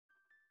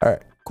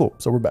Alright, cool.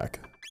 So we're back.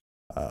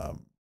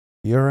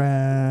 You're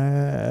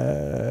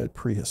at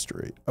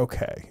Prehistory.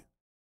 Okay.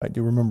 I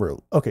do remember.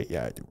 Okay,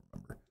 yeah, I do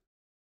remember.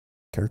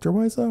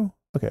 Character-wise, though?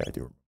 Okay, I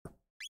do remember.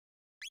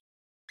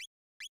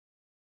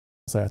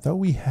 So I thought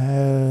we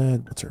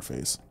had... What's her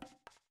face?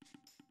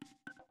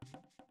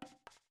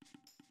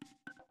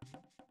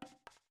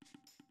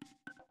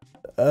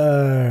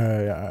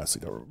 Yeah, I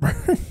honestly don't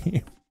remember.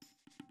 We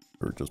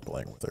were just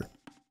playing with her.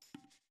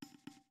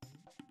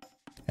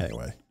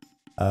 Anyway.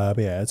 But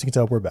yeah, as you can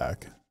tell, we're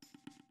back.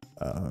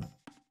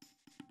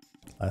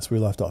 Last we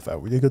left off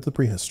at, we did go to the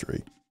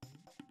Prehistory.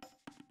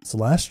 So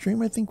last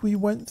stream, I think we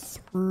went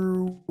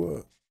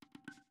through...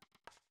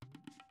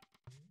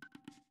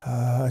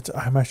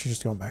 I'm actually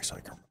just going back so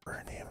I can remember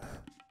her name.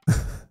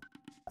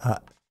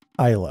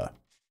 Isla.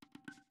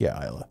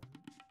 Yeah, Isla.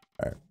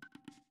 Alright.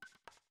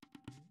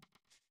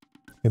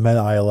 We met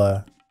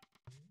Isla.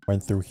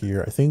 Went through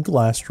here. I think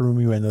last room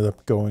we ended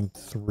up going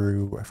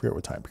through... I forget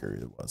what time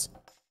period it was.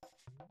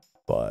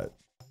 But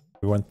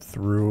we went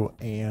through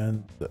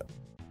and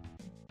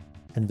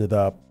ended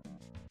up...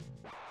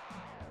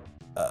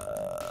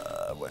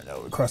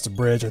 we crossed the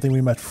bridge. I think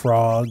we met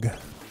Frog.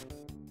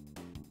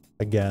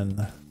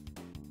 Again.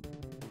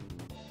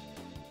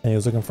 And he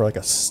was looking for like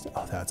a...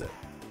 Oh, that's it.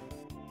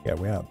 Yeah,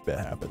 we had a bit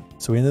happen.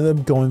 So we ended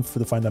up going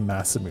to find the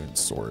Masamune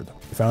sword.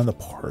 We found the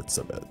parts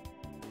of it.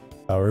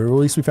 Or at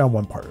least we found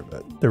one part of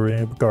it. They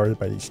were guarded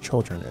by these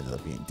children that ended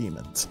up being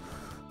demons.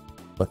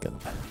 Looking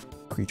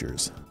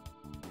creatures.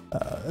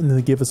 And then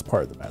they gave us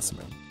part of the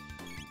Masamune.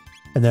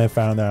 And then I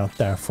found out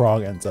that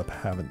Frog ends up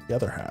having the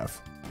other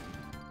half.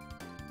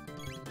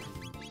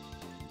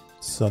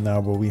 So now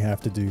what we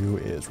have to do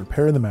is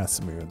repair the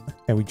Masamune,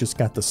 and we just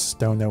got the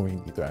stone that we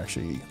need to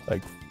actually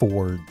like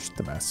forge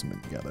the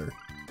Masamune together.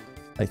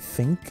 I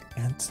think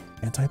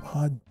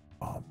antipod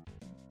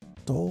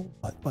stole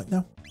what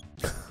now?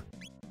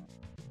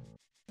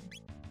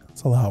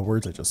 That's a lot of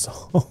words I just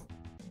saw.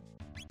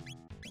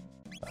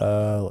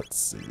 Let's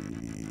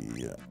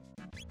see.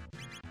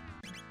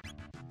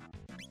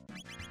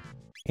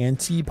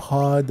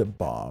 Antipod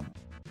bomb.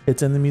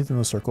 Hits enemies in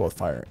a circle of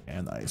fire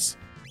and ice.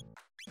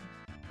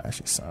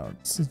 Actually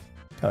sounds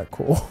kind of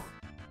cool.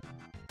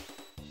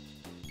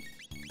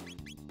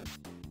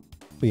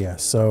 But yeah,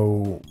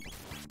 so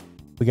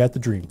we got the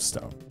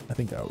Dreamstone. I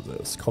think that was it.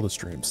 It's called a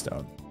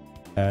Dreamstone.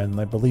 And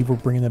I believe we're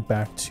bringing it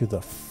back to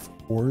the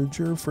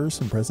Forger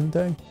first in present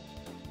day.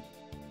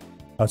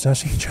 I was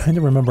actually trying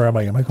to remember. I'm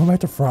like, am I going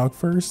back to Frog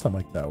first? I'm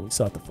like, no, we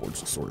still have to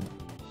forge the sword.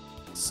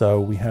 So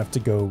we have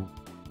to go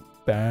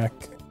back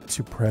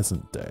to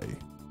present day.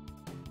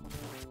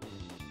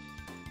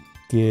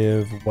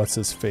 Give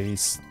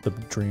what's-his-face the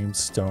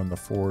Dreamstone, the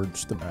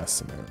Forge, the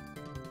Masamune.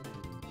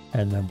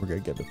 And then we're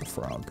gonna give it the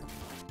Frog.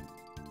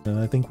 And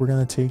I think we're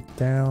gonna take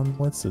down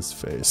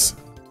what's-his-face.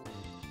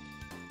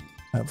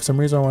 For some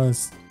reason I want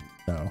to...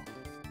 No.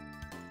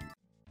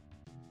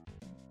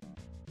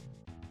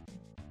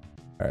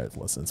 Alright,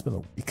 listen, it's been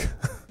a week.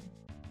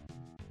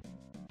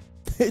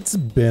 It's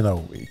been a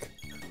week.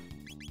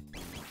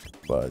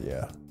 But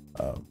yeah.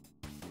 I'm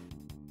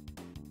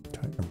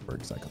trying to remember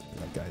exactly what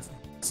that guy's name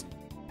is.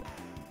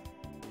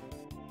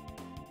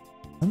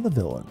 And the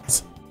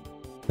villains.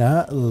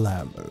 Not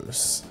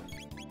Lamos.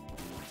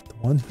 The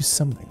one who's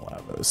summoning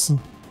Lamos.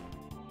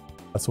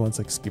 That's the one that's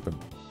like skipping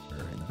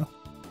right now.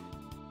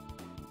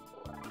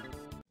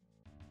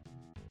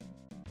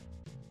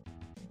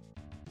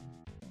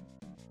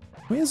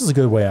 I mean, this is a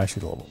good way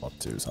actually to level up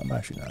too, so I'm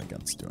actually not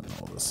against doing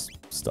all this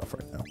stuff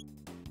right now.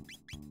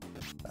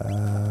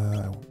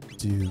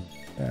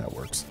 Yeah, it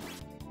works.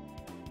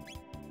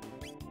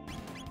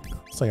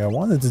 It's like I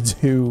wanted to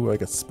do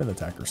like a spin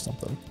attack or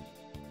something.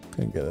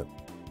 Couldn't get it.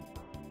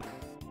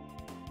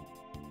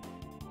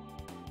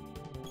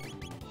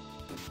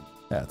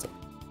 That's it.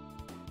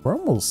 We're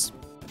almost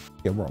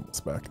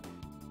back.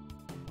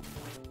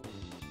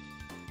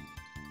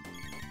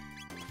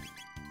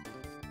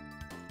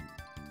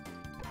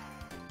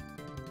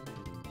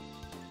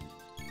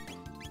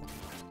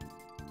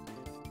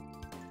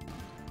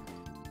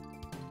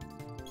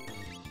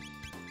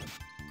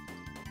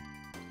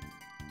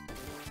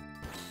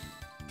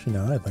 Actually,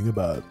 now that I think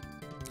about it,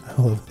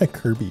 I love that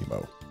Kirby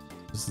emote.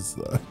 This is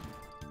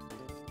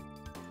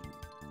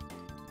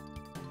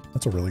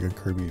that's a really good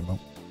Kirby emote.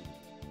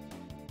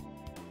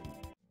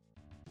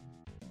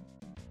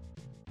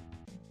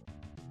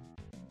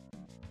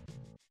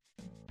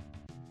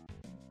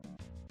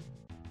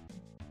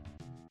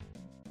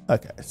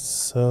 Okay,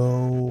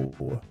 so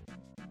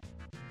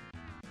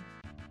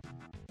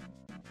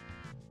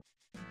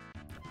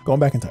going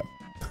back in time.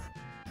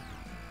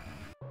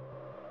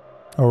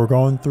 Oh, we're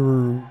going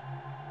through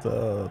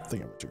the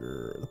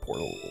thingamajigger, the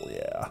portal.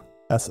 Yeah,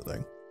 that's the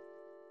thing.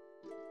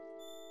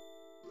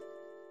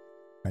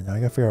 Alright, now I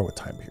gotta figure out what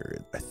time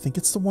period. I think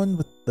it's the one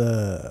with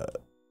the...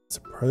 Is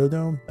it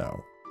Protodome?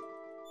 No.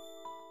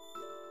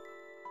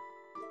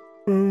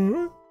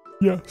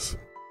 Yes.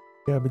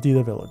 Yeah,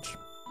 Medina Village.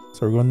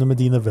 So we're going to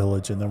Medina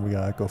Village, and then we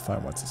gotta go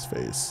find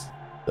what's-his-face.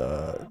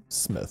 The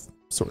smith,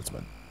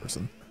 swordsman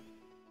person.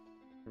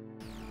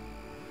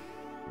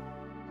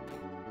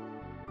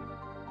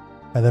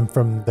 And then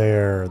from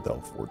there,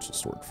 they'll forge the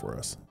sword for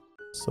us.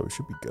 So it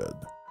should be good.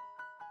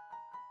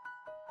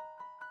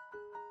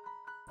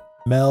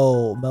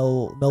 Melchior.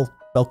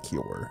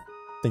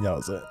 I think that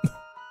was it.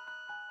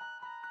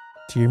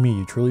 Dear me,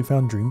 you truly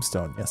found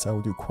Dreamstone. Yes, I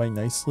will do quite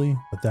nicely,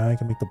 but then I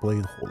can make the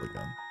blade whole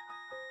again.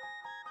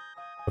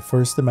 But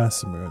first the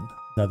Master Moon,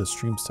 now the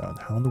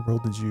Dreamstone. How in the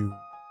world did you...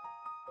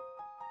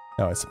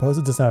 No, I suppose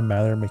it does not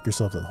matter. Make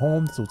yourself at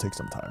home. This will take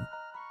some time.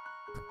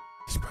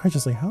 He's probably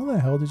just like, how the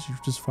hell did you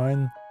just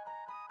find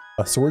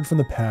a sword from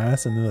the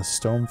past and then a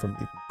stone from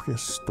even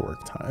prehistoric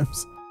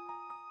times?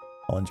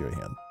 I'll lend you a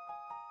hand.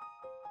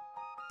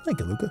 Thank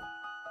you, Luca.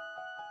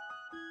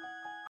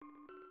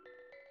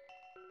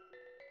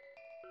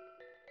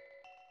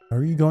 How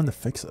are you going to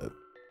fix it?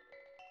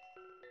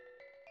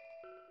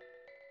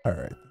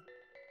 Alright.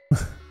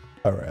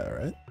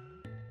 Alright.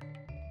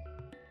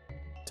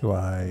 Do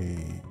I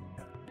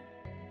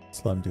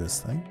just let him do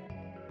his thing?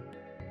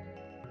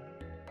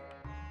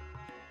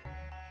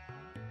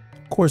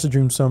 Of course, the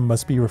Dreamstone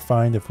must be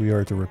refined if we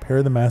are to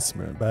repair the Master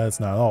Moon, but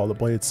that's not all. The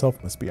blade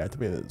itself must be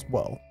activated as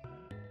well.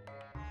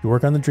 If you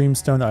work on the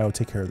Dreamstone, I will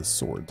take care of the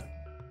sword.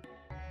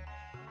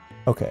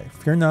 Okay,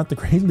 fear not, the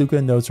great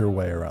Luca knows her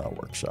way around a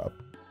workshop.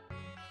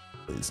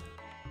 Please.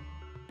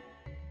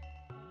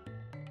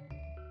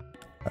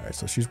 Alright,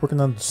 so she's working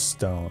on the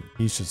stone.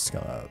 He's just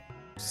gonna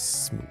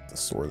smooth the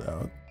sword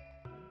out.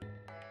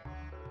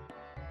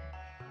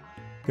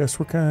 Guess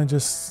we're kind of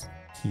just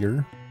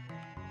here.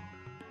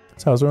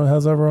 So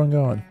how's everyone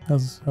going?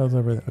 How's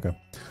everything? Okay.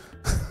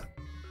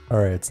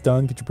 Alright, it's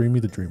done. Could you bring me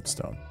the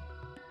Dreamstone?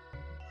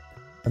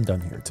 I'm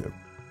done here too.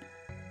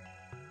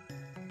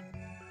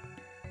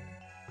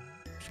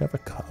 Should I have a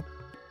cup?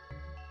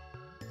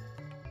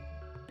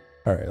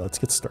 Alright, let's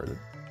get started.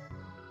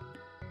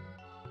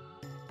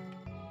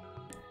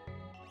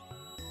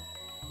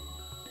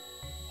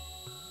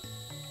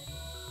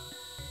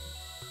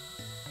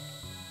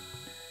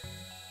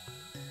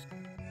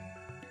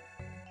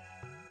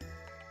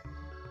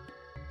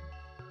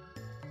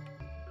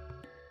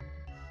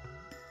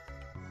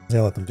 I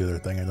let them do their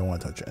thing. I don't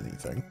want to touch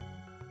anything.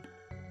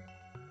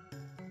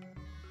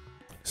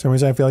 For some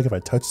reason, I feel like if I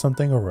touch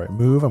something or I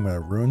move, I'm going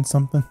to ruin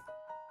something.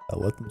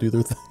 I'll let them do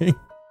their thing.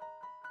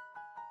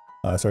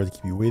 Sorry to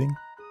keep you waiting.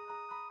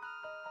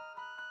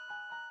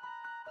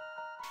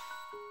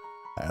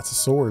 That's a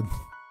sword.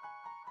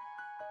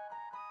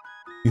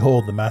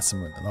 Behold the Master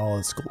Moon in all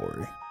its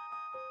glory.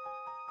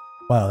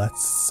 Wow,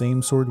 that's the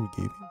same sword we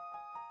gave you.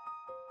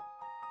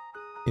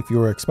 If you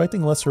were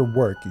expecting lesser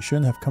work, you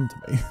shouldn't have come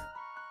to me.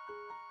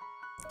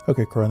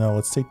 Okay, Chrono,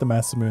 let's take the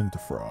Master Moon to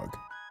Frog.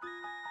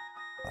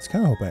 I was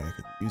kind of hoping I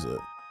could use it.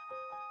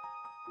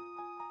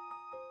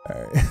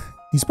 Alright.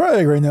 He's probably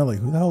like right now like,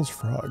 who the hell is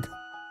Frog?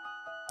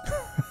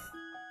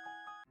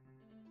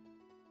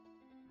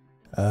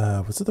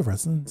 Was it the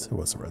Residence? It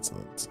was the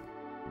Residence.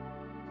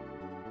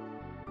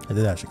 I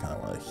did actually kind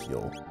of want to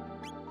heal.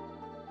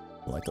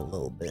 Like a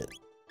little bit.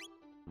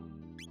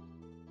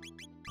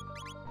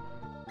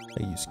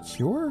 I use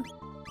Cure?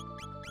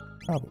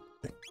 Probably.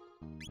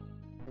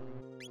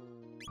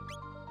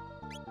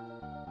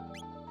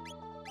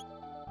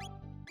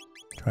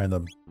 Trying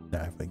to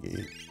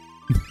navigate.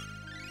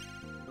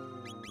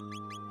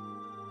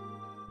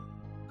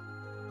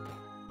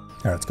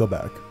 Alright, let's go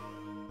back.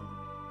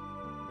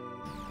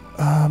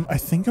 I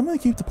think I'm gonna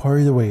keep the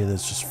party the way it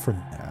is just for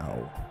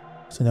now.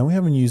 So now we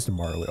haven't used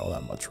Marley all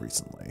that much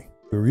recently.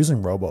 We were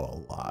using Robo a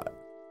lot.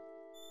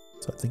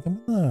 So I think I'm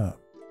gonna...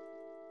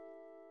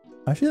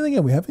 Actually,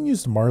 again, we haven't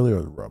used Marley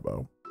or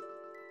Robo.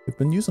 We've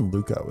been using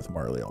Luca with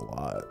Marley a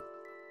lot.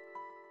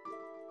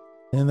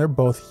 And they're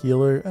both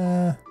healer.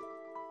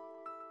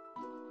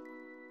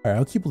 Alright,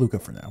 I'll keep Luca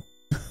for now.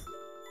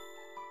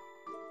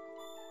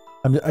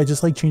 I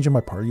just like changing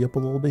my party up a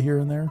little bit here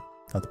and there.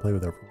 Not to play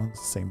with everyone the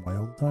same way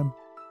all the time.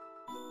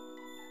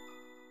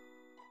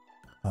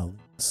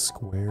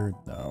 Squared,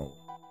 no.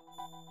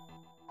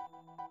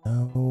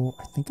 No,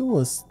 I think it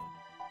was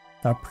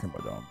not Primo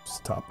Dome, it's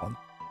the top one.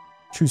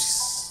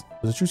 Truce,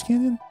 was it Truce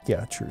Canyon?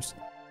 Yeah, Truce.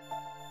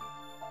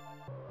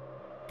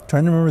 I'm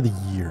trying to remember the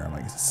year. I'm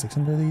like, is it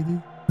 600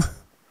 AD?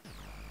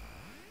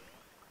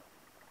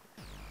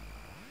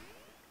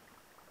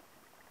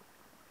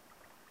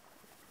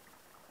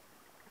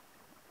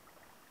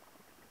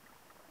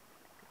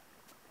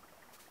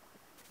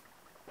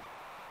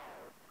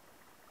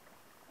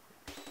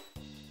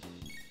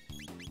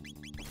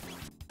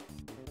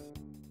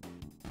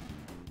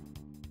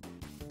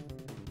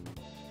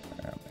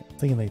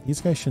 Thinking like these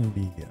guys shouldn't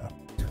be,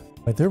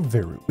 but they're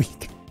very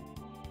weak.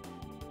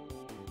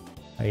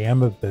 I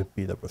am a bit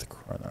beat up with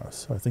Chrono,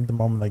 so I think the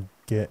moment I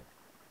get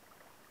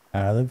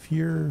out of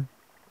here,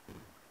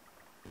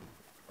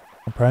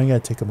 I'm probably gonna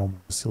take a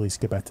moment to at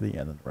least get back to the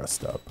end and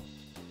rest up.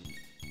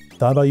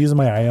 Thought about using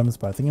my items,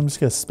 but I think I'm just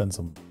gonna spend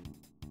some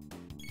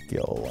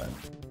skill and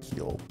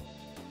heal.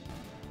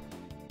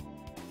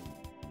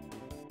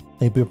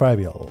 It'll probably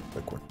be a little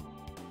bit quicker,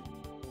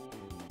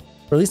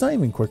 or at least not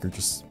even quicker,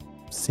 just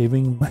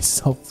saving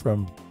myself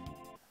from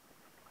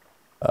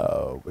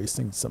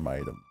wasting some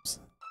items.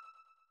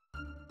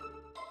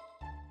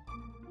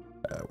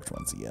 which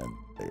one's the end.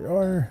 There you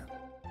are.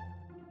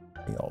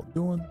 How y'all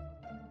doing?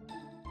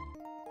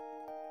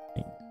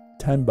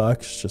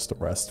 $10 just to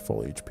rest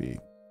full HP.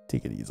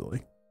 Take it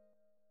easily.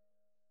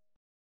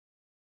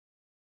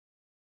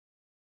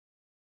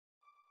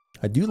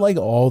 I do like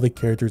all the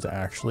characters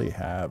actually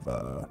have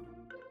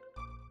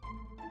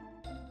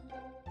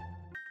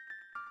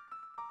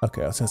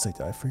okay, I was gonna say,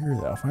 did I figure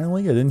it out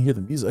finally? I didn't hear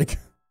the music.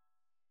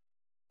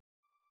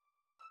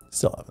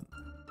 Still haven't.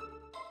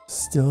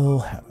 Still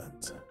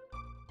haven't.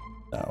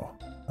 No.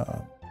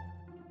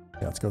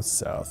 Yeah, let's go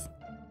south.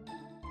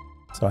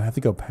 So I have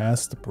to go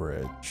past the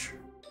bridge.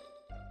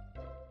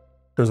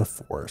 There's a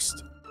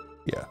forest.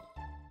 Yeah.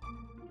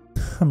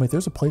 I'm like,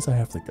 there's a place I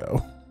have to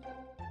go.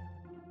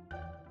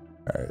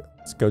 Alright,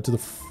 let's go to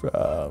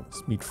the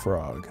meet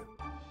Frog.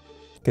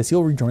 Guess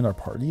he'll rejoin our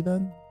party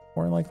then,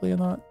 more likely or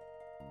not.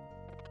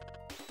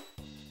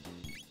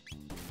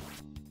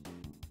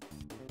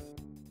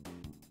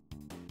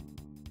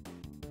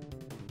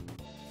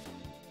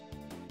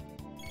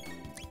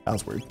 That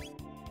was weird.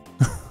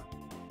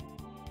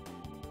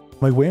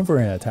 I'm like waiting for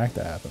an attack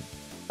to happen.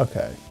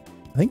 Okay.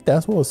 I think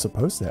that's what was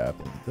supposed to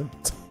happen. It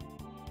didn't.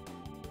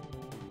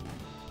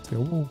 So a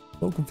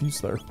little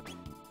confused there.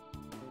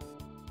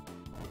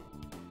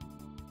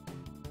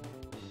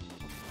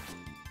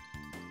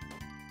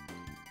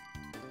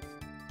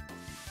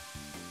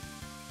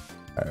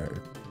 Alright.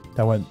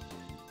 That went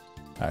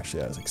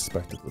actually as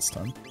expected this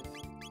time.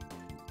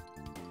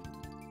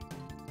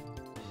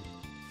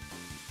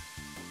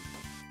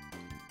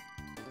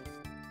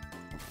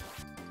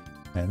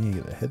 I need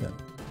to get a hit in.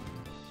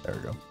 There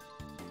we go.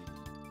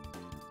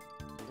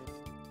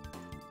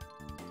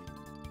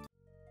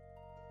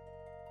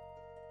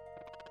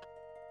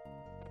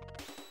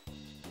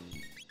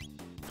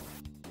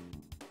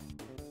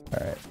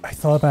 Alright, I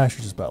thought I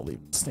should just about leave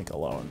the snake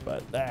alone,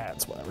 but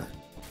that's whatever.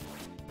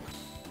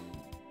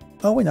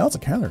 Oh wait, now it's a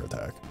counter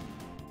attack.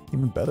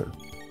 Even better.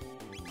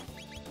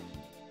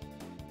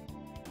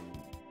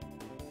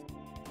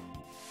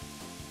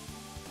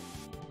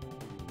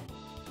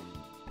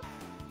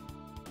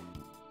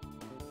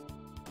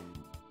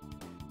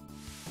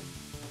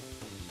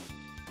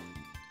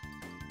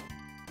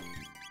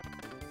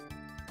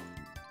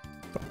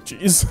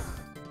 Jeez.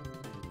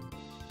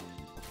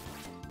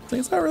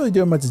 It's not really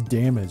doing much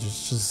damage,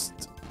 it's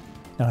just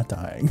not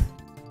dying.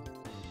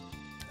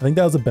 I think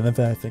that was a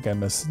benefit I think I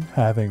missed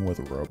having with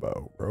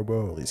Robo.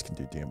 Robo at least can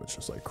do damage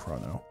just like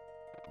Chrono.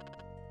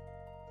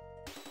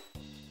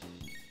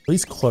 At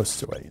least close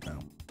to it, you know.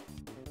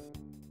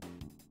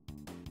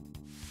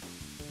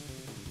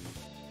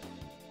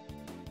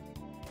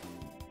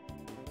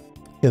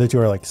 The other two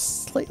are like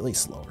slightly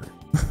slower.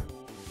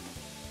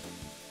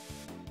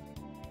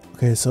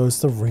 Okay, so is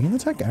the rain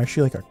attack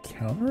actually like a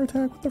counter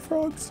attack with the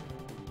frogs?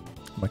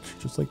 I'm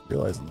actually just like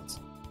realizing this.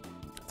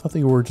 I thought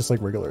they were just like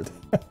regular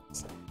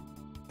attacks.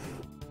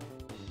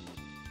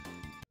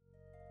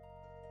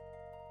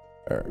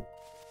 Alright.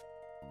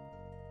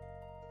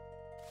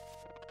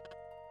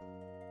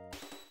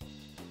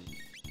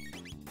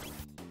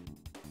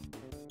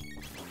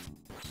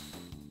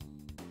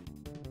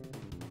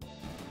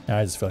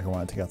 I just feel like I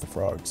want to take out the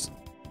frogs.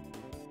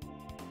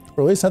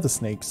 Or at least have the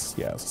snakes.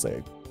 Yeah, I was gonna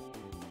say.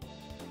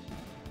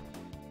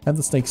 Have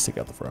the snakes take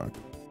out the frog.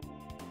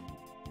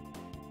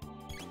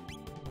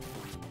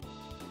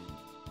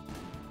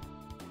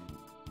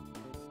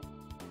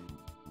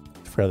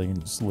 I forgot they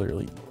can just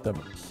literally them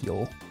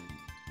heal.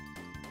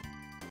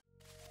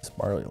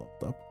 Smartly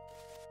looked up.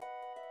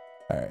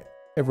 Alright.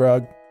 Hey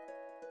frog.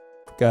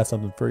 Got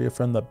something for you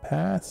from the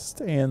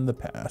past and the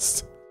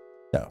past.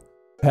 No.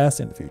 Past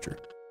and the future.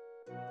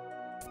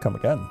 Come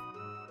again.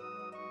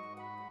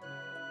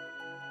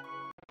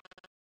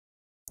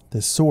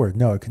 This sword.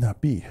 No, it could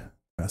not be.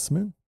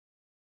 Moon?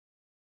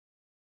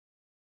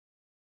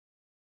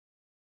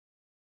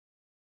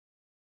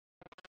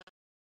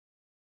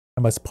 I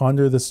must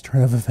ponder this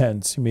turn of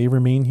events. You may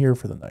remain here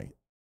for the night.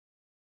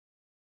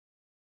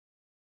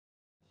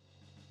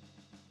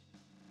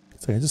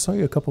 It's like I just saw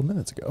you a couple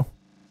minutes ago.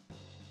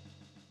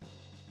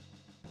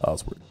 Oh,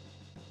 that's weird.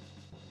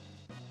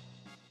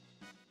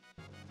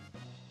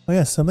 Oh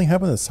yeah, something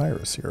happened to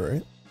Cyrus here,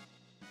 right?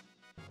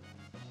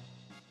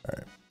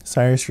 Alright.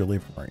 Cyrus, you're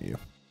leaving, aren't you?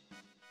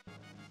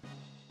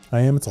 I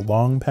am. It's a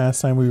long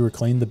past time we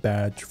reclaimed the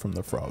badge from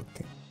the Frog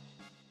King.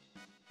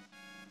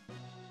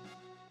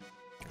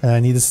 And I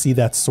need to see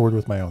that sword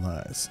with my own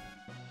eyes.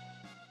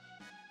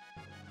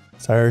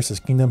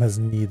 Cyrus's kingdom has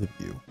need of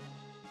you.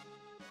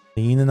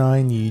 Lean and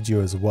I need you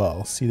as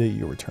well. See that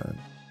you return.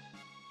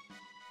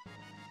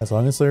 As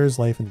long as there is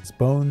life in these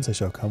bones, I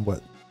shall come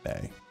what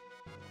may.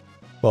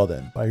 Well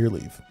then, by your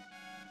leave.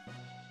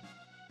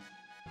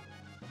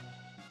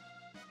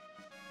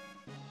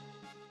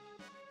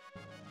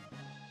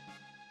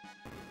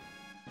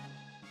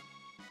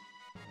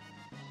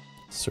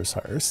 Sir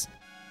Cyrus.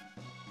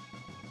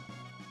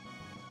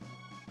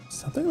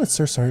 Something with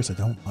Sir Cyrus I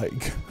don't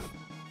like.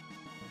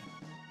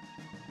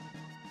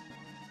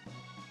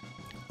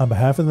 On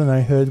behalf of the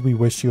knighthood, we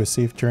wish you a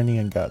safe journey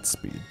and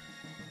Godspeed.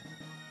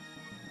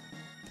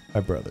 My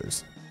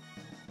brothers,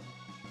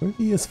 Maybe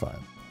he is fine.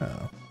 I don't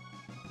know.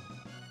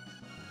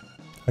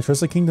 I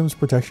trust the kingdom's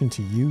protection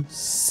to you.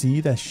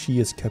 See that she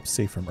is kept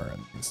safe from our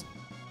enemies.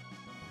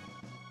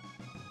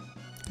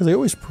 Because they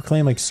always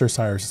proclaim like Sir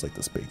Cyrus is like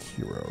this big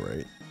hero,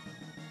 right?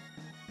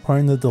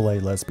 Pardon the delay,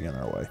 let's be on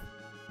our way.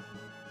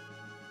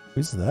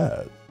 Who's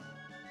that?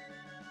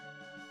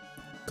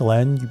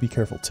 Glenn, you be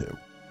careful too.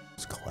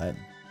 It's Glenn.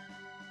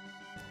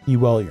 Be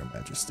well, your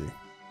majesty.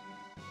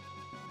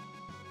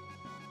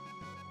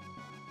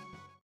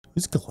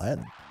 Who's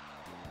Glenn?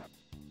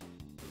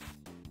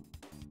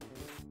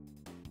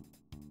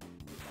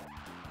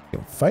 You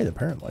can fight,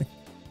 apparently.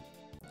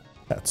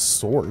 That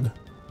sword.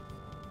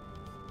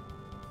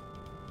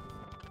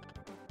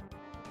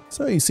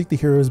 So you seek the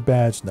hero's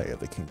badge, Knight of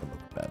the Kingdom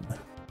of Men.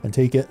 And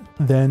take it,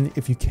 then,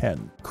 if you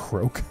can,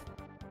 croak.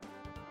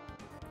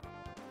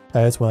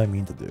 That's what I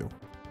mean to do.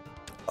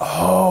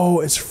 Oh,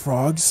 it's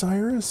Frog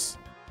Cyrus?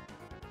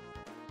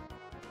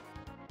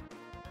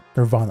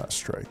 Nirvana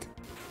strike.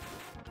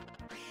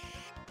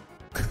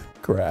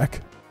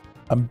 Crack.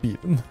 I'm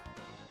beaten.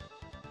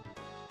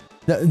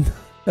 Nothing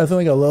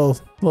like a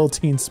little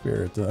teen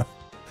spirit.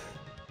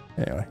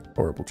 Anyway,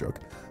 horrible joke.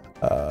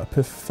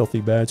 Piff,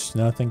 filthy badge.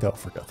 No, I think I'll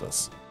forget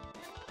this.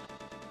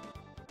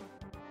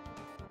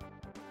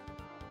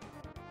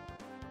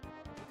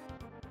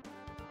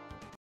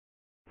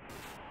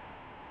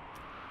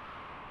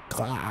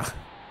 Glah.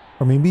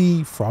 Or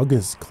maybe Frog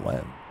is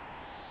Glenn.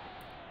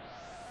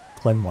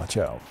 Glenn, watch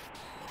out.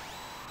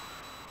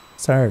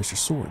 Cyrus, your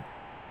sword.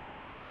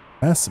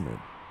 Masamune.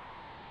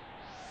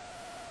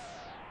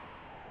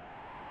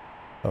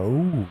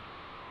 Oh.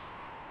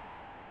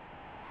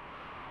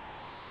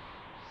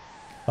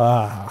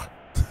 Ah.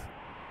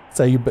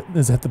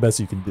 Is that the best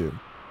you can do?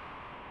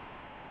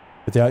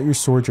 Without your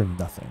sword, you're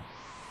nothing.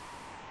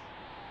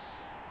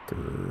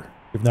 Grr.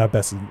 You've not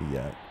bested me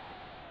yet.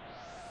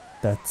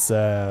 That's,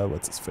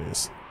 what's his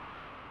face?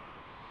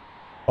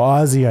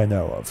 Ozzy I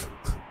know of.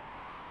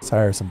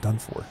 Cyrus, I'm done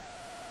for.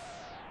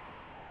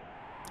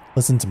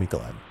 Listen to me,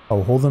 Glenn. I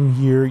will hold them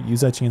here, use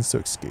that chance to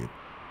escape.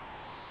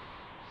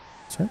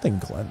 I don't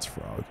think Glenn's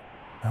Frog.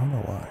 I don't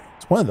know why.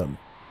 It's one of them.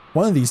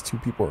 One of these two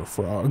people are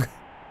Frog,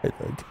 I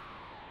think.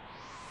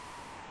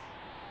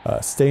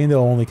 Stay and they'll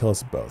only kill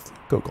us both.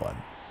 Go, Glenn.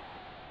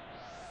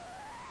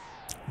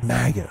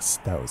 Magus,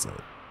 that was it.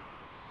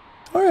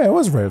 Alright, I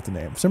was right with the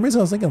name. For some reason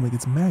I was thinking like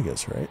it's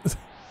Magus, right?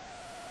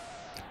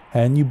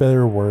 And you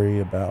better worry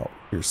about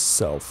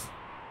yourself,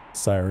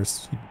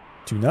 Cyrus. You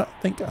do not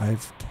think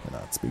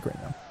cannot speak right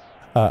now.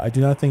 I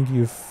do not think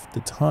you've the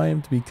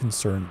time to be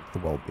concerned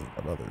with the well-being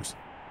of others.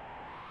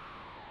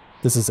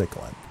 This is it,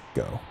 Glenn.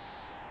 Go.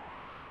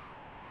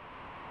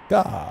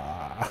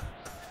 Gah!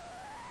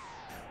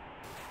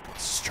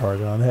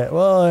 Charged on hit.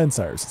 Well, and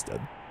Cyrus is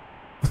dead.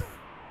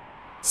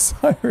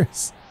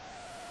 Cyrus.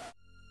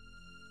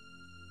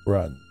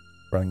 Run.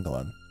 Run,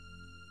 Glenn.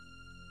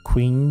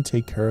 Queen,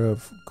 take care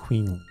of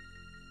Queen.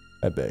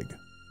 I beg.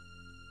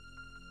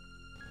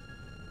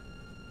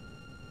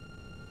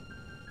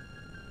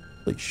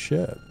 Holy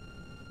shit.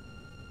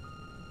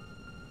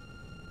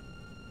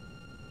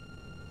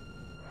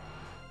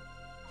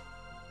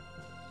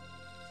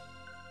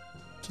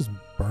 Just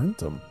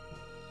burnt him.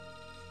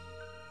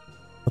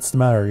 What's the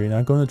matter? You're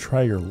not going to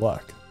try your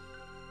luck.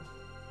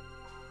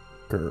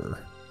 Grr.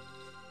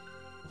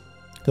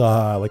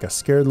 Like a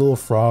scared little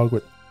frog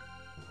with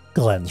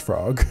Glenn's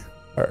frog.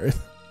 Alright.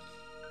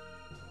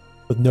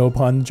 With no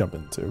pond to jump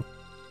into.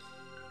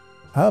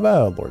 How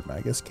about Lord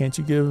Magus? Can't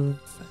you give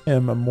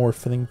him a more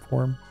fitting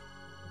form?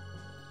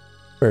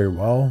 Very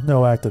well.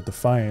 No act of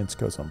defiance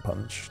goes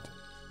unpunished.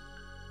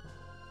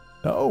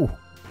 No!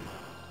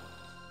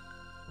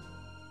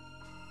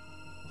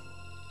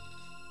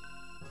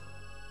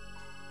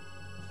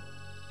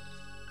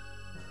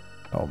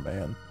 Oh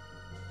man.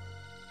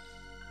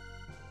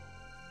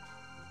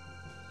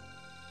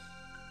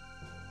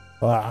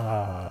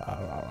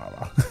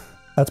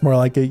 That's more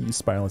like it, you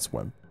spineless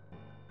swim.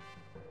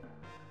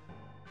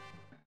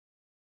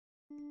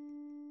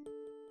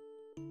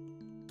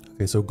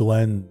 Okay, so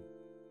Glenn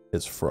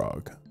is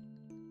Frog.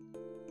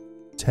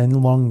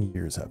 10 long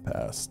years have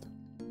passed.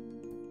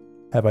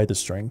 Have I the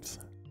strength?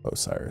 Oh,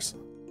 Cyrus.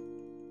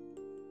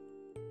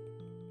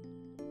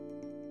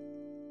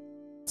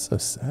 So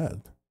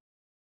sad.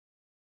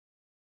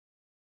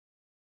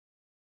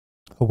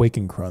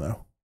 Awaken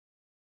Chrono.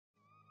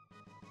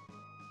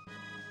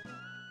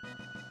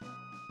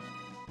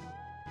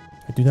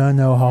 I do not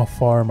know how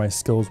far my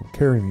skills will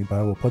carry me, but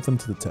I will put them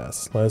to the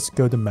test. Let us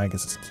go to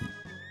Magus's Keep.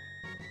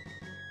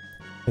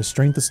 His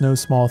strength is no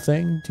small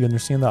thing. Do you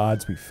understand the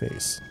odds we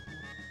face?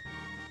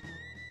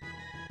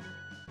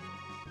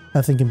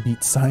 Nothing can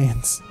beat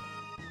science.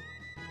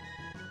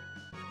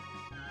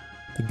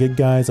 The good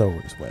guys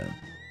always win.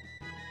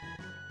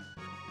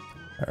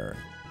 Alright.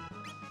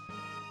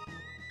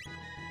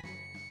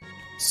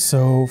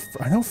 So,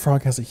 I know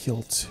Frog has a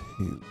heal too.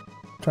 I'm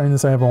trying to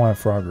decide if I want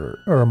a Frog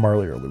or a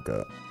Marley or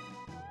Luca.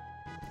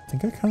 I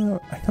think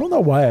I don't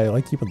know why I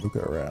like keeping Luca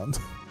around.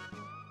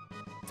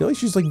 I feel like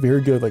she's like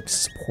very good like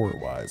support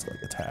wise,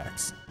 like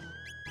attacks.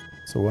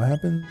 So what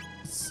happens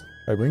if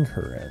I bring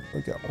her in?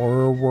 Look at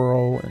Aura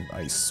Whirl and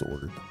Ice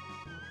Sword.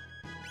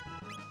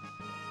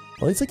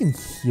 At least I can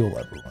heal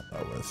everyone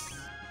though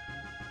with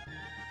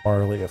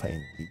Marley if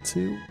I need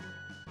to.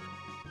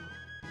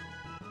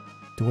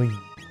 Do I need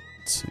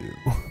to?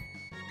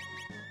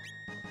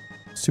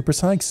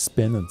 Supersonic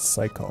Spin and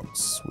Cyclone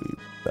Sweep.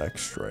 Back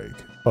Strike.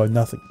 Oh,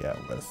 nothing yet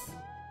with.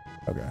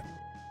 Okay.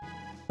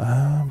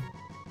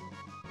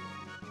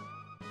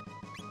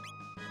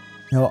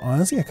 No,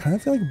 honestly, I kind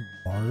of feel like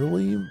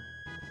Marley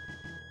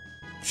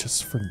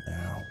just for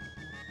now.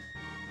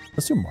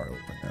 Let's do Marley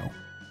for now.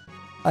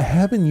 I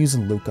have been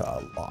using Luca a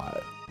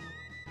lot.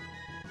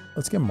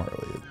 Let's give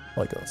Marley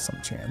like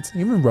some chance.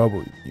 Even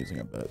Robo using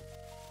a bit.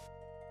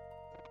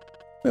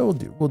 Yeah, we'll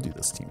do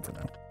this team for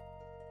now.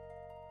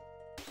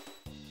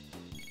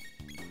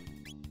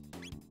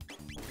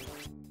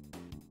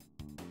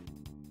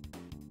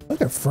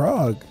 Look at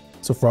Frog.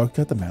 So Frog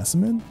got the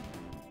Massimin?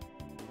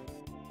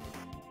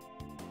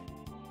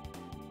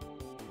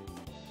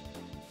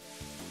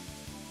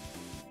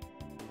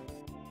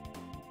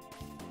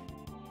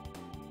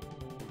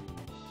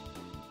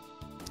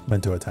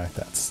 Meant to attack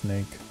that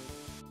snake.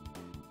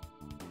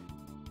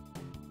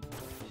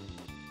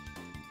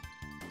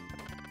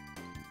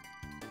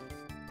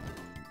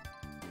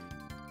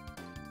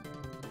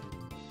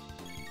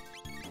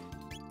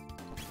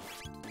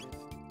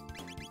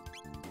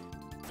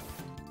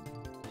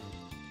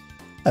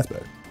 That's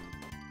better.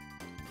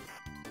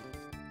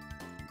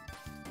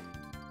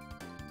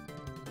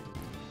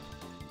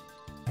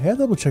 I had to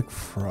double check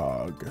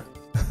Frog.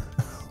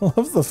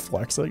 Love the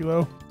flexing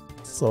though.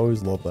 Just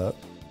always love that.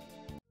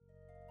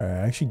 Alright,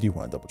 I actually do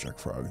want to double check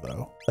Frog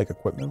though, like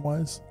equipment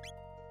wise.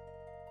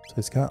 So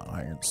he's got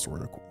Iron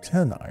Sword. He's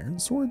got an Iron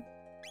Sword?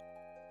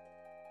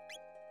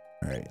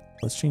 Alright,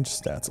 let's change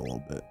stats a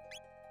little bit.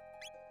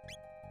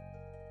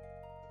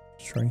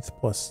 Strength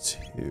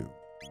 +2.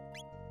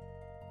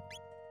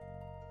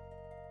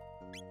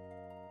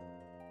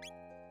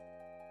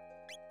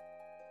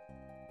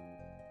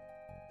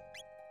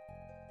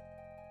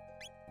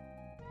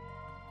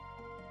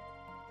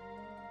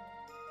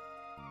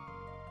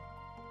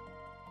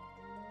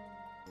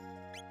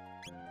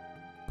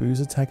 Booze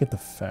attack at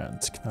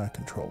defense, cannot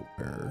control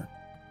bearer.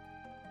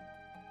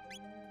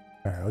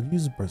 Alright, I'll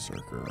use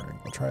Berserker Ring.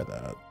 I'll try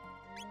that.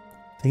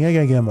 I think I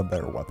gotta get him a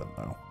better weapon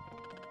though.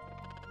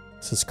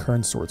 His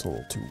current sword's a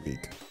little too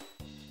weak.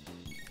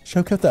 Should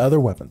have kept the other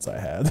weapons I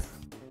had.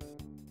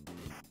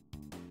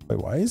 Wait,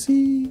 why is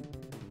he?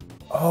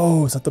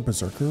 Oh, is that the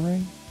Berserker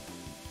Ring?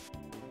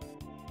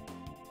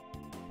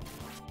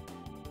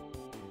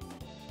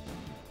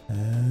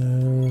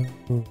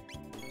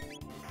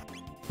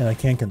 And I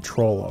can't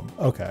control them.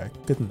 Okay,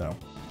 good to know.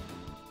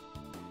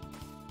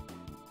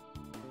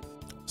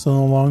 So in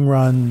the long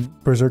run,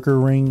 Berserker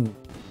Ring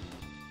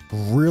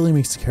really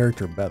makes the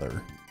character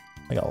better.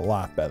 Like a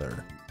lot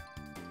better.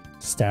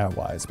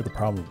 Stat-wise, but the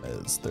problem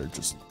is they're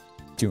just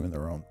doing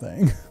their own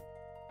thing.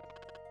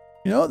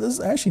 You know, this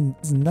actually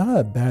is not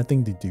a bad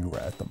thing to do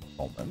right at the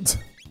moment.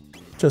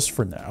 Just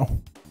for now.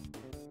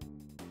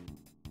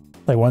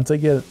 Like once I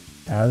get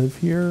out of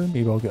here,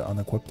 maybe I'll get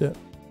unequipped it.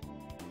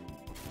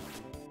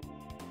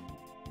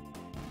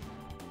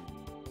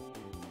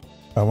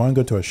 I want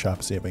to go to a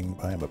shop, see if I can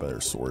buy him a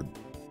better sword.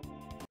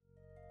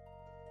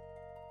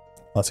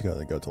 Unless I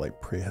gotta go to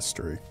like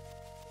Prehistory.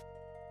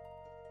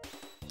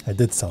 I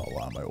did sell a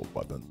lot of my old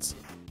weapons,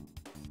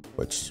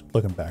 which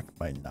looking back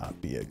might not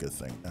be a good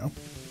thing now.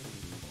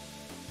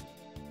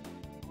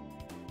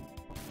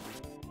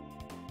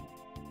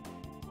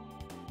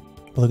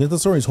 But look at the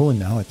sword he's holding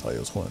now. I thought he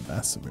was holding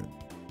Massimin.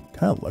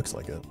 Kind of looks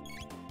like it.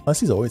 Unless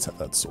he's always had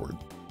that sword.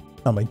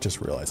 I might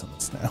just realizing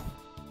this now.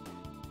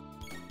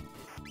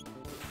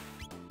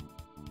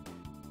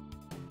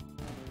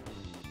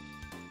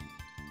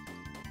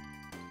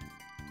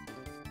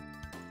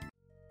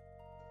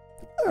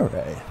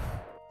 Alright.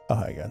 Oh,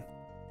 hi again.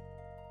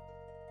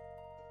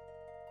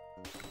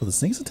 Will the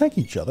snakes attack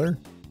each other?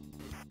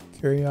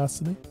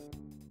 Curiosity.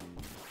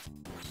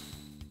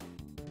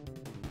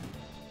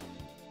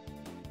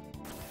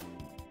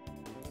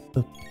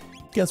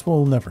 Guess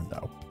we'll never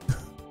know.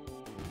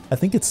 I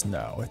think it's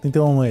no. I think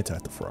they'll only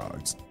attack the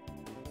frogs.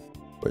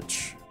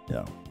 Which, you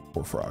know,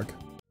 poor frog.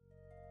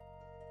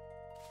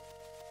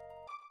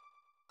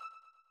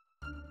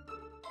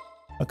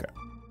 Okay.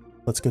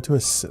 Let's go to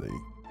a city.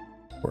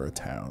 Or a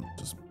town.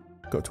 Just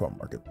go to a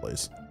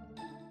marketplace.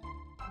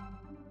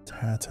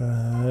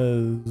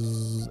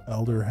 Tata's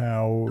Elder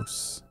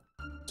House.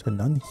 So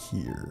none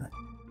here.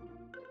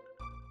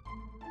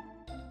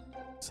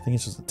 So I think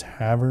it's just a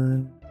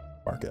tavern.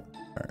 Market.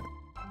 Alright.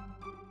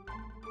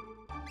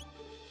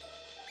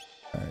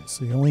 Alright,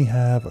 so you only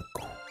have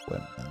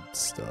equipment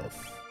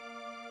stuff.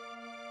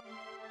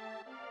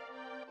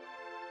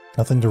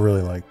 Nothing to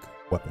really like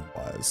weapon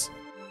wise,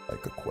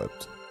 like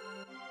equipped.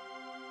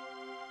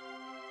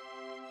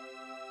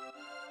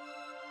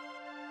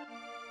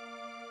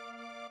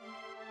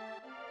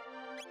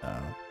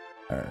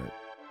 Alright.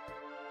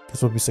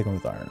 Guess we'll be sticking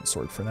with Iron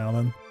Sword for now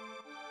then.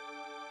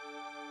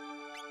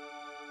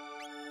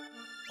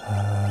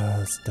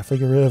 Yes,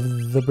 definitely get rid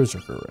of the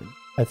Berserker ring.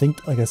 I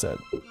think, like I said,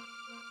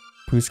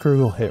 Prehistoric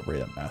will hit right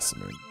at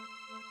Masamune.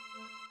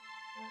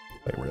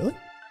 Wait, really?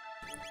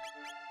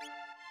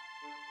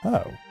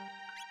 Oh.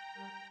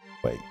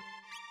 Wait,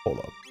 hold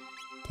up.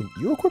 Can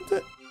you equip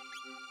it?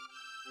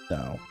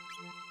 No.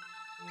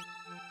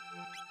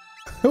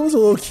 I was a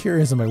little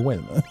curious in my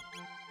win.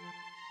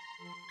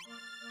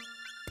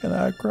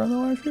 Can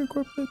Chrono actually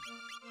equip it?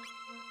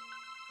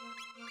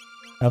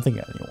 I don't think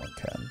anyone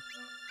can.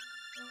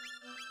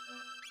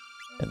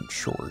 In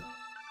short.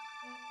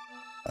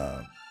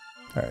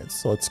 Alright,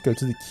 so let's go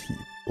to the keep.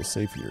 We'll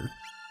save here.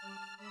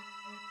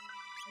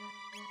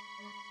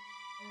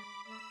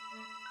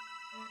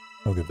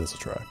 I'll give this a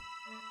try.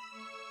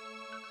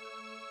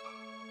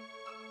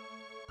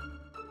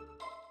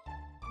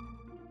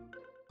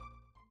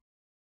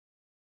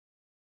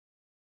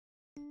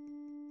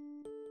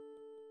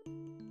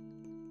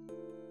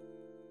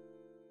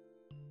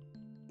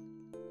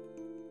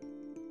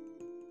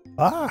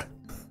 Ah!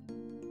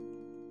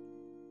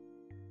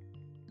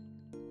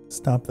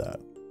 Stop that.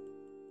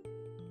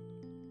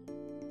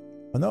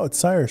 Oh no, it's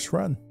Cyrus,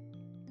 run.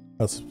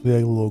 That's a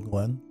little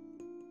Glenn.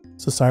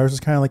 So Cyrus is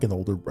kind of like an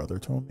older brother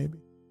to him, maybe?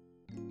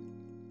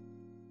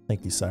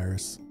 Thank you,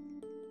 Cyrus.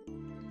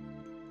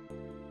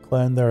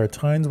 Glenn, there are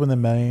times when a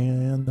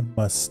man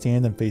must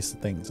stand and face the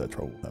things that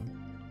trouble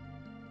him.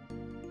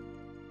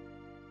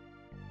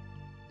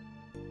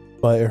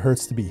 But it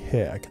hurts to be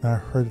hit. I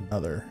cannot hurt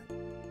another.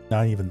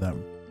 Not even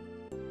them.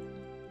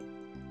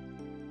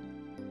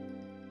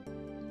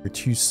 You're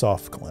too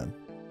soft, Glenn.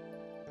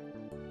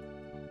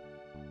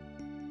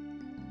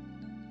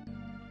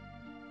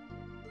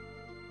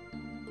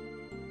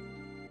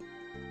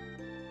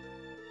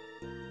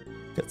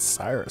 Get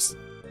Cyrus.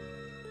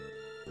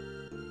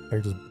 They're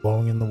just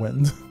blowing in the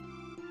wind.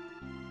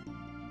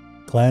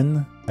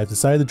 Glenn, I've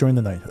decided to join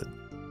the knighthood.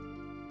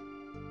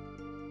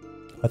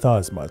 I thought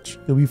as much.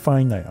 You'll be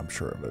fine knight, I'm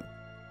sure of it.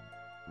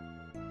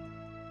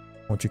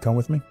 Won't you come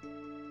with me?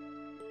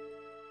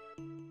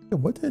 Yeah,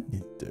 what did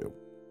you do?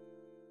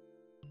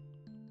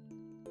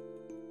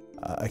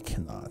 I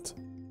cannot.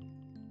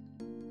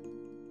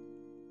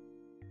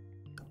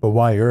 But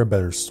why? You're a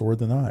better sword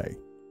than I.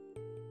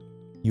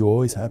 You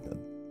always have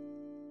been.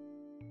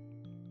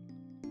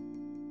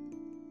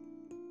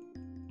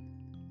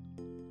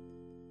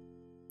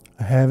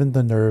 I haven't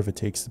the nerve it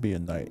takes to be a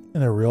knight.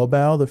 In a real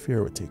battle, the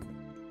fear would take me.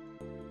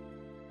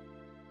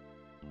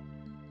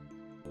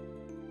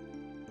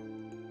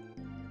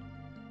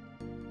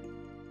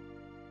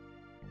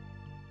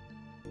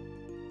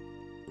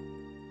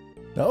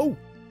 No!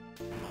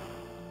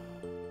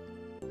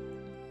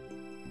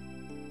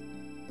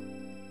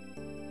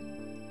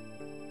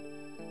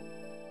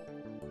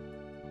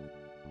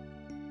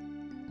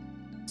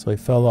 So he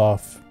fell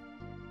off,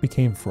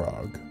 became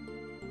frog.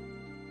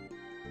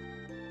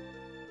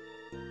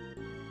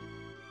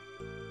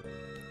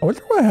 I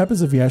wonder what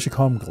happens if you actually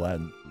call him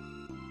Glenn.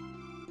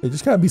 It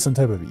just gotta be some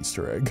type of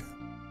Easter egg.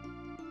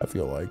 I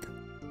feel like.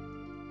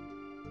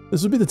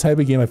 This would be the type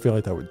of game I feel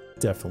like that would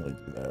definitely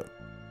do that.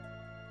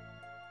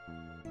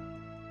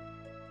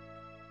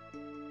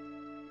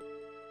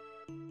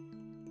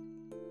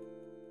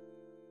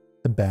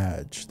 The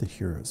badge, the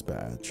hero's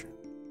badge.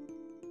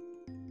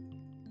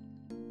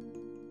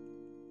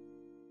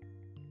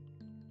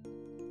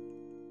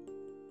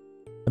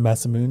 The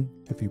Masamune,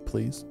 if you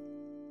please.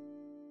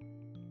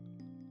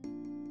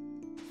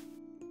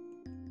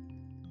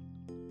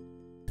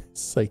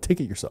 It's like, take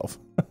it yourself.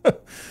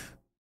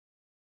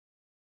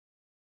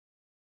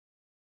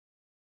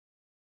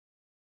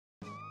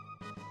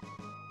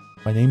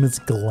 My name is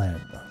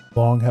Glenn.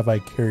 Long have I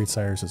carried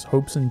Cyrus's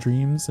hopes and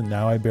dreams, and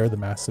now I bear the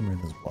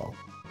Masamune as well.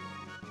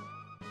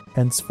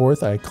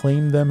 Henceforth, I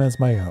claim them as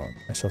my own.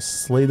 I shall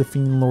slay the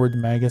fiend Lord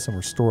Magus and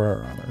restore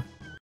our honor.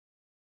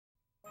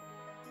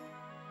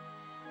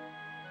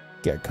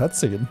 Get a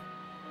cutscene.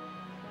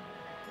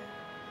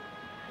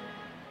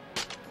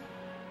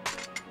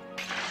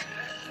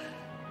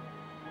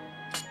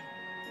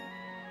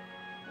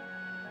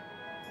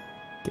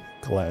 Get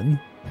Glenn.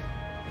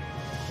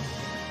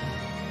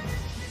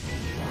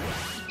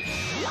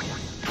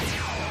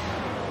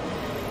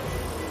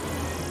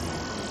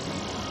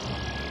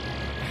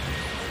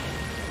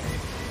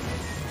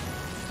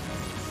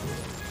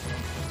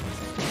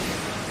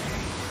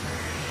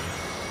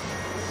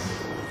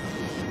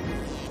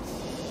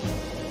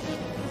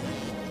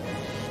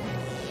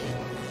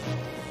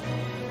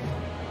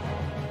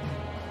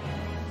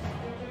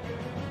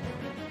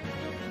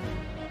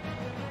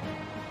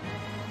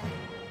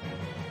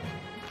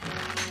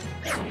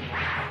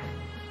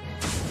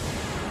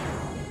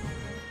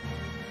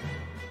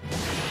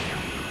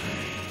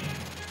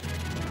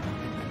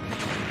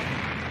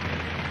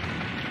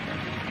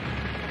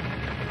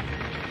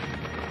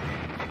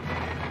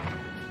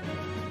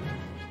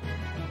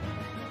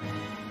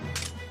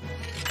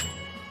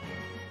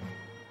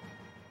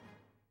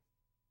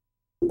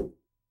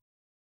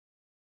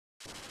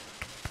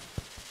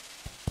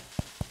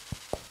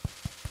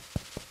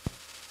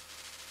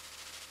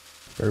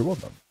 Very well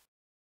done.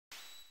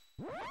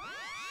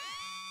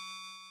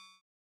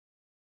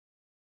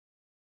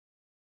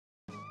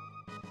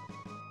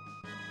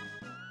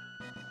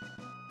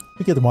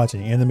 get to watch it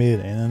animated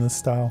and in this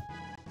style.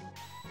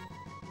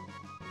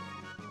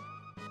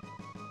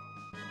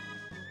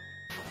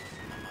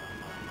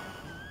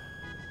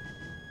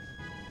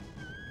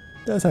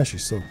 That's actually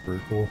so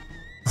pretty cool.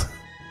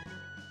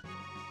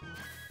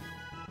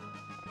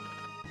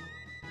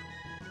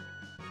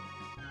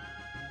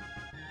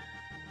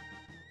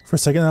 For a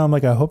second now, I'm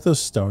like, I hope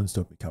those stones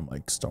don't become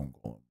like stone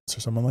golems or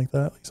something like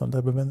that, like some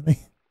type of enemy.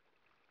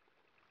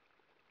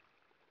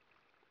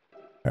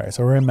 Alright,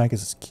 so we're in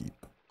Magus' Keep.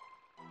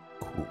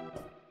 Cool.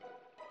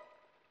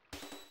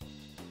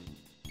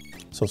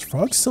 So is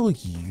Frog still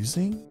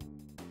using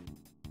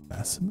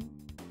Massimo?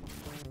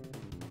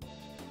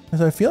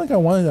 Because I feel like I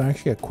wanted to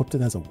actually equip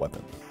it as a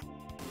weapon.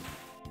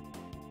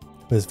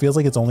 But it feels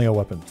like it's only a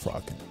weapon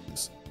Frog can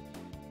use.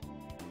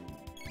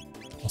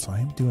 Also, I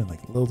am doing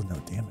like little to no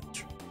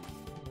damage.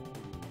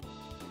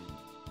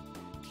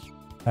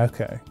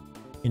 Okay.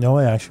 You know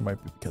what? It actually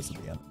might be because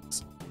of the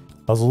enemies.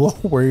 I was a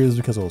little worried it was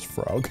because it was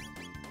Frog.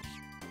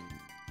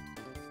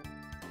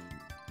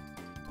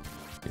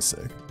 Let me see.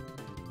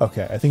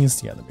 Okay, I think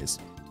it's the enemies.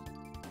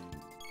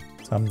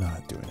 So I'm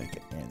not doing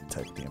like any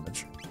type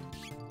damage.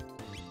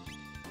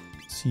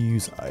 Let's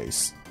use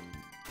ice.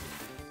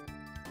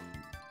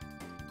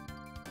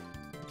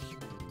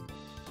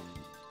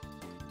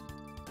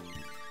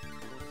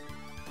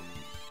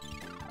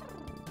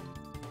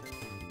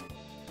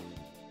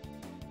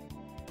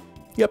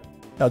 Yep,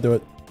 I'll do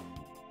it.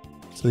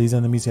 So these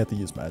enemies you have to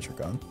use magic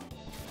on.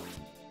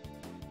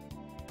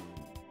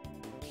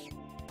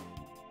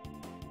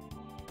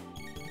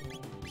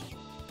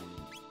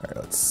 Alright,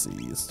 let's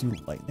see. Let's do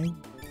lightning.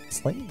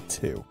 It's lightning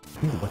 2.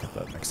 I need to look at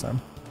that next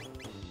time.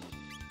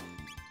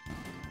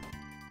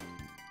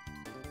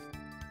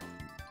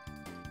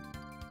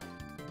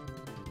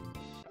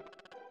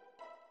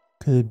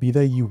 Could it be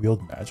that you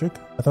wield magic?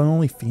 I thought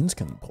only fiends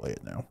can play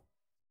it now.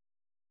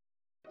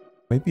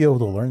 Might be able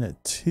to learn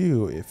it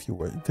too if you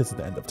were visit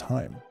the end of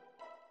time.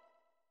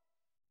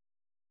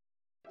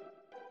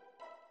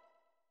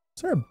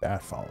 Is there a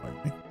bat following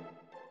me?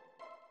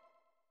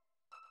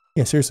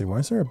 Yeah, seriously, why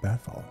is there a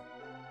bat following?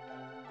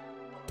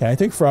 Can I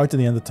take Frog to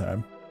the end of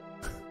time?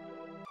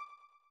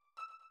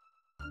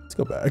 Let's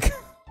go back.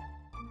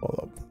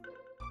 Hold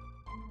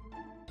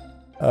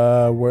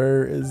up.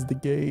 Where is the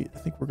gate? I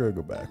think we're gonna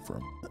go back for a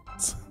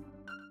minute.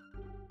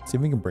 See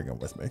if we can bring him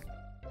with me.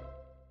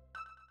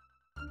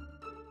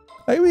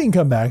 Maybe we can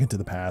come back into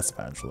the past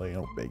eventually,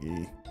 no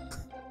biggie.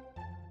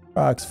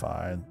 Frog's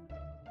fine.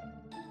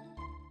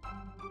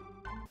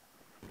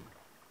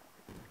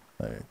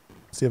 Right,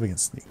 see if we can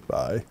sneak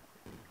by.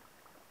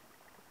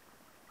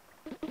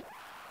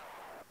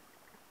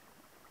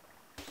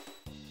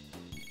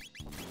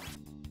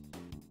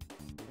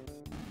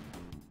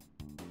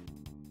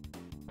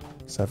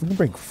 So if we can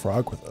bring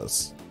Frog with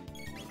us.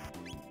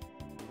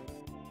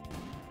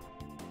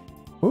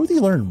 What would he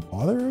learn?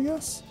 Water, I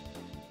guess?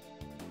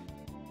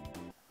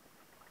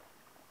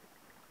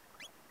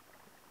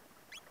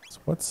 So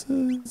what's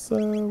his,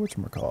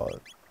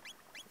 whatchamacallit?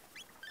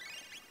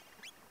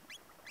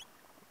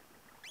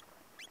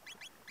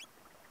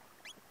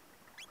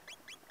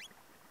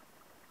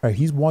 Alright,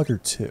 he's water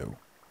too.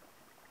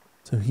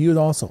 So he would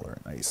also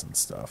learn ice and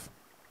stuff.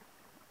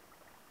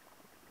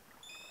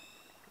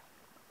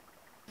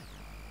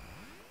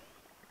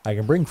 I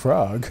can bring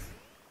Frog.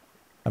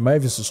 I might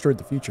have just destroyed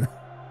the future.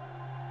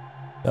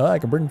 No, I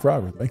can bring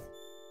Frog with me.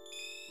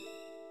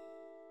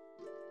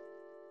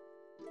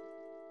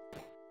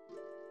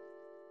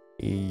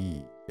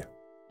 Yeah.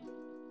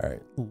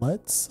 Alright,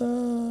 let's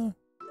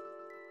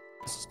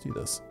just do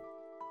this.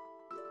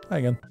 Hi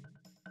again.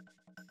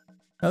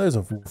 Now there's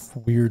a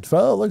weird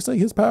fellow. Looks like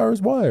his power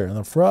is water, and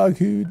a frog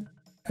who'd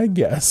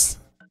guess.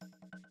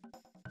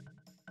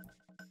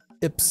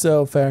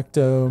 Ipso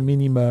facto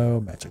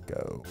minimo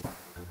magico.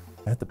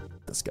 I had to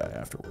beat this guy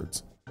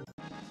afterwards.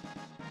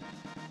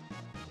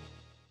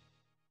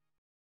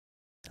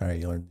 Alright,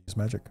 you learned to use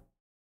magic.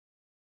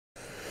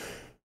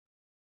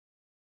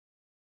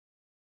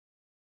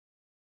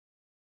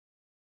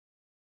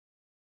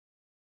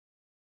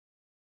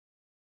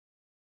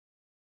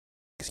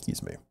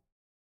 Excuse me.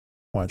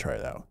 I want to try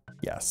it out.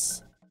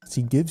 Yes.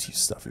 He gives you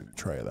stuff if you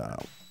try it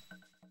out.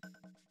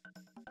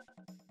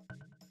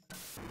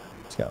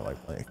 He's got like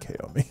a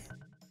KO me.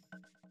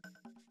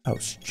 I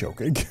was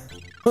joking. I'm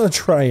gonna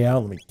try it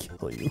out. Let me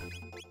kill you.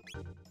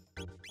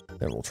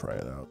 Then we'll try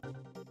it out.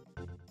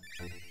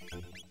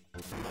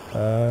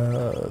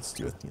 Let's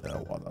do it. You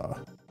know what?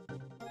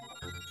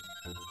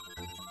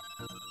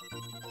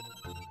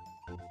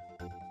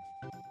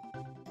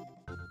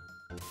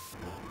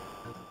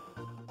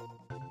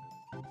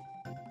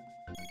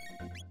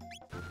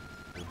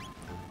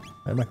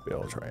 I might be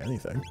able to try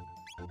anything.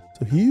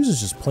 So he uses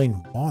just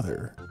plain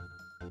water.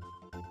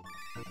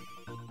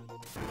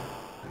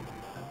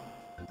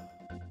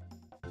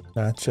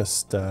 Not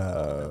just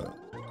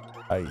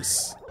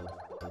ice.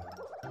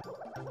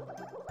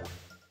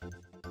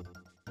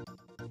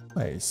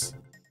 Nice.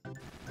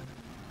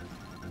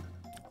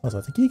 Also,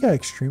 I think he got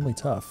extremely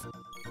tough.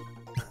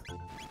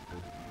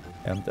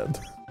 I'm dead.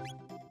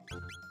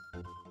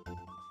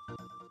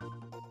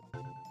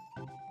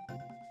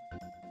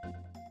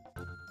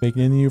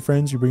 Making any new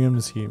friends, you bring them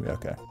to see me.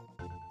 Okay.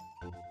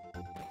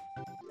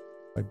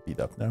 I beat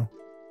up now.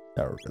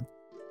 Yeah, we're good.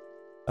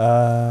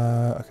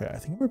 Okay, I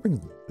think I'm gonna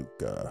bring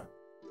Luca.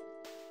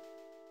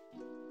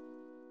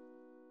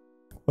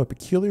 What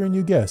peculiar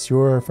new guest?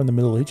 You're from the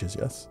Middle Ages,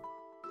 yes?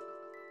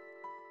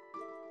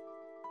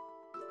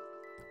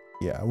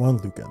 Yeah, I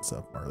want Luca and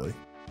stuff, Marley.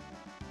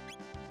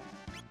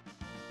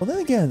 Well, then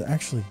again,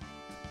 actually,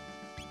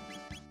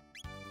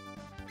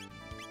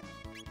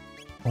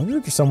 I wonder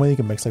if there's some way you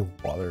can mix like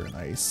water and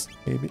ice.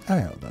 Maybe,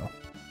 I don't know.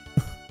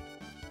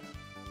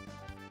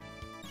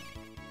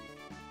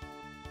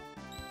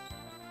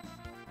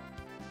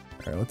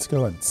 All right, let's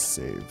go and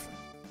save.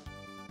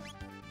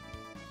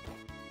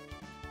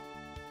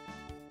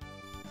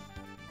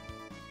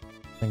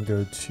 And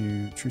go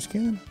to True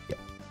Scan. Yep.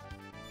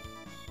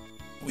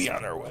 We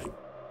on our way.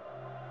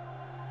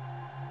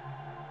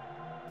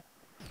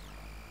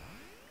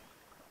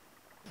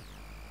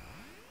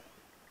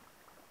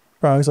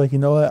 Frog's like, you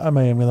know what? I am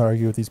gonna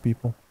argue with these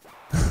people.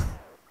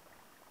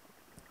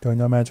 Do I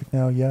know magic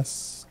now?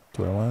 Yes.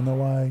 Do I want to know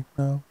why?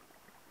 No.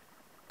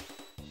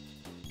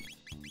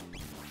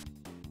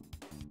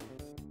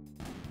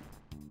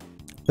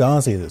 But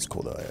honestly, it is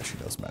cool that I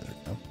actually knows magic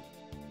now.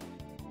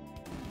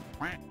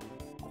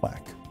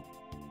 Quack.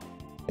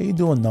 How you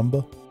doing,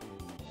 Number?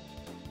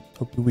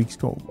 Hope your week's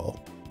going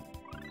well.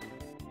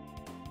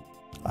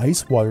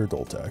 Ice Water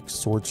Doltec.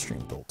 Sword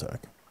Stream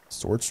Doltec.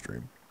 Sword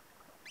Stream.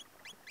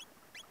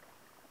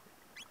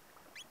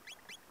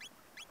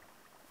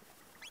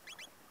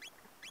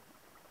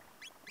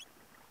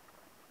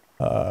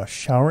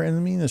 Shower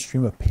enemy in a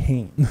stream of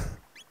pain.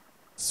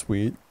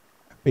 Sweet.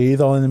 Bathe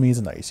all enemies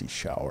in icy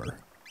shower.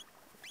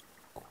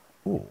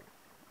 Cool.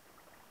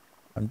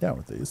 I'm down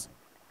with these.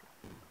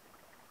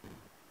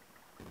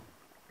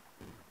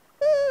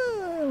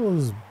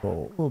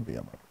 We'll be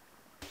on my.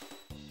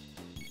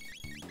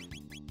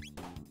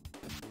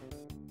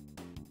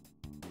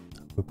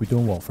 Hope we're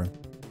doing well, friend.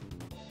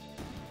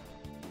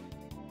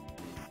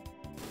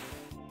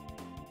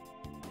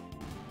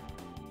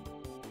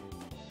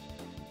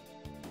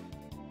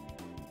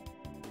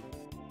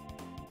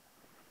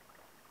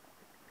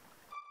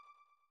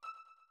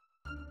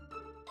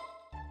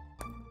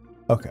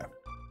 Okay.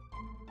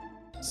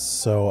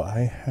 So I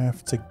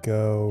have to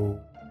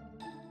go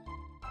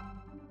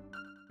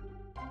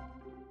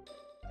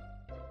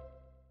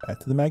back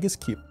to the Magus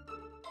Keep.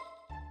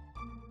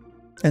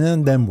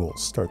 And then we'll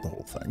start the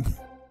whole thing.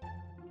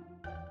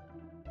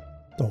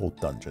 The whole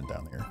dungeon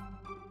down here.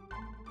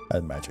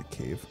 That magic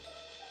cave.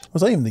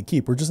 Was not even the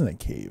keep, we're just in a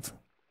cave.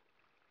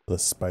 The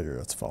spider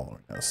that's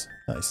following us.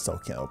 And I still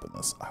can't open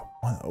this. I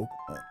want to open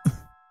it.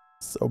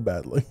 So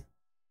badly.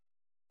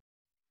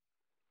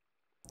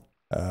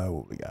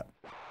 What we got?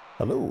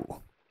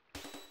 Hello.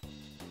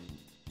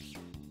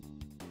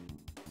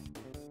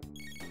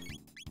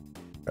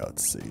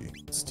 Let's see.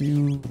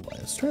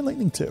 Let's try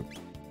lightning too.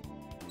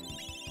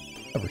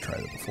 Never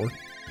tried it before.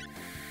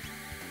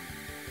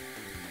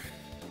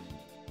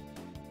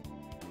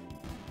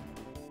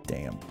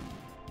 Damn.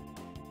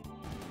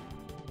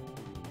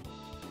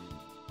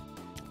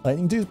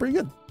 Lightning 2 is pretty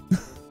good.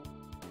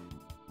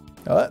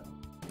 What?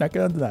 Not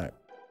gonna deny it.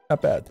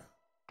 Not bad.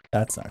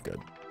 That's not good.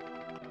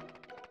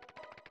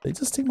 They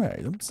just take my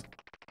items.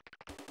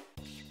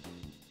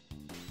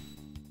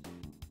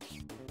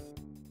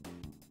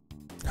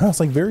 I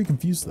was like very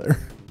confused there.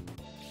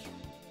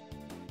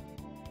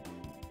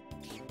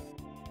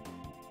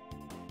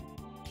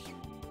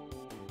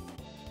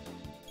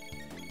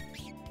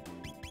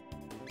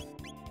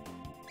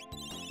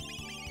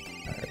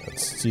 Alright,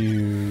 let's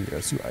do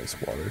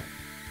ice water.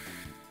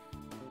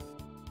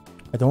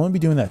 I don't want to be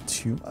doing that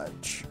too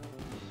much.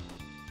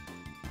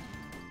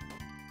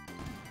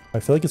 I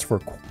feel like it's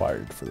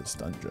required for this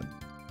dungeon.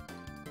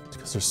 It's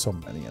because there's so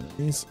many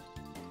enemies.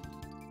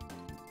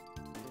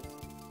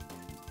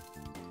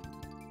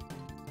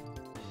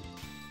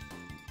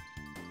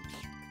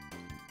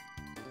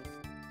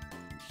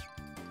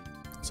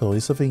 So at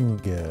least if we can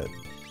get...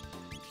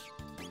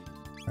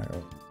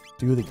 Alright,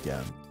 do it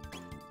again.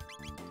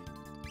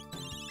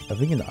 I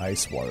think an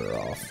ice water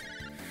off.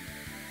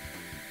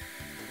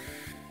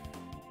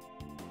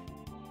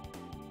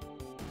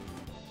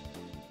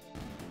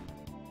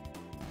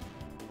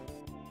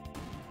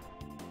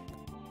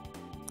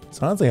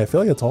 So honestly, I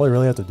feel like that's all I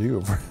really have to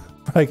do for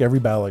like every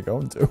battle I go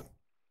into.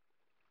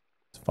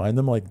 Just find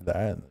them like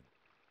that and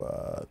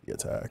the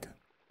attack.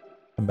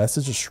 The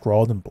message is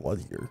scrawled in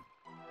blood here.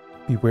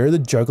 Beware the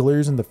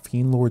jugglers in the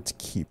Fiend Lord's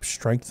Keep.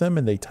 Strike them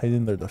and they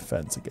tighten their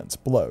defense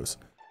against blows.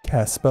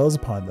 Cast spells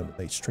upon them and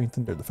they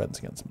strengthen their defense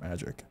against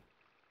magic.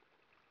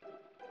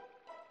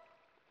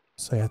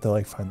 So I have to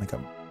like find like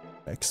a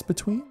mix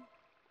between,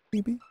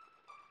 maybe?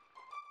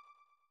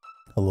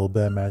 A little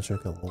bit of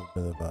magic, a little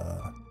bit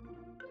of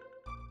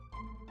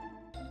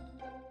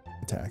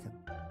attacking.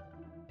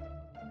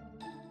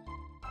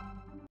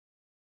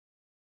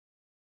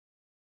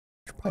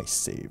 Should probably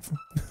save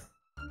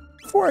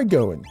before I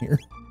go in here.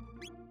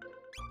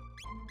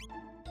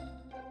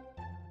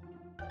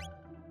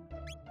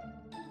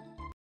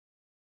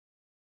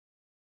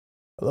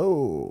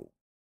 Hello.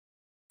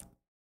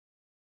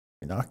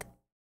 Knock.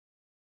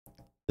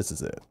 This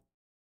is it.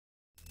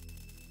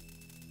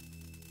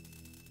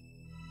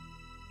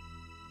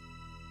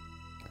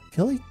 I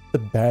feel like the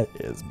bat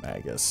is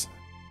Magus,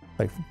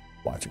 like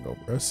watching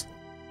over us.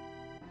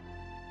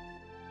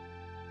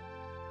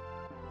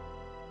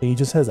 He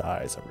just has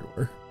eyes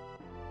everywhere.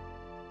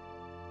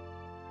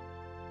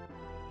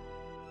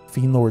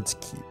 Fiend Lord's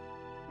Keep.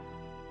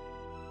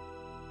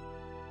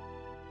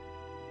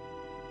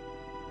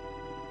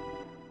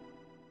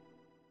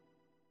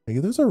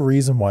 Like, there's a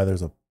reason why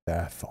there's a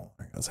bat following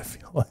us, I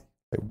feel like.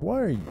 Like, why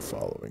are you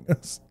following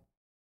us?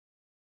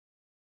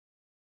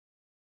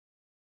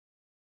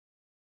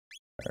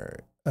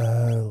 Alright.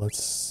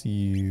 Let's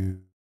see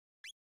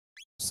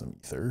some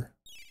ether.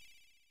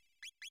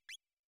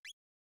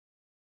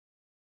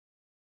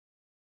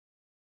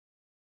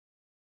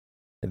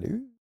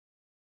 Hello?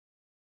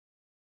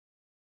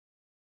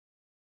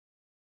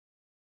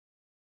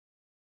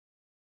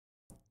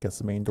 Guess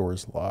the main door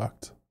is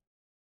locked.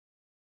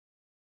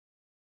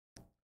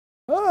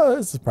 Oh,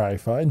 this is probably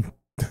fine.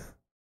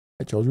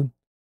 Hi, children.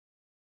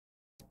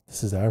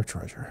 This is our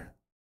treasure.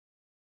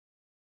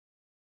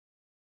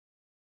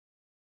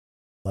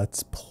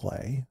 Let's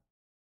play.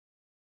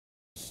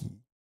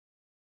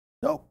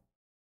 Nope.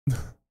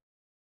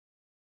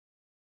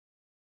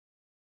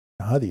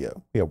 Nadia.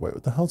 Yeah, wait,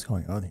 what the hell's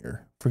going on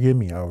here? Forgive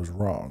me, I was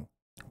wrong.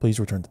 Please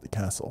return to the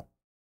castle.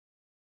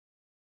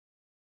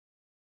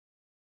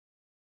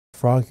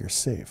 Frog, you're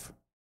safe.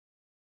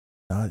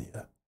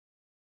 Nadia.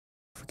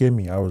 Forgive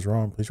me, I was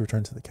wrong. Please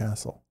return to the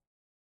castle.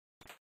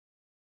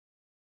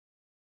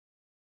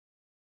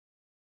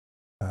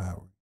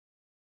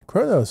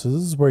 Chrono, so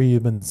this is where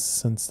you've been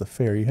since the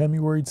fair. You had me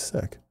worried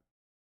sick.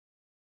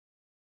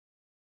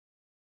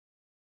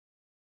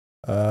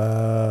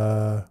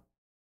 I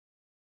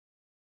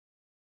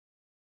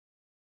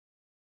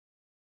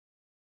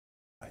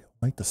don't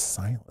like the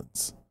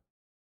silence.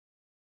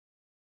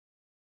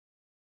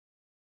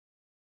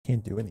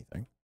 Can't do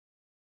anything.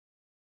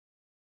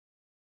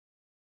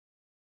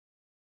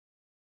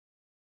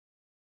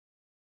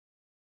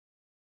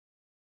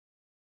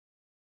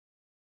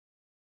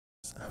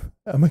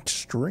 I'm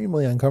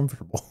extremely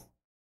uncomfortable.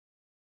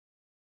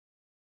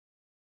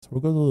 So we'll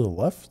go to the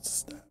left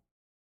step.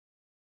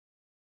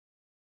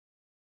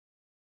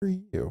 Where are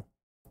you?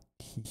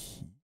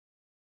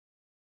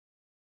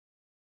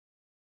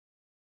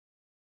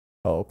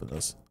 I'll open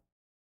this.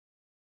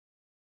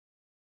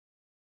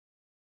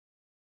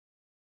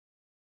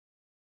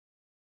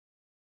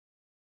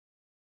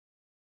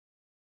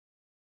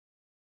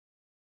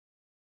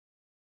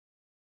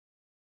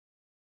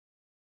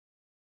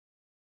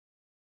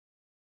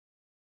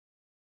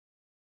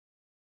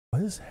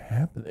 What is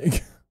happening?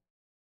 Is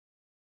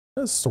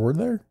there a sword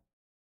there?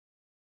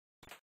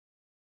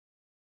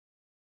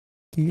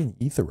 Getting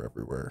ether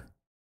everywhere.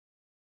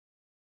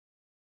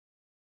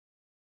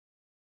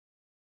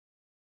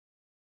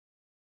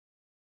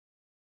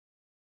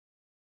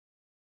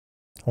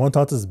 I want to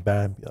talk to this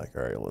bat and be like,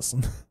 all right, listen,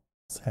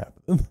 what's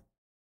happening?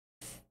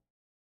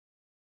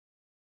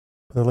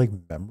 But they're like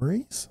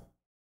memories?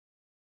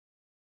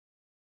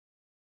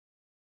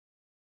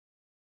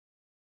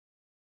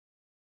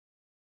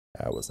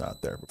 I was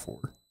not there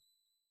before.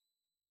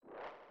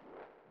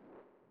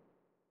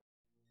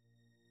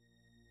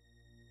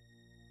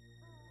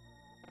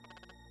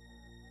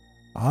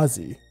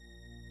 Ozzy.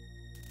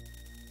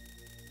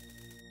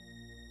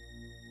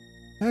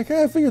 I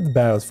kind of figured the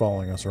bat was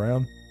following us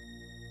around.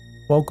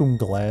 Welcome,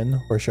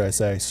 Glenn, or should I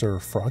say, Sir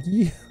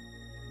Froggy?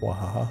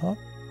 Wahaha.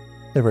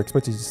 Never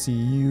expected to see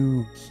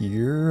you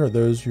here. Are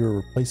those your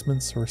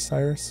replacements,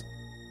 Osiris?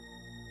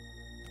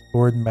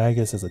 Lord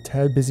Magus is a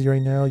tad busy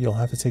right now. You'll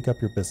have to take up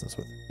your business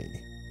with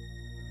me.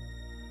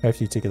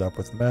 After you take it up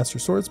with Master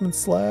Swordsman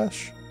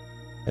Slash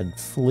and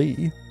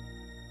Flea.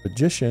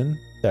 Magician,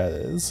 that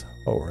is.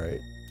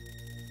 Alright.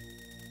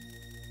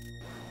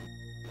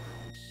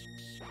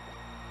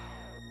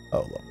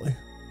 Oh, lovely.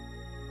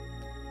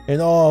 And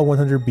all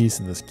 100 beasts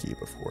in this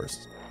keep, of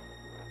course.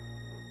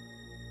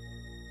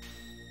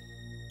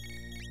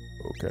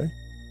 Okay.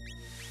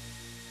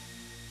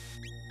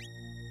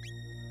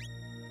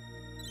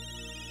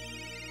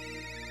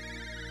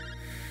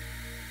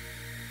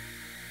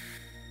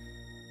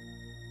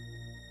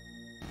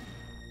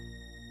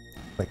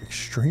 Like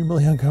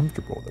extremely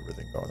uncomfortable with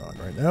everything going on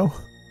right now.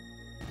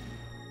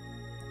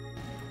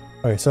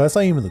 Okay, so that's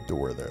not even the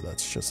door there.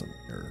 That's just a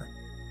mirror.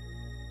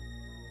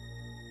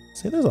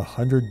 Say there's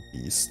 100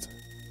 beasts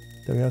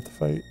that we have to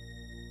fight.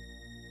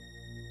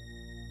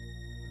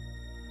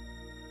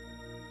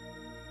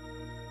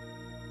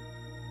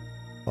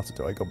 What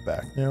do I go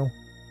back now?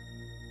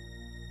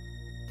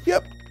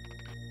 Yep.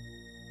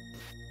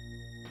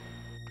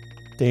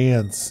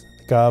 Dance.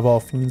 The god of all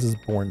fiends is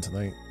born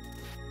tonight.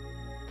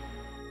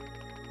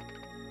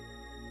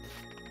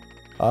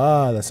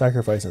 Ah, the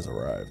sacrifice has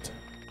arrived.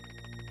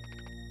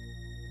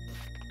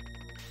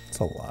 It's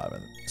a lot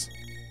of enemies.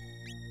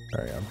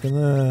 Alright, I'm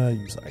gonna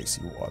use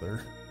icy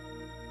water.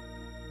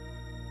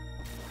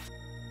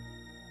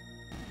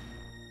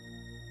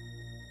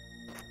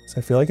 So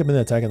I feel like I've been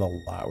attacking a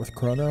lot with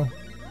Chrono.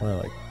 I wanna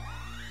like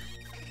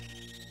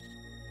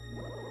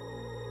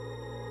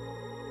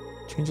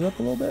change it up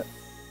a little bit.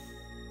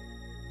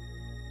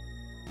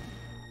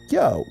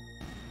 Yo!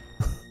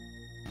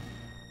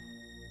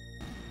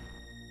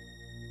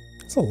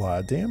 That's a lot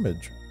of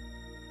damage.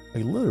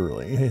 Like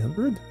literally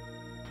 800.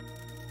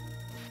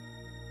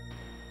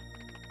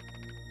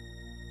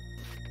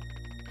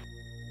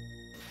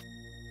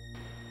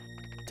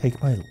 Take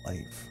my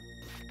life.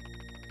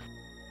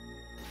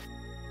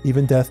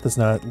 Even death does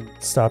not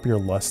stop your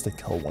lust to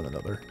kill one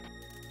another.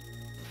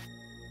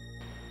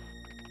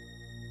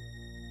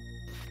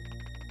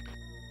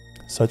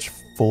 Such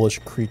foolish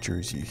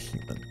creatures, you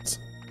humans.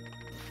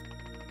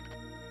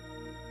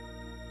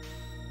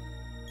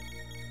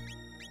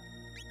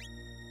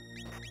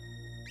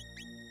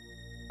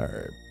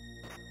 Alright.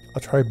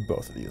 I'll try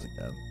both of these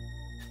again.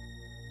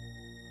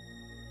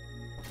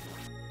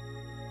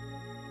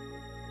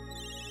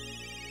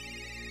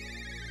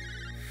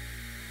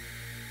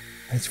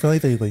 I just feel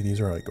like these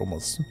are like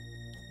almost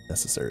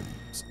necessary to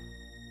use.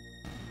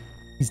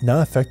 He's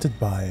not affected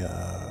by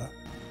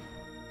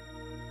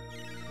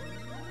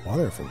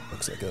water, if it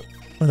looks like it.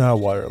 Or not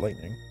water,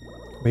 lightning.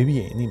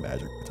 Maybe any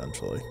magic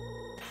potentially.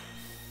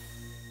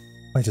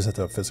 I just have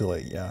to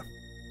physically, yeah.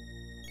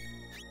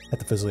 Have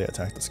to physically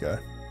attack this guy.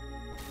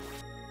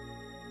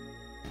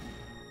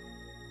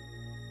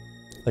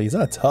 Like he's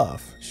not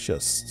tough, it's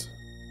just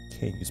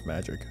can't use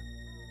magic.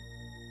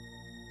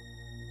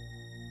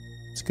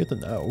 It's good to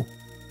know.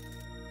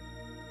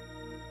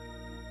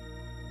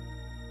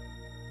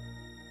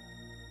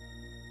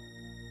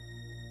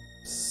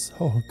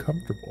 So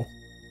uncomfortable.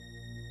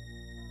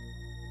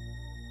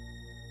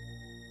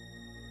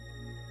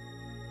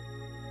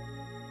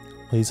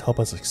 Please help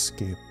us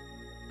escape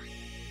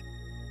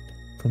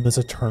from this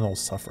eternal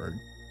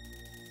suffering.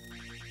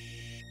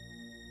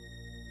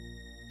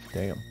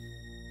 Damn.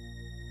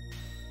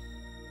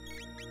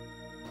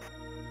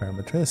 Alright, I'm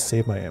gonna try to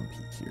save my MP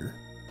here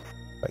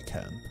if I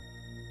can.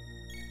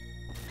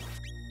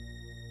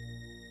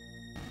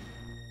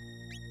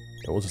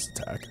 Yeah, we'll just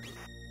attack.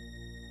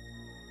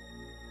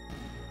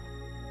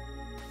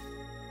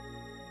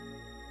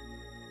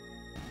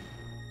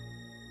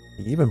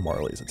 Even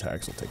Marley's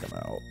attacks will take him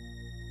out.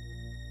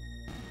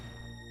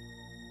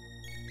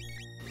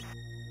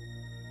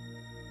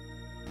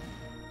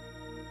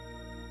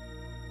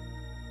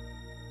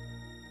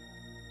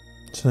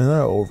 So they're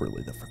not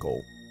overly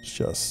difficult. It's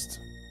just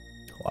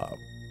wow.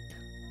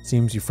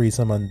 Seems you free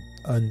some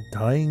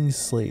undying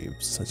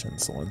slaves. Such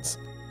insolence.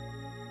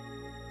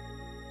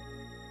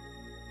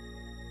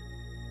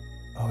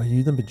 Oh, are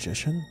you the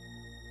magician?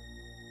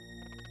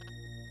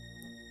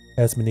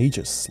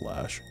 Asmodeus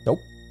slash.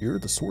 Nope, you're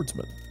the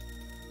swordsman.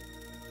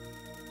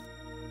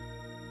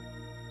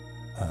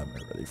 Am I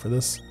ready for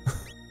this?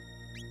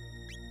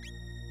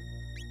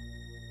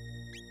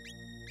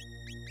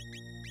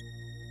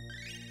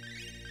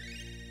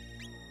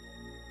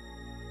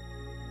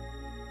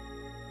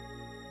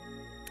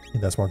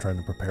 That's what I'm trying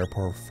to prepare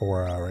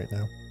for right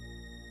now.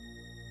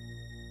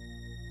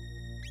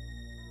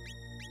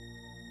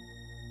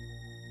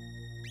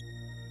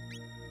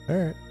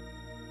 Alright.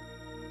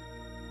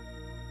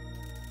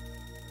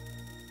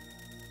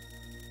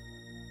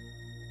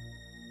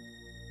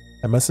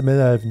 I must admit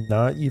I've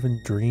not even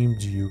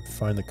dreamed you'd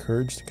find the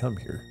courage to come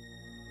here.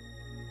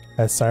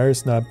 Had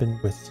Cyrus not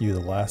been with you the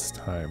last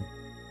time,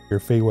 your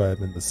fate would have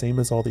been the same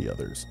as all the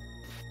others.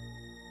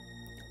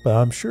 But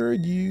I'm sure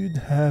you'd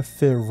have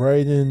fit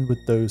right in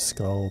with those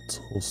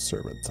skeletal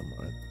servants of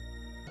mine.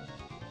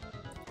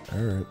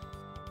 Alright.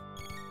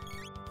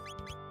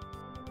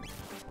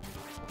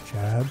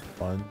 Jab,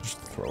 lunge,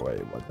 throw away,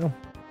 what no?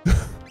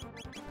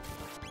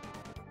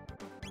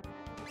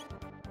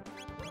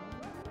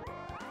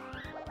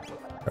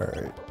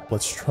 Alright,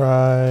 let's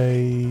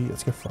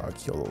get Frog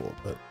healed a little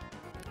bit.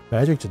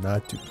 Magic did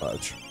not do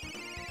much.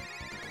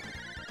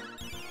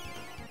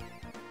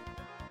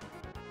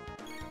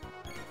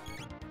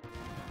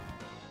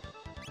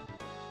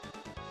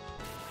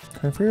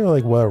 I figure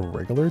like what a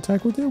regular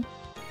attack would do.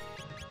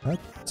 Not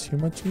too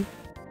much.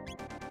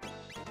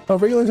 Oh,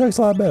 regular attack's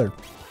a lot better.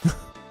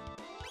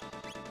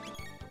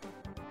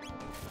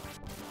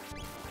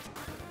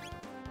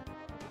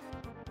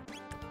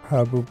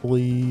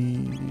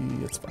 Probably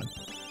it's fine.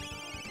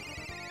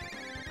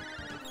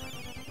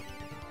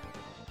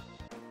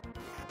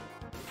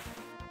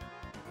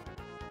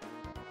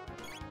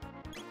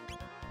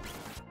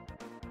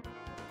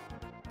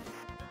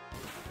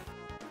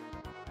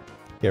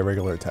 Yeah,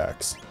 regular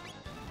attacks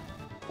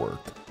work.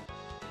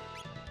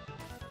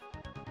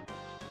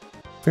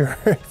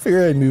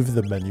 Figure I'd move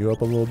the menu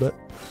up a little bit.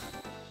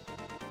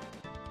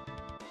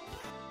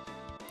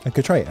 I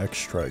could try X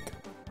Strike.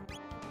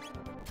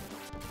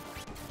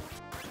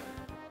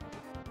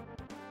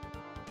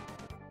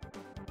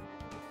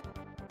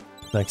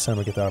 Next time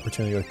I get the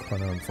opportunity with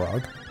Chrono and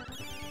Frog.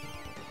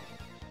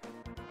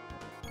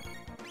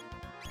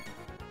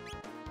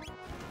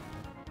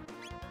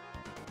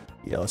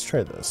 Yeah, let's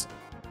try this.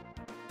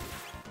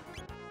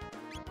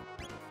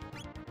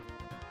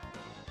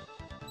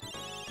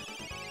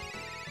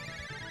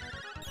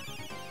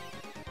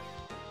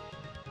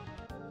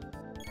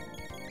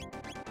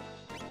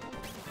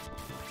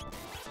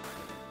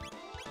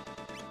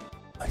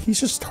 He's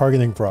just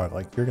targeting Frog,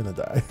 like, you're gonna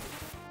die.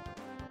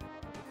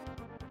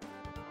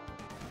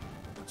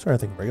 Sorry, I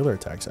think regular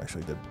attacks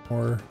actually did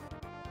more.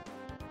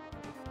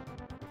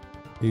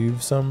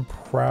 Leave some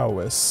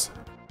prowess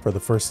for the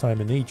first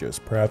time in ages.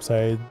 Perhaps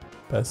I'd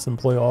best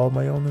employ all of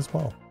my own as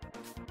well.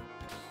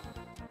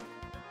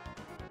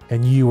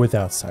 And you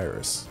without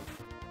Cyrus.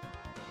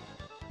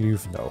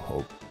 You've no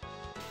hope.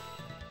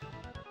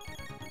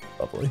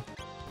 Lovely.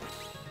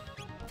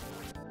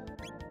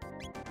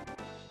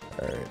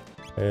 Alright.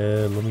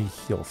 Let me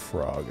heal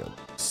Frog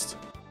at least.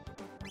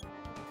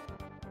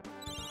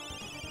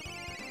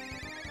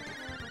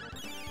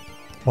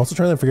 I'm also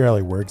trying to figure out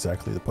like where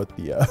exactly to put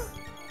the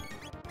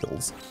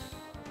kills.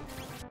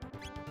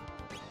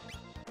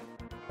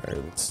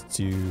 Alright, let's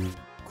do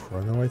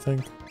Chrono, I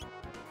think.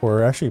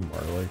 Or actually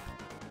Marley.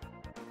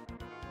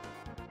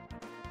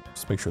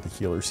 Just make sure the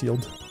healer's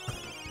healed.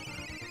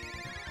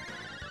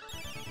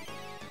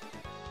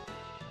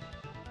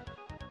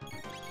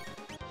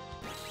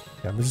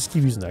 Yeah, I'm gonna just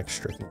keep using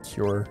Extra and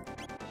Cure.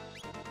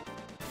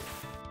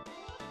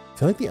 I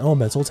feel like the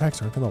elemental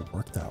attacks aren't gonna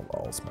work that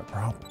well, is my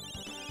problem.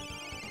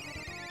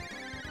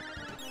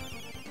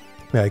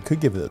 I mean, I could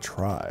give it a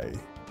try.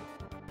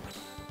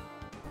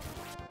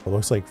 It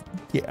looks like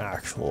the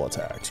actual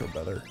attacks are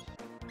better.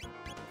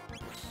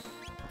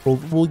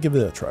 We'll give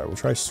it a try. We'll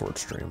try Sword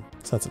Stream,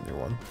 because that's a new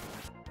one.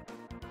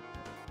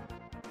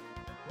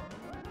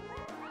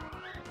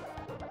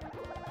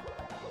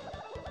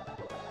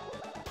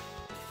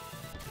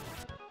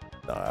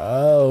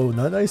 Oh,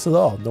 not nice at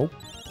all. Nope.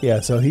 Yeah,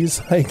 so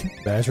he's like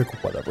magic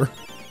whatever.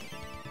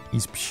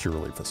 He's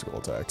purely physical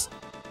attacks.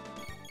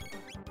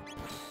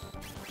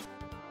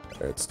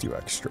 Alright, let's do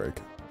X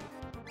Strike.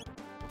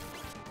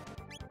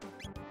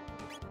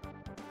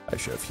 I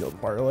should have healed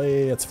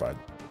Marley. It's fine.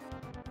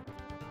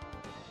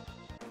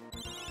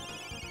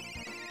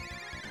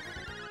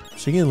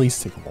 She can at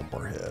least take one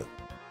more hit.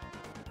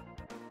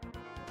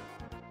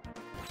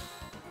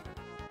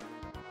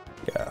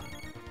 Yeah.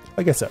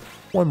 Like I said,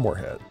 one more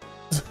hit.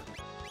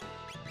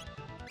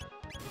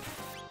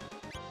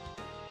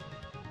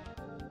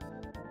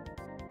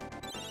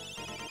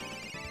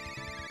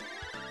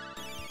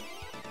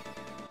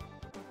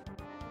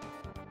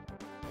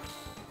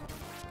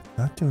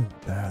 Not doing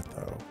bad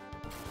though.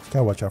 Just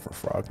gotta watch out for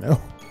Frog now.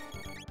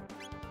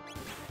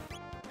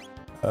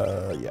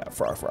 Yeah,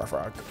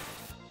 Frog.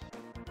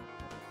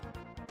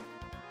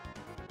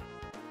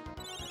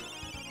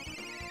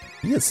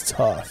 He is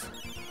tough.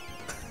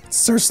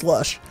 Sir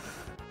Slush.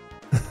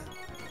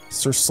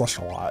 Sir Slush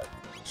a lot.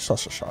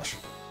 Shush. How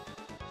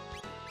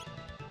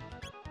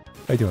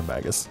you doing,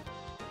 Magus?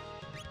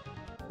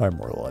 My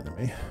mortal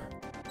enemy.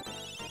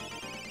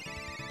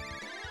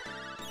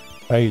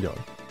 How you doing?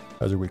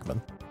 How's your week,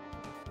 man?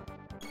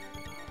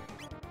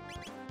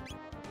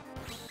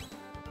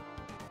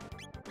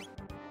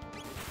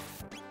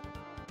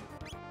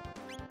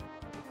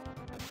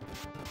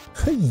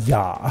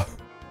 Yeah.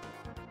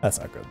 That's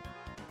not good.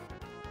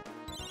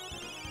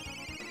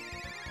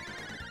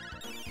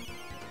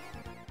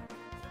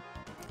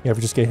 You ever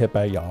just get hit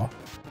by a yaw?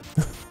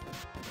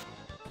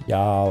 Yeah,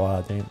 a lot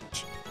of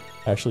damage.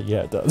 Actually,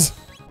 yeah, it does.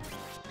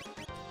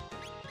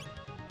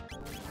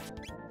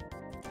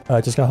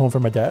 I just got home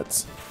from my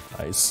dad's.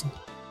 Nice.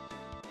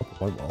 Hope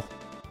it went well.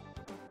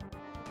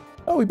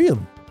 Oh, we beat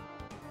him.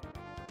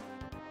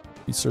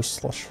 He's Sir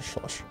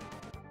Slush.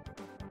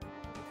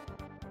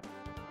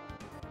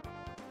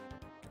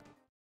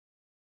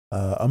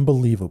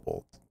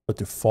 Unbelievable. But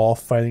to fall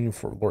fighting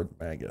for Lord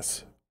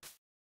Magus.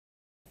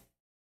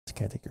 You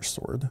can't take your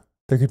sword.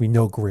 There could be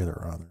no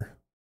greater honor.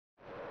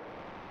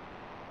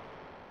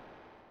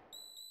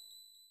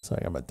 So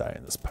I'm gonna die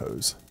in this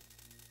pose.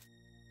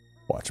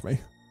 Watch me.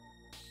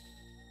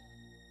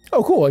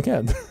 Oh, cool, I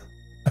can.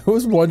 I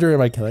was wondering,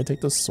 like, can I take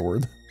the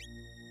sword?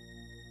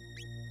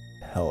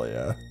 Hell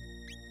yeah.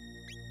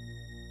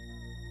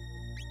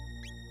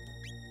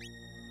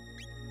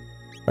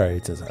 Alright,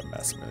 it does have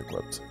massive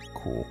equipped.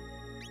 Cool.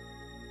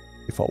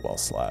 You fought well,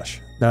 Slash.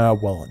 Nah,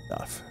 well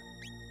enough.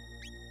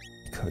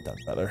 You could have done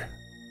better.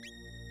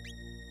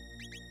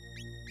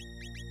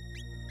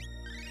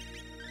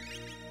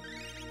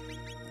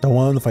 Don't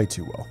want him to fight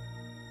too well.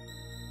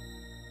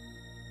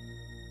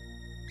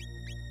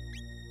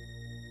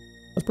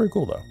 That's pretty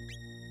cool, though.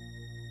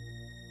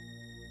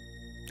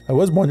 I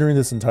was wondering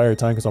this entire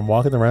time because I'm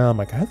walking around. I'm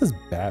like, I have this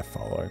bat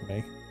following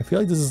me. I feel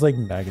like this is like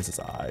Magus's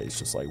eyes,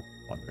 just like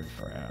wandering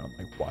around,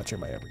 like watching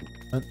my every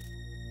movement.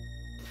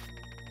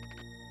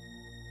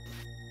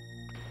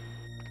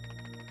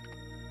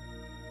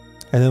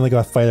 And then like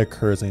a fight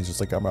occurs and he's just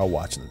like, I'm out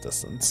watching the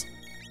distance.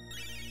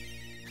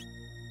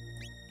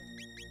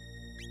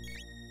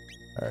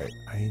 Alright,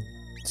 I need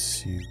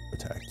to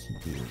attack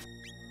you.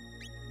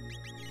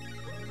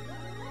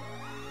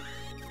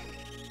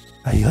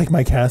 You like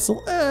my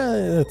castle?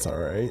 It's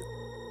alright.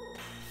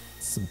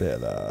 It's a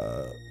bit,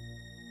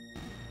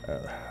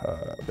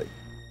 big,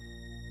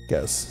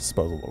 guess,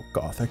 suppose a little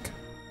gothic.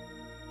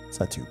 It's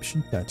not too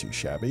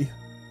shabby.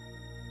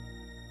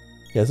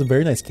 Yeah, some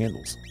very nice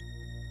candles.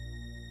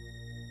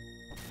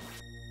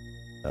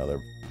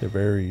 No, they're They're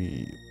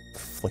very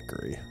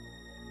flickery.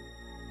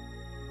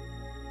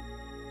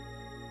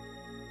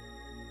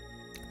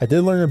 I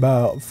did learn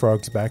about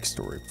Frog's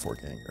backstory before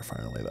getting here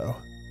finally, though.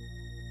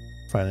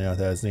 Finding out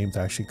that his name's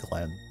actually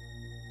Glenn.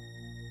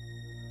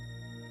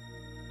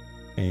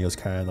 And he was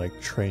kind of like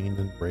trained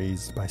and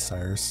raised by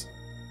Cyrus.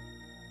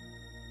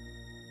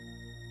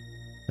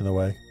 In a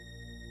way.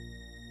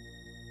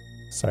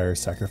 Cyrus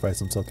sacrificed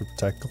himself to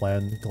protect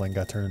Glenn. Glenn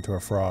got turned into a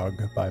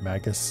frog by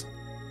Magus.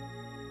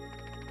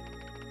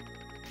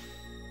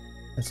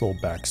 Nice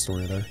little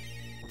backstory there.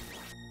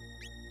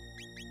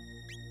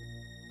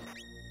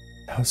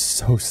 That was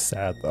so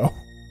sad though.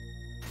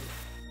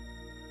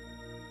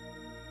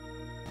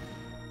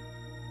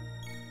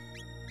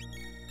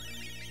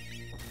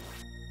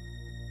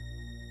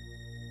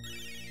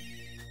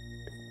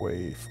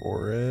 Wait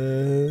for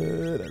it.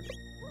 There we go.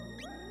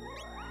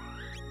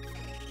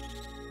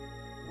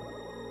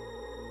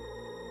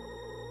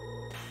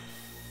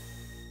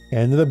 I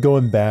ended up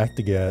going back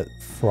to get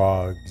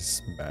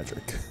Frog's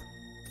magic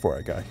before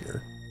I got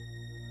here.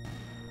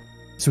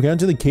 So we got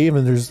into the cave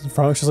and there's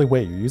Frog's just like,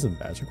 wait, you're using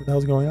magic? What the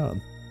hell's going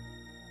on?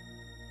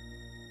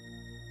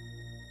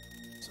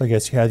 So I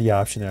guess you had the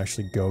option to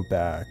actually go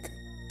back,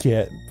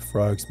 get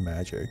Frog's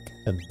magic,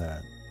 and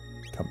then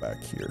come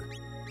back here.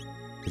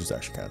 Which is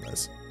actually kind of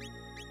nice.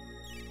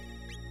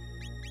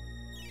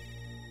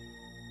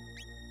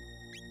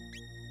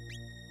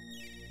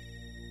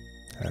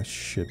 That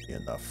should be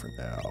enough for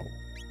now.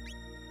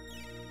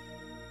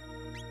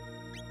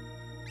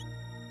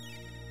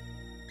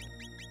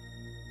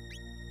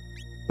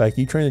 But I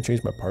keep trying to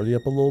change my party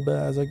up a little bit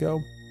as I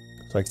go.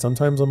 So like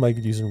sometimes I'm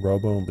like using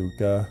Robo and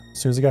Luca. As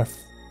soon as I got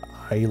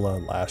Hyla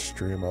last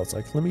stream, I was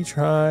like, let me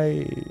try,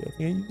 I think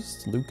I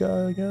used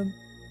Luca again.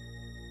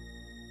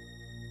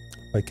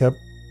 I kept,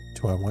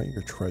 do I want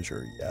your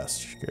treasure?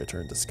 Yes, you're gonna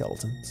turn into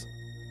skeletons.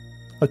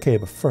 Okay,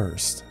 but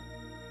first,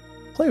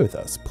 play with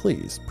us,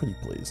 please, pretty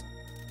please.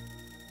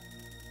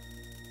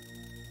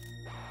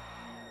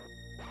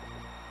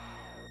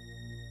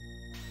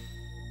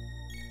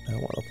 I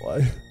don't want to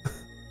play.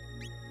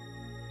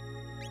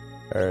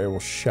 Alright, we'll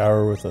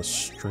shower with a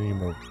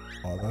stream of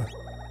water.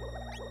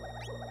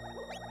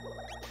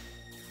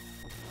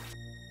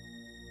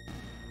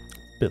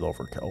 Bit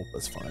overkill,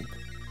 that's fine.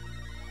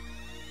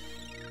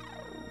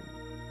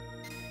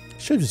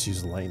 Should just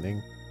use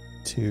lightning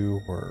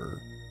too, or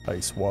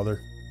ice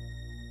water.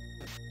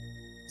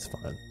 It's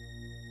fine.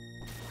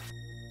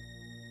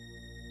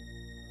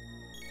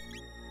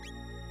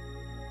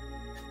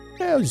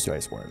 Yeah, I'll just do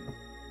ice water.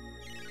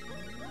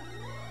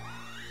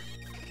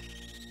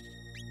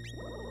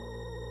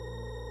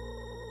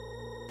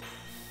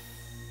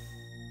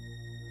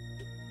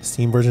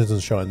 Steam version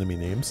doesn't show enemy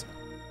names.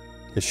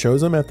 It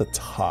shows them at the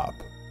top.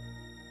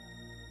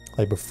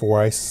 Like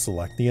before I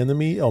select the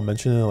enemy, I'll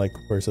mention it like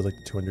where it says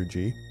like the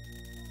 200G.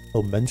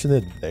 It'll mention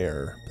it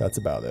there. That's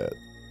about it.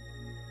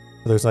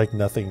 But there's like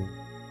nothing.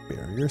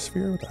 Barrier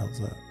sphere? What the hell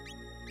is that?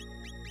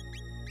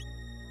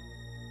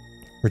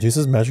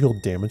 Reduces magical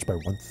damage by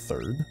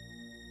 1/3.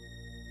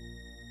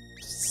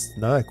 It's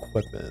not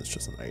equipment, it's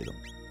just an item.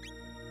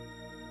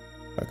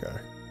 Okay.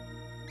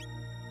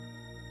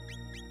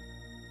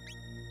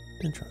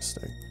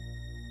 Interesting.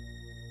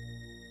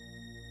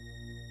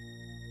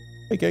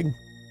 Hey, gang.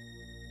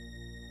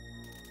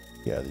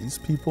 Yeah, these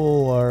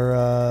people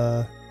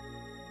are,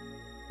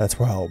 that's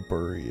where I'll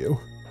bury you.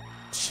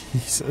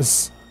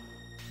 Jesus.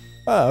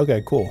 Ah,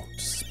 okay, cool.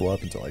 Just split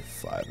up into like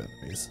 5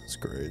 enemies. That's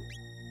great.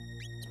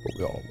 That's what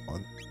we all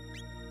want.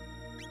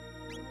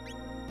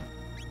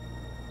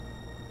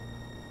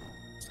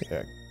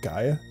 Yeah,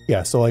 Gaia?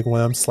 Yeah, so like when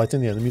I'm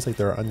selecting the enemies, like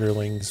there are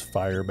underlings,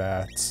 fire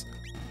bats.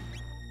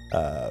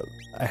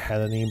 I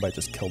had a name, but I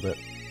just killed it.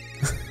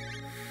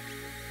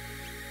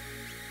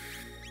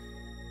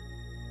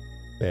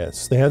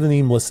 Yes, they had the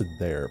name listed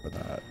there, but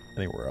not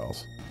anywhere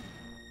else.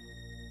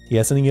 The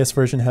SNES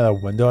version had a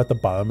window at the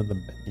bottom of the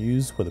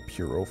menus with a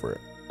pure over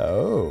it.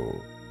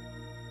 Oh.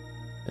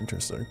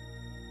 Interesting.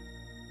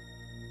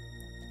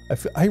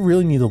 I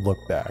really need to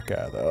look back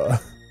at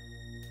the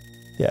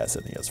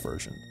SNES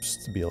version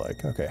just to be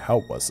like, okay, how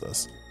was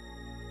this?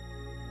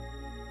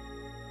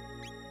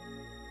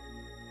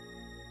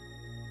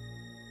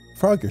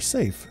 Frog, you're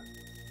safe.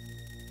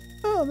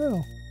 Oh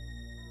no.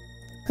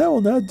 That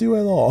will not do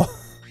at all.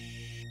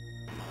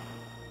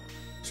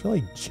 Is there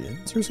like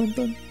djinns or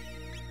something?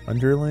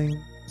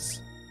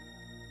 Underlings?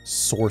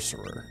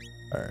 Sorcerer.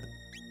 Alright.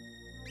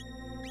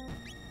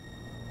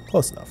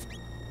 Close enough.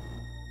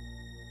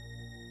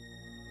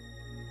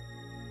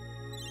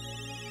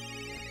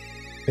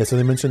 Yeah, so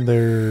they mentioned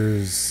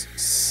there's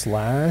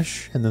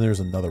Slash, and then there's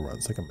another one.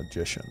 It's like a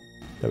magician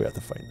that we have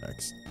to fight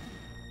next.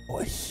 Oh,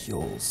 it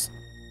heals.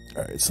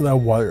 Alright, so that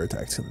water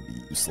attack's gonna be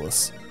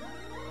useless.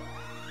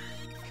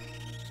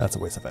 That's a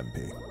waste of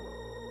MP.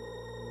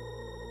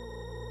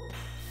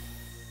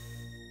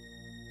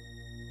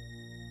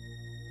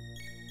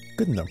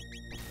 Good enough.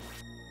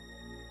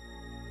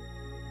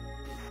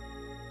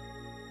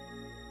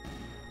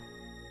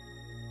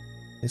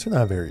 These are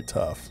not very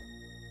tough.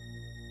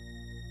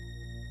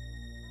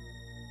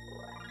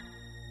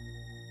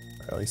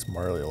 Or at least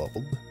Marley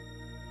leveled.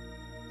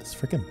 It's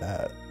freaking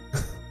bad.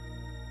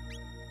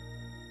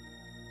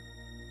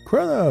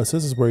 Chrono, this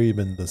is where you've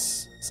been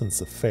since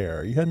the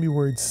fair. You had me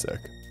worried sick.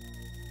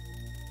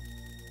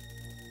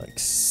 Like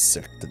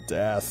sick to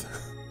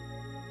death.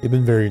 You've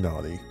been very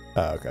naughty.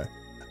 Ah, okay.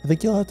 I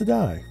think you'll have to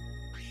die.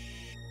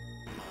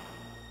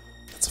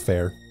 That's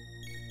fair.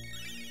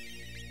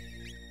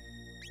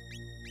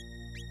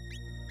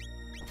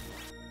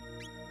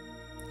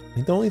 I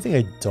think the only thing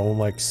I don't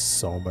like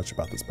so much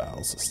about this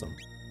battle system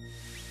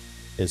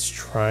is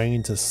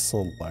trying to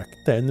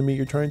select the enemy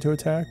you're trying to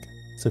attack.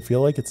 So I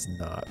feel like it's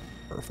not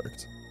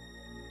perfect.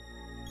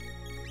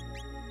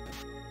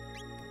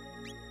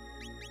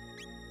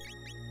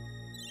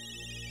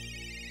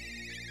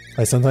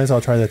 Sometimes I'll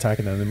try to attack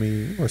an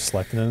enemy or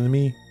select an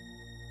enemy,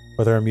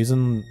 whether I'm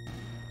using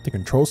the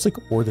control stick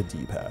or the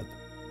D-pad.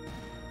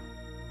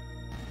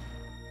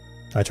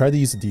 I try to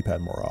use the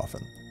D-pad more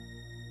often,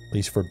 at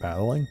least for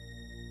battling.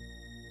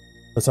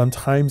 But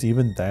sometimes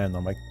even then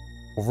I'm like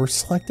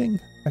over-selecting,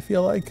 I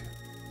feel like.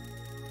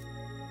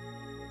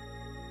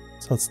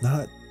 So it's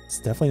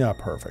definitely not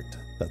perfect.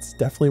 That's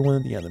definitely one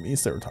of the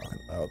enemies they were talking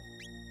about.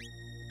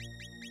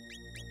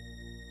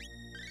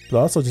 But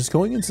also, just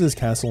going into this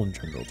castle in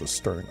general, just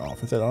starting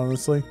off with it,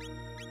 honestly,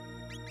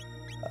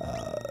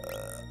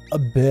 a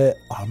bit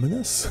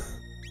ominous,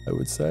 I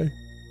would say.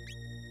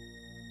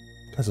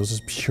 Because it was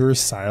just pure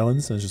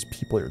silence and it's just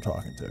people you're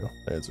talking to.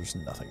 There's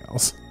nothing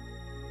else.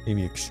 It made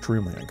me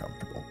extremely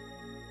uncomfortable.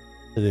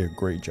 They did a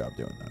great job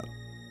doing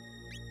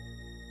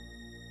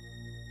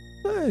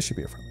that. It should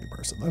be a friendly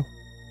person, though.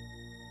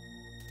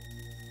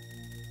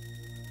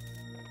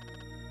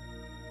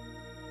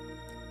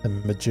 A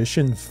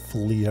magician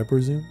flea, I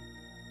presume?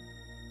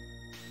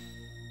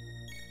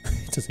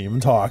 He doesn't even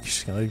talk.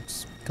 He's gonna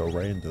just go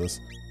right into this.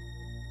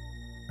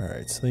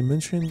 Alright, so they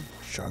mentioned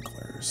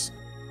jugglers.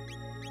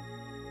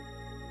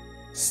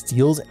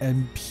 Steals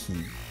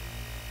MP.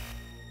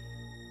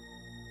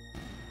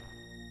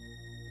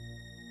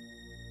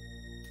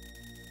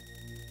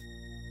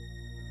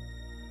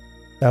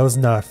 That was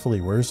not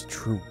flea. Where's the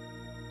true?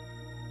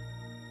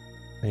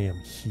 I am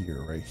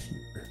here, right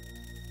here.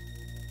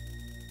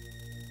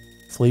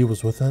 Flea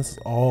was with us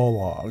all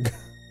along.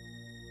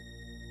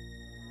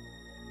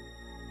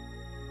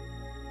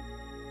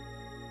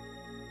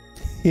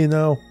 You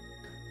know,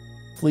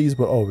 fleas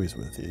were always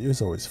with you.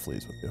 There's always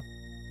fleas with you.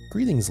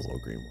 Greetings, little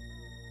green one.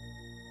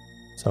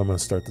 So I'm going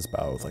to start this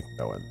battle with like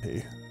no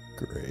MP.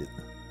 Great.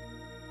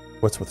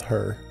 What's with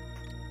her?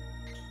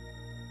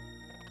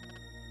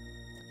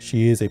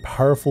 She is a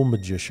powerful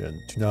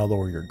magician. Do not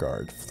lower your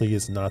guard. Flea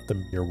is not the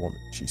mere woman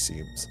she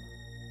seems.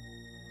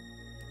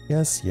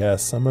 Yes,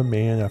 yes, I'm a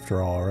man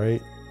after all,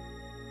 right?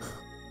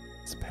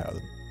 It's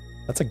Paladin.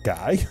 That's a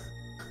guy?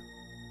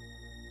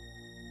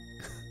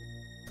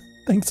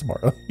 Thanks,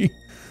 Marley.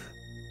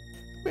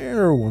 Man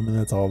or woman,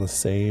 that's all the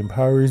same.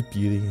 Power is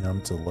beauty, and I'm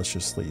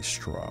deliciously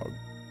strong.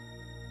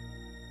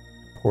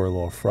 Poor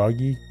little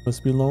froggy.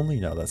 Must be lonely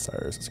now that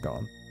Cyrus is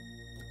gone.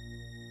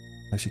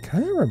 Actually,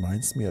 kind of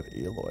reminds me of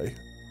Aloy.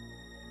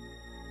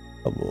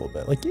 A little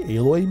bit. Like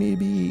Aloy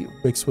maybe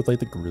mixed with like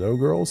the Gerudo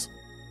girls.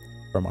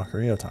 From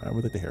Ocarina of Time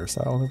with like the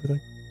hairstyle and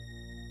everything.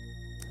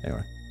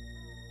 Anyway.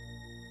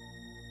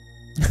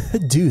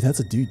 Dude, that's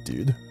a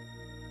dude.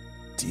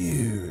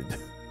 Dude.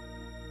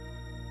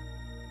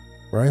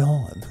 Right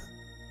on.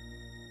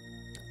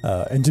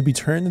 And to be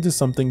turned into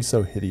something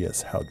so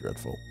hideous, how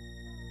dreadful.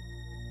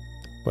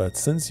 But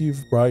since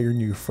you've brought your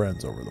new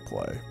friends over to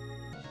play,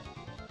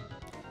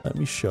 let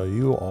me show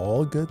you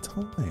all a good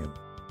time.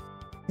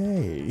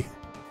 Yay.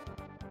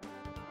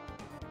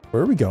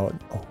 Where are we going?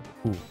 Oh,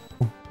 ooh.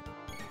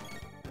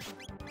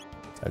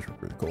 That's actually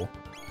pretty cool.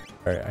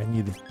 Alright, I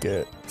need to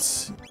get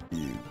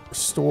you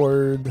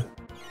restored.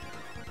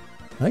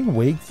 Can I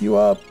wake you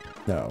up?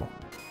 No.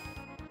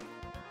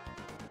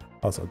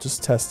 Also,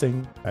 just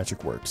testing.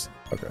 Magic works.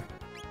 Okay.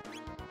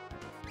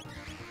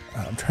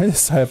 I'm trying to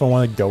decide if I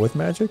want to go with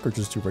magic or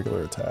just do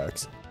regular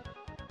attacks.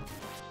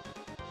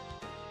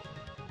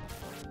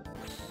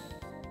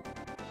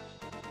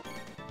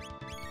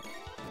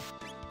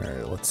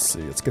 Alright, let's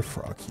see. Let's get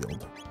Frog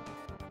healed.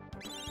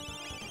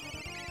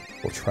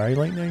 We'll try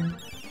lightning.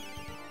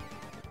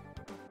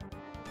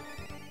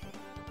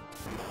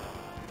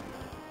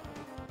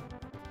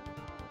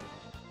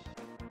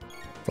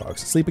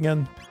 Frog's asleep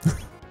again.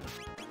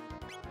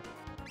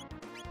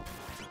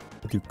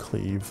 I'll do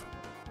cleave.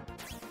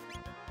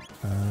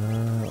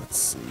 Let's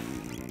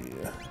see.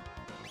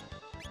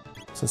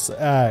 So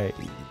I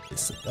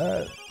said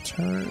that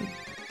turn.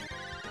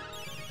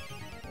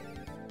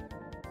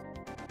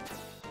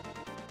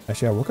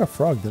 Actually, I woke up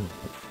Frog, didn't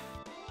I?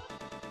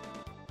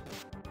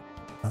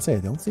 I'll say I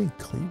don't think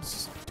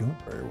Cleave's doing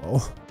very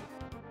well.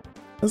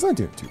 It's not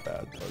doing too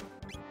bad, but.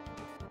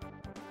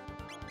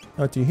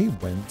 Oh, do you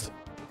hate wind?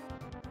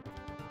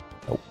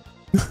 Nope.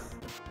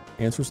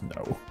 Answer's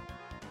no.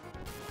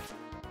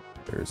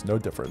 There's no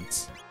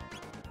difference.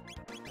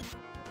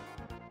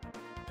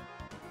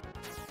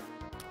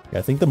 Yeah,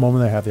 I think the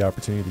moment I have the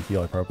opportunity to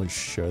heal, I probably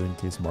should in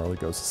case Marley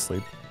goes to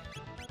sleep.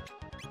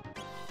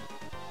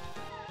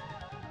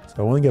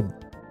 I want to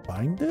get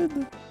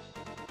binded?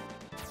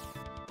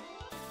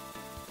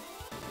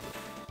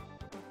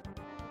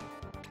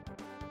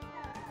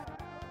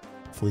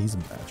 Fleas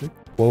and magic?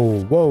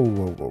 Whoa, whoa,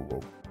 whoa, whoa,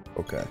 whoa.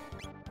 Okay.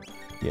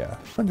 Yeah,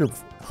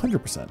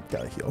 100%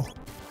 gotta heal.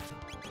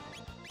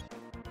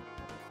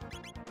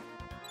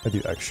 I do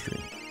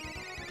extreme.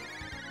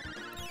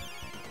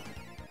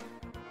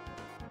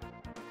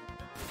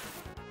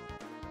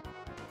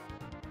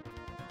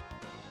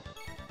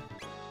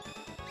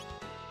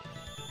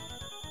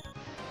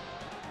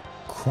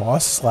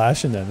 Cross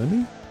slash an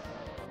enemy?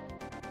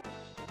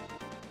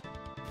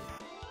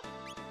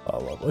 Oh,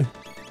 lovely.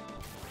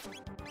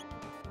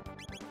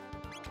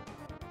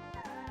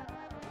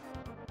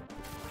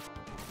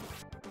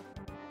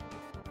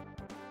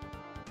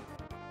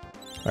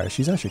 Alright,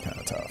 she's actually kind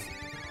of tough.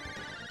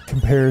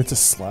 Compared to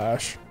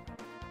Slash.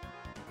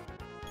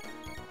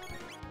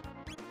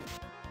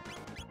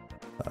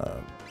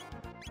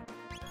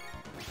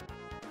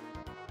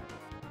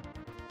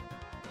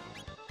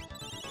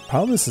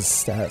 Problem is his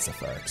status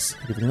effects,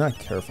 if you're not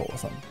careful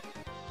with them.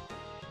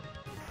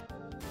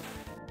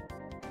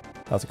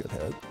 That's a good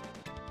hit.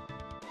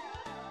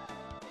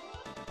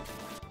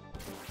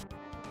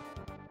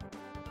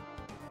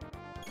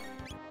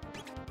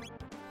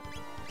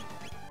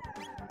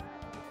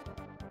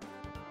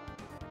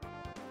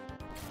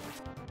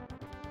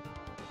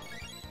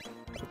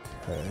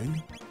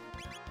 Okay.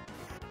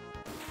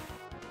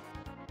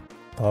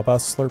 Thought about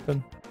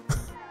slurping.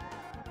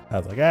 I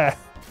was like, ah,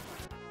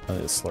 I don't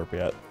need to slurp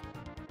yet.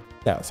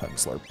 Now it's time to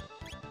slurp.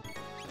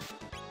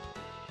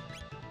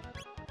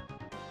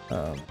 You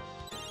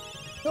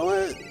know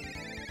what?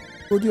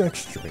 We'll do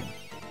extreme.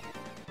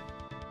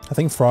 I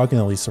think Frog can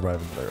at least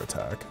survive another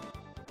attack.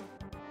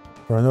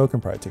 Chrono can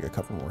probably take a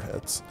couple more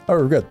hits. Oh,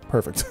 we're good.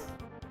 Perfect.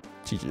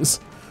 GG's.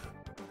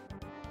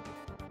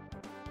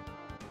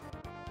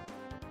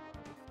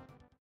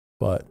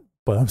 But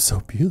I'm so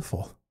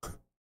beautiful.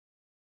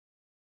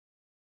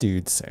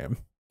 Dude, Sam.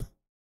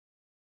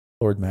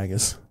 Lord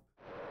Magus.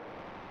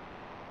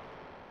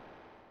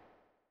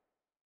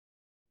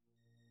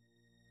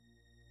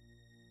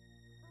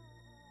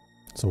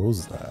 So what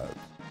was that?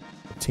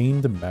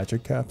 Obtained the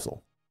magic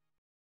capsule.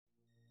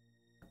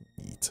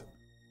 Neat.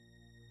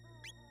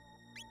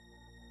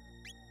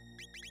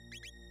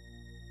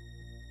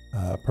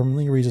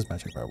 Permanently raises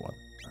magic by 1.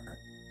 Alright.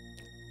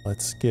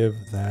 Let's give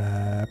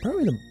that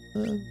probably the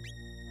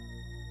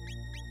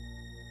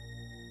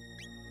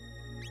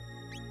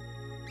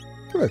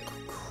give it a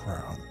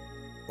crown.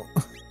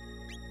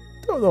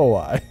 Don't know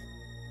why.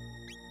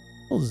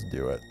 We'll just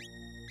do it.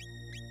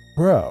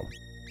 Bro.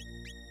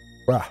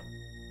 Bruh.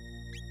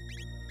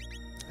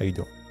 How you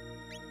doing?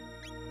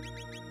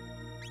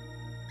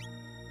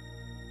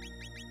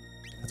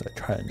 As I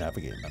try to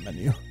navigate my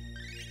menu.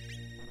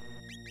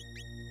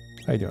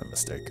 How you doing,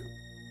 Mistake?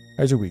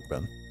 How's your week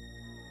been?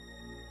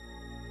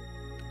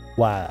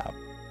 Wow.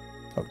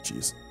 Oh,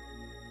 jeez.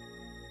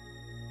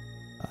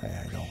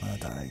 I don't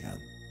want to die again.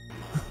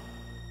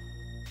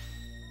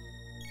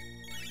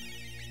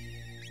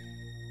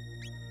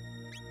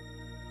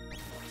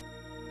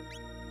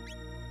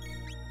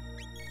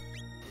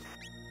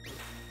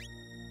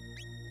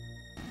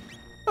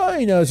 Oh,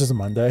 you know, it's just a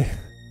Monday.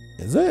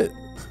 Is it?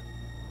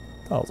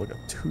 I thought it was like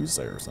a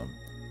Tuesday or something.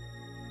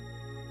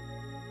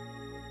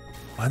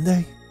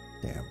 Monday?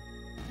 Damn.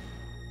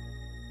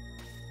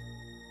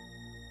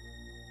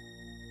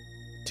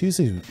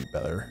 Tuesdays would be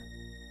better.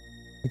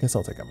 I guess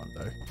I'll take a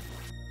Monday.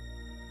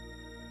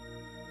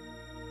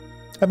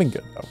 I've been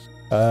good though.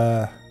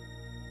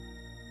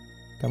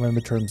 Got my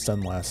midterms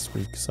done last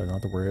week, so I don't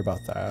have to worry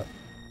about that.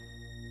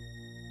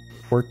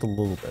 Worked a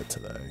little bit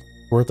today.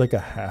 Worked like a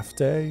half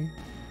day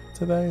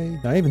today.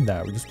 Not even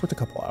that, we just worked a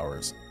couple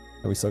hours.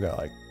 And we still got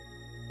like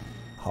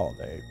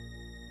holiday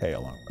pay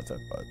along with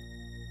it, but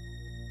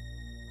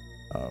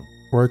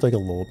worked like a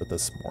little bit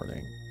this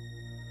morning.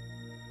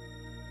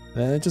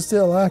 And I just did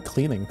a lot of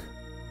cleaning.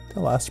 Did a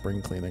lot of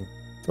spring cleaning.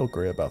 Feel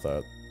great about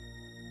that.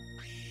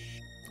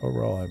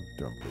 Overall, I'm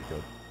doing pretty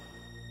good.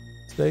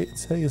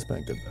 Today has been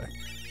a good day.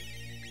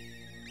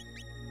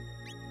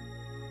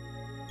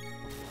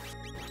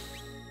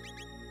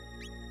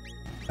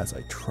 As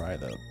I try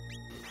to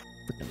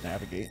freaking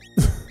navigate.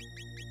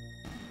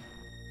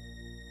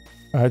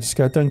 I just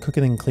got done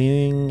cooking and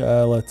cleaning.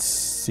 Let's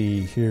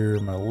see here.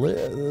 My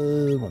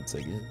list. One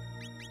second.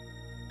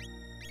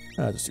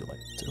 I'll just do light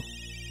too.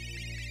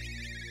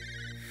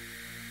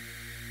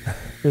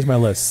 Here's my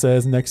list.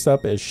 Says next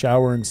up is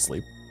shower and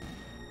sleep.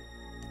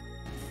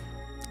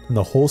 And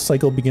the whole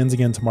cycle begins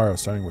again tomorrow,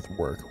 starting with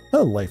work. What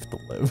a life to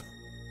live.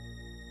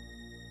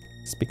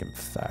 Speaking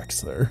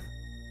facts there.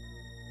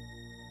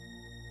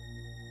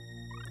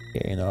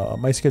 Yeah, you know,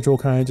 my schedule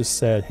kind of just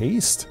said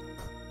haste.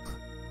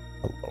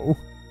 Hello.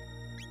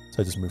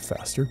 So I just move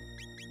faster.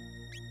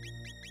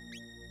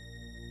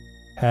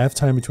 Have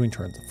time between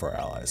turns for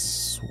allies.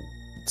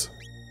 Sweet.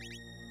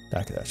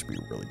 That could actually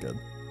be really good.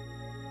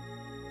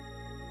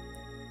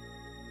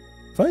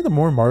 I find the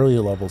more Marley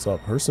levels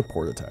up, her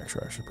support attacks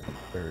are actually become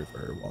very,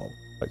 very well.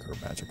 Like her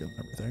magic and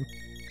everything.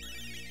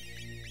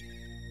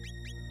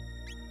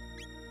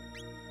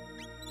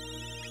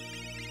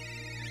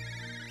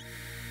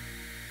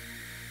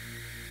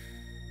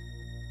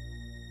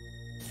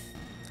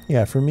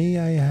 Yeah, for me,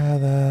 I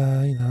had,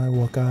 you know, I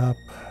woke up,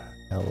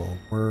 had a little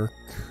work,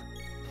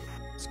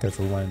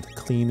 schedule went into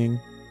cleaning.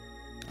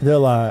 I did a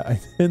lot. I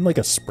did like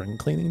a spring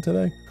cleaning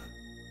today.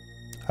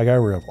 I got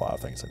rid of a lot of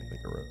things I need to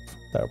get rid of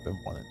that I've been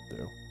wanting to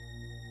do.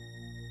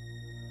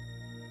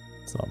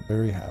 So I'm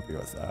very happy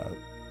with that.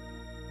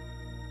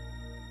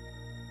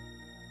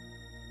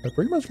 I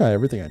pretty much got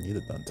everything I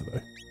needed done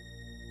today.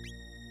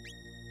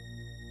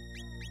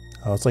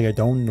 It's like I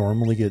don't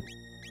normally get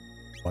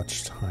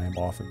much time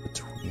off in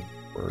between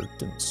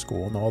work and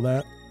school and all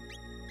that.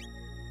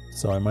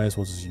 So I might as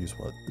well just use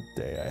what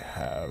the day I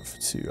have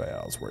to,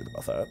 I was worried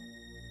about that.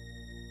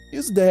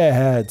 Use the day I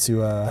had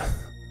to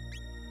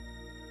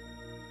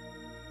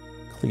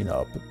clean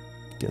up and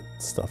get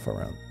stuff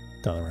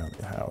done around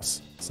the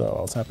house. So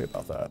I was happy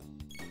about that.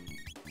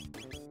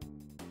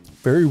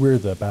 Very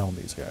weird that battle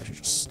music actually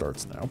just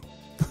starts now.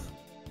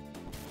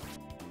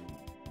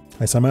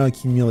 I somehow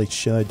accumulate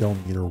shit I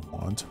don't need or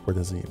want. Where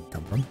does it even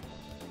come from?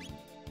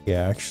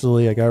 Yeah,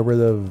 actually, I got rid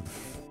of...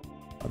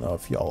 I don't know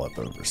if y'all have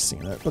ever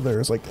seen it, but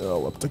there's like an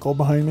elliptical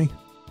behind me.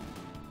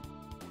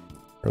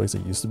 Or at least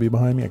it used to be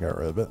behind me. I got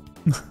rid of it.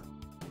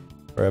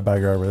 Or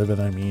by got rid of it,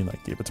 I mean I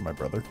gave it to my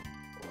brother.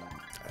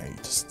 I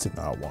just did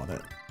not want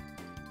it.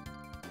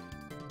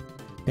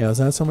 Yeah, it's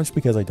not so much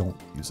because I don't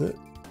use it,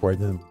 or I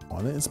didn't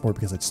want it. It's more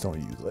because I just don't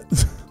use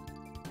it.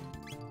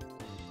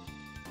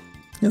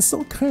 It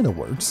still kind of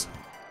works.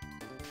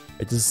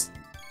 I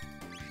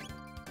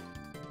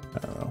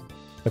don't know.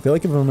 I feel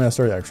like if I'm gonna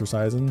start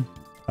exercising,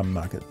 I'm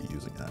not gonna be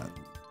using that.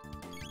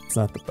 It's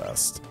not the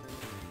best.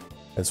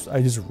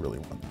 I just really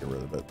want to get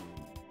rid of it.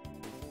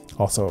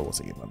 Also, it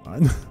wasn't in my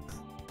mind.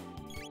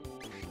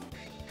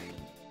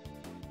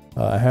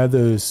 I had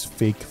those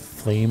fake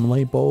flame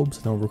light bulbs.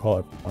 I don't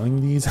recall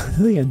wanting these. How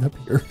did they end up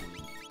here?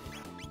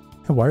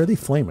 Why are they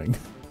flaming?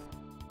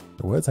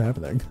 What's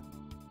happening?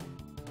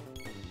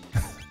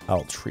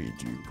 I'll trade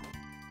you.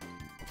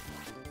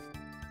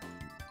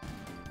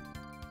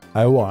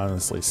 I will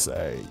honestly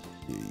say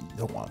you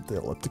don't want the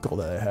elliptical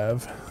that I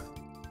have.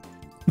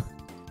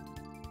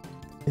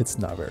 It's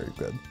not very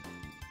good.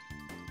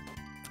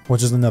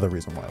 Which is another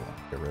reason why I want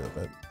to get rid of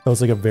it. It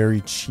was like a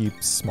very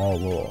cheap, small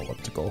little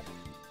elliptical.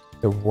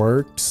 It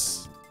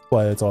works,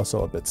 but it's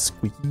also a bit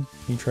squeaky when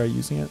you try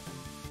using it.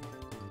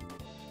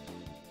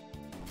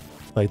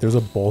 Like there's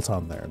a bolt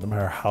on there. No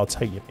matter how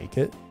tight you make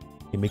it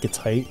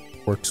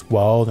tight, works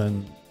well,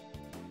 then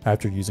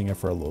after using it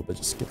for a little bit, it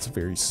just gets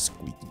very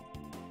squeaky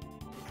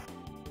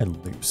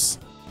and loose.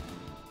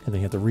 And then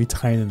you have to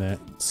re-tighten it,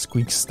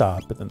 squeak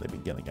stop, and then they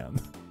begin again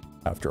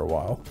after a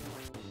while.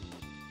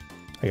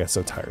 I got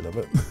so tired of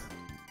it.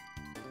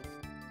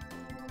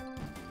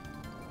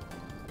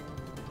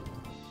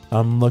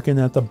 I'm looking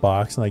at the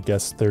box and I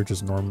guess they're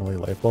just normally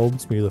light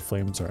bulbs. Maybe the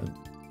flames are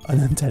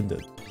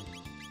unintended.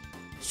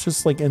 It's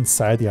just like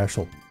inside the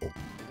actual bulb.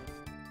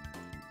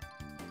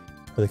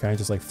 Are they kind of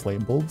just like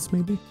flame bulbs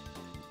maybe?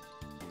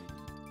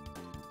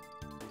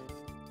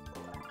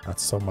 Not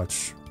so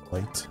much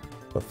light,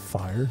 but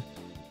fire.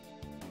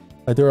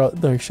 Like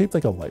they're shaped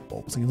like a light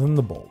bulb. It's like in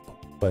the bulb,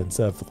 but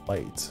instead of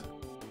light,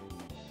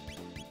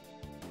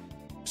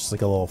 just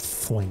like a little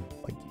flame,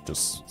 like it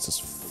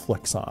just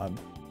flicks on.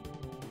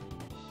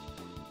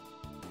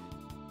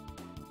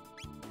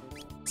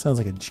 Sounds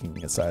like a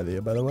genius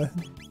idea, by the way.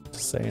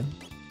 Just saying.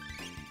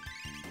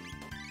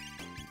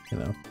 You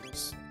know,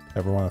 just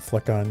ever want to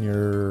flick on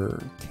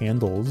your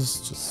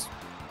candles, just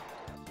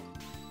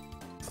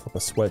flip a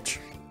switch.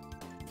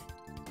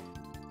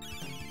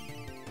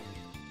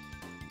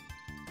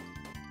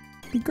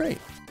 Be great.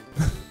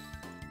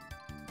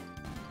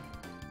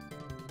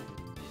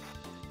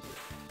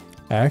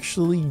 I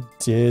actually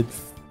did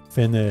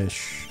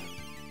finish,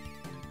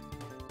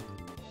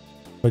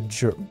 but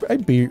I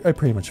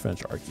pretty much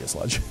finished Arceus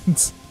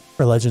Legends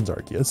or Legends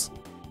Arceus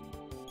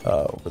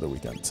over the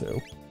weekend too.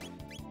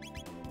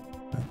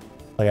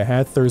 Like I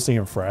had Thursday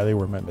and Friday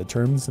were my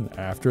midterms, and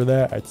after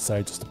that I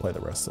decided just to play the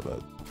rest of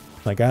it.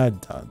 Like I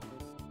had done,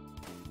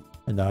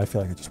 and now I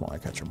feel like I just want to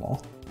catch them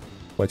all,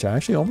 which I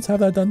actually almost have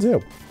that done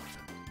too.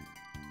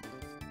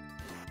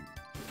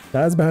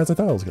 Not as bad as I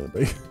thought it was gonna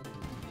be.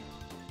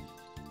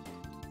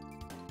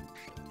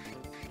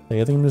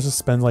 Like, I think I'm gonna just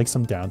spend like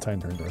some downtime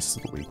during the rest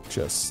of the week,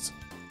 just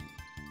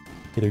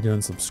either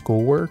doing some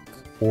schoolwork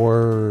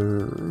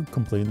or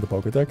completing the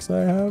Pokedex that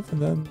I have,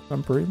 and then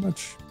I'm pretty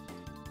much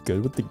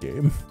good with the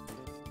game.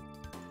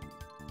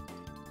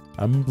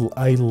 I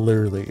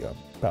literally am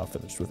about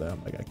finished with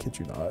them. Like I kid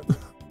you not.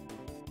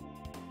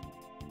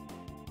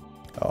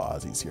 Oh,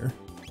 Ozzy's here.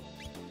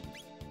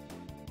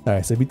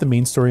 Alright, so I beat the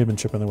main story. I've been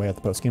chipping away at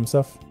the post-game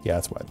stuff. Yeah,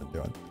 that's what I've been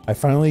doing. I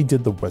finally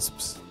did the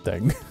Wisps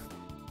thing.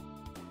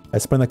 I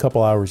spent a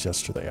couple hours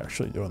yesterday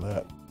actually doing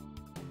that.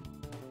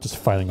 Just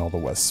finding all the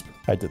Wisps.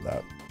 I did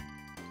that.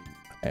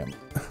 I am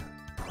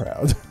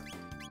proud.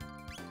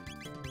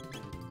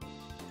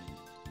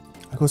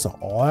 That goes to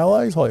all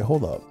allies? Holy,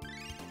 hold up.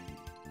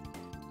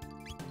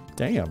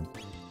 Damn.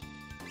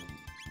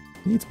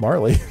 He needs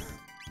Marley.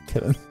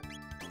 Kidding.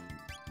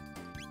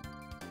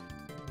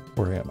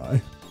 Where am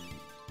I?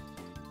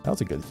 That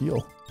was a good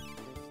heal.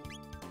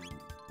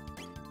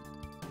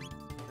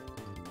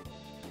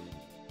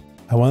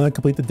 I want to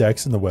complete the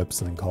decks and the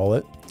whips and then call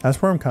it.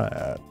 That's where I'm kind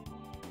of at.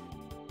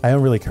 I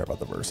don't really care about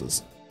the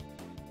verses.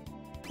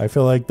 I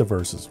feel like the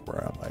verses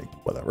where I'm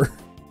like, whatever.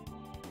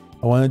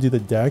 I want to do the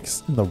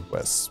decks and the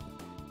wisp.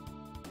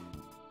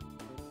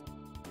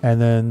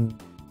 And then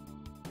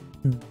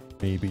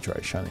maybe try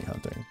shiny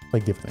hunting.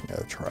 Like giving it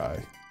a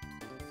try.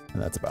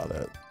 And that's about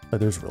it. But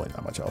there's really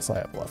not much else I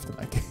have left in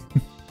that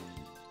game.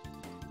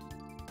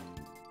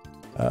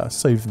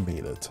 So you've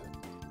made it.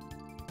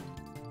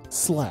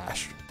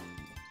 Slash.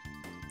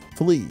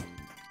 Flee.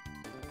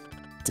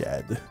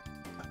 Dead.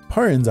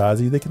 Pardons,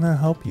 Ozzy, they cannot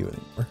help you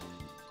anymore.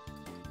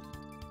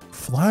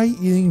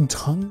 Fly-eating,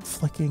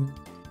 tongue-flicking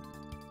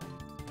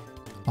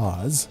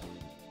Oz.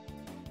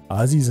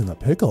 Ozzy's in a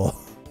pickle.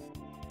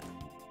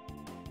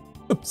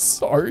 I'm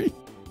sorry.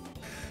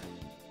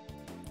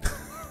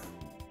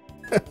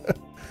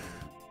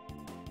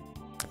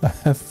 I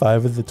have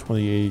 5 of the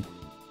 28.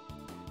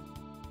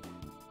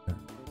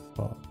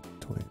 Oh,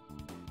 20.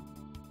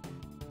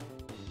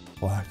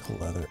 Black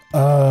leather.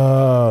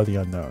 Oh, the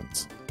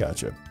unknowns.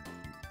 Gotcha.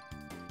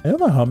 I don't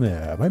know how many I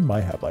have. I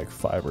might have like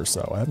 5 or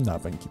so. I have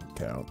not been keeping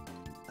count.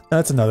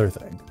 That's another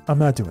thing. I'm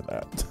not doing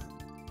that.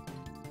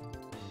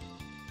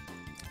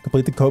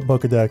 Complete the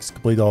Pokedex,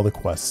 complete all the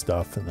quest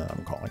stuff, and then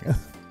I'm calling it.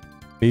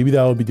 Maybe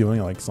that will be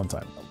doing like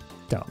sometime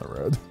down the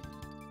road.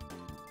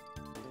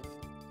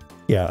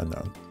 Yeah,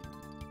 unknown.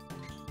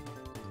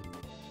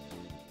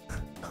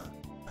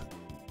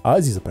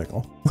 Ozzy's a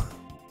pickle.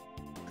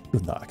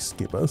 Does not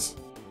escape us.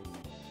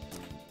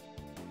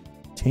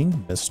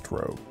 Chained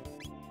Mistro.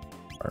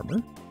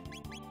 Armor.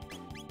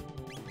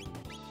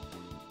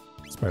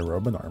 Is my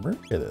robe and armor?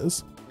 It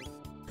is.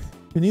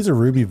 Who needs a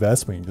ruby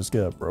vest when you just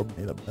get a robe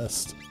made of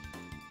mist?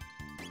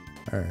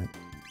 Alright.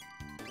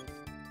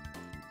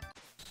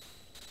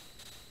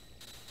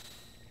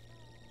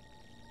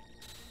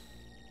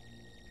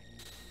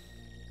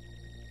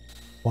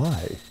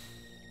 Why?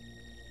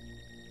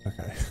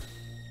 Okay.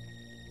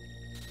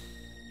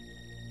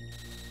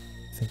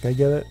 Think I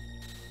get it?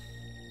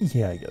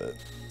 Yeah, I get it.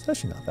 It's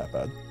actually not that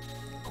bad.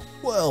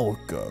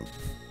 Welcome.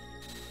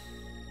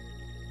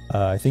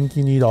 I think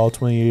you need all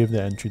 28 of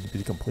the entry to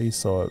be complete,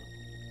 so...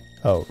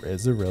 Oh,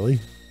 is it really?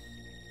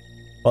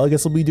 Well, I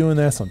guess we'll be doing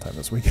that sometime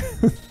this week.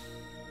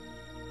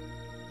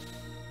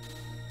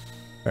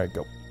 Alright,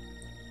 go.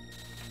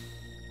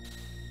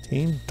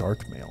 Tame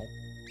Dark Mail.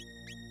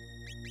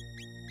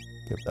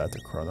 Give that to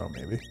Chrono,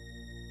 maybe.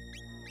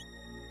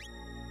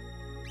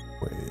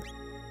 Wait.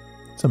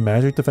 So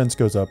magic defense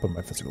goes up, but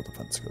my physical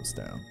defense goes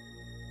down.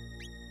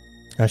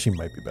 Actually,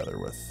 might be better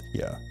with...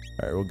 Yeah.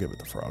 Alright, we'll give it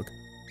to Frog.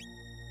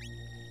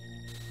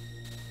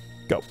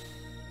 Go.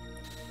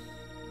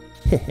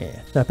 Heh,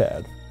 not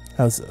bad.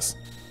 How's this?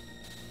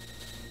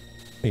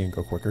 We can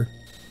go quicker.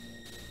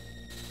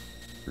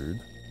 Rude.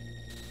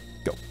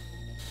 Go.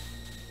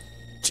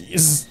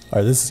 Jeez.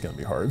 Alright, this is gonna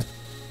be hard.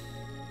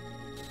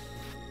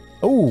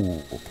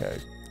 Oh, okay.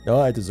 No,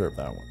 I deserve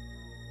that one.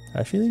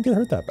 Actually, didn't get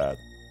hurt that bad.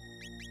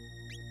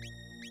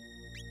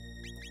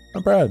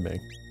 I'm proud of me.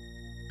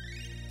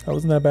 That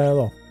wasn't that bad at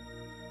all.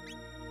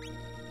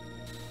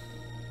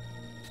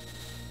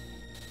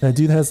 That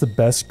dude has the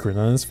best grin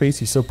on his face.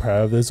 He's so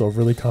proud of this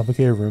overly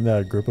complicated room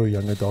that a group of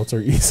young adults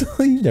are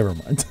easily... Never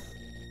mind.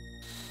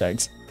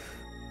 Thanks.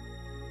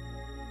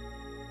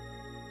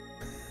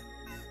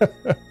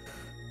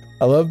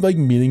 I love like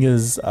meeting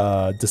his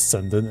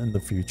descendant in the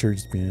future,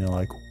 just being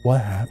like,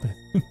 what happened?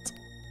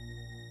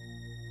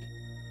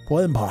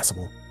 What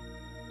impossible?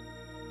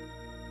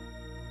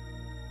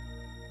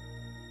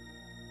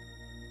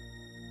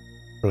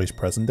 Or at least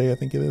present day, I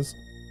think it is.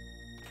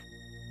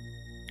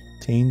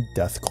 Tame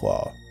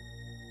Deathclaw.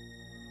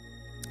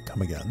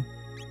 Come again.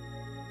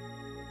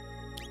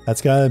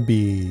 That's gotta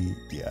be...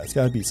 Yeah, it's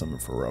gotta be something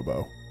for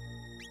Robo.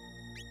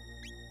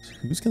 So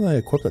who's gonna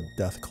equip a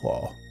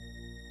Deathclaw?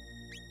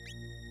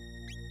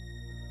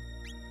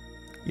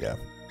 Yeah.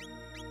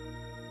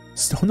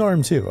 Stone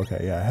Arm too.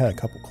 Okay, yeah, I had a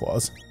couple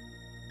claws.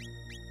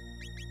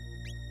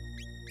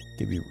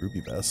 Give you Ruby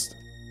Vest.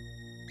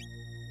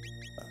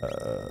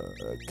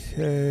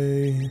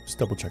 Okay. Just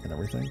double checking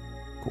everything.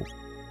 Cool.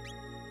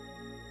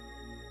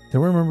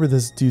 Don't remember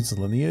this dude's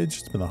lineage.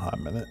 It's been a hot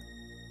minute.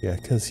 Yeah,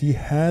 because he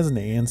has an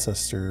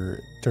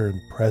ancestor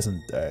during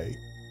present day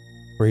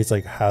where he's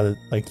like,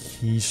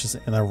 he's just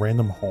in a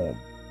random home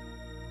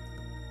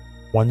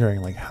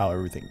wondering like how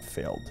everything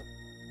failed.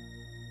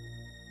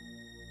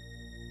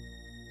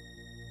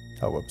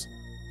 Oh, whoops.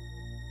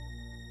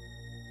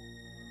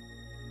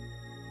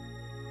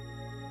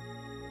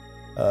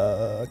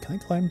 Can I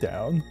climb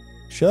down?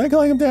 Should I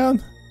climb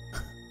down?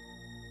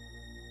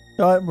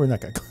 No, we're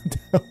not gonna climb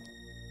down.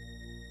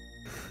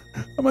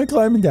 Am I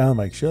climbing down? I'm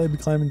like, should I be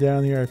climbing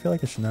down here? I feel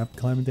like I should not be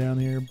climbing down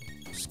here.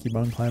 Just keep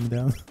on climbing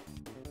down.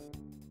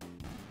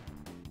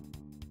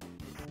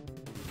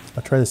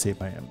 I'll try to save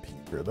my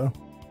MP here though.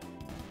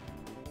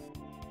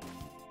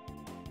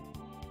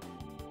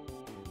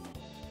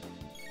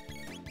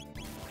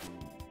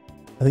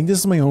 I think this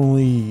is my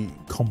only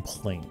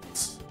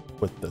complaint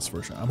with this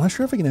version. I'm not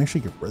sure if I can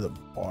actually get rid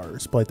of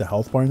bars, but like the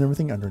health bar and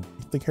everything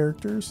underneath the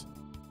characters.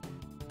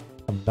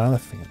 I'm not a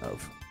fan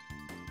of.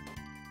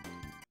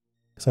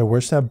 Because I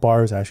wish that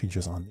bar was actually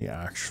just on the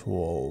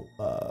actual,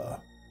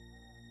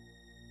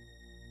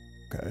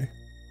 okay.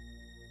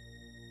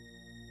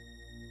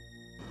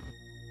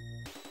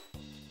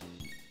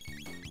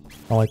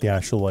 I like the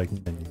actual, like,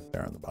 menu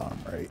there on the bottom,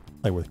 right?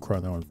 Like with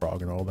Chrono and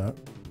Frog and all that.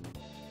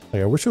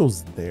 Like, I wish it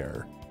was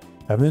there.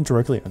 Having it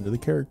directly under the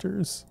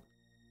characters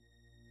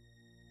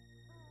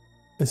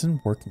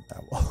isn't working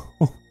that well.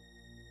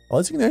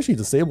 Unless you can actually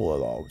disable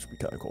it all, which would be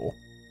kind of cool.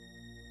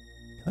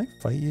 Can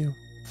I fight you?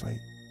 Fight.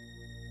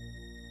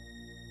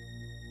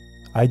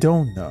 I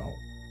don't know.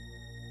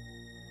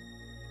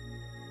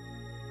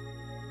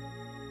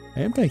 I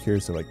am kind of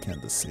curious if I can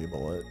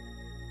disable it.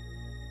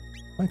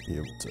 Might be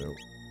able to.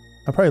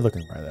 I'm probably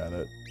looking right at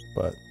it,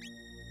 but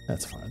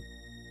that's fine.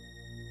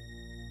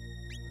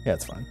 Yeah,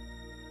 it's fine.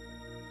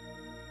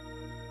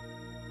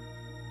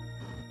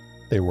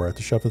 They were at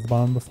the shelf at the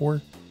bottom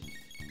before.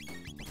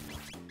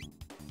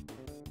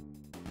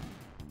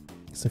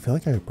 Because I feel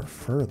like I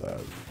prefer that.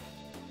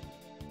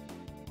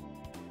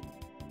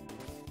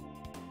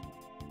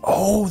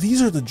 Oh,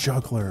 these are the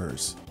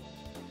jugglers.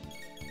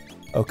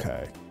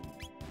 Okay.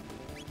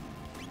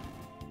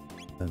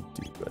 Then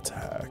do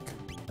attack.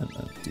 And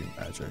then do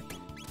magic.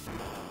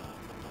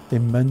 They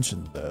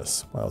mentioned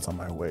this while it's on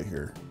my way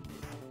here.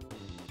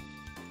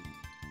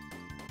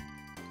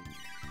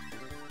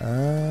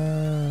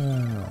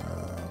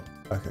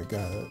 Okay,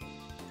 got it.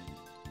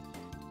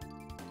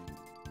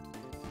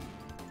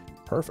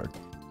 Perfect.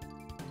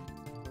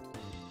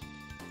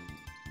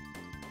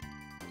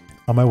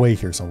 On my way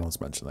here, someone was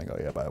mentioning, oh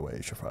yeah, by the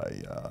way, should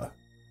I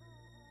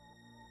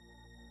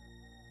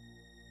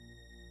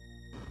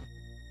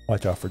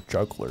watch out for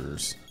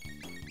jugglers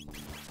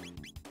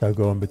that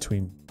go in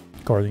between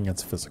guarding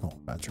against physical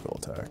and magical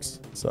attacks.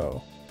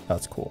 So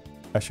that's cool.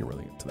 Actually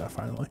really into that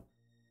finally.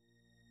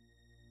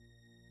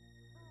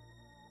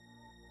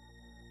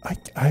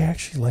 I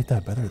actually like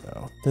that better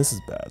though. This is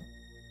bad.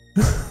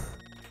 I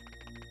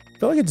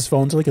feel like it just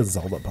fell into like a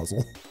Zelda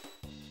puzzle.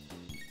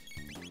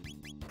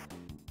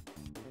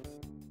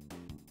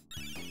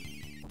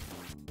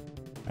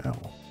 Ow.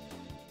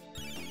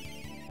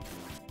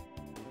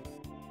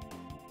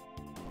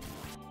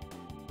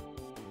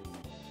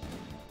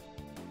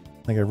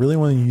 Like I really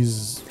want to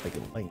use like a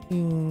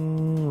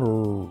lightning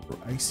or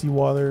icy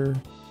water.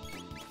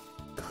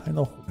 Kind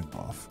of holding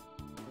off.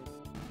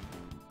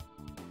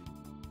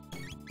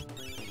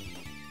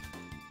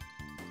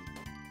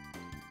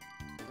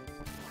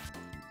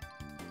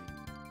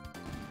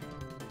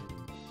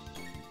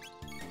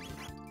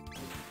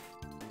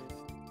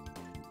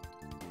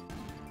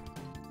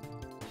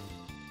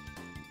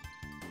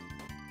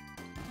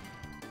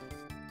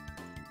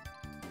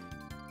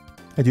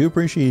 I do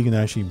appreciate you can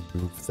actually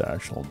move the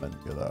actual menu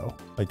though,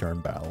 like during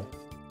battle.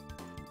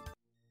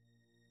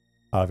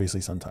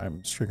 Obviously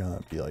sometimes you're gonna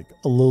be like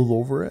a little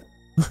over it.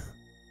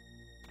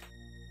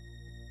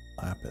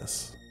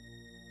 Lapis.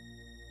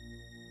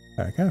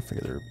 Alright, I kind of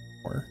figured there would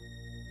be more.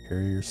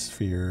 Barrier,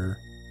 sphere,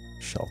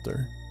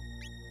 shelter.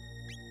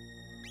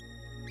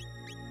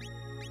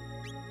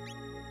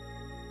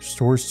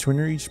 Restores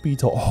 200 HP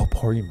to all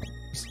party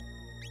members.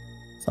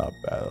 It's not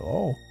bad at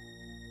all.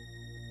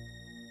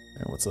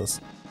 And what's this?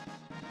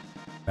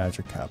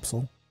 Magic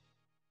capsule.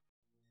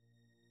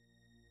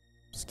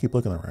 Just keep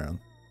looking around.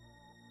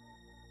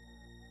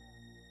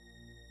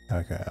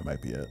 Okay, that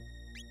might be it.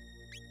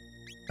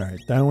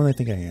 Alright, that one I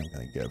think I am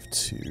going to give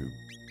to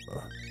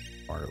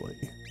Marley.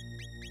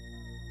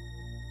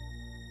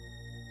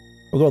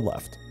 We'll go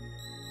left.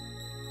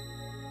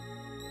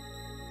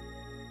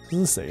 This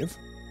is a save.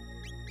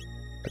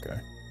 Okay.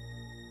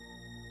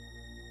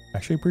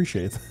 Actually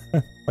appreciate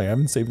that. Like, I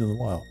haven't saved in a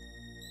while.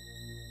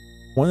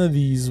 One of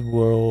these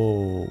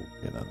will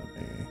be an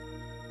enemy.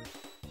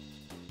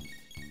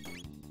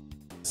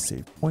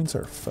 Save points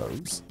are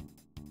foes.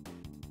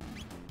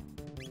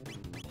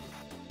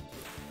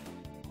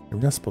 We're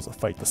not supposed to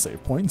fight the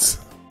save points.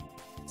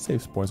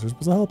 Save points are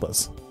supposed to help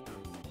us.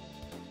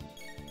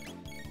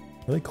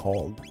 What are they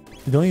called?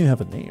 They don't even have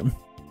a name.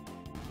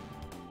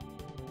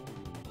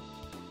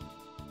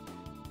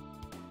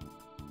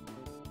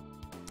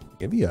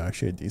 Give you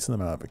actually a decent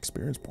amount of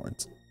experience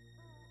points.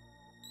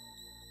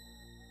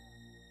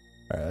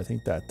 Alright, I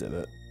think that did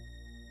it.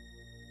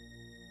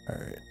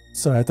 Alright,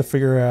 so I have to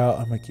figure out.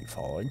 I might keep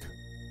falling.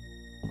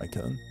 Oh my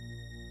god.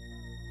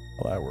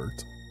 Well, that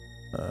worked.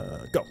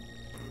 Go.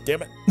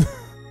 Damn it. Alright,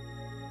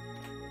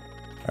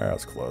 that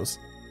was close.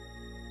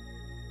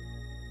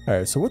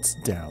 Alright, so what's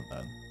down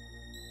then?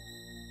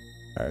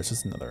 Alright, it's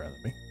just another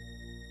enemy.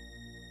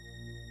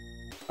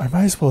 I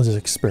might as well just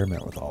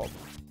experiment with all of them.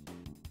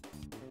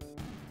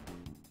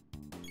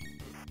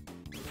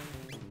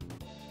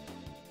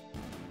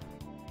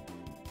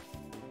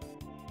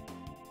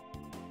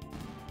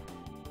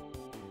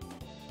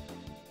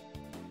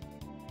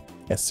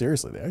 Yeah,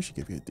 seriously, they actually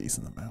give you a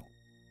decent amount.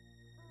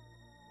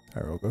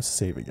 Alright, we'll go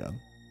save again.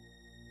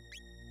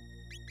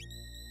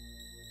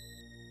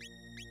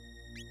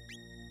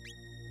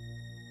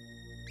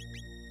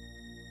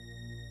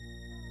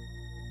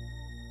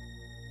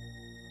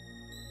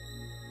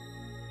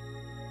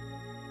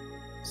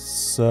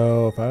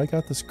 So if I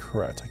got this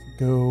correct, I could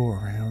go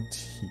around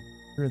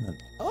here and then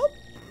up. All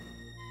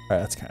right,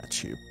 that's kind of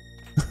cheap.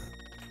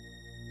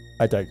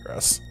 I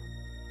digress.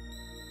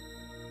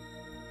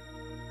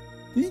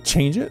 Did he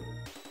change it?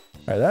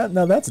 All right,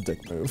 now that's a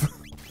dick move.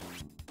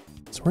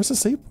 So where's the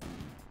save?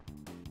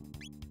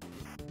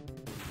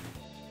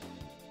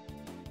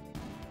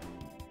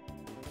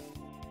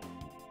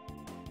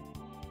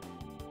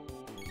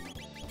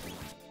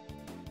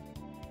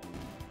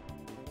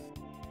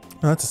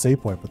 No, that's a save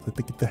point, but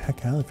get the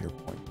heck out of your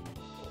point.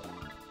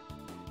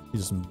 You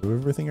just move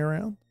everything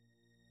around?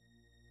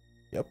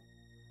 Yep.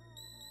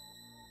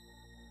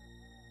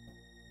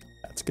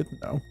 That's good to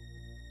know.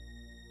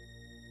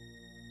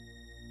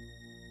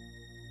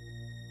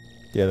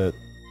 Get it.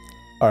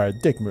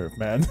 Alright, dick move,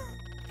 man.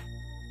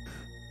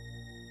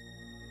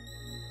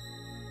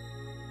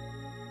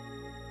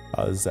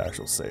 Oh, this is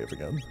actual save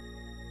again.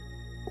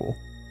 Cool.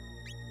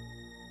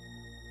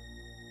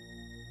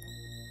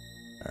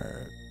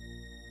 Alright.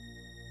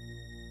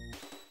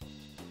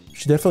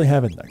 Should definitely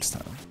have it next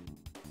time.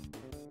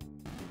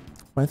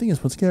 My thing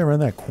is, once you get around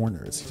that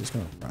corner, is he just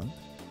gonna run?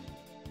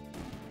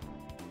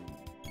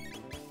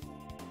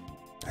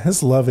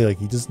 That's lovely, like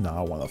he does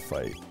not want to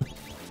fight.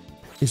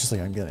 He's just like,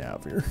 I'm getting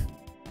out of here.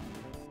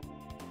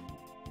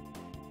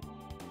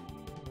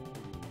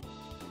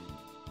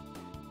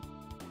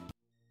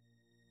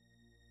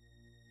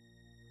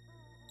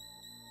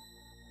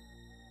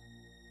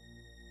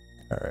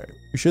 Alright,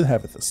 we should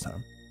have it this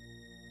time.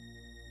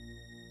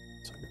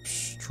 So I go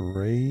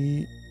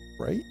straight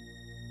right?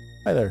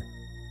 Hi there.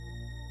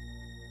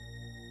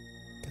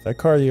 Get that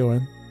cardio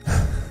in.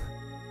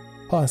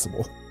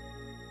 Possible.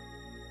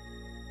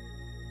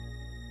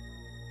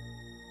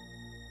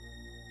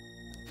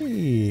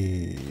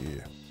 Hey.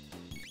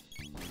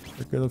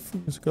 Look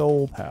at the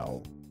old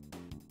pal.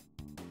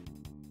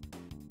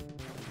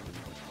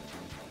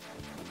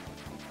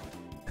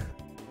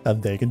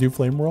 And they can do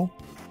flame roll?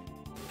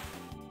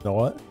 You know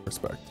what?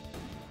 Respect.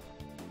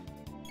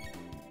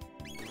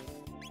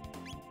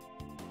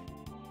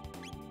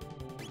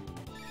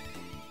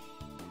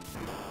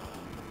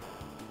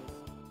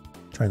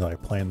 Trying to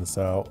like plan this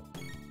out.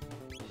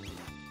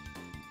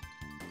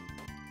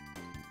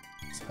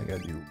 So I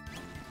gotta do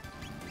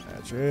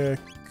magic,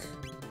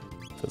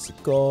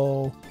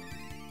 physical.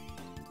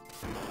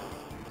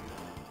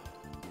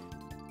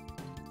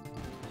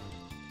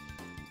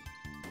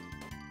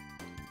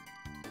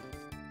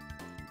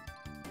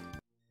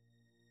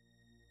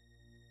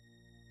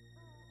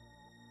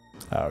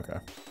 Oh, okay.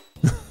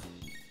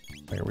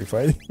 Like, are we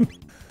fighting?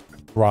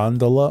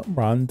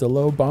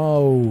 Rondolo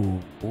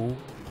bow.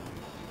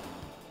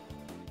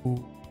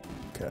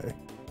 Okay.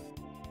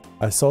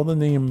 I saw the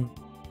name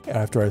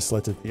after I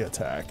selected the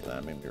attack, and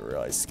that made me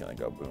realize it's gonna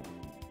go boom.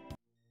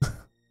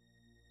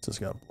 It's just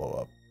gonna blow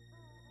up.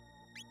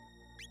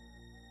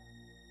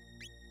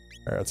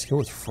 Alright, let's go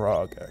with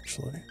Frog,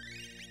 actually.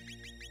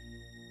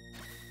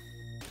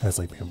 I was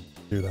like, him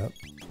do that.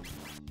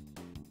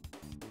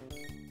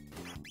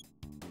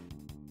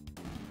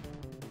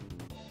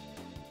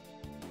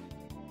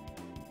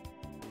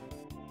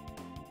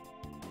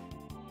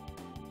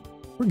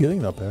 We're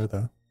getting up there,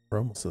 though. We're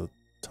almost at the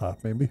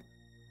top, maybe.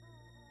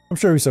 I'm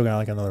sure we still got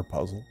like another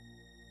puzzle,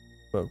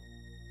 but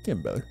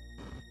getting better.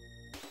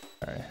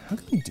 Alright, how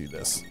can we do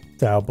this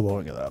without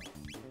blowing it up?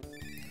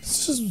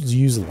 Let's just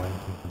use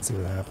lightning and see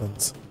what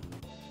happens.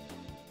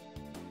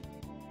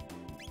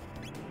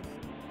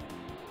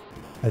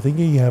 I think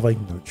you have like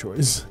no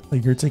choice.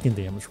 Like you're taking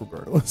damage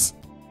regardless.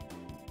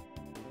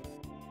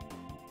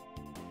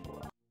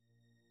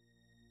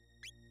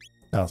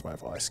 That was my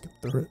fault. I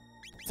skipped through it.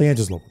 I think I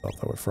just leveled up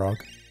that with Frog.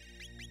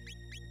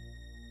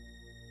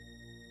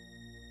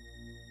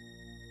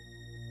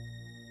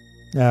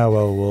 Ah,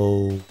 well,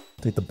 we'll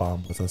take the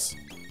bomb with us.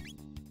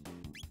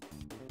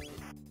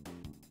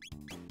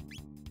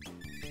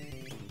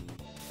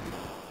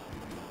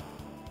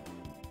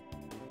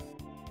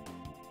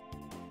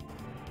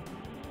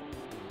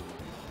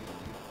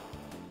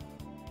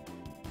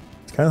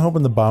 Kind of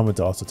hoping the bomb would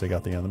also take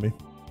out the enemy.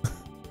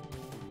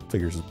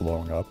 Figure's just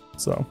blowing up,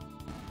 so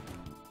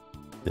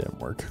didn't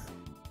work.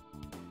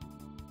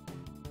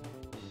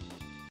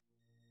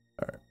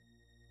 Alright.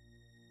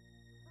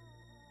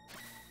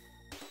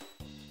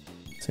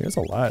 See, there's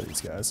a lot of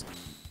these guys.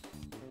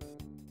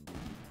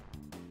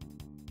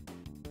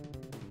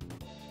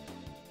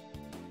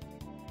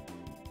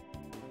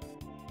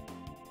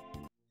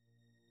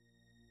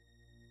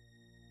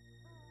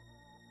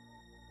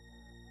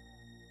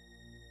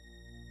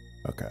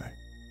 Okay.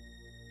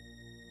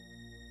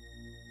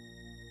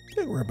 I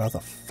think we're about to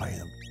fight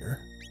him here.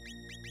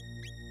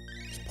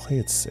 Let's play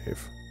it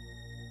safe.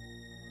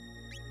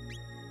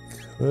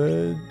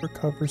 Could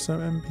recover some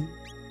MP.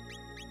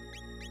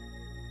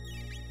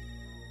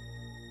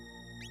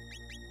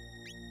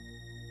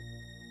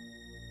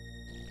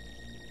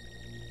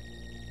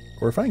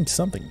 We're fighting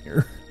something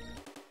here.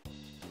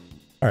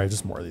 Alright,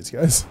 just more of these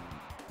guys.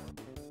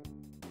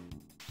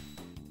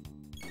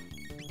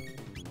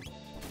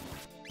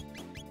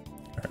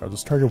 Alright, I'll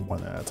just target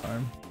one at a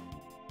time.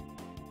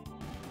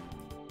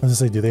 I was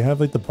gonna say, do they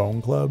have like the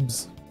bone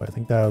clubs? I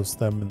think that was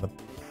them in the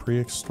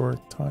prehistoric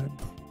time.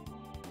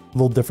 A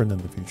little different in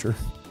the future.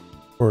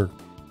 Or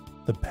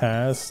the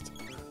past,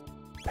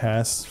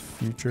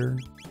 future.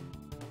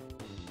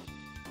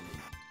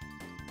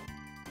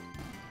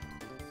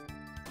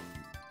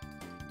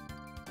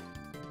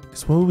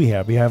 So what do we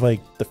have? We have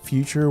like the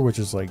future, which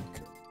is like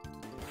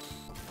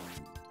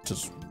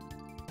just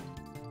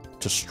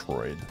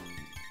destroyed.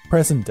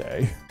 Present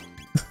day.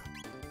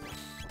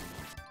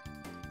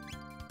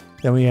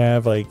 Then we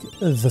have like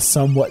the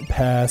somewhat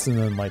past, and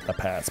then like the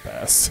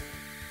past.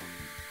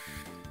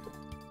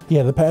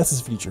 Yeah, the past is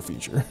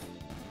future.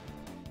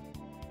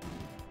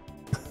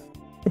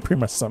 It pretty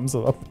much sums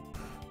it up.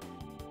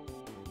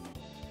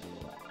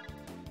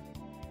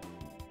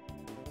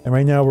 And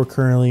right now we're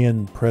currently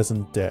in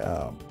present day.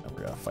 Oh,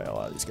 we're gonna fight a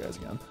lot of these guys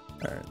again.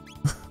 All right,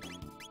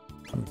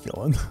 I'm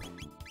killing.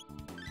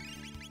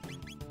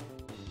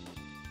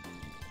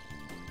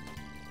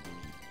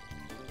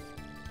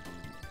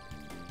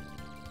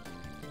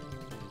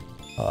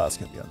 Oh, that's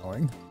gonna be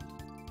annoying.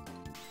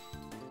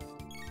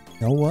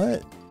 You know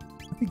what?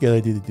 It'd be a good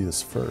idea to do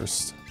this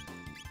first,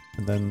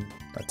 and then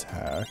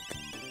attack,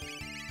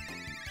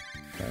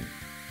 and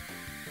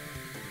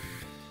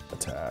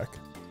attack,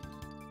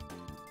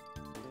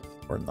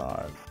 or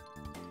not.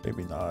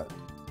 Maybe not.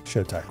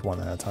 Should attack one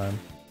at a time,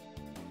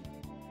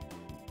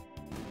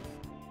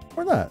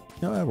 or not.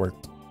 No, that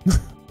worked.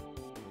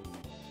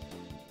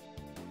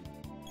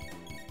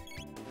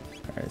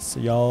 All right, so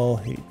y'all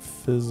hate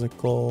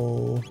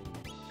physical.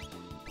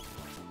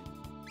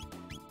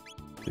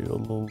 Do a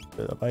little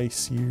bit of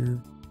ice here.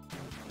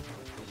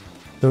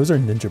 Those are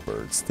ninja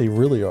birds. They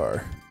really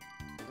are.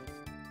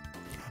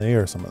 They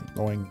are some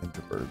annoying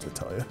ninja birds, I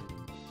tell you.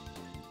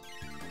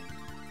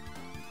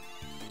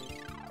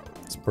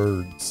 These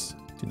birds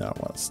do not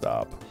want to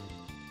stop.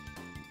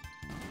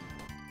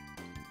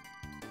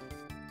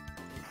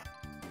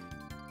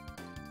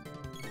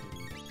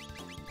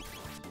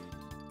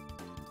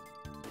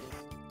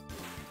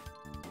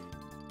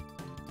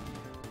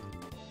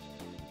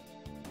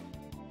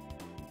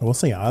 I will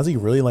say Ozzy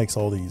really likes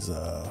all these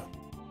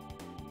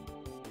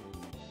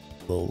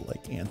little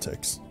like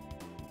antics,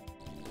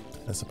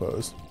 I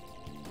suppose.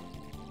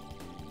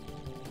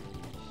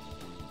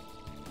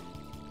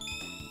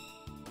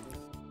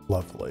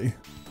 Lovely.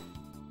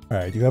 All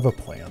right, I do have a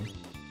plan.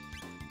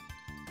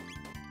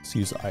 Let's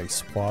use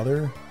ice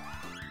water.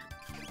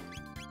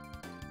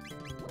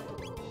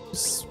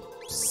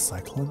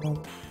 Cyclone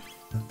bomb?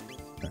 All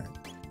right.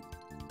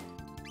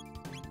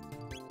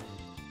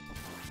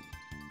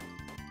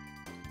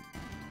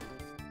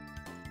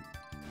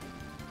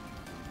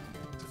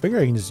 I figure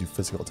I can just do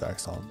physical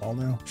attacks on them all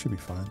now. Should be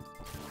fine.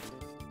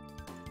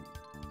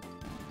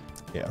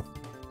 Yeah.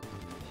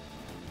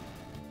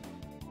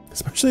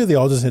 Especially if they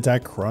all just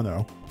attack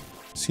Chrono.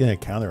 Just gonna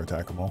counter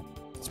attack them all.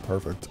 It's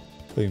perfect.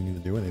 Don't even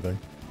need to do anything.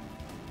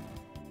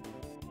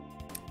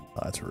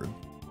 Oh, that's rude.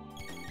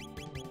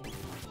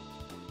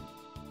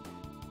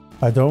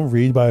 I don't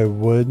read, but I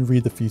would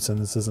read the few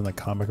sentences in the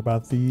comic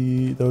about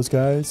those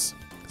guys.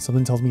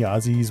 Something tells me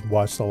Ozzy's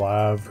watched a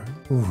lot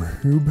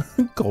of Rube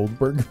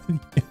Goldberg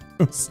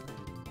videos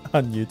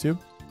on YouTube.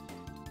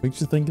 What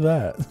makes you think of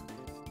that?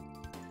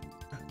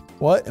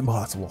 What?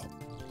 Impossible.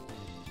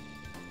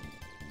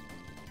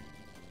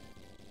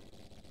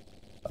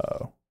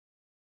 Uh-oh.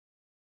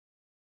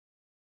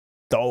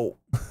 Dope.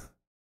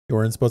 You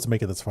weren't supposed to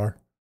make it this far.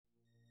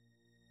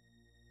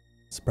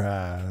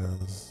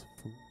 Surprise.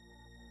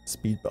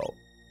 Speed belt.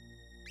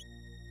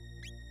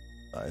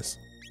 Nice.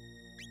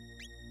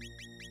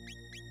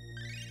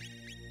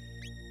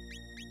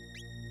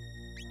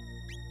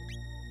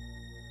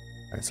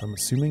 Alright, so I'm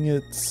assuming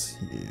it's,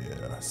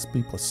 yeah,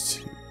 speed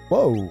 +2.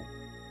 Whoa!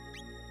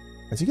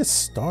 As you get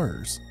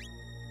stars.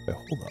 Wait,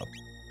 hold up.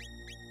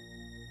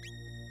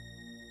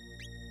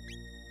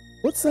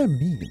 What's that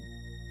mean?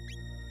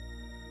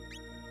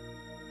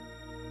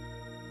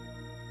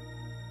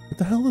 What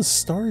the hell does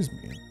stars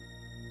mean?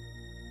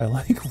 I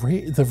like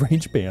the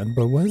range band,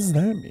 but what does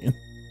that mean?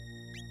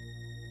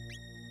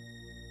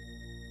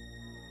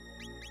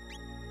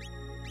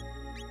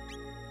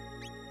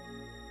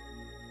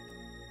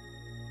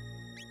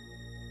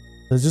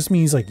 That just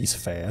means like he's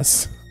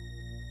fast.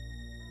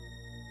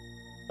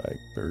 Like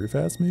very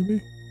fast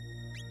maybe?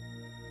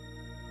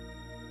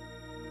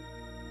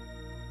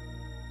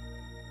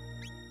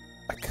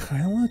 I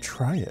kinda wanna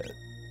try it.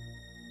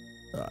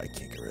 Oh, I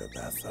can't get rid of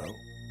that though.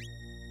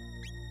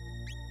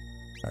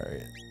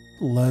 Alright,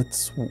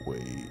 let's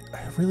wait.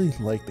 I really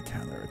like the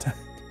counter attack.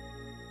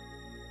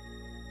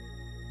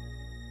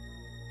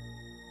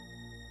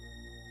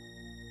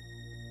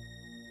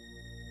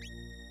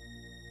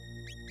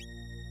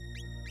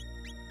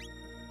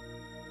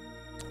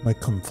 I'm like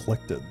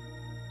conflicted.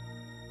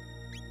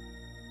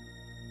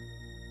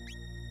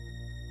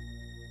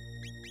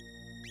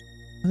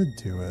 I'm gonna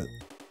do it.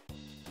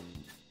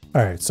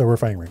 Alright, so we're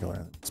fighting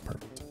regular. It's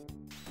perfect.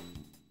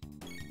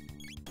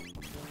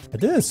 I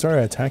did start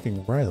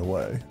attacking right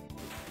away.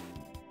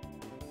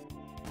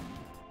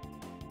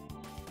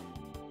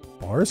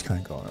 Ours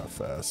kind of going out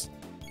fast.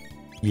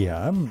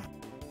 Yeah, I'm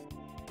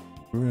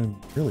moving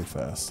really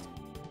fast.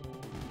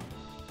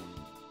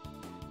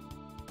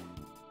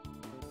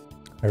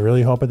 I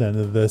really hope at the end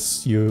of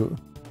this, you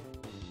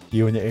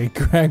and the egg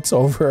cracks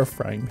over a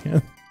frying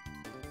pan.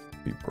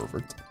 Be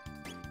perfect.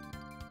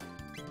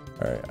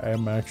 Alright, I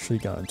am actually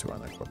going to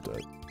unequip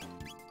it.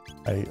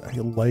 I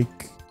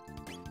like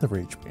the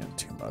rage band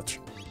too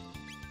much.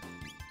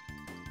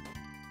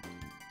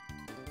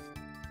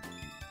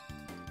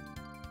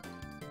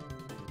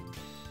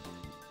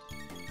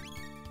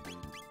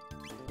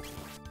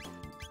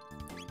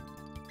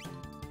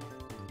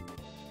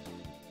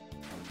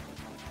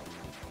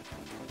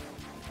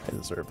 I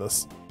deserve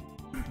this.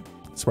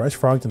 Surprise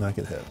frog did not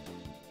get hit.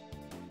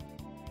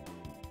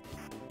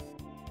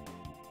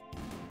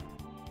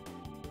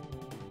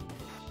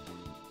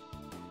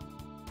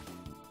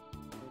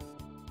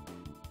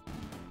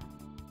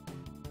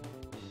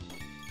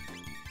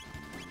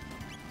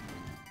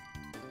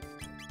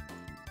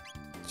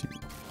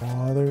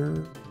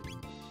 Water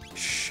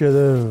should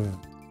have.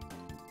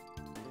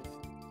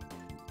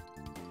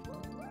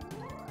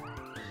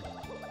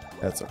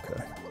 That's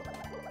okay.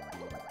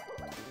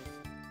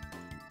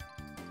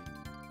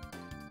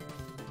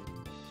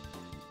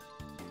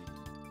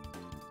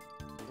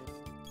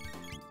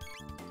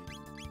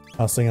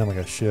 I was thinking like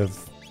I should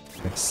have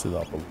mixed it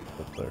up a little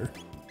bit there.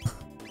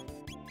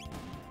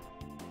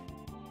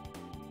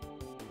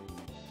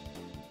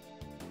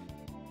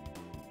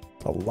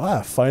 A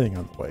lot of fighting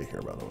on the way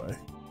here, by the way.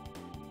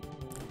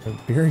 I'm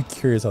very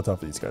curious how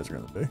tough these guys are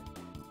going to be.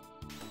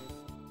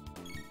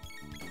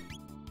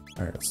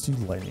 Alright, let's do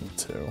lightning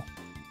too.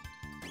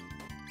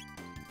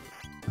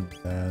 And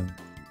then...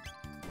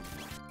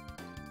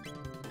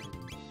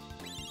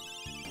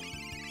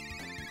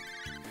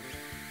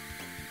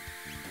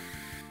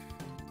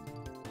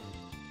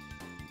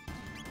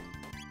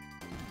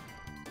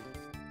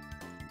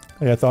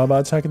 I thought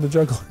about attacking the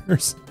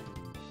jugglers.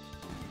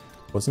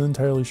 Wasn't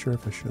entirely sure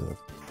if I should have.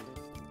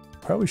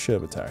 Probably should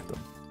have attacked them.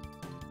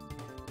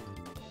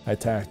 I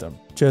attacked them,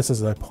 just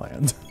as I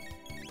planned.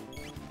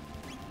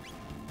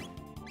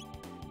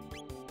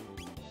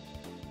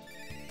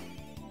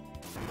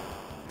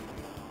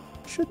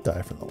 Should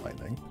die from the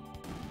lightning.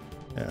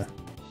 Yeah.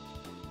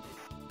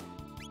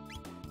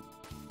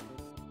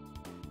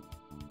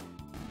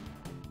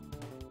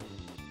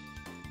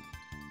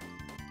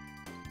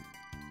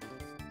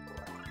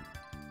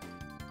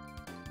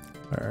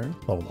 Alright,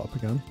 level up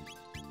again.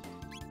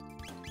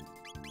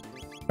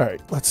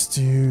 Alright, let's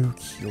do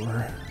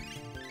cure.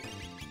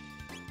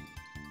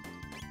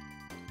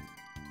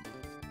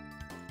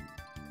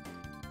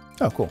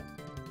 Oh, cool.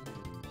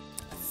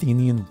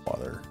 Athenian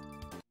water.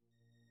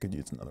 Could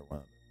use another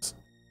one of those.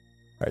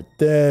 Alright,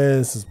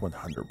 this is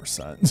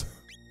 100%.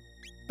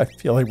 I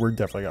feel like we're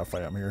definitely gonna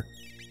fight him here.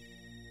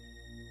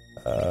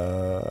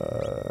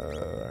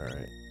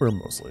 Alright. We're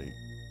mostly...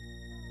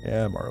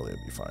 Yeah, Marley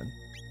will be fine.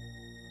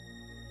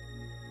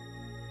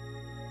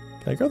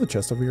 Can I grab the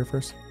chest over here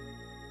first?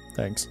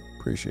 Thanks.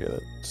 Appreciate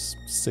it. Just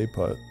stay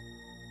put.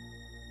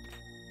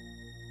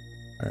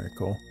 Alright,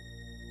 cool.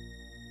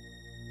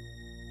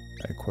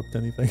 I equipped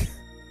anything?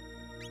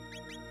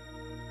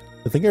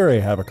 I think I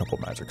already have a couple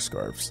magic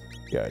scarves.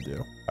 Yeah, I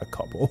do. A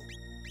couple.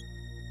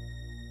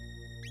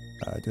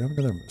 I do have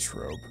another mist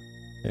robe.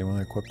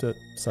 Anyone equipped it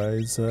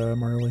besides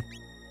Marley?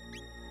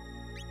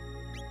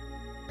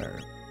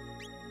 Alright.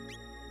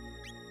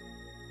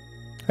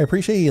 I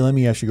appreciate you letting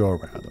me actually go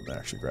around and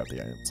actually grab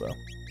the items though.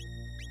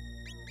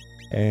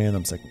 And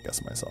I'm second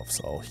guessing myself,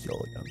 so I'll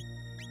heal again.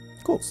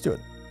 Cool, let's do it.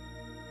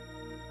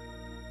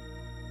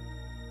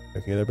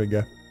 Okay, there, big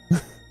guy.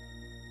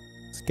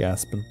 It's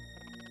gasping.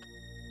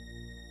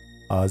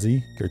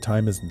 Ozzy, your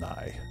time is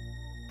nigh.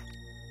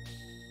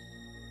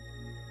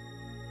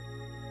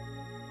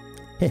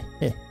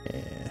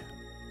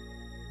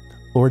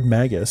 Lord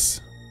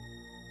Magus.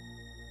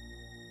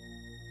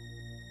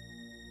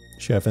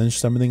 Should have finished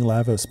summoning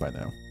Lavos by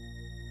now.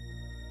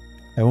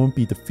 I won't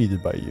be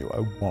defeated by you. I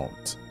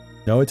won't.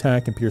 No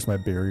attack can pierce my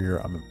barrier.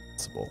 I'm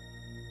invincible.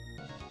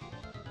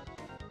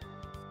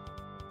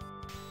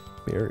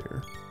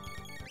 Barrier.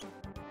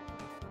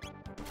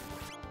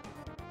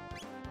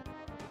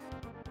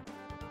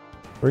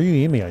 Where are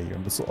you aiming at, you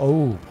imbecile?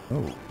 Oh, no.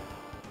 Alright,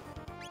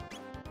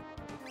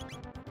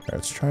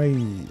 let's try...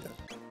 You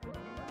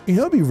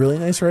know what'd be really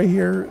nice right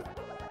here?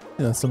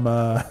 You know, some,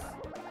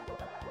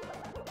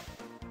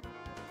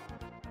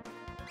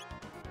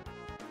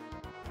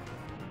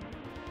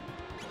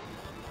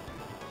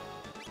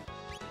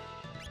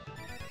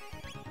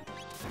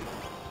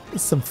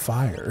 some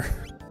fire.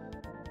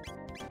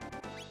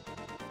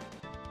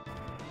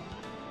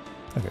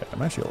 Okay,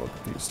 I'm actually a little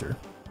confused here.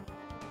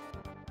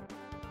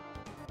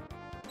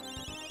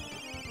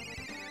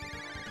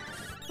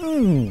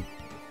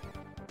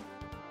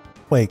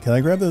 Wait, can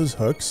I grab those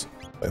hooks?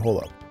 Wait,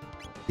 hold up.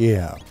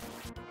 Yeah.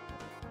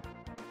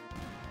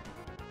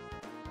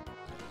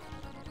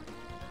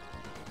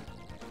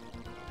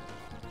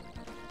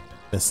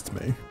 Missed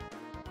me.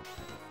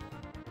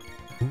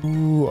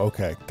 Ooh,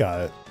 okay,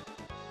 got it.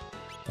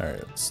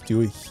 Alright, let's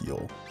do a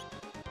heal.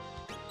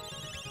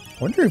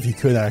 I wonder if you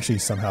could actually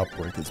somehow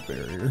break his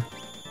barrier.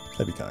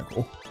 That'd be kind of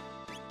cool.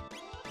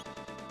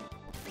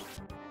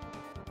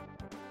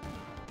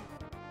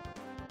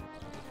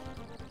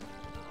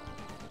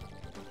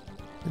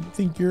 Where do you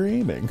think you're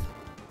aiming?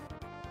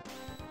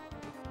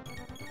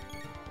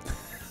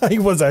 I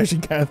was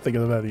actually kind of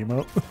thinking of that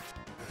emote.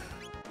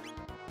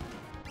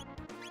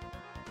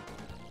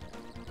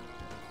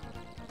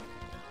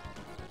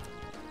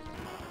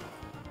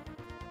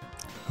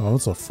 I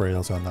was afraid I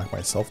was gonna knock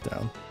myself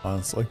down,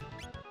 honestly.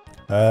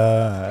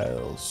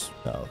 I'll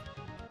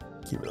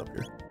keep it up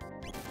here.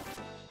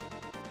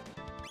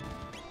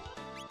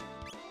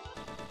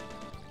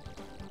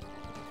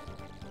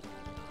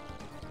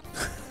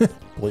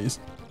 Please.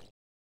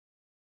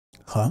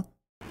 Huh?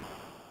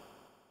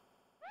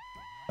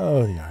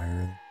 Oh, the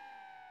iron.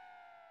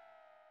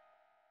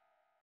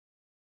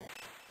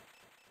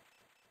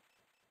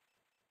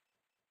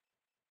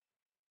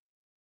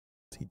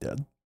 Is he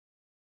dead?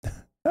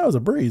 That was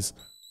a breeze.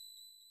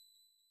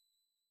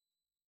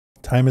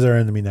 Time is our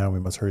enemy now.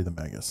 We must hurry the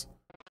Magus.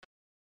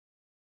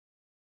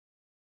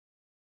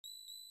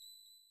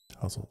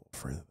 I was a little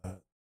afraid of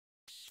that.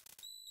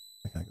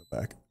 I gotta go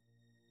back.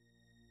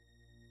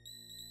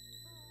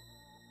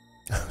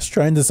 I was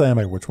trying to decide,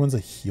 like, which one's a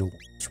heal,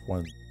 which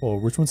one, well,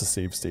 which one's a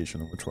save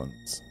station, and which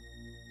one's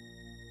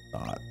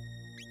not.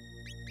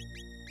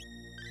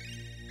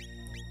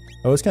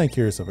 I was kind of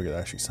curious if I could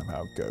actually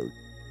somehow go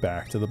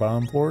back to the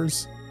bottom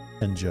floors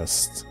and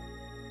just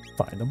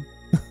find them.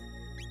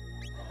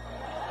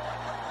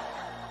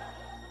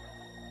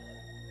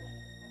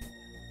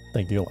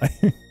 Thank you,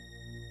 Lang.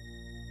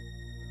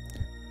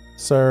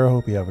 Sir, I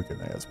hope you have a good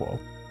night as well.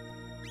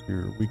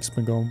 Your week's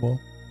been going well.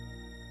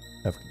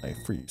 Have a good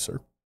night for you, sir.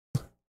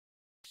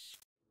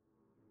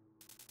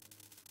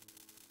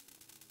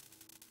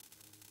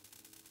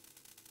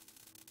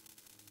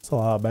 It's a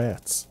lot of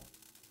bats.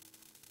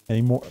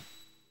 Any more?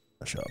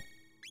 Shut up.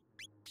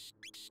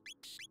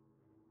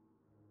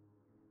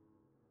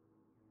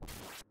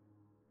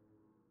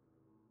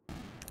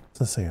 What's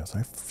that say? Was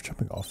I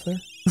jumping off there?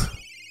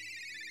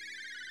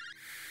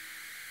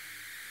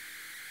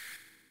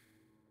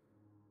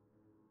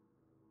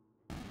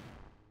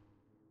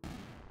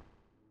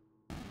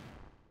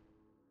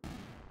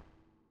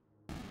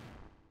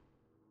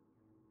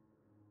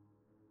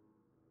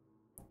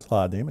 It's a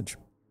lot of damage.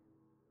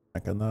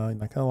 Not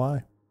gonna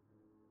lie.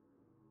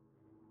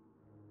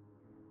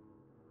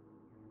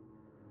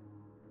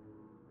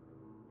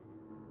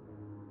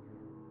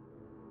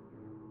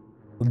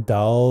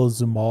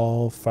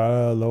 Dalzumal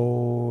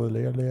Falo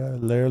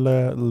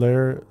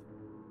Ler.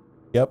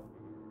 Yep.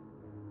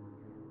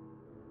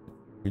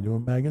 You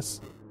doing,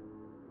 Magus?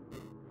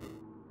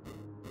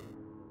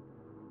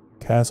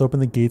 Cast open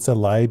the gates that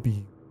lie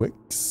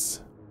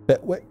betwixt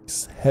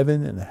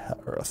heaven and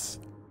earth.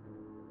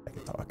 I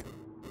can talk.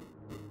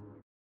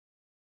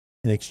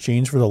 In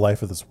exchange for the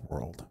life of this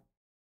world.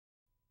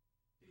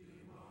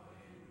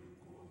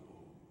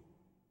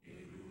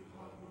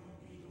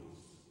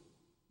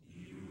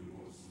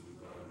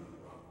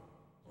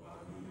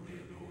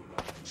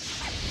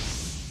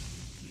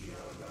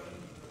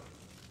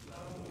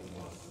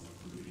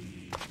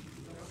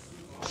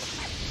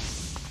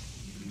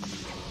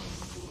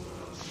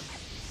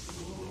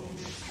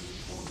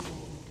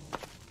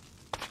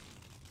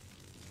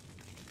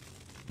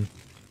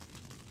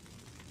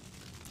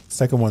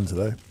 Second one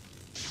today.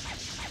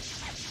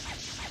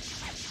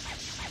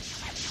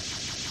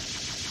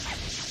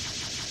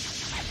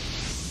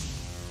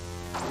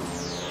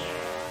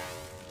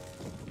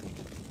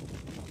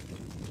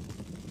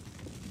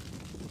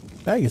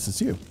 I guess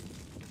it's you.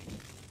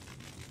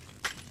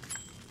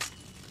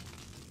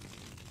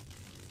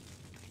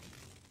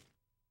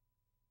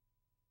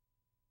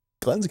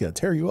 Glenn's gonna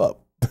tear you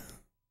up.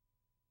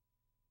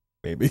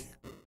 Maybe.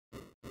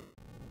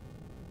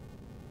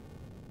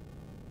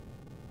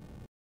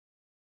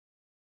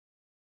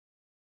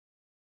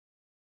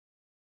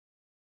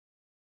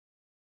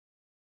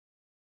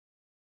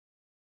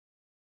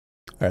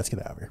 Alright, let's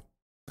get out of here.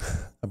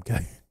 I'm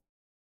kidding.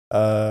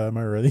 Am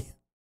I ready?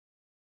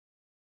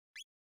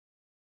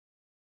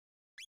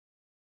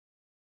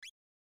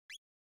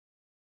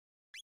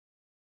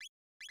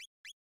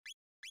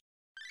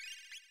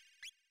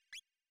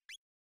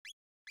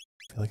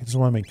 I feel like I just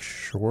want to make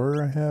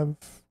sure I have...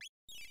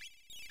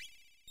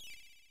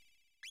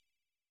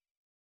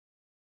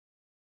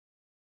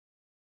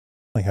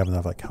 like have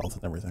enough like health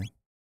and everything.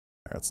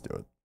 Alright, let's do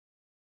it.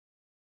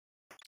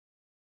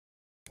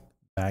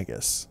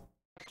 Magus.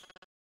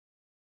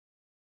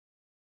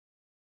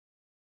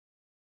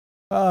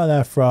 Ah,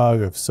 that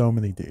frog of so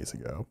many days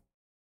ago.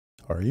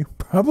 Are you?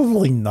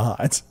 Probably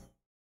not.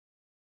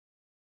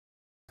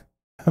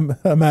 I'm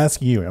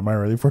asking you, am I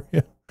ready for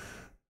you?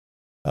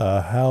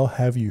 How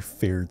have you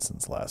fared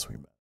since last we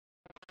met?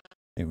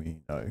 Maybe,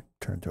 you know,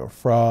 turned to a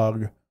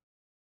frog.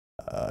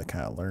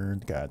 Kind of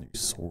learned, got a new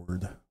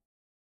sword.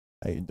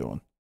 How you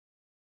doing?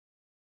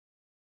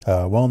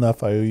 Well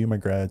enough, I owe you my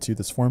gratitude.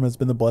 This form has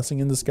been a blessing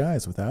in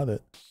disguise. Without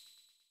it,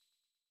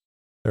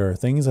 There are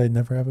things I'd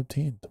never have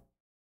obtained.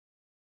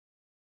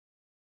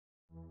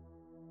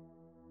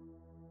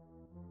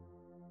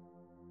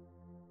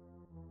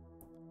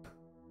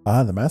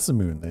 Ah, the massive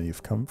moon, then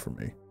you've come for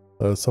me.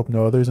 Let's hope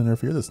no others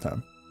interfere this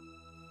time.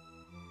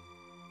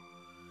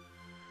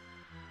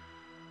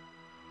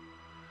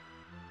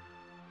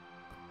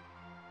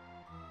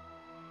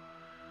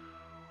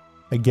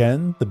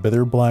 Again, the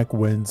bitter black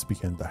winds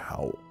begin to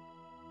howl.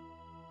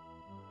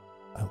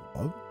 I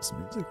love this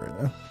music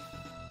right now.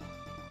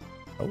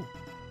 Oh.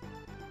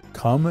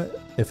 Come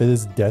if it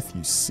is death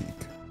you seek.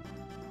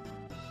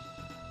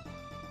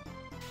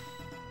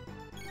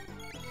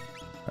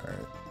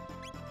 Alright.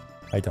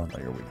 I don't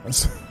know your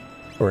weakness.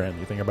 Or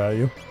anything about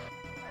you.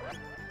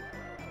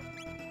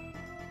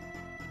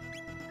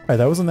 Alright,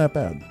 that wasn't that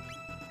bad.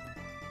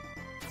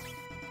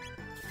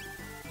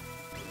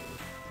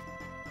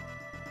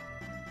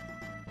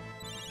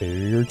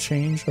 Barrier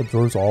change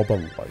absorbs all but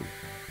light.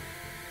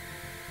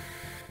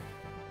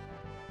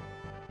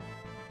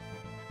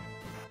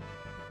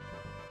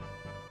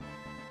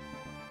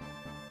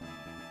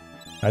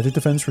 Magic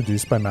defense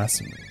reduced by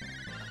massive.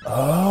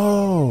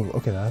 Oh,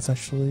 okay, that's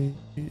actually...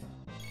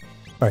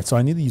 Alright, so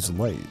I need to use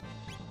light.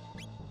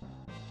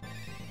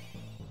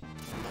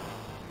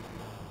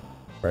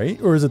 Right?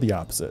 Or is it the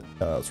opposite?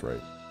 Oh, that's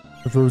right.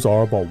 Absorbs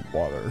all but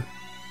water.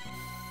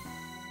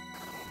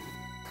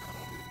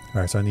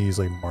 Alright, so I need to use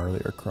like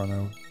Marley or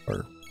Chrono,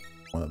 or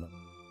one of them.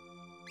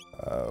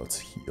 Let's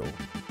heal.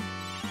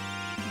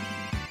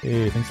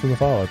 Hey, thanks for the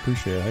follow, I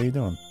appreciate it. How you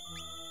doing?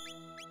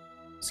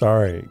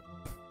 Sorry,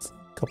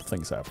 a couple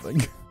things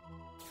happening.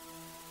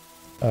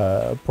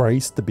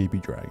 Bryce the baby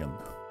dragon.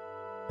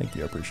 Thank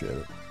you, I appreciate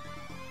it.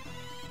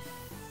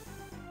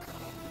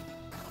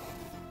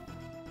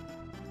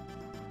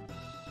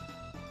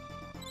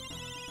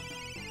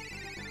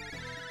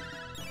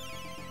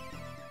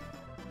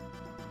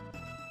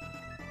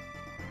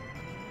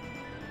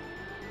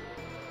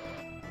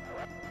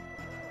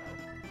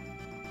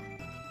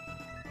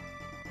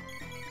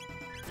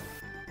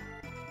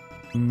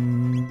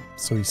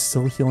 So he's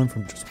still healing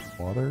from just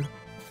water?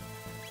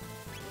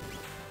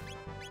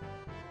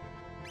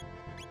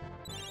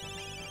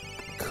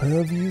 Could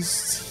have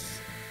used...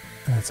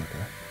 That's okay.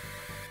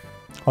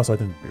 Also, I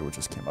didn't read what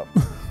just came up.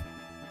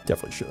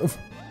 Definitely should have.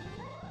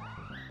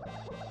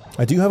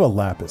 I do have a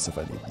lapis if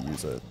I need to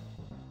use it.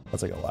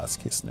 That's like a last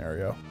case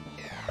scenario.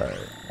 Alright,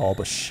 all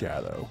but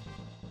shadow.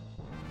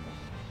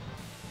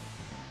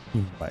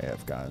 You might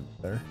have gotten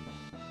there.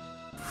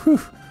 Whew.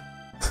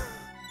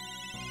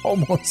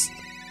 Almost.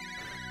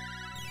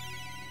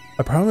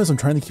 My problem is I'm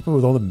trying to keep up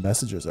with all the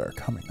messages that are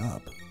coming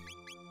up.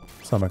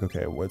 So I'm like,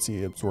 okay, what's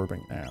he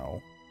absorbing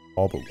now?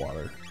 All but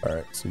water.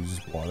 Alright, so he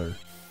uses water.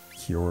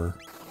 Cure.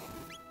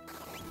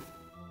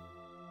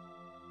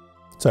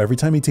 So every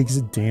time he takes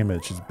a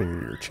damage, his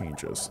barrier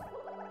changes.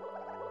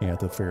 You have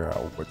to figure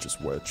out which is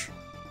which.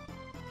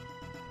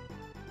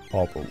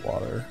 All but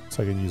water.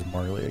 So I can use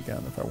Marley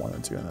again if I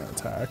wanted to in an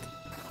attack.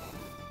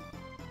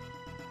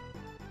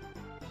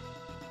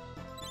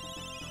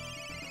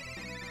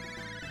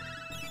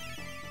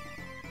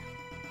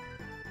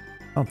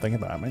 I'm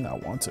thinking about it. I might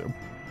not want to.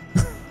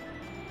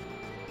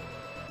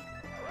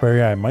 But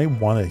yeah, I might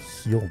want to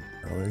heal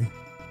Marley.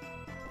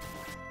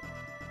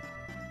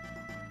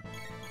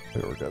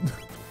 Okay, we're good.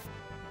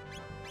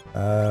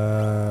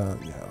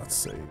 Yeah, let's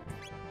see.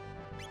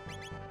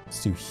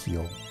 Let's do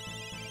heal.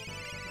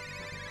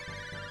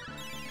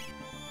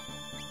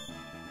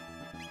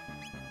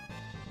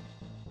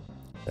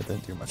 That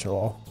didn't do much at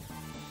all.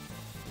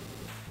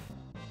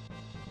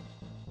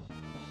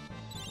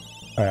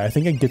 Alright, I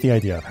think I get the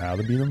idea of how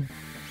to beat him.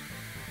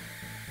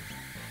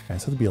 I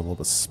just have to be a little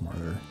bit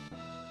smarter.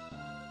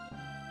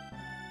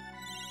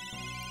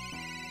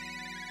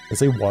 Did I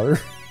say water?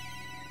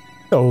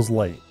 Oh, it was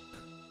light.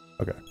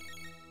 Okay.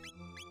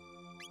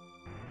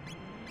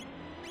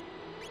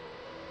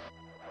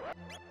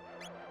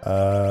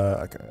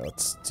 Okay,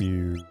 let's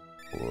do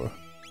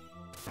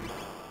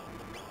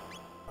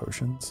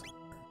potions.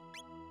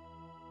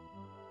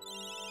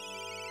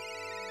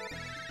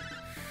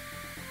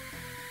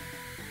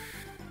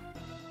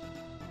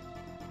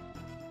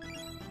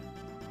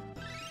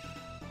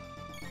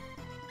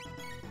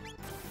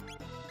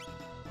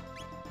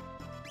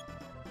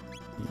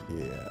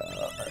 Yeah,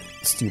 alright,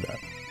 let's do that.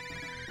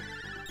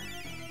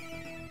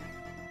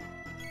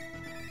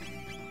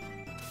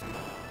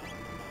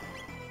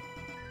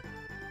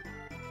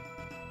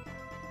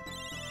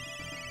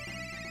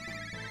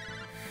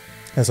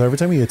 Yeah, so every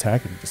time you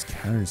attack him, he just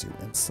counters you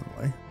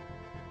instantly.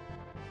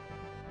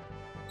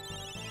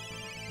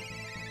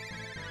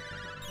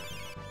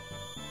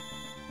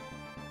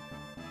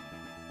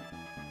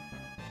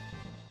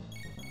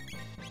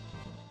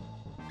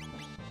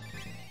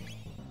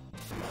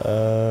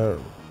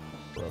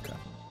 Okay.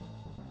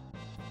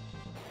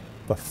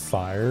 The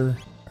fire?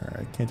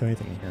 Alright, can't do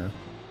anything in here.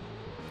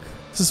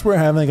 This is where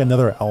having like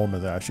another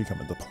element that actually come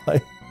into play.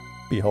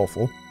 Be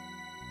helpful.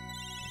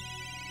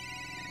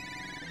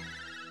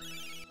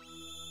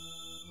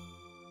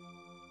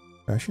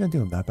 I'm actually not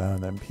doing that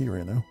bad on MP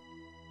right now.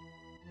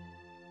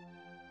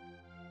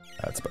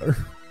 That's better.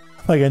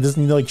 Like, I just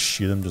need to, like,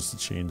 shoot him just to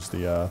change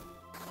the,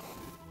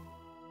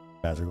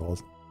 magical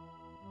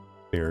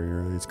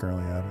barrier that he's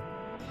currently having.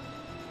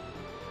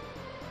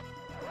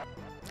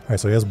 Alright,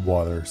 so he has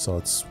water, so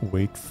let's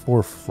wait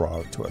for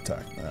Frog to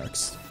attack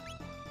next.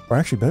 Or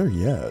actually, better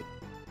yet,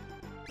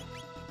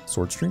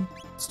 Sword Stream?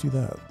 Let's do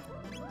that.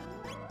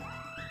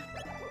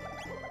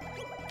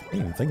 I didn't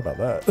even think about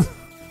that.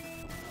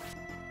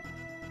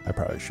 I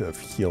probably should have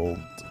healed.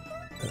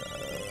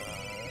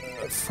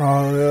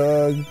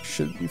 Frog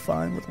should be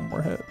fine with one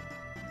more hit.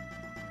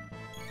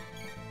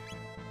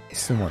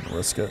 Still want to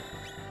risk it.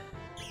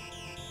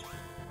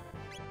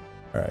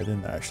 Alright, I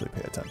didn't actually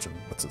pay attention.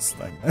 What's this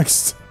thing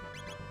next?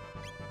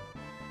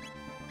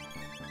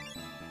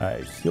 I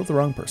healed the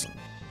wrong person.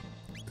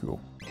 Cool.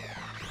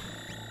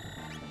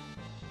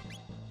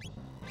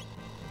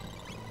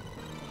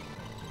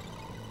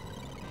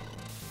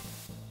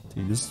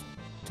 Do you just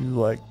do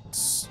like...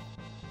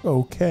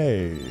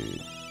 Okay.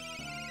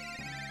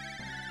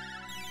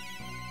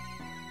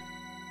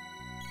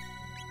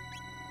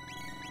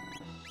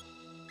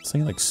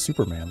 Saying like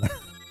Superman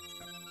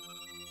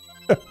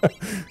there.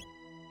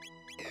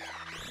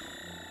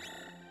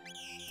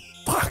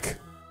 Fuck.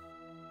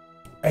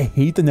 I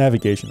hate the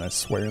navigation, I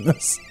swear, in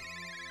this.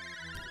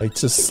 Like,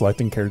 just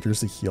selecting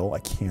characters to heal, I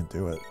can't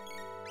do it.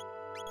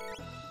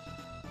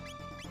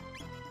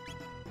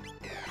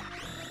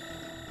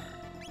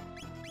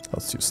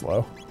 That's too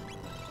slow.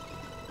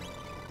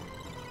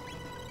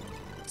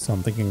 So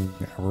I'm thinking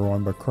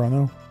everyone but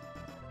Chrono?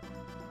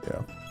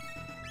 Yeah.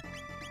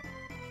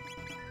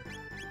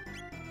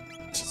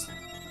 Just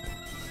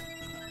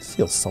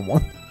heal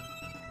someone.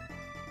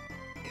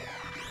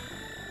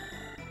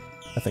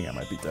 I think I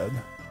might be dead.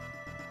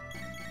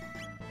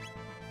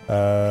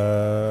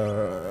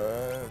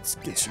 Let's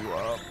get you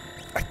up.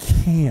 I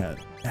can't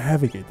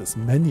navigate this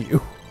menu.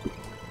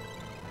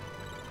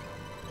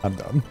 I'm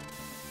done.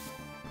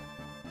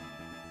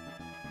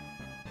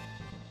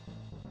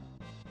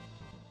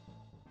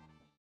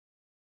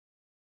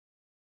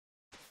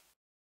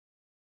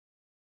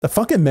 The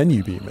fucking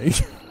menu beat me.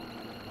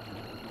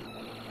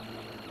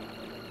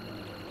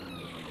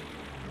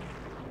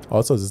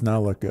 Also, does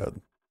not look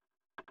good.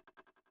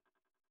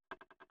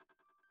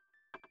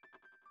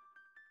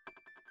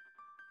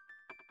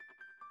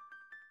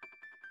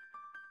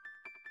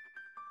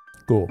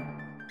 Cool.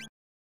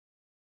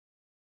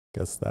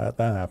 Guess that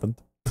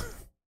happened.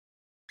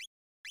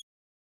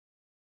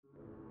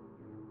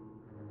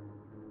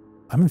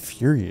 I'm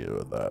infuriated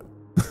with that.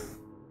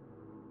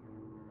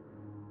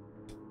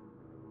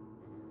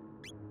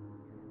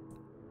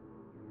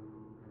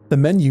 The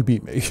menu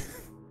beat me.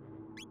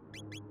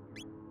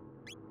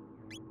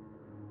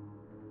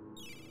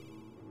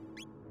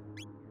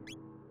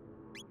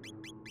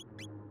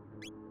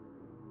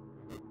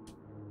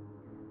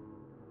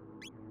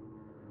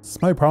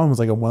 My problem is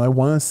like when I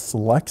want to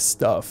select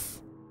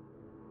stuff,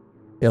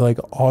 it like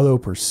auto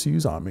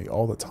pursues on me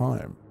all the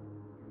time.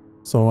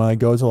 So when I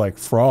go to like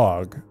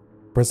Frog,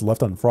 press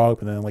left on Frog,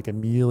 but then like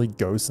immediately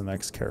goes to the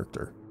next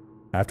character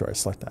after I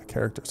select that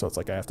character. So it's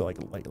like I have to like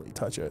lightly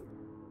touch it.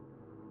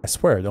 I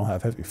swear I don't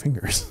have heavy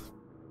fingers,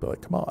 but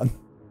like, come on.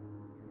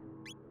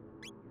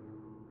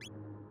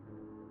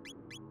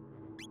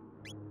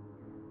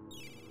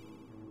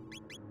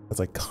 It's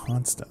like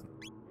constant.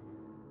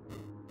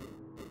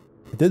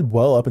 I did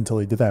well up until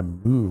he did that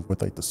move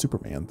with like the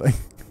Superman thing.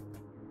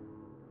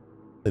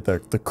 Like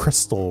the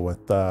crystal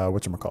with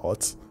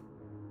whatchamacallit.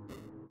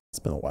 It's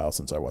been a while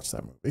since I watched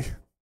that movie.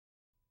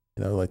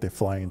 You know, like they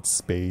fly in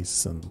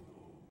space and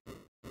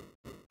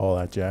all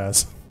that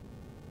jazz.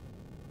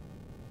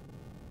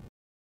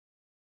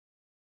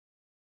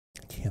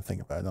 I can't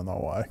think of it. I don't know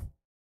why.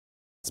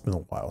 It's been a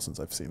while since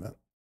I've seen it.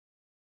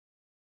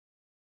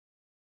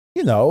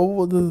 You know,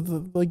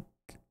 like,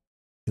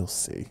 you'll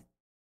see.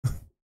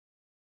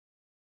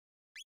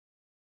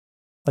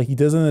 Like, he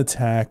does an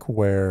attack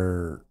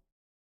where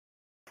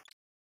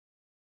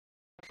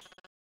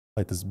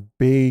like this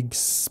big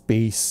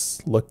space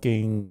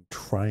looking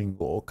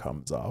triangle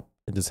comes up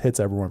and just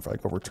hits everyone for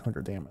like over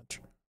 200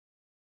 damage.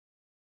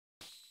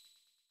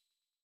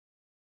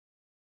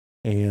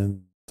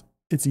 And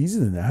it's easy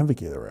to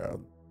navigate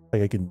around.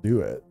 Like, I can do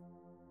it.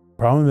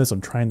 Problem is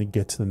I'm trying to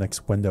get to the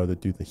next window to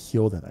do the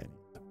heal that I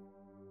need.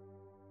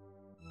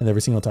 And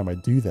every single time I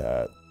do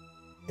that,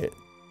 it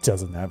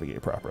doesn't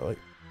navigate properly.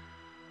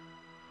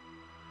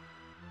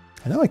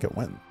 I know I can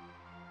win.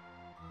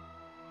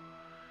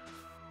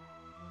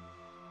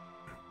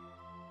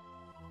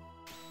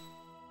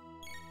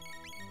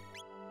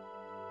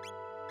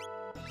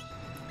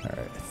 Alright,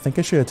 I think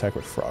I should attack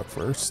with Frog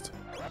first.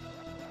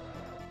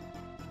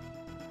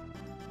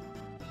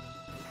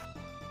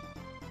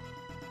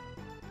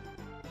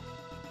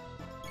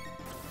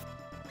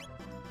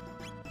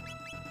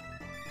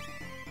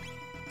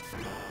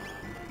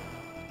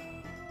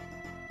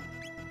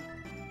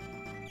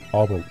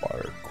 All the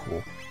water,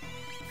 cool.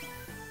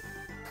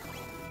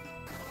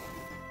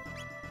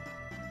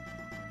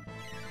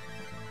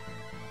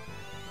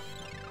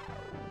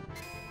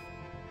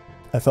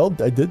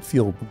 I did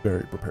feel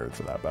very prepared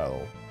for that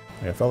battle.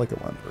 Like, I felt like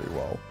it went very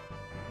well.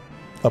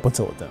 Up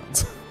until it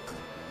didn't.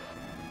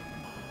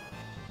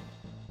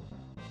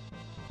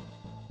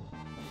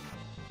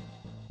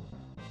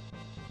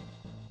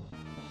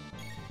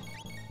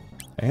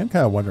 I am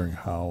kind of wondering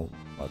how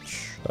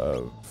much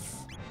of...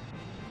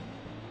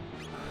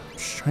 I'm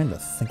just trying to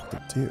think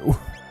what to do.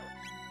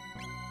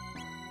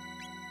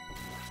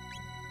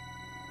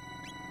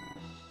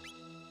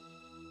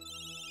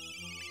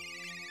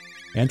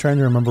 And trying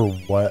to remember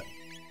what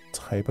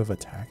type of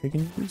attack I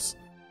can use.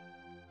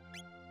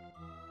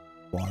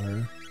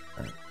 Water.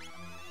 All right.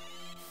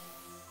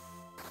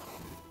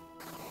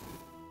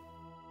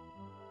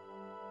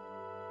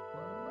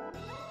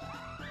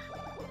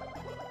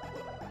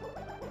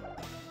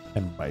 I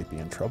might be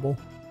in trouble.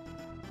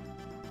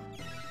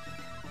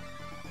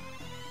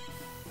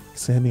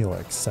 It's hit me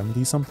like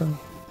 70 something.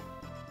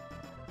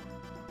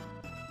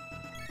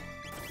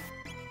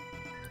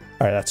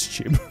 Alright, that's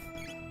cheap.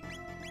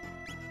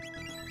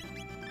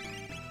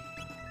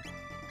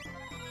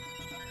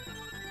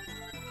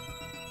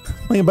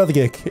 I'm about to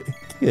get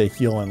a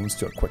heal and let's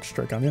do a quick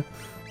strike on you.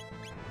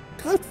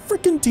 God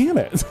freaking damn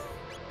it.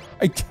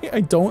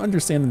 I don't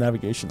understand the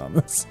navigation on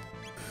this.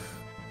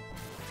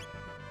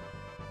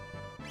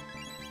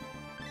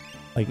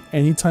 Like,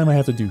 anytime I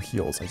have to do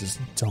heals, I just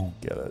don't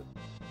get it.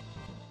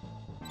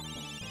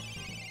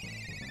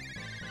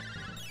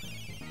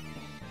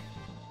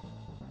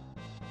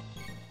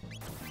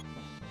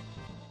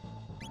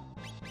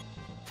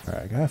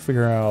 Alright, I gotta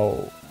figure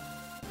out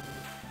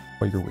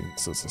what your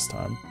weakness is this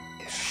time.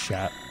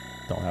 Shat,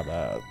 don't have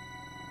that.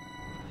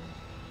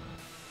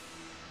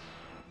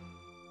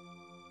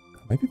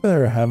 Might be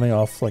better having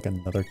off like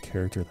another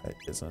character that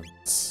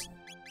isn't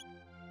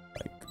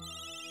like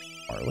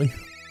Marley.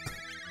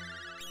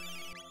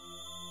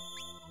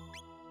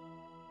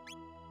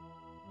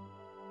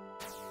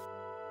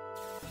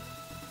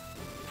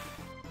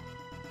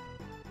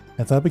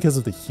 I thought because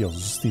of the heals,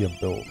 just the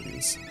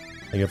abilities.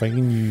 Like if I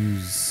can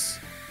use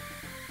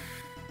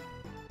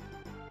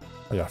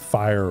like a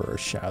fire or a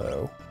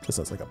shadow, just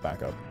as like a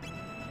backup.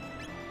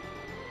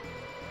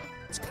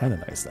 It's kind of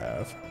nice to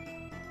have.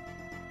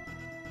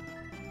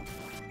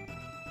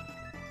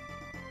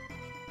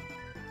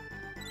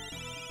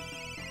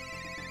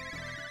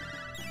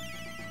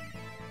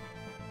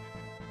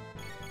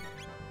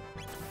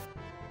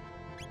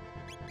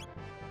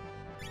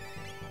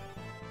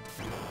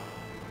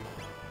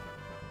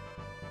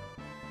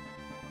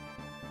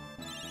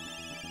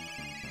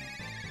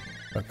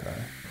 Okay.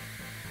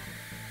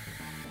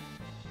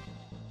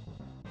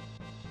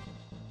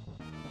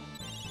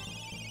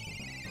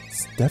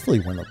 It's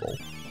definitely winnable.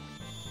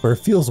 Or it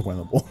feels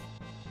winnable.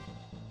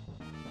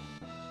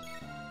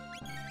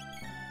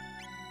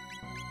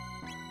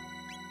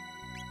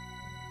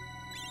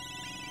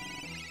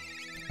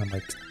 I'm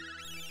like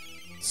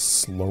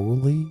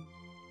slowly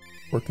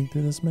working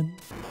through this menu.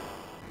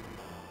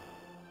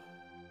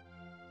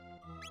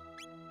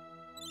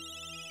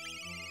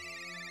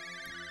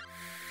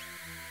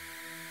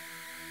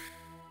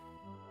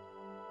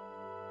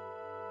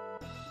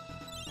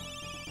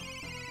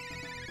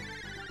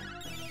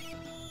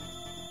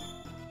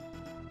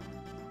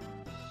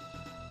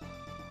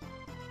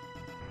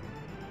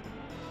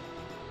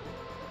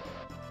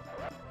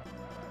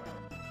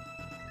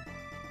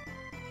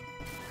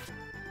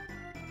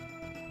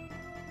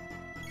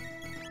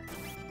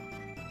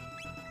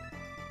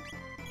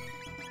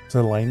 Is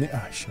it lightning?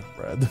 Oh, I should have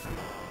read.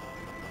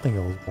 I think it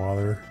was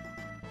water.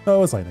 Oh, it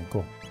was lightning.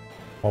 Cool.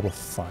 All the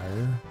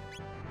fire.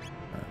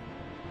 Right.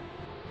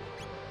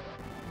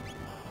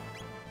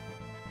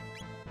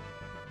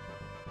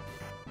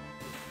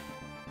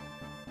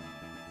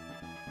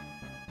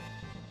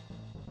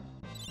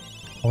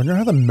 I wonder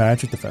how the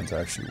magic defense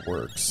actually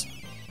works.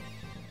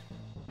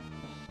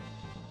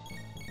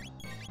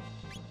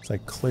 So I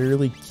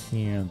clearly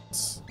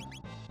can't.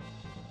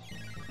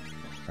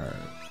 Alright.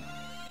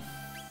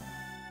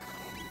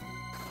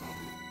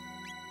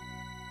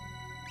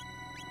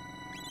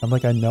 I'm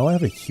like, I know I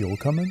have a heal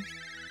coming.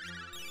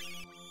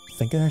 I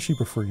think I actually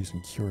prefer using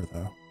Cure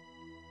though.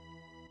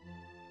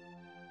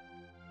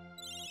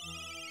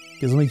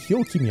 Because my heal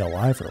will keep me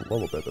alive for a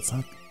little bit, but it's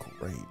not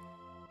great.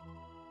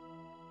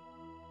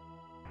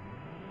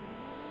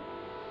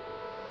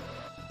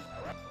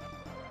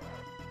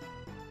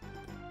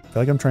 I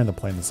feel like I'm trying to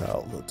plan this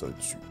out. Okay,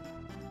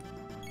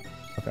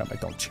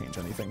 Mike, don't change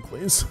anything,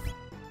 please.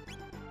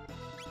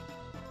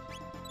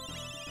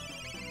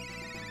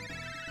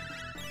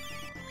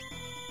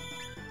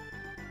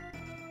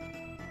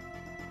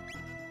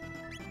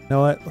 You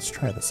know what? Let's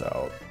try this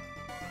out.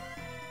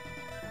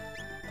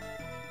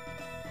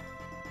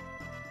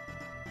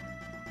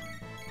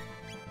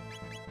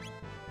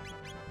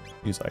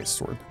 Use Ice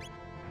Sword.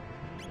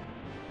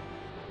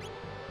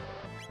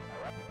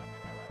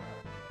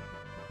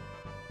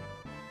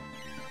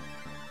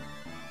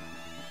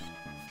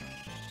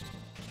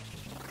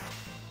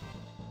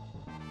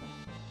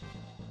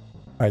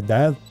 Alright,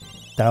 that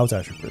was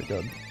actually pretty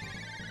good.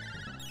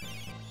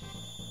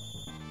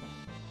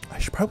 I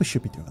probably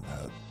should be doing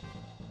that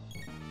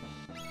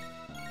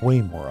way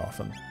more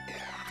often.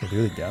 Can I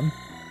do it again?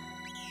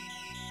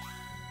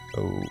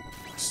 Oh,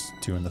 just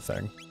doing the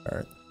thing. All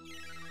right.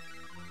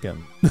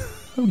 Again,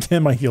 I'm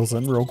getting my heels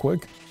in real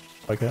quick.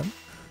 If I can.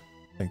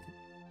 Thank you.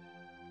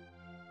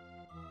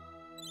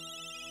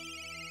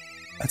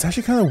 It's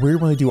actually kind of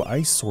weird when I do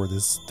Ice Sword,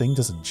 this thing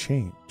doesn't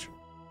change.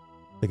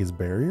 Like his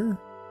barrier?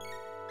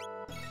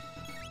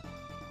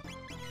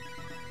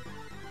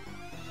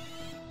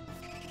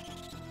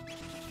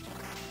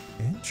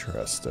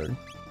 Interesting.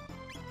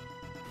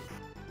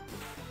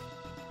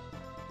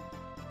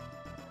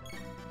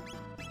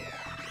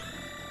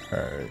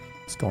 Alright,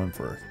 it's going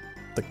for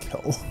the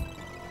kill.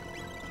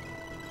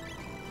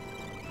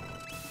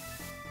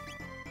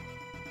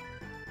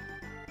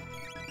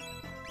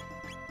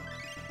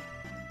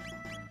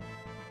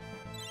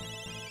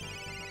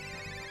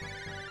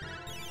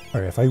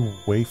 Alright, if I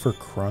wait for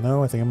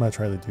Chrono, I think I'm gonna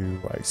try to do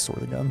Ice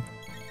Sword again.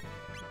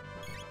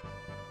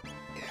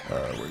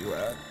 Where you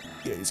at?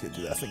 Yeah, he's gonna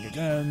do that thing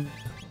again.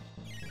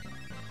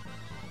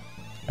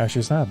 Actually,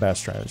 it's not a bad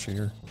strategy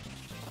here.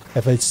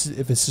 If it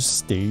just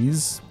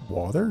stays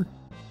water,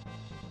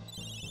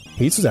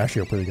 haste is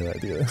actually a pretty good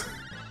idea.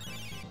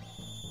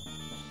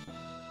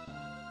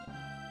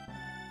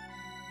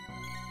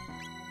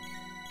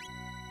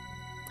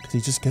 Because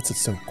he just gets it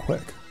so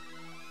quick.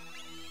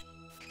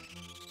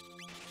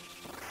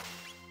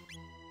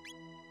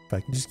 If I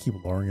can just keep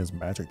lowering his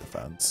magic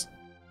defense.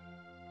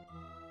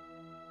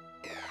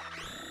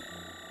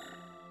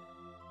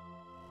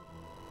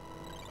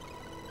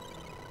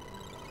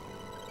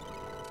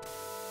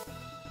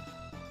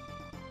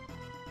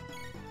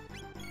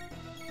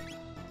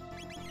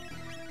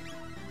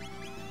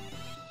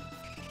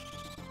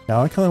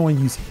 Now I kind of want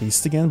to use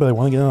haste again, but I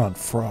want to get it on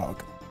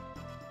Frog.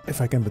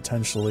 If I can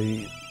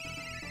potentially...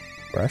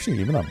 Or actually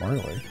even on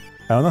Marley.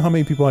 I don't know how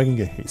many people I can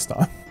get haste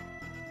on.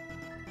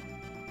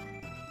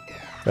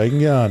 If I can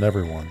get on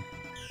everyone,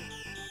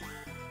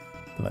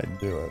 then I can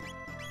do it.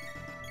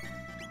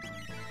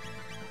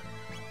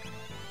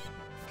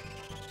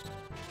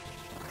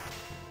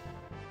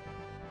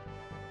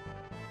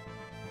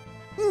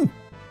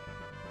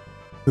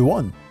 We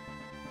won.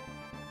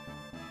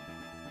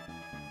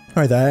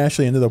 Alright, that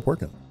actually ended up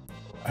working.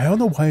 I don't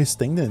know why his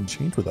thing didn't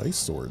change with Ice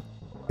Sword.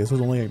 I guess it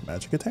was only like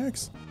magic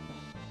attacks?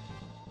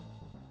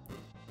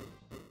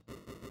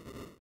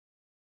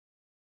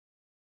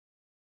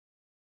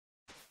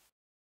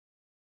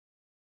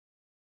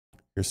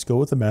 Your skill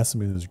with the Massive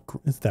Moon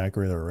is that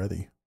great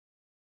already.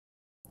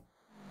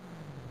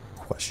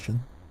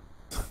 Question.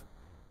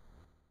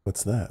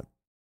 What's that?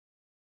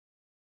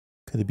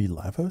 Could it be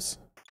Lavos?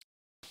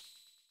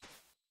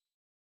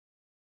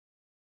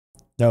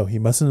 No, he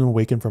mustn't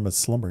awaken from his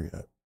slumber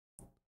yet.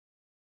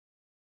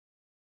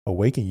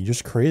 Awaken? You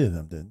just created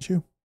him, didn't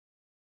you?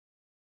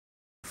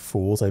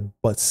 Fools, I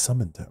but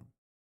summoned him.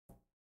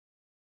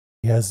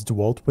 He has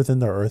dwelt within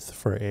the earth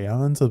for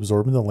aeons,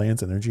 absorbing the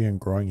land's energy and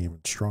growing even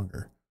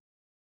stronger.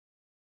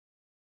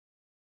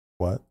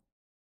 What?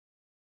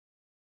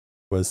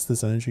 Was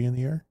this energy in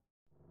the air?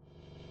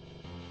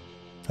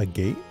 A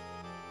gate?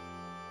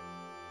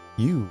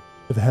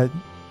 If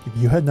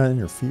you had not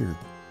interfered.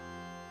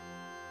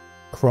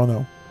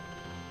 Chrono.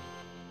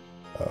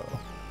 Uh-oh.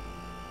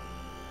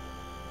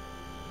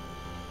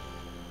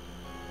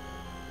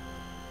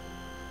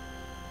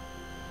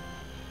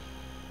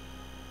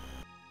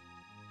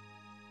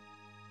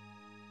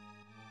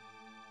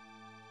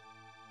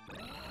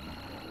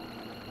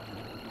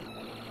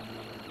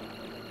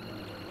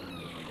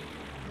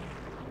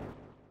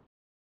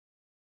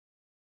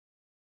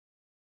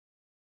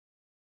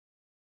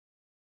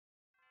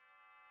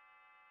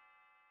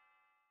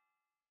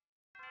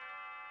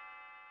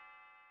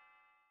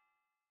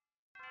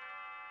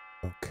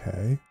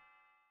 Okay.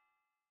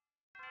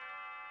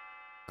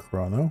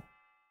 Chrono,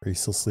 are you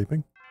still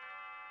sleeping?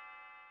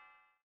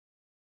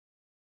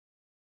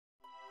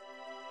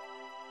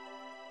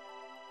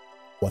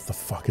 What the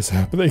fuck is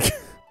happening?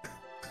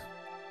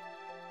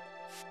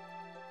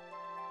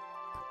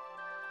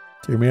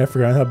 Dear me, I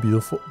forgot how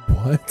beautiful.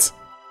 What?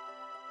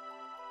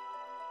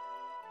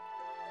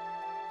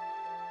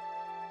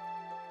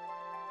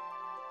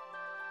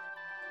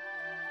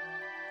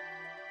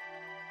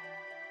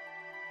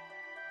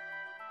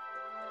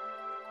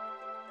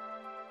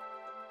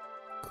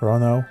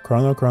 Chrono.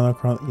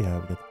 Yeah,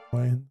 we get the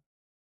point.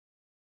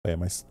 Wait,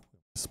 am I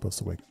supposed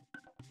to wake up?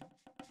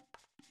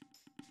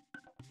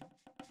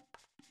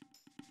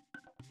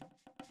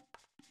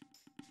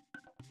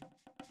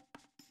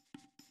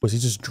 Was he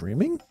just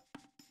dreaming?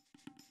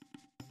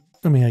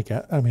 I mean, I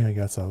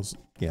guess I was,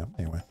 yeah,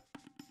 anyway.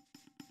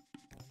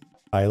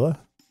 Isla?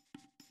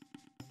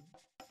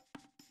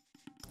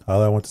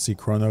 I want to see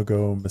Chrono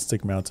go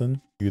Mystic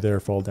Mountain. You there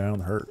fall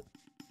down hurt.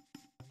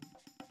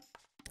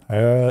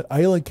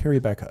 Isla carry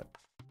back up.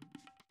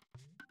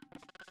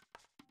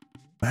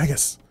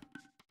 Magus.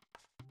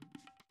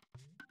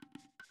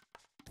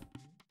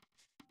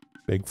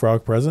 Big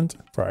frog present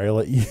for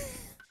Isla.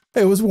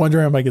 I was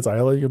wondering, I'm like, it's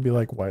Isla? You'll be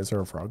like, why is there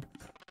a frog?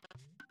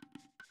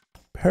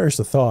 Perish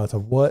the thought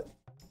of what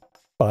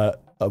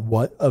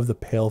of the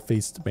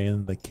pale-faced man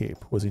in the cape?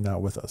 Was he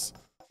not with us?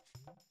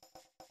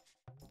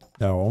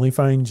 No, only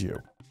find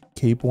you.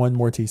 Cape 1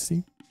 more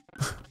TC.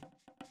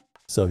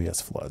 So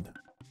yes, flood.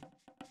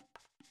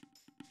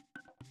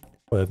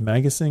 But if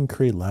Magasin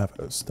create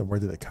Lavos, then where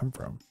did it come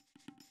from?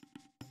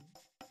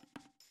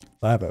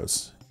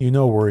 Lavos, you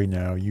no worry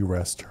now, you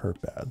rest hurt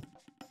bad.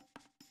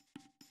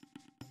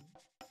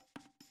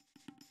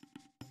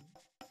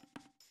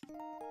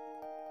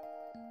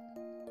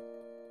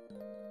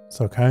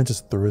 So it kind of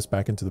just threw us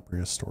back into the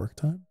prehistoric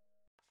time.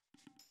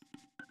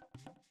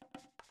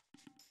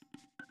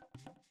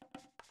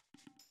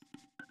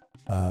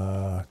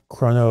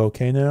 Chrono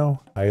okay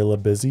now. Isla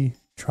busy.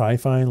 Try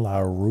find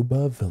La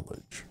Aruba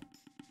village.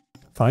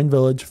 Find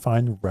village,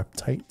 find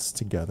reptites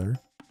together.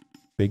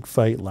 Big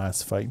fight,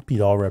 last fight.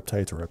 Beat all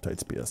reptites or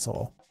reptites beat us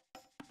all.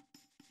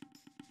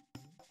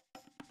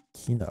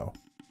 Kino.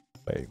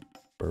 Wait,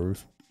 bird.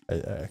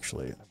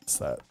 Actually, it's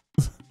that.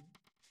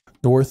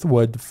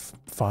 Northwood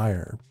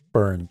fire.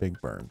 Burn,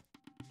 big burn.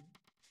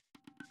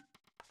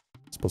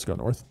 Supposed to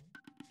go north.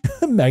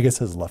 Magus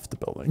has left the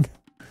building.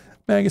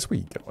 Magus, where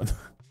you going?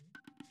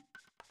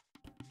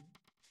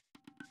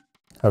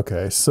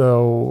 Okay,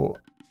 so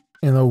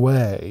in a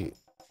way,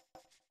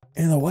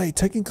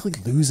 technically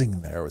losing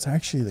there was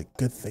actually the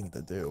good thing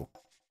to do.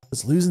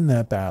 Because losing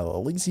that battle,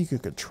 at least you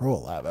could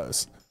control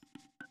Lavos.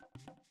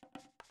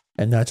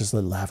 And not just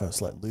let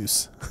Lavos let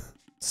loose.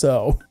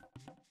 So,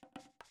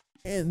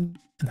 in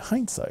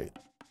hindsight,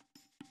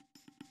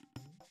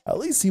 at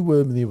least he would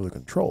have been able to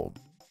control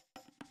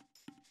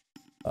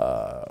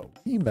him.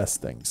 We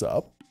messed things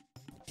up.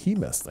 He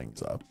messed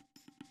things up.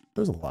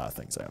 There's a lot of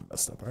things I have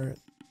messed up, alright?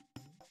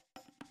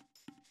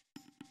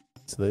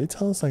 So they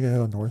tell us I gotta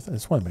go north. I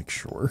just want to make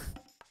sure.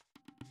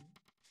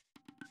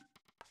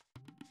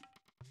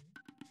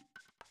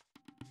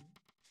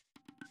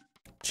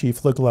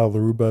 Chief, look La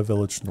Aruba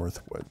village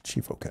Northwood.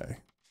 Chief, okay.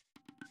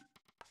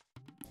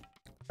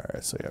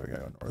 Alright, so yeah, we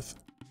gotta go north.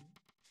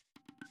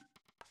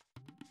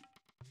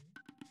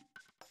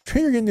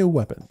 Trainer get a new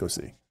weapon. Go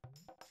see.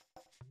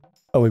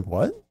 Oh wait,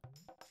 what?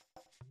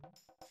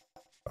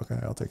 Okay,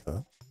 I'll take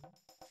that.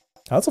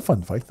 That's a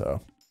fun fight though.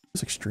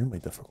 It's extremely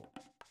difficult.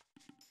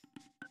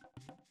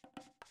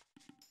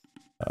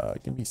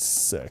 Give me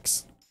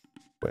 6.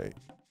 Wait.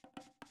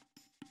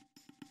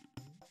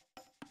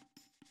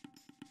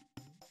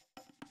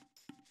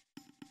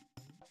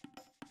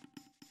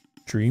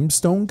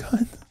 Dreamstone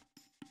gun?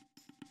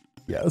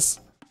 Yes.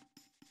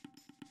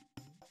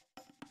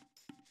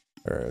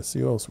 Alright,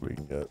 see what else we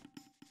can get.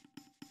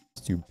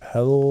 Let's do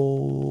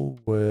pedal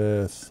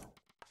with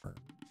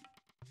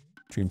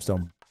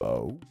Dreamstone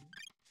bow.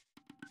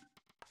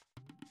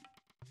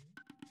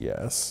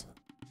 Yes.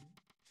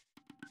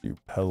 Do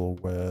pedal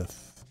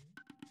with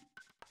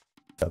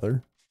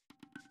feather.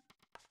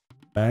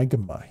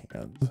 Magma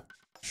hand.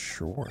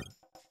 Sure.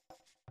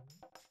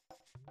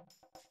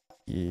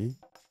 Yeah.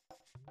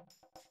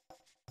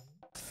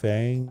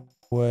 Fang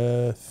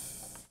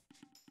with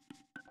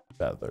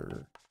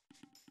feather.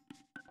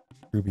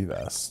 Ruby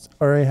vest.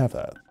 Already have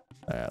that.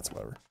 That's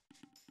whatever.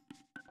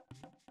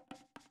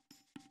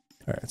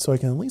 Alright, so I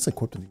can at least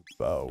equip a new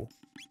bow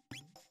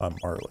on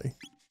Marley.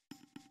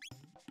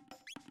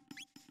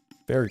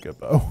 Very good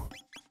bow.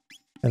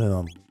 And then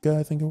on Luca,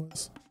 I think it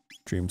was.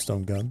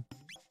 Dreamstone gun.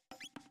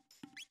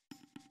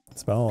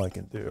 That's about all I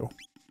can do.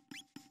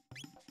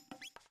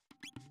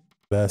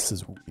 Vest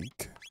is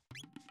weak.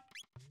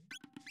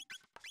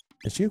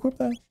 Did she equip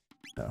that?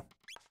 No.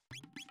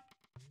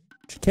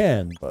 She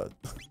can, but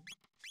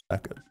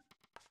not good.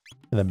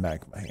 And then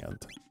magma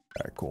hand.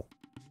 Alright, cool.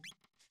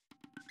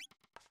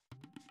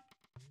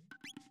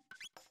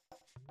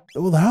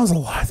 Well, that was a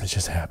lot that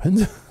just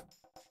happened.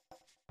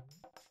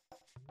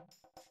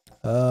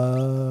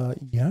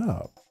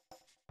 Yeah.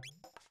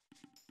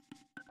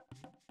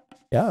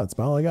 Yeah, that's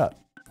about all I got.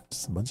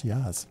 Just a bunch of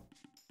yas.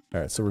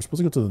 Alright, so we're supposed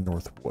to go to the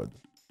Northwood.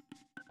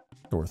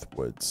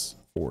 Northwoods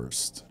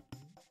Forest.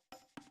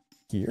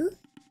 Here?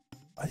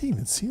 I didn't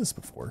even see this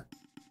before.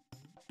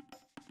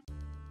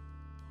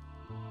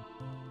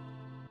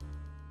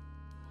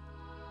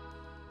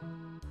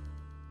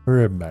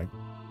 We're at Mag.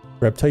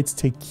 Reptites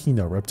take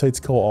Kino. Reptites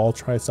kill all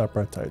tri-stop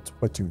reptites.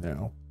 What do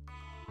now?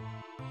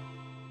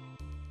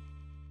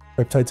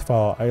 Reptites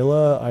follow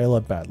Isla.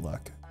 Isla bad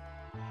luck.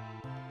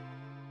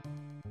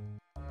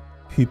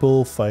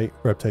 People fight.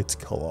 Reptites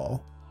kill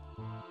all.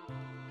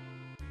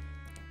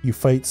 You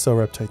fight, so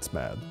reptites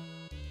mad.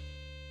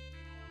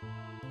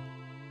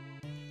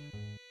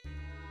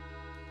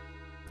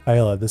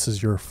 Isla, this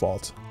is your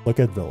fault. Look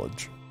at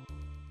village.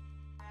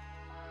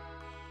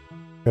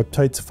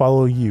 Reptites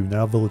follow you.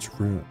 Now village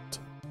ruined.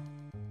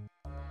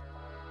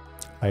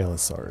 Isla,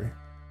 sorry.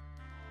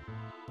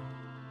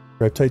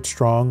 Reptites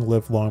strong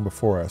live long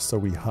before us, so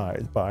we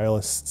hide. But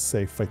Isla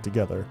say fight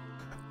together.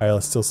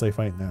 Isla still say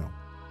fight now.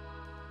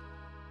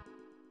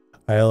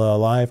 Isla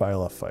alive,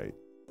 Isla fight.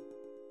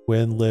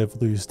 Win, live,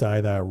 lose,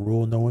 die, that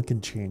rule. No one can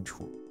change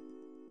rule.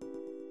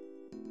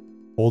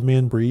 Old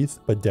man breathe,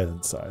 but dead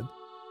inside.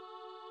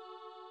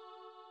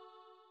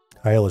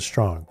 Isla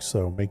strong,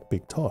 so make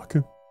big talk.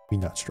 Be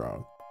not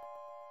strong.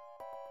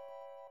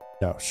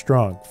 No,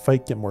 strong.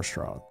 Fight, get more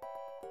strong.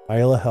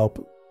 Isla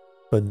help,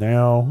 but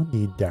now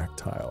need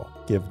Dactyl.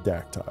 Give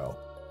Dactyl.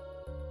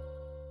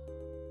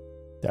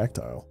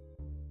 Dactyl.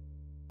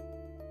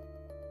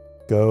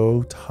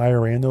 Go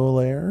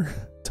Tyranno-lair.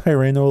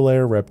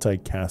 Tyranno-lair, Reptile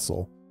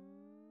Castle.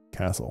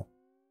 Castle.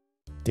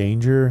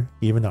 Danger,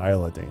 even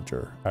Isla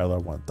danger. Isla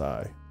won't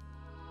die.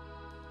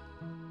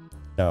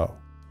 No.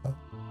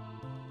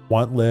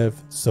 Want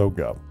live, so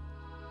go.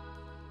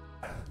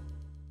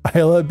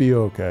 Isla be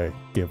okay.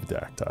 Give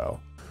Dactyl.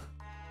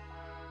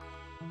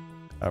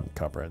 I'm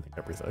comprehending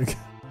everything.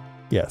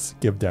 Yes,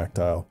 give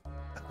Dactyl.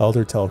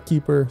 Elder tell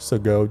keeper, so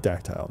go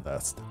Dactyl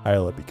nest.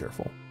 Isla be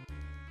careful.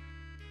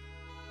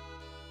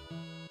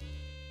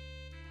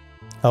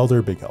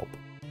 Elder big help.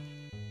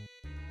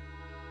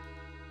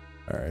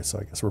 Alright, so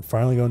I guess we're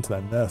finally going to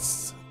that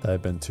nest that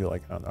I've been to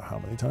like I don't know how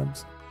many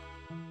times.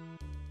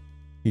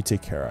 You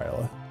take care,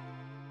 Isla.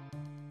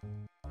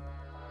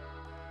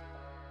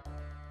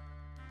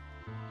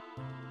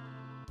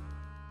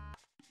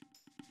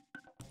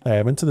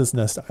 I've been to this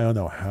nest I don't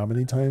know how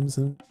many times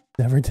and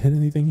never did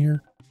anything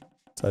here.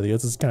 So I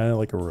guess it's kind of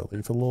like a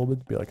relief a little bit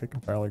to be like I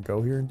can finally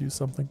go here and do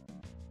something.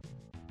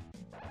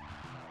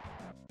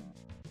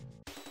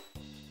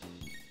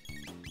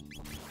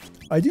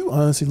 I do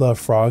honestly love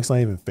Frog's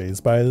not even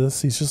phased by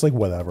this. He's just like,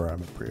 whatever, I'm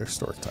in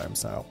prehistoric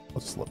times now. I'll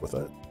just live with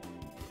it.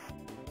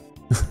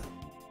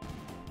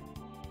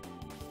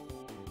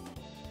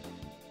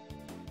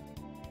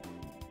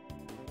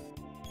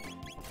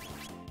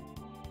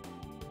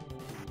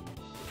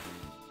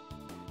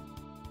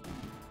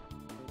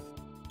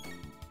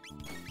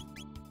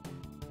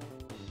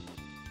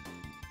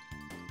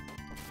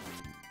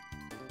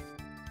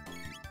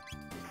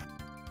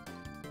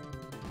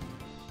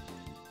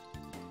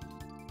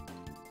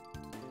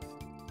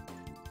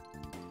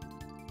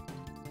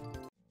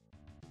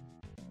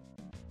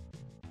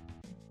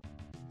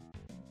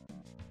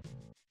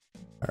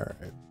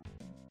 Alright.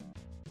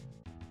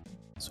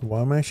 So what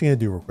I'm actually going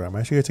to do real quick, I'm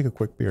actually going to take a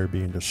quick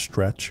BRB and just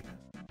stretch.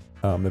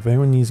 If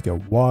anyone needs to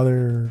get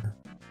water,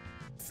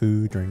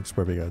 food, drinks,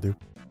 whatever you got to do,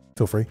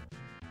 feel free.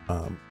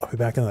 I'll be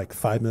back in like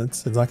 5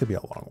 minutes. It's not going to be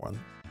a long one.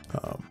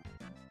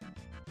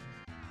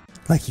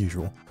 Like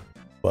usual.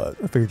 But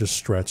I figured just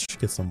stretch,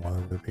 get some water,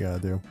 whatever you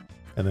got to do.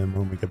 And then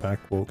when we get back,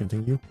 we'll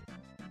continue.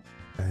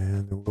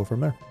 And we'll go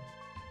from there.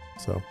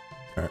 So,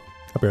 alright.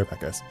 I'll be right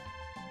back, guys.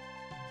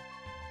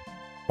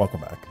 Welcome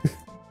back.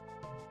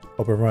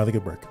 Hope everyone had a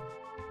good break.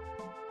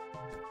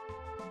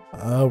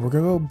 We're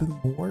gonna go a bit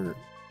more.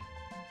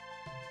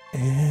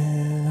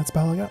 And that's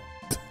about all I got.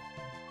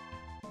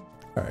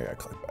 Alright, I gotta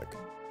click back.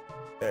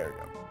 There we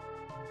go.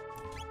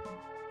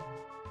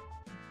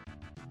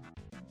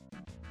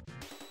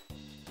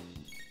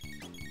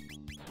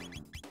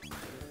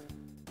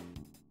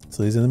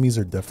 So these enemies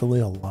are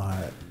definitely a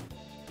lot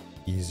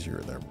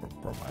easier than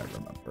from I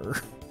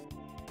remember.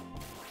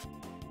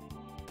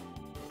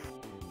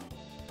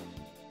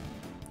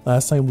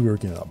 Last time we were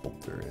getting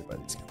obliterated by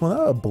these guys. Well,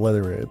 not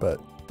obliterated,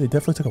 but they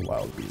definitely took a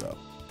while to beat up.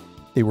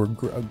 They were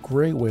a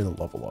great way to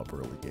level up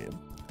early game.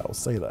 I'll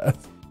say that.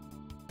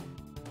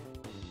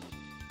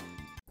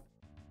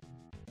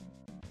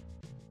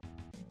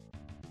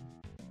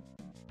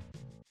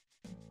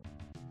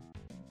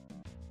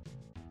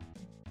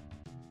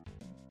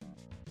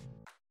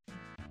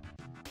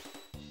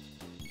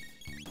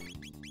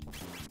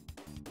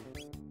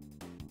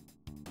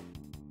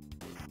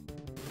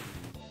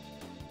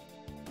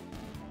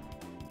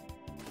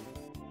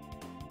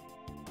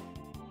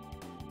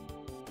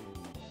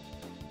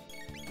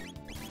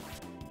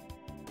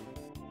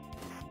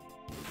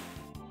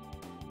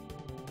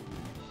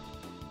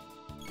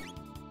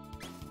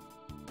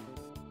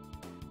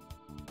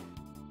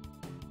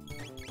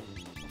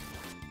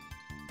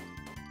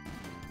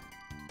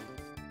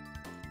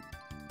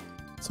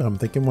 So I'm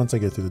thinking once I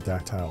get through the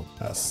Dactyl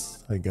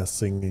test, I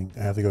guess I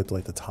have to go to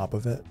like the top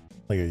of it,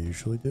 like I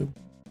usually do.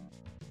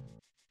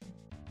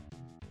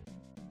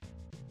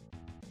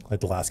 Like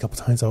the last couple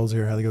times I was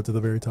here, I had to go to the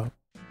very top.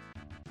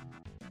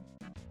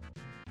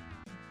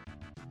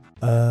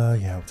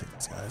 Yeah, I'll take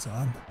these guys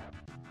on.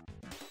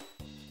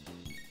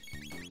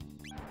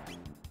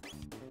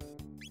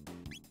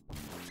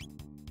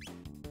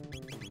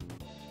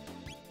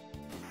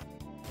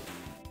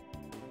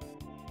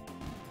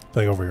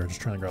 Like over here,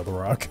 just trying to grab the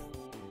rock.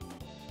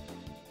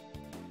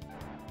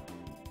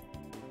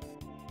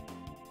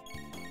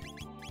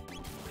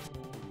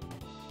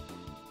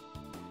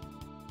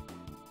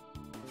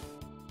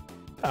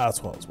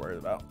 That's what I was worried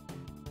about.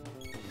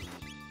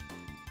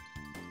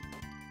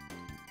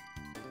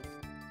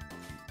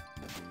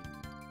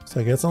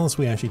 So I guess unless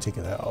we actually take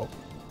it out,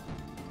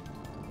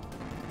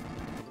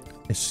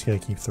 it's just gonna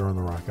keep throwing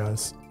the rock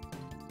guys.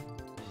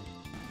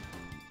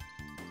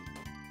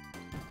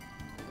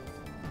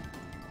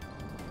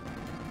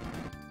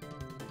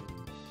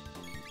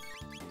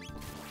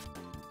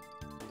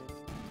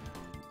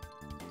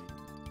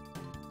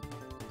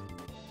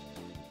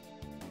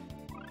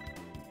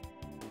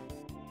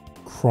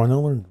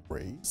 Chrono learned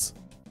raise?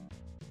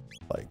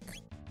 Like,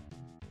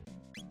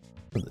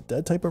 from the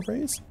dead type of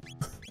raise?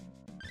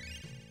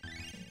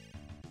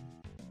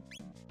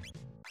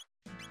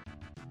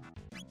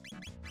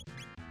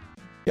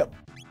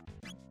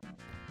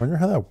 Wonder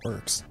how that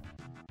works.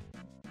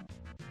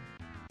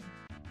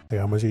 Like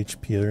how much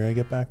HP they're gonna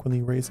get back when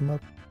you raise them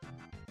up?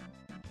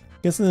 I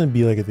guess it'd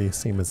be like the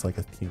same as like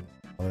a team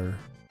color.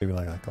 Maybe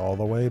like all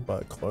the way,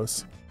 but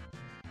close.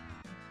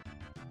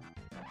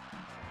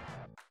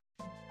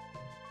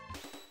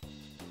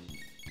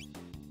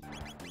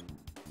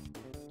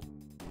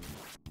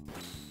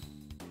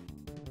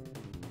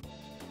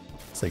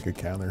 It's like a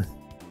counter.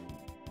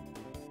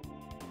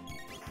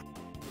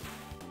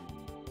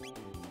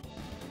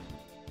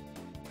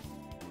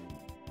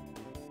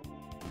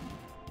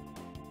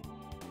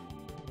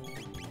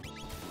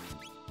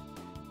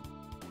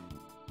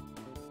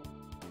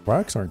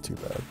 Rocks aren't too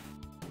bad.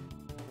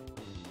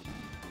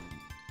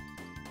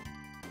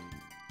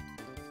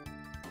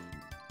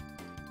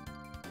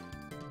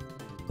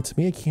 But to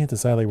me, I can't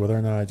decide like whether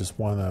or not I just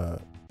want to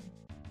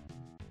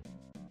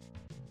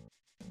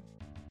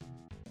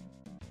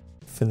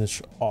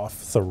finish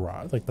off the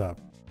rod, like the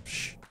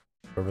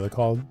whatever they're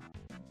called.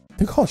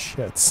 They're called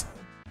shits.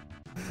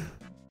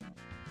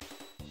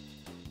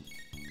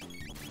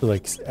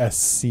 Like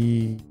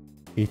SCHIT,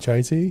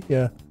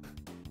 yeah.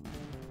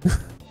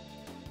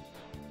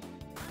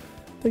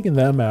 Taking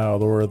them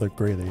out, or the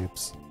Great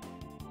Apes.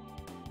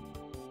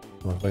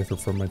 Like they're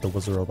from like the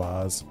Wizard of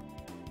Oz.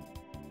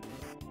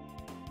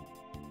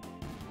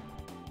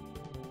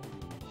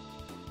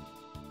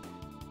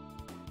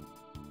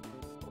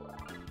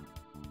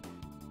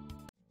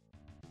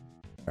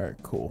 Alright,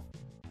 cool.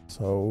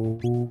 So,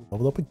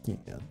 leveled up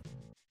again.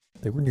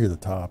 They were near the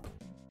top.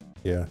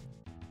 Yeah.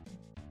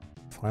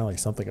 Finally,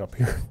 something up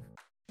here.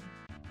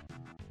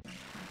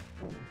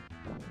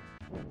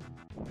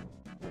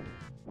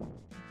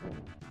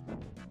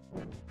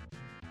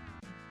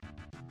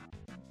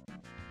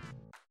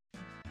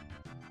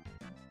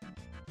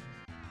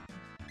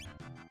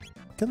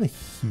 Gonna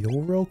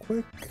heal real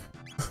quick.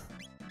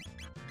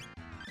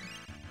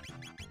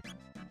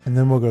 And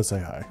then we'll go say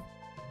hi.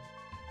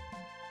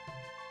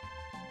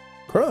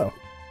 Chrono.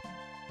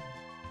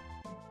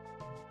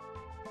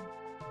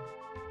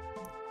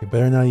 You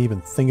better not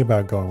even think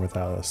about going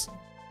without us.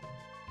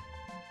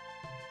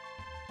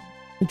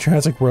 The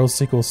Jurassic World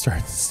sequel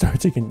start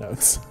taking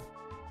notes.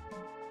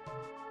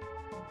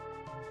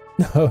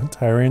 No,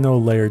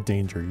 Tyranno layer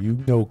danger. You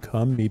know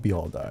come, maybe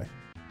I'll die.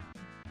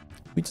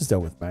 We just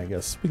dealt with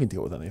Magus. We can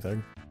deal with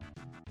anything.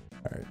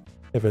 Alright.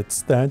 If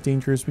it's that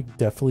dangerous, we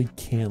definitely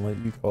can't let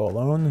you go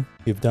alone.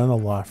 You've done a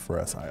lot for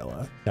us,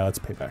 Isla. Now it's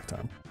payback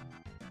time.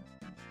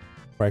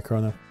 Right,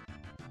 Chrono?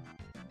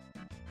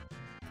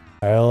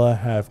 Isla,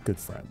 have good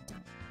friend.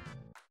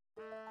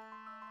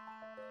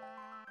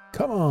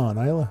 Come on,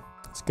 Isla.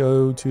 Let's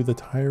go to the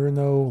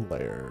Tyranno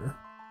lair.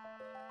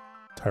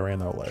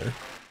 Tyranno lair.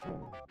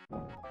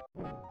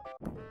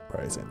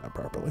 Probably saying that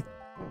properly.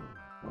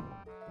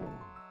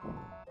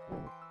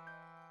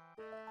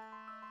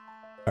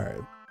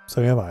 Alright,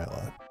 so we have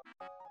Isla.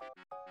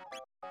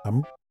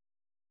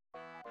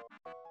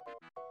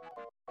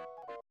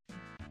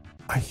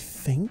 I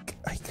think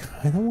I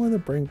kind of want to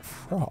bring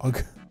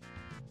Frog.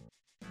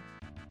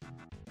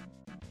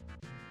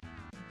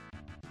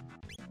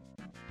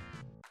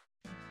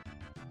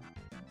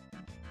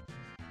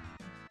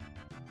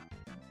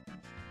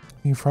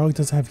 I mean, Frog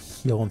does have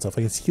heal and stuff.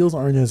 Like, his heals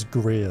aren't as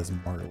great as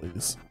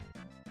Marley's.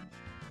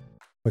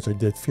 Which I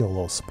did feel a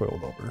little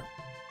spoiled over.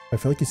 I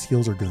feel like his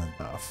heals are good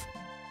enough.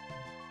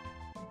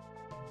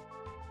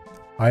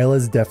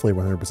 Isla's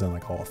definitely 100%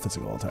 like all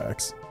physical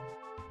attacks.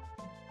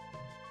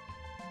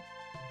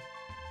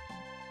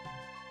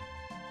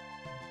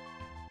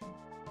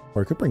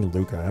 Or I could bring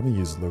Luca. I haven't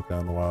used Luca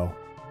in a while.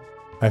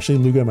 Actually,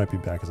 Luca might be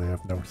back because I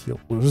have no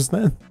healers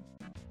then.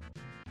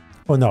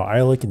 Oh no,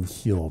 Isla can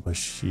heal, but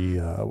she,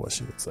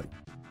 it's like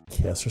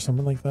Kiss or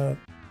something like that.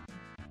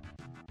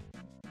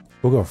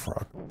 We'll go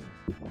Frog.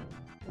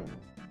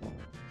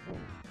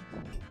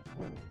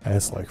 I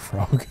just like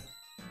Frog.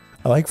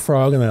 I like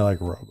Frog and I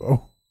like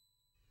Robo.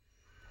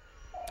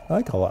 I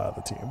like a lot of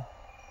the team.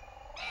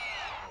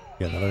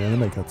 Yeah, another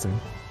anime cutscene.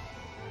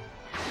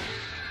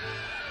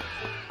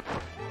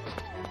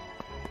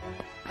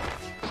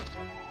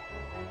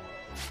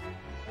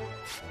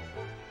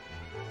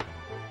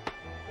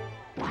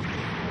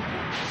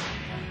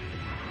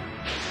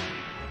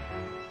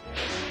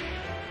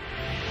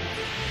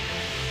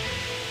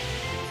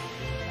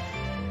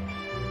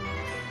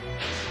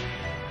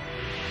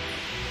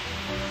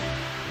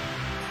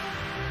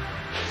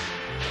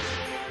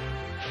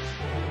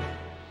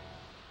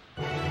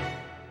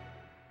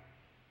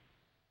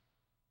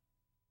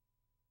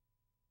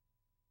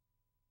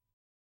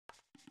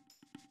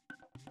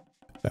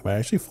 Am I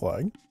actually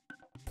flying?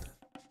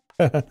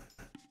 Should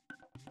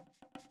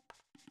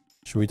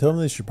we tell them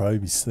they should probably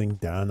be sitting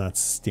down, not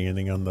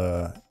standing on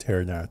the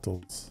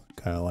pterodactyls?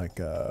 Kind of like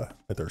that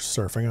they're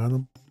surfing on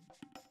them.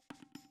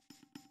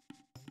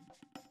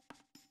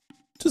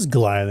 Just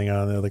gliding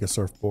on it like a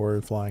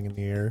surfboard, flying in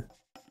the air.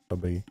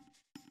 That'll be...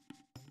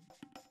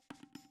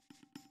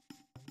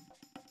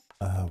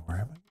 where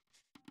am I?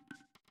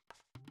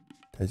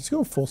 Did I just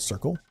go full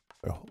circle?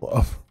 Oh, hold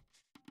up.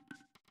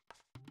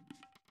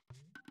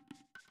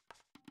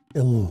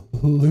 It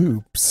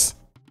loops.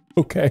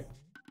 Okay.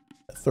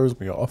 That throws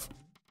me off.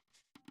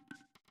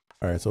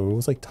 Alright, so it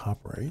was like top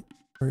right.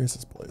 Where is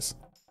this place?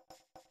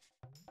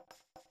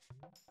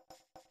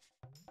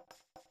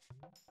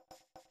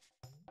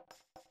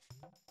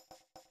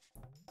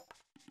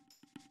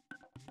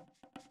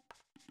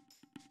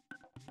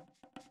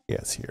 Yeah,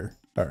 it's here.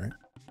 Alright.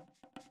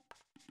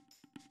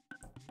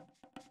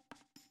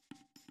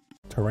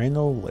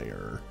 Terranal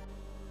layer.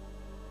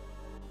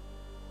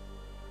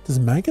 Does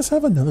Magus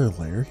have another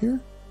layer here?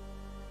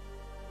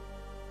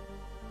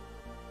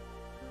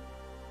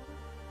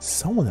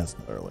 Someone has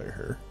another layer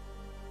here.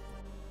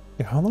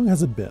 Yeah, how long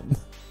has it been?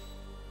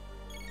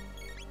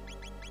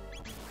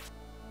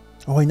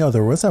 Oh, I know,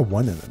 there was that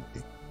one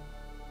enemy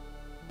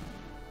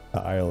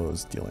that Isla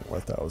was dealing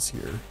with that was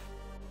here.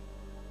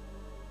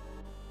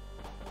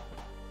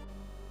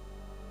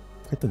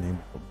 I forget the name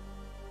of them.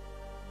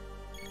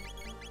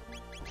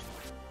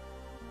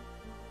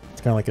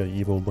 It's kind of like an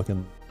evil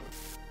looking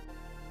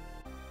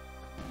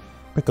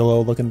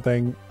Piccolo looking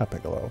thing. Not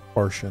Piccolo,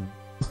 Martian.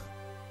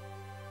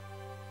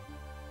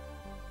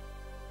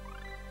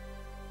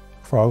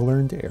 Frog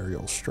learned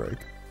aerial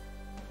strike.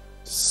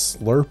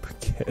 Slurp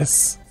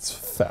kiss. It's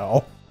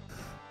foul.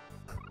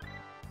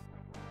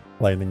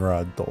 Lightning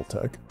rod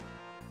Doltech.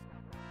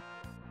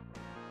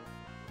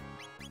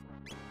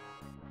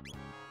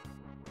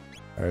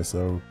 Alright,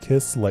 so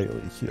kiss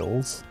lightly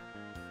heals.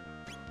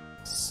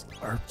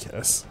 Slurp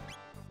kiss.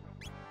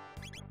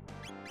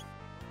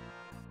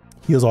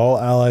 Heals all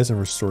allies and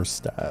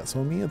restores stats.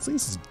 So I mean, at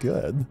least it's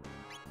good.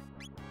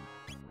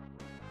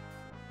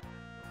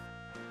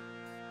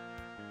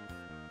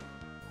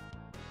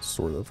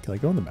 Sort of. Can I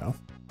go in the mouth?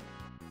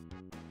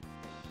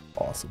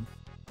 Awesome.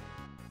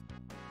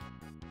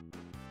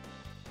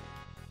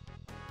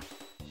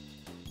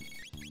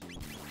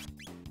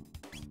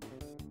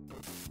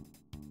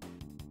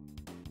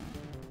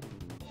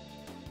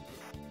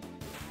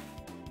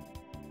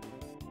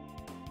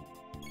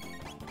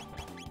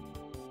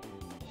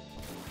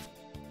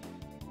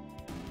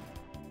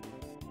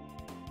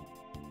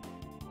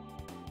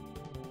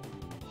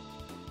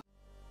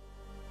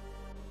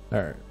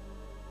 Alright.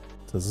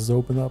 Does this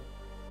open up?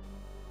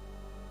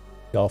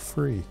 Y'all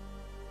free.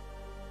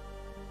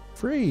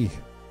 Free!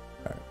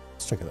 Alright,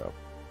 let's check it out.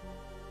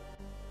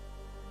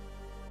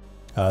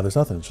 There's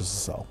nothing, it's just a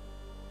cell.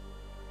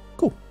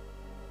 Cool.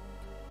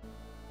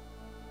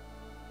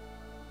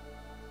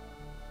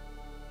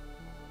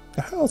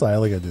 How is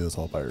Isla gonna do this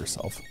all by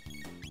herself?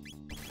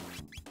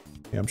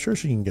 Yeah, I'm sure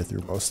she can get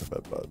through most of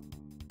it, but...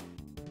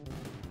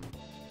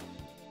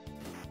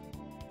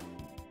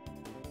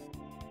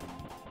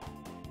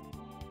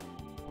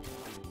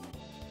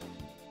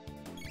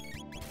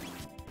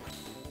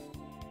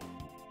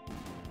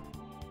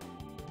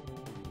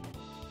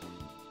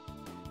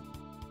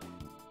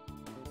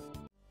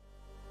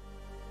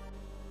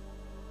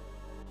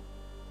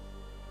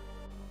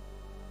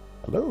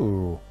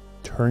 Hello,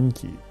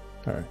 turnkey.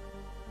 All right,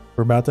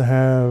 we're about to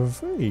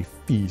have a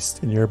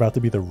feast, and you're about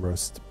to be the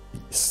roast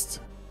beast.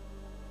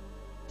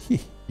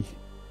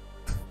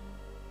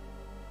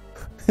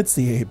 It's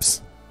the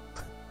apes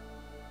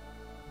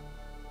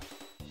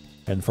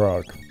and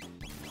frog.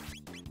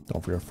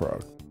 Don't forget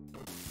frog.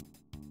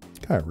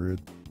 Kind of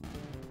rude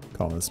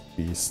calling this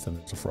beast and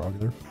there's a frog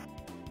there.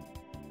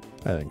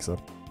 I think so.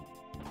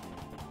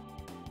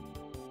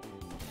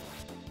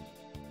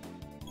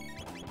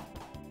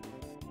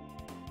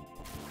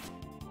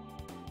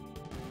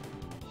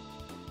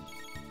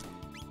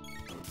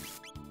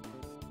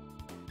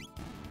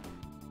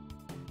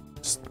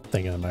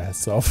 Thinking to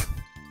myself,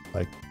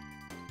 like,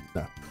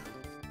 no,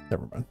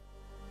 never mind.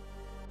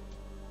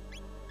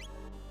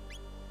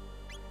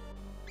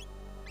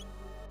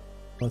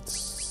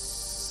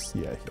 Let's,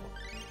 yeah, heal.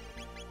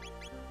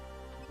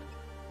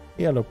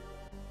 Hello.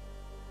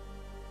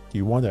 Do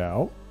you want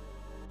out?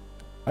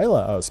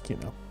 Isla, oh, it's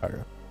Kino.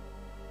 Okay.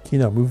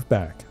 Kino, move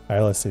back.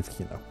 Isla, save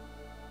Kino.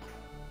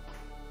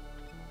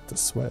 The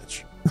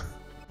switch.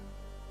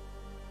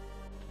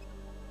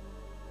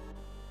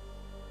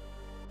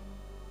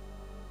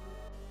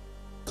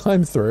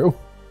 Climb through.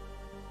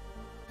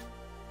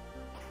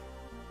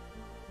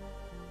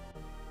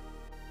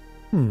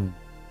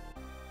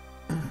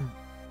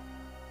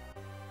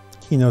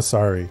 Kino,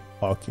 sorry.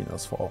 All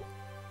Kino's fault.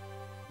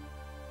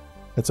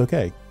 It's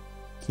okay.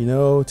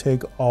 Kino,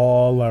 take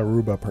all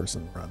Aruba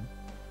person run.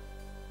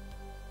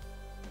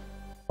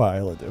 What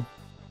Isla do?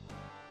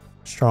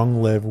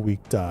 Strong live,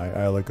 weak die.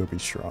 Isla go be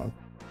strong.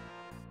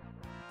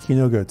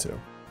 Kino go too.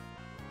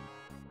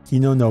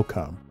 Kino no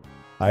come.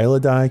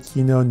 Isla die,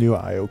 Kino new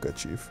Ioka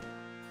chief.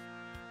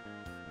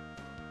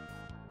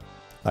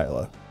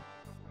 Isla.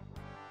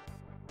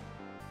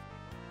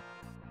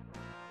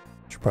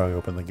 Should probably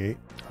open the gate.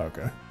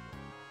 Okay.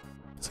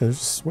 So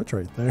there's a switch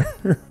right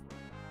there.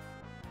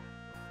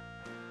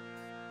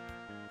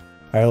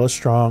 Isla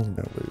strong,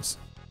 no lose.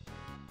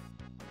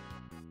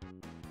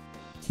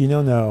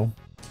 Kino no.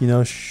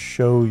 Kino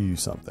show you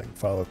something.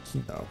 Follow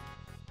Kino.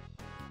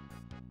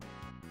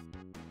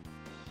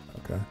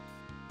 Okay.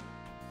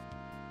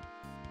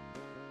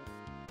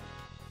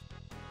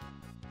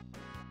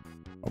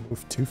 I'll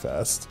move too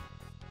fast.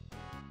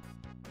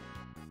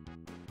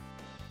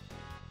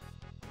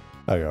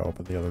 I gotta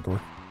open the other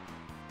door.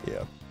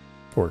 Yeah.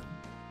 Or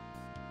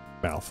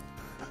mouth.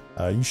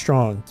 You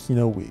strong,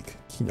 Kino weak,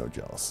 Kino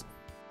jealous.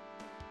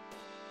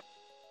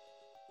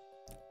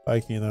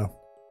 Bye, Kino.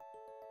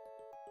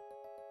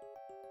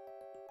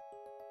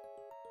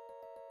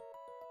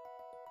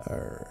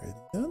 Alright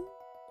then.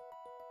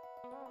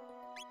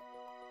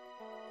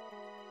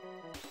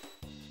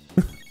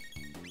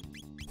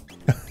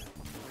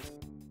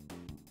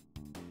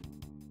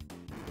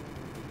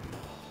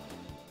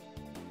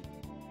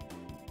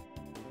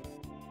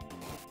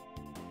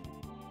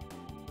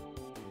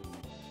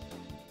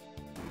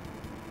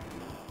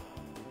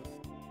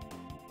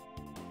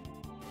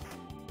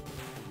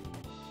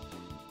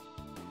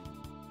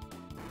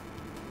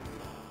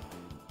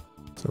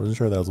 So I wasn't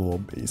sure that was a little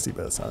bassy,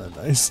 but it sounded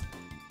nice.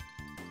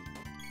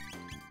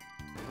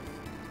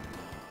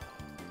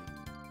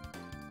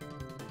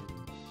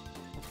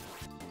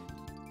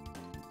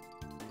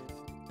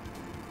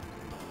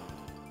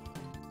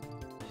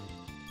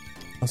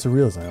 I was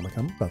realizing I'm like,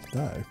 I'm about to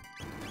die.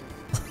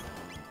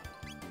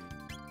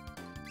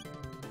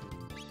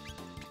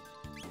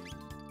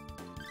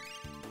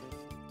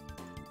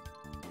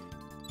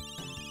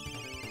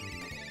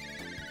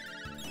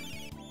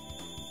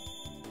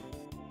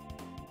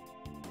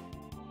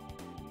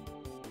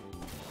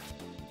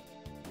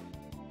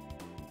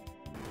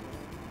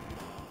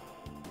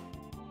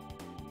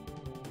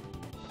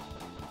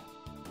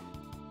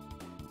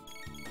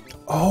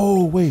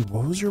 Oh, wait,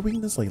 what was your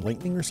weakness? Like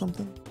lightning or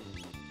something?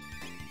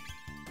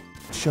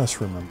 Just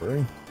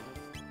remembering.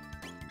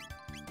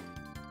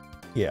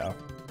 Yeah.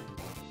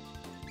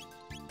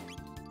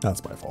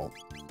 That's my fault.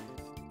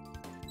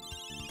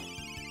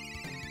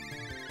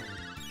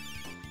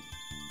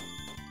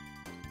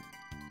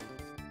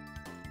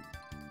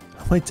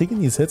 I'm like taking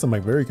these hits, I'm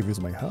like very confused.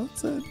 I'm like, how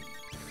is it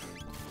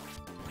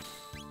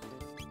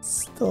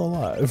still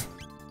alive?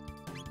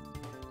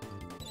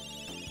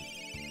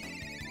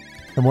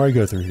 The more I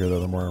go through here, though,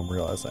 the more I'm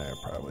realizing I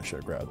probably should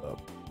have grabbed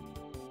up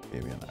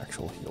maybe an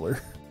actual healer.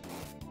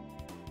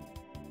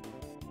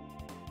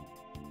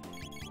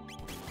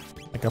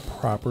 Like a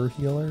proper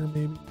healer,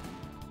 maybe?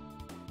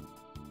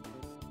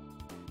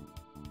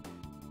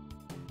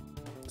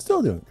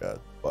 Still doing good,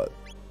 but,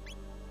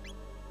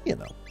 you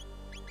know.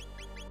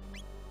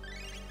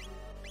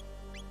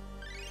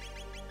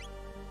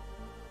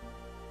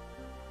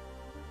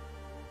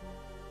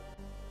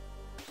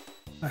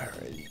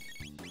 Alrighty.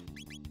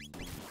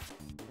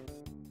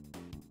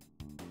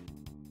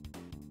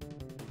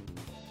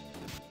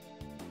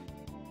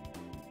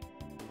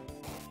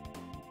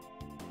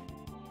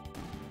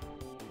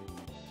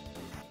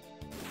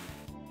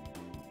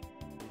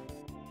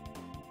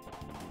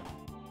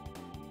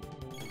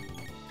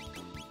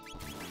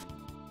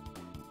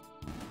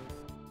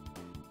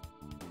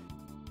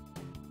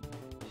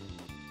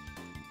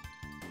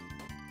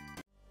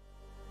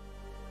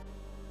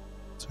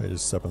 So I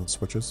just step on the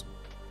switches.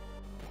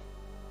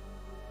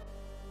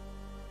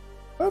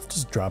 I've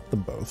just dropped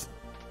them both.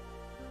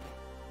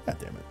 God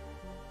damn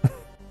it.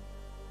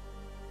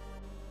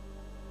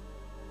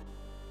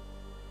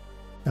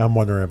 I'm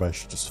wondering if I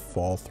should just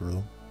fall through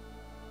them.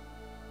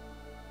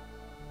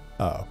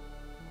 Oh.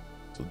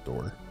 It's a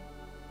door.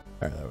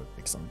 Alright, that would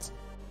make sense.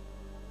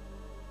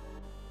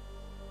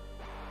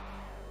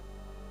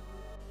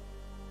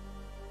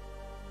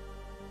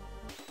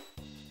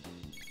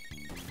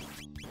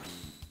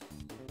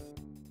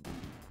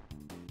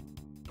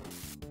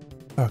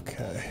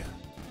 Okay.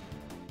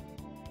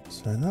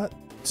 So not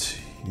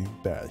too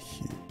bad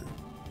here.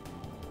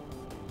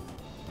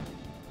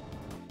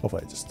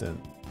 Hopefully I just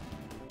didn't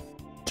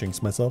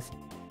jinx myself.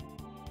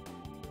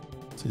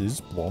 Did he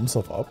just blow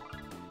himself up?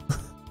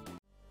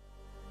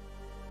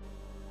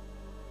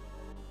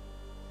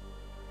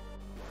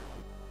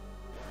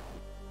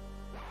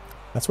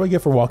 That's what I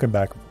get for walking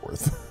back and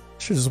forth.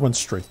 Should just went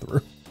straight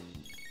through.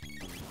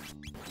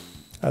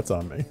 That's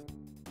on me.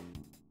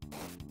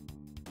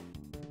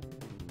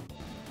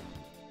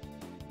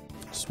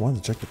 Just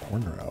wanted to check the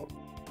corner out.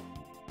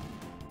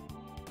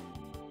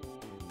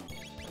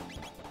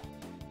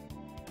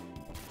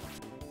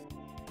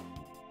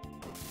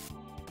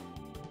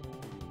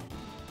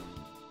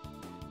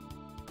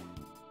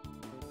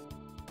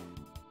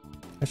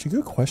 Actually,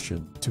 good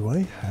question. Do I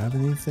have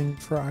anything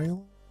for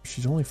Isla?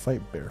 She's only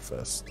fight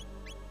Bearfist.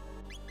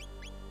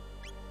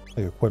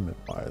 Like equipment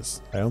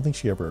wise. I don't think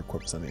she ever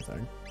equips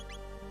anything.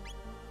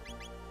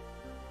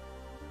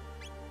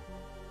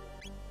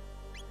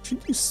 She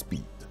do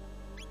speed.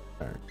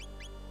 Alright.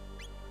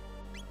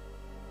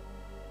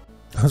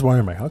 I was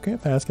wondering, how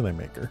fast can I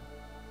make her?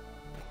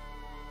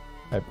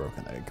 I broke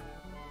an egg.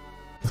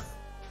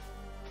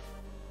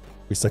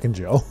 We stuck in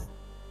jail?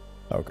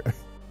 Okay.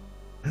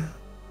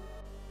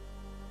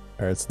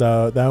 Alright,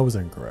 so that was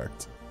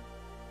incorrect.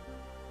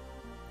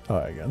 Oh,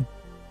 again.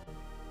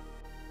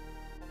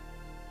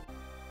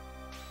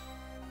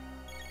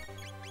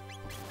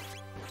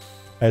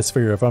 I just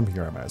figure if I'm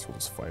here, I might as well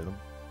just fight him.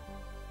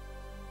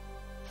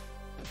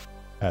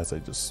 as I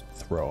just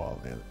throw all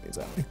the enemies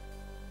at me.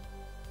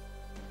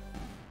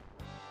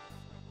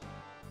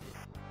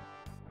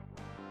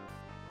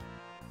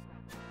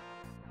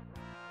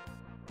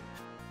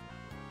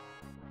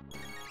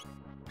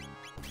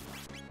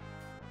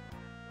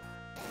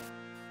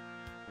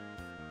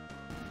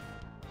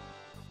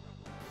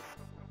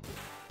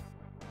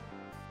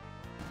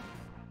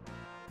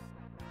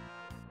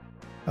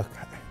 Okay.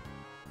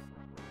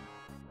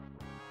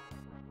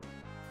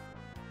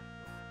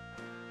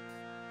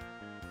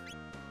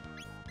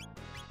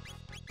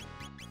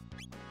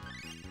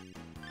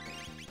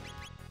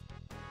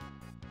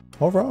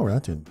 Overall, we're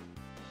not doing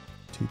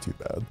too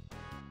bad.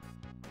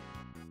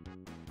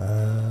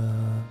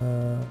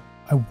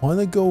 I want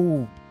to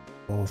go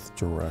both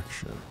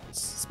directions.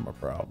 That's my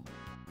problem.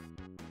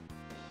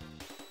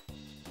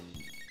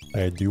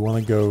 I do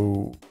want to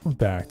go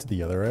back to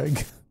the other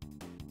egg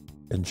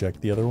and check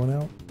the other one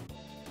out.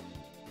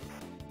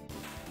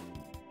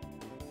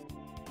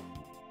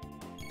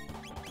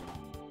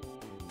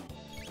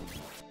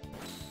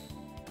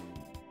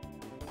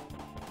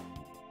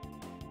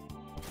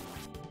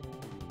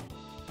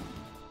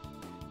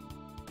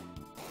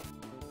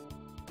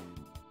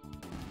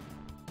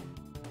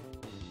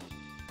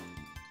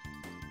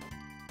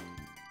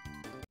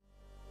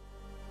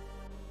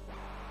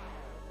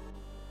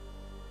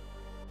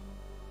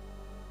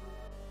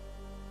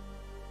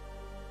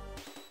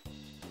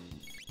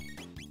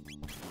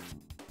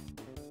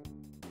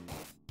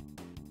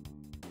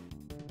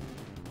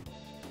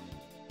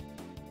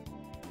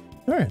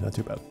 Alright, not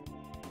too bad.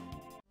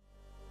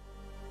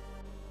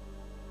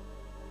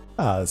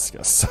 Ah, this is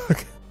gonna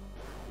suck.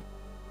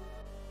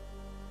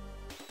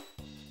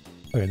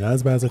 Okay, not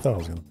as bad as I thought it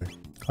was gonna be.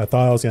 I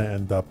thought I was gonna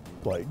end up,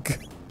 like,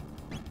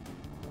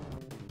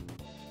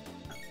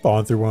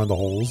 falling through one of the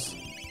holes.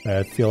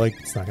 I feel like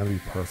it's not gonna be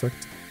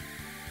perfect.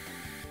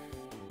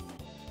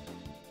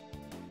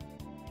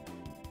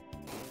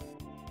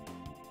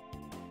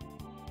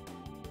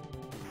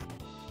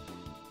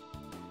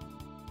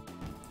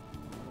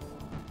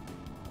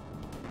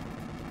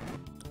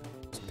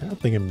 Kind of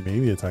thinking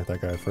maybe attack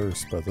that guy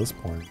first, but at this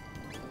point,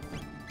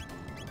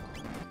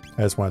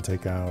 I just want to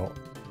take out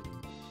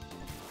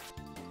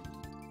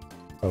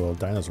a little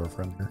dinosaur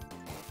friend here.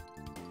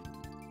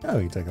 Yeah,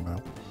 we can take him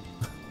out.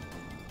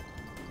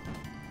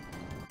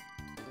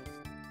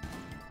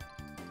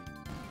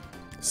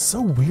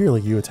 So weird,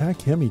 like you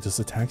attack him, he just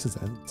attacks his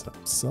enemies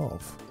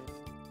himself.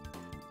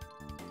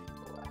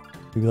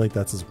 Maybe like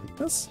that's his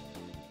weakness?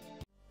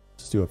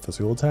 Just do a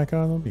physical attack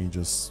on him, he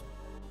just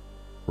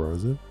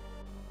throws it.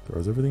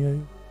 Throws everything at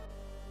you.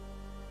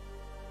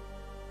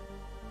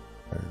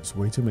 There's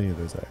way too many of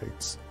those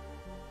eggs.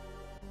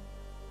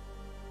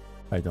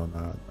 I do not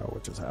know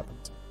what just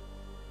happened.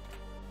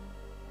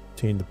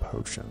 Obtain the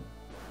potion.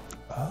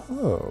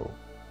 Oh.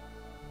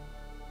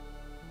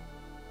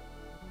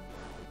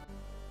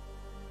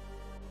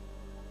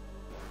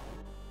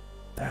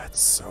 That's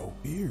so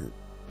weird.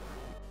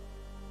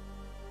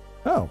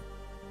 Oh.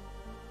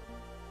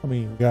 I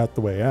mean, we got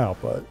the way out,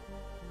 but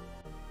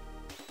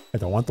I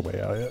don't want the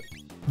way out yet.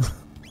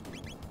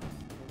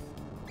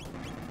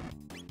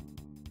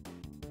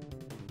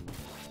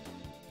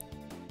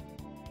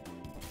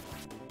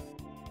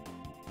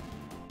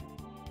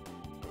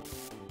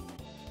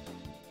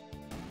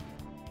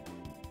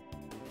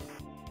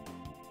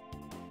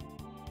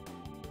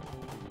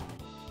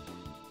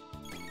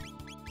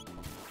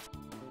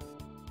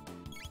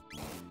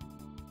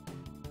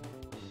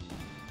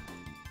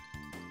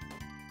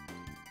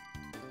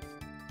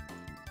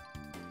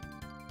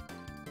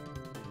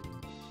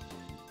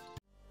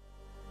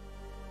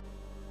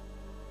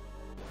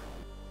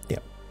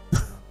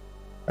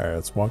 Alright,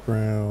 let's walk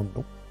around.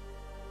 Nope.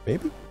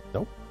 Maybe?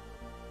 Nope.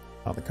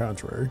 On the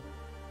contrary.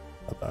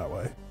 Not that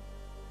way.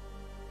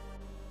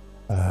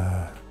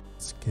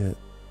 Let's get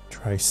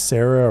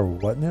Tricera or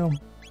what now?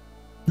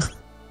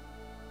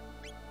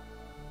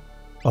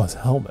 Oh, it's a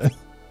helmet.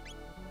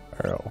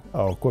 Alright,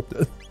 I'll equip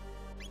it.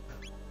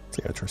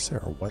 So yeah,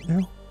 Tricera what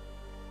now?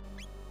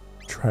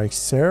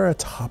 Tricera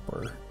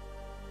Topper.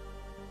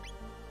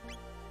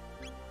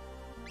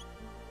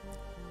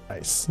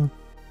 Nice.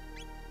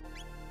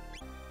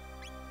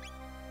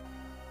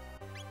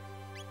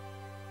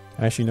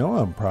 Actually, you know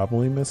what I'm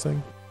probably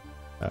missing?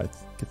 I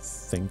could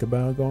think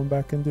about going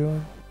back and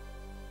doing.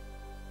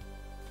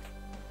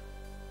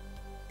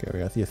 Okay, we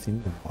got the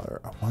Athenian water.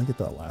 I want to get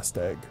that last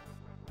egg.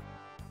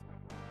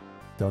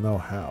 Don't know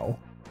how.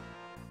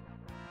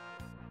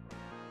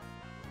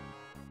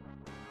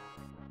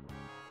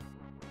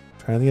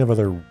 Trying to think of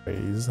other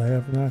ways I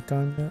have not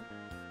gone yet.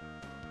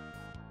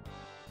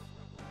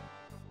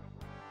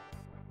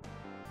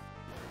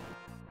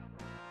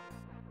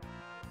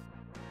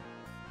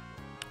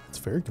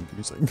 Very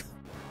confusing.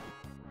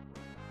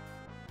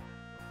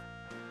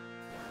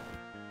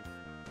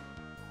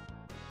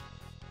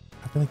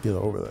 How can I get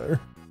over there?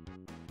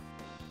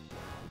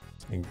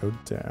 And go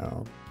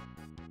down.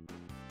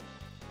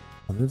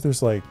 I wonder if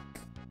there's like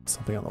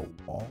something on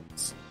the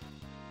walls.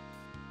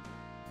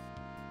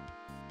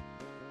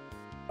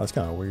 That's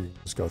kind of weird.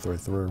 Just go right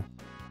through.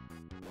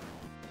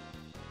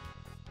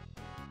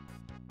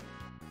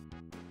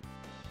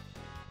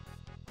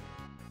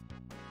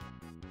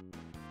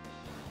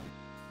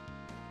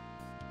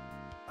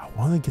 I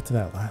want to get to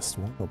that last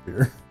one up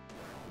here.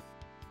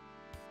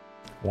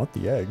 I want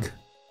the egg.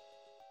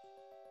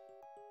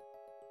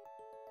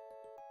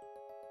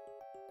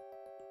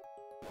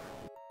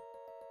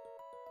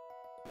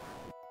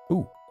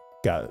 Ooh,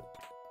 got it.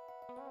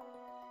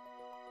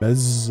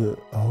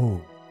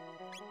 Oh.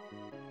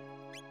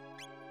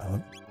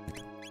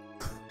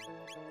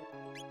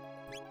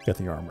 Get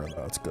the armor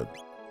though, that's good.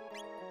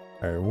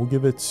 Alright, we'll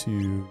give it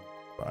to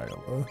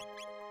Viola.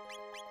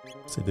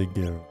 So they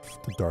give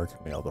the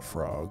dark male the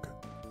frog.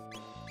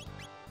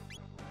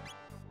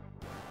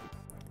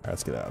 Alright,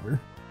 let's get out of here.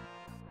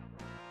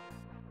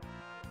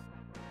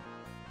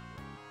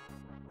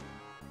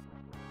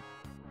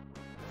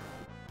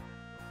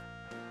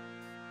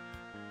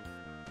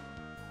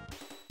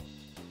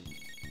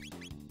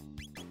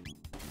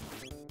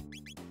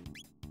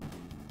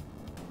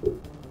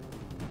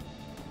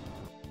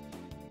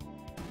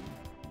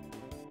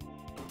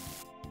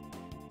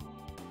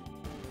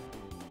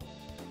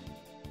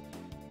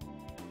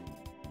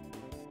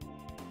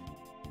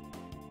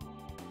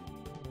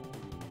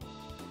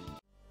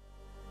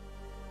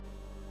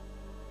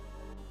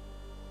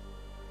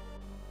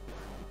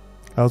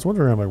 I was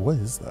wondering, I'm like, what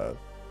is that?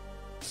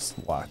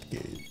 Slot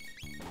gate.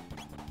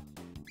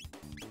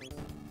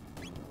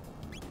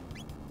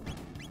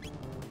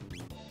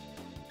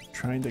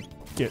 Trying to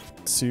get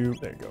to,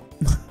 there you go.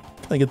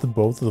 Trying to get to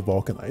both of the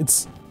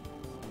Vulcanites.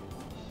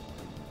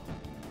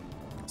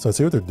 So I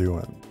see what they're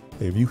doing.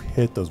 If you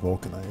hit those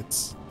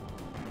Vulcanites,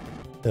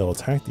 they'll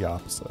attack the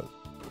opposite.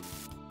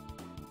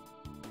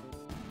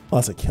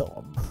 Unless I kill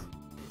them.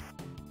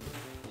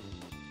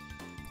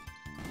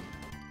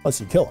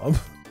 Unless you kill them.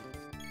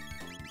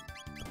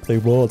 They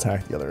will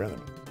attack the other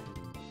enemy.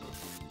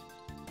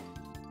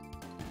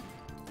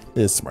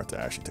 It is smart to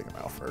actually take them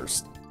out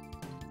first.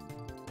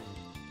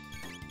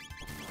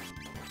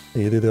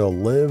 Either they'll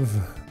live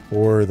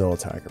or they'll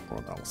attack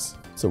everyone else.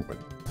 It's open.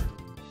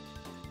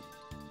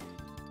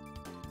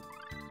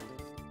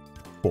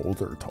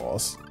 Boulder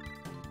toss.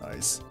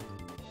 Nice.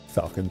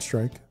 Falcon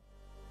strike.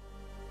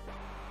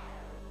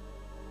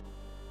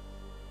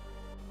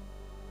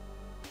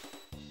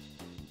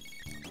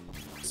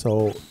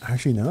 So,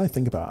 actually, now that I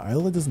think about it,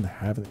 Isla doesn't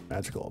have any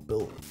magical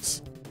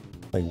abilities,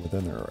 like,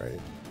 within her,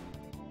 right?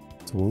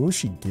 So what will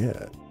she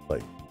get?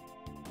 Like,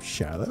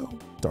 shadow?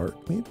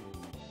 Dark, maybe?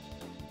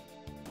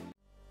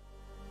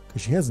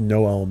 Because she has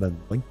no element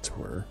linked to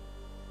her.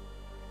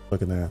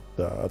 Looking at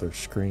the other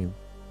screen.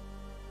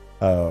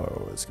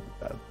 Oh, it's gonna be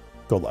bad.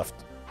 Go left.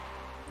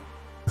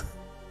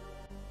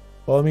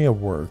 Well, I mean, it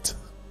worked.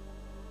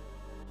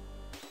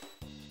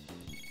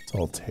 So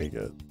I'll take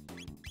it.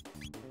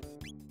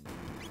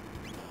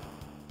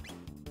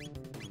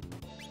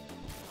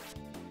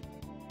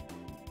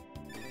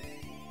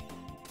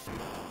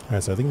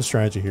 Alright, so I think the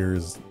strategy here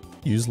is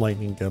use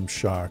lightning, get him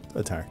shocked,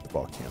 attack the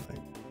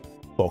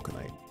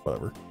Vulcanite,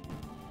 whatever.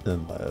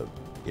 And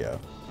yeah,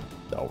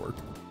 that'll work.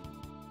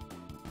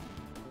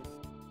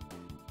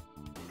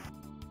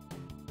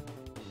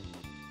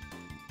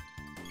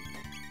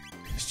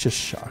 He's just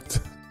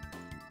shocked.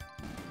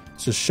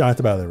 He's just shocked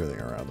about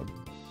everything around him.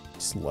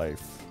 His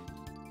life.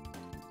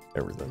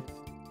 Everything.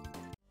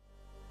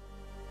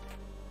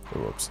 Oh,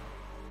 whoops.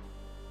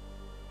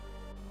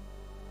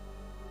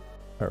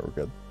 Alright, we're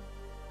good.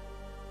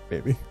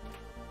 Maybe.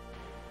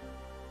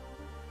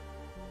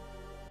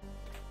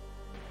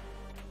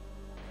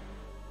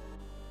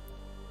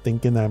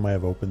 Thinking I might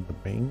have opened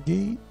the main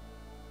gate?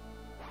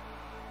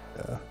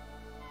 Yeah.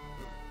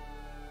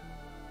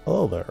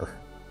 Hello there.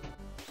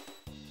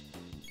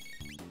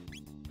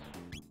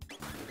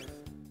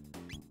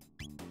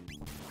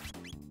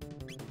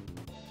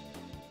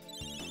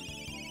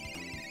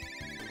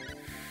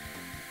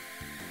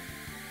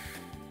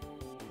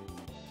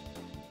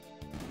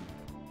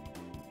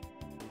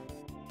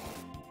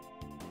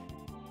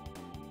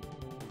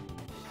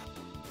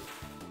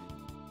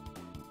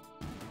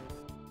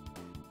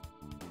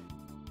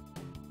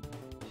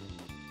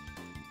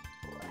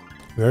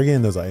 We are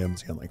getting those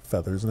items again, like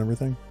feathers and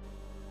everything.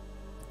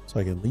 So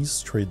I can at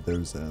least trade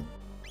those in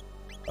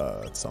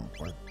at some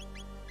point.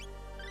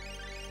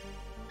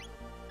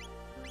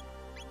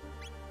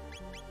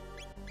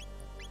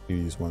 You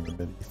use one of the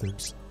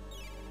mid-ethers.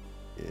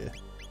 Yeah.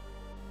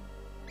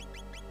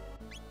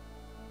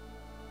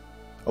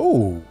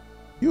 Oh,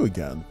 you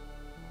again.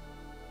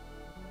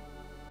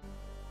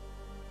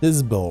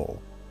 Isbel.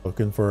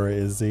 Looking for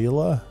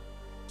Izila.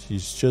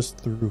 She's just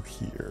through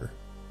here.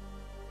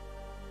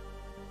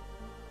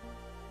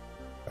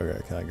 Okay,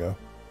 can I go?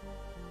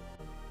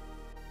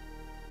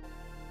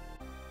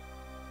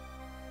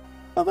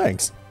 Oh,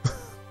 thanks.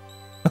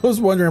 I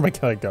was wondering if I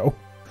can go.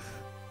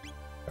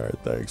 Alright,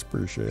 thanks.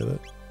 Appreciate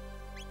it.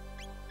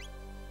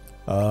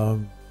 Now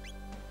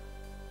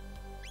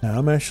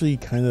I'm actually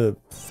kind of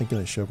thinking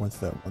I should have went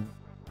to that one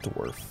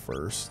door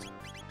first.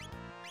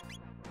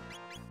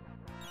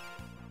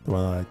 The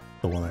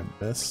one I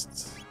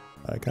missed.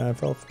 I kind of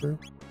fell through.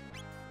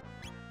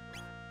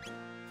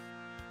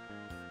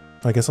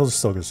 I guess I'll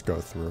still just go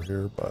through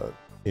here, but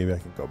maybe I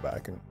can go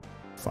back and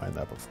find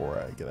that before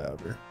I get out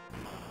of here.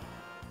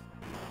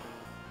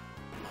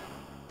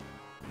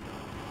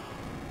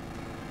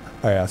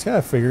 Alright, I was kind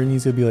of figuring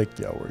he's gonna be like,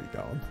 yo, where are you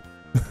going?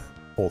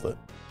 Hold it.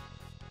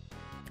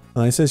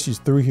 When I said she's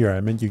through here,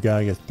 I meant you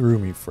gotta get through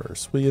me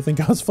first. What do you think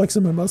I was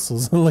flexing my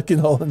muscles and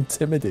looking all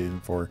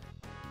intimidated for?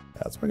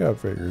 That's what I got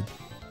figured.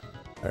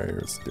 Alright,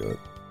 let's do it.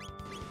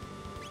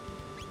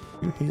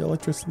 You hate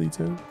electricity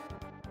too? I'm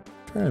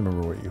trying to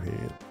remember what you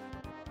hate.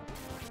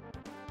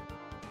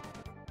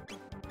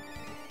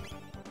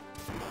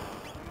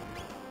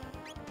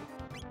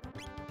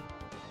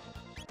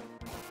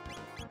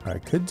 I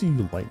could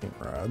do lightning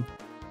rod.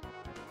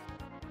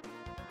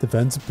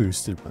 Defense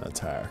boosted when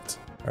attacked.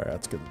 Alright,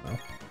 that's good enough.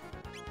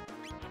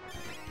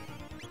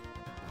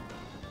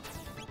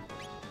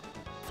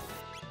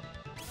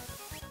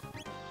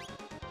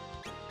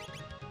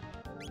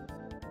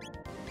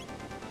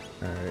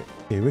 Alright.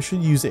 Okay, we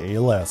should use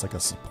Ayla as like a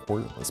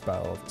support in this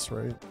battle if it's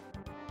right.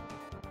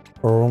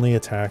 Or only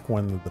attack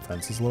when the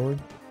defense is lowered.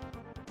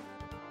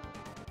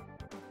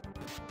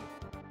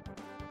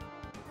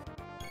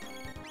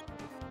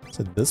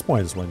 So at this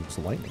point I just want to use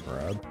lightning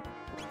rod.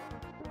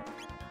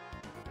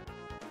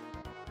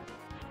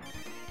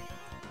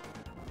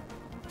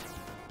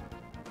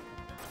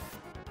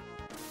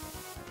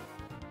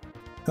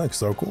 That looks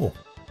so cool.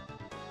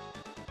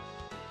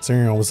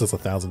 Considering it almost does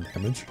 1,000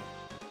 damage.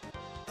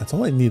 That's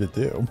all I need to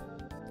do.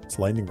 It's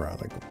lightning rod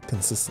like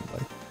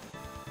consistently.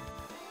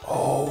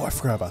 Oh, I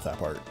forgot about that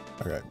part.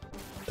 Okay,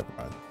 never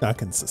mind. Not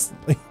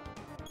consistently.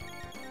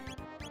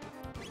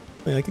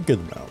 I mean, like a good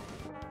amount.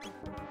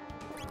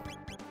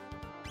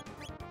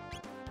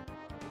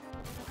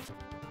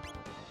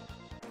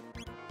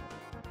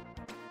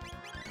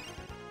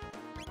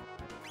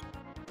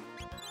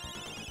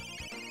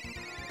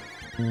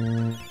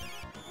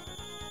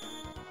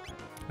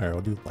 Alright,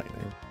 we'll do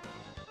lightning.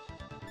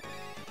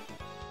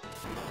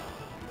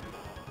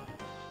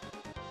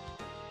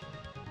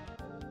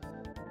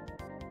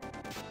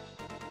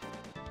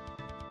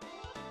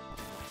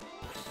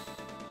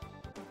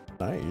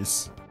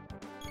 Nice.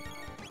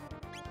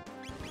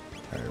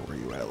 Alright, where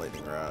you at,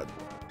 lightning rod?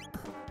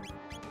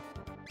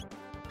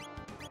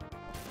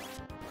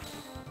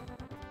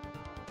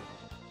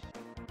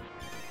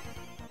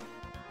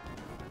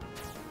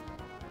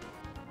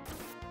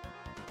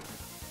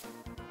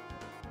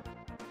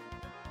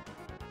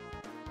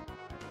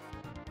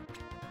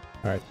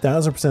 Alright,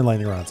 1000%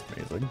 lightning rod's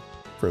amazing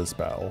for this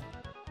battle.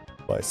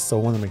 But I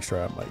still want to make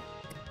sure I'm like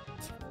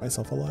keep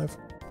myself alive.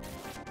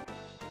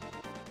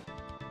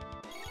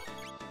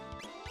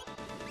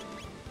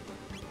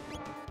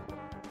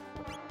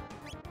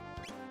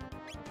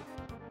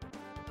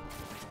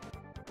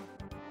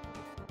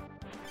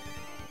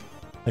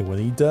 Like when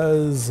he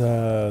does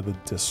the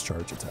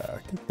discharge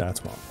attack,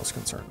 that's what I'm most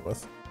concerned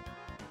with.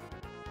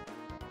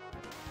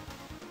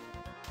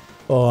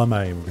 Oh, I'm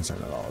not even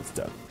concerned at all, it's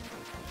dead.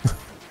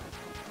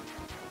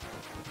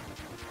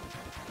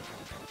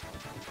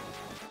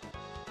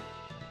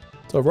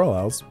 So overall,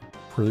 that was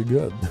pretty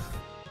good.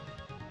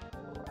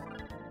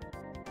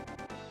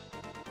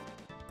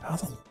 That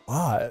was a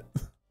lot.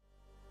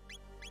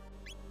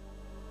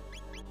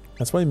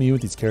 That's what I mean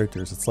with these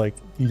characters. It's like,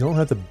 you don't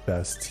have the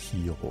best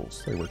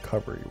heals, like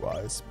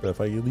recovery-wise. But if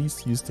I at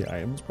least use the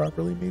items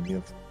properly, maybe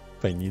if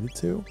I needed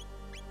to.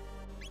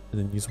 And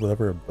then use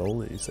whatever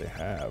abilities they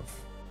have.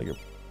 Like, it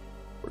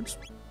works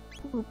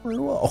pretty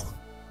well.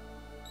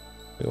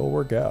 It'll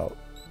work out.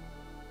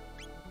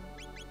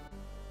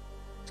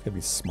 Gotta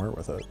be smart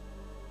with it.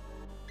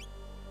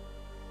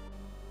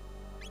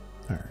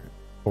 Alright.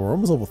 Well, we're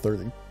almost level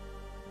 30.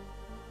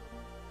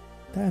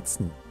 That's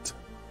neat.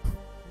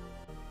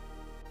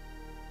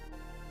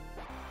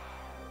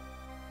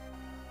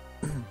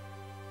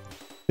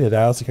 Yeah,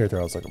 that was the character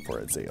I was looking for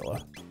at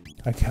Zayla.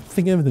 I kept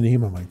thinking of the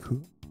name, I'm like,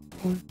 who?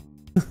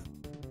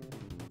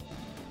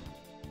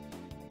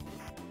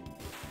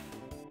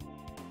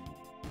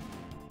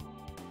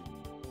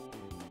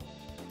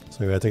 So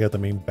we gotta take out the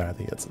main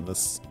baddie that's in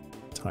this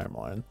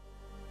timeline,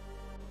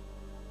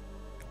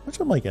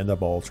 which I might end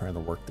up all trying to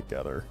work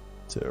together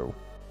too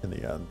in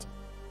the end.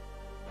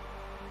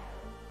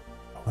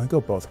 I want to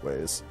go both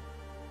ways.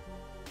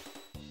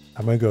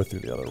 I'm gonna go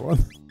through the other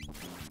one.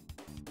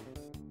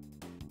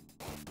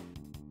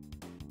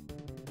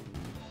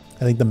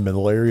 I think the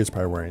middle area is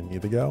probably where I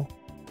need to go.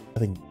 I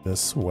think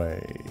this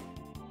way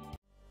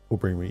will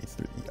bring me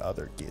through the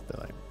other gate that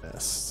I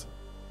missed,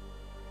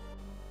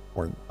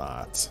 or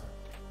not.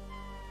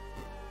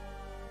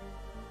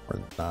 Or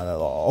not at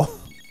all.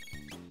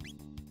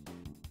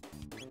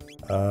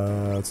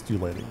 Let's do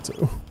lightning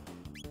too.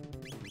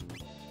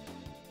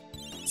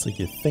 It's like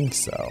you think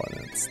so,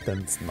 and then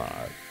it's not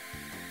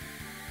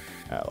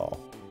at all.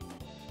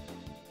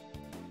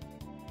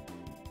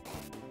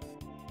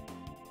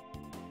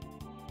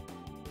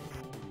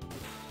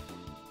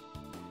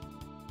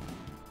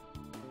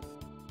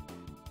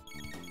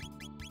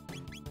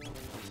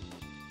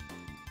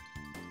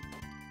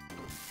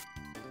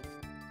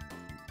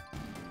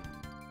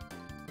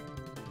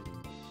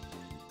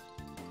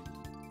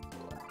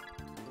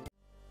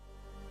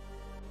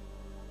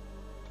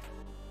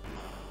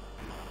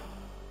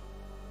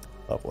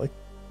 Lovely.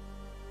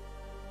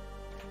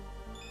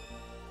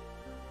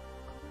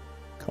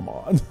 Come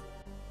on.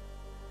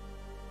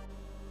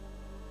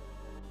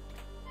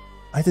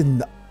 I did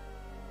not.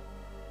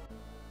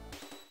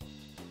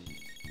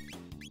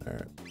 All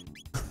right.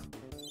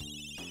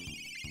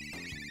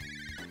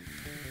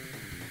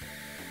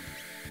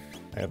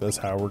 Yeah, that's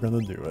how we're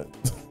gonna do it.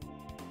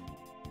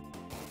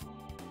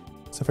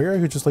 So I figured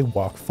I could just like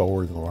walk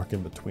forward and walk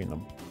in between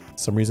them. For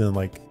some reason,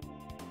 like,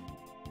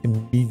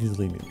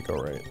 immediately made me go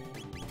right.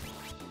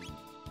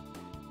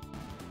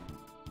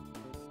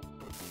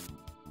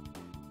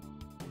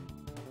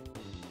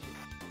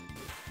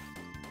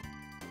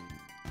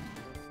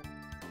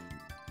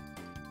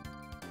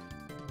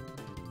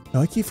 Now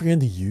I keep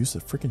forgetting to use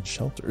the freaking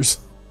shelters.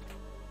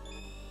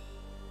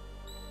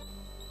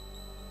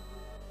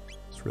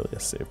 It's really a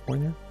save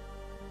point here.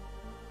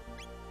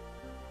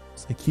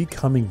 So I keep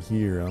coming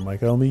here, and I'm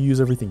like, I only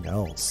use everything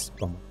else.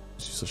 But I'm like,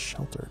 just use a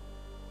shelter.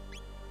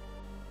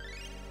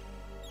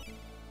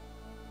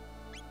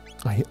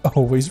 I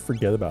always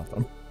forget about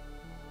them.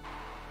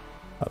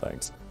 Oh,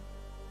 thanks.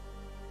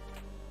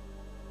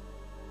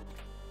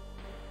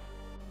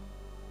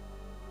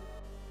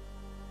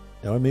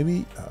 You know what,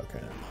 maybe... Oh,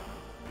 okay.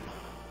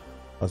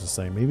 I was just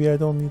saying, maybe I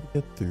don't need to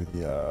get through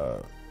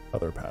the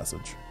other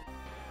passage.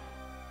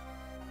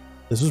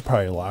 This was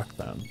probably locked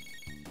then.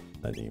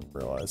 I didn't even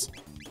realize.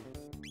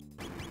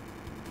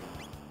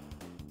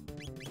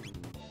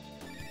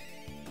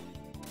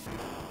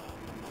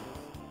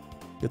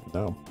 Good to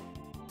know.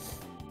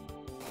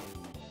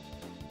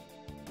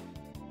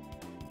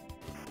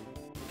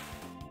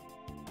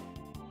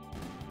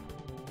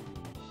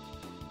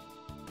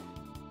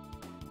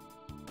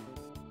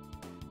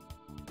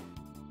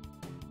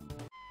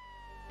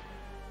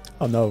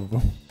 Oh no,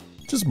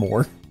 just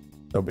more.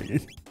 No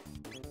biggie.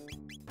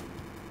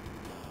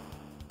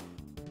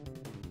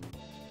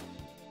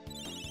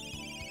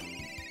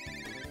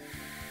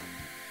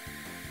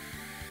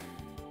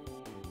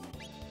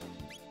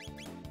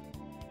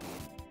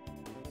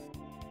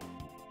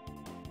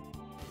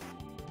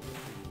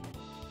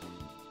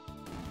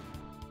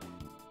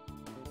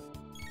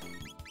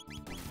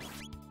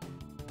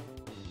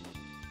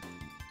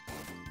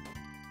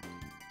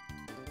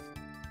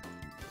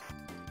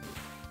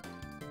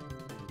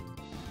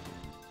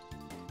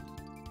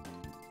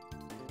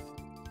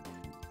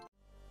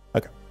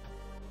 Okay.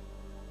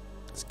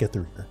 Let's get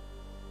through here.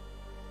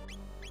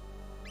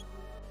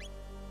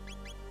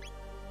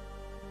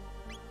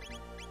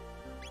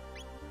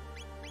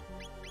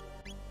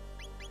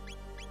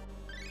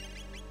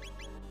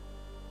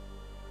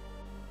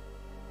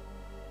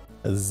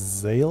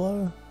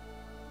 Azala?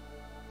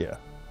 Yeah.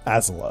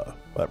 Azala.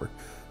 Whatever.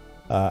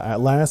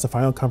 At last, a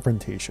final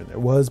confrontation. It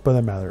was but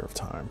a matter of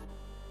time.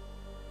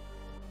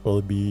 Will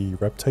it be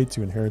Reptite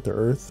to inherit the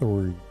earth,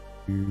 or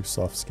you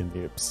soft-skinned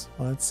apes?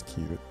 Oh, that's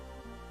cute.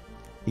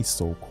 He's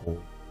so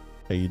cool.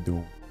 How you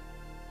doing?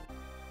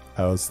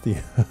 How's the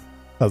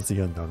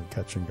unknown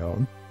catching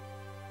going?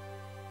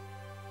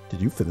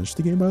 Did you finish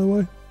the game, by the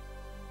way?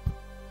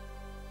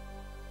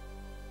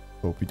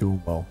 Hope you're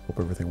doing well. Hope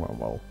everything went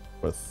well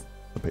with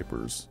the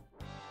papers.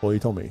 Well, you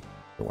told me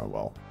it went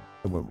well.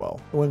 It went well.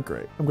 It went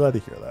great. I'm glad to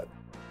hear that.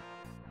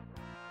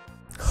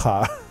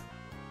 Ha.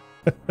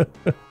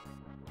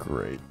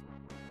 Great.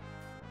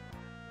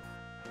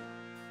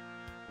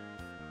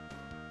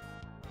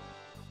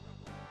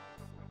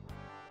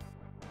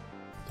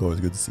 It's always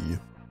good to see you.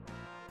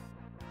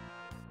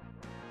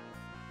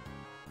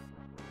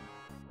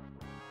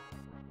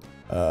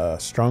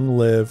 Strong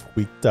live,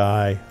 weak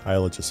die,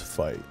 I'll just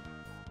fight.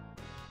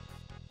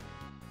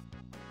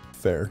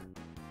 Fair.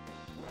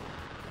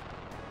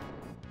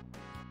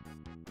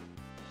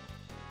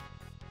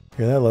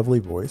 Hear that lovely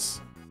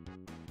voice?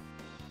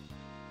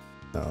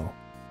 No.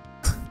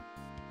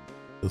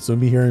 You'll soon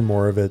be hearing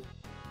more of it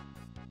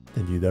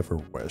than you'd ever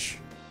wish.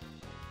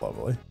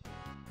 Lovely.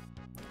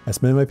 I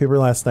submitted my paper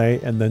last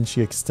night, and then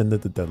she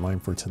extended the deadline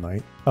for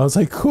tonight. I was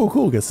like,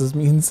 cool. Guess this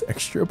means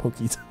extra Poke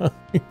time.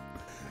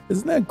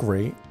 Isn't that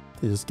great?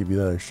 They just give you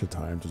that extra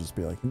time to just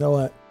be like, you know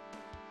what?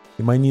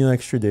 You might need an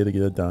extra day to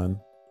get it done.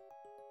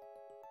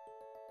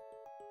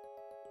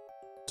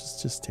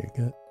 Just take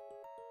it.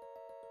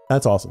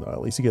 That's awesome though.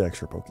 At least you get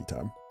extra Poke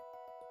time.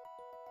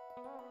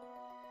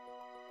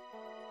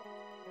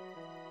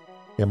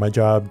 Yeah, my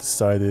job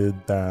decided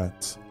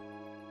that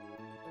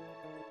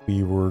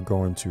we were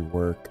going to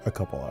work a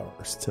couple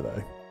hours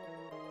today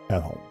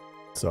at home.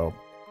 So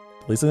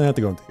at least I didn't have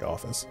to go into the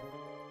office.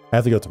 I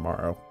have to go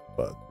tomorrow,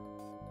 but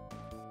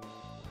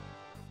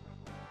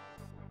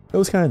it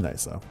was kind of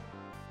nice though.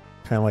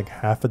 Kind of like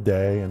half a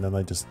day, and then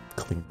I just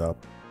cleaned up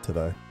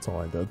today. That's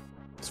all I did.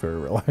 It's very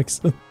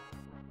relaxing.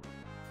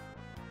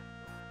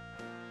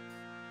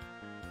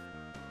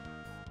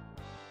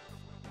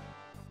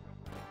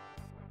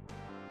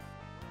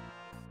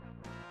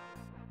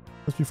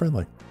 Let's be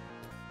friendly.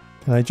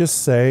 Can I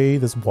just say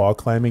this wall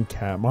climbing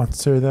cat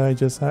monster that I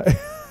just had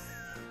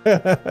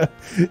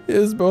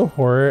is both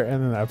horror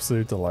and an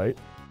absolute delight?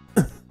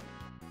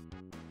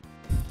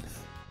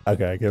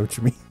 Okay, I get what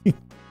you mean.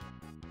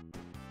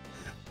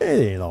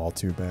 It ain't all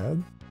too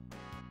bad.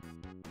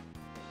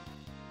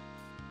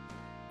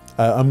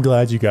 I'm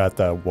glad you got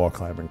that wall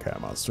climbing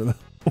cat monster though.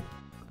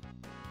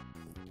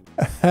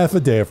 Half a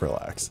day of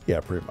relax. Yeah,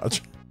 pretty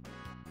much.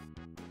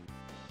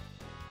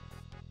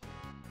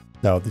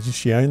 No,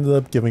 she ended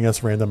up giving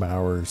us random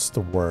hours to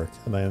work,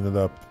 and I ended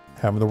up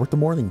having to work the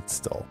morning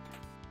still.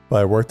 But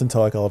I worked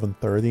until like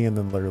 11:30, and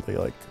then literally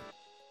like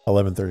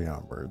 11:30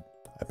 onward,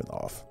 I've been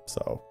off.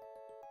 So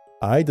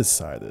I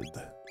decided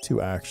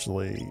to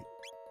actually,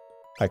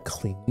 I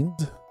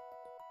cleaned,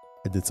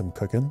 I did some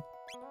cooking,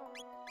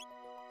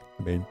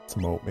 I made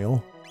some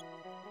oatmeal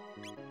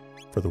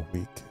for the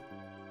week.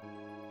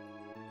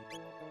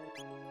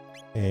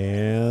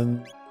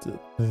 And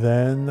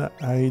then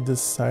I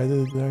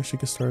decided to actually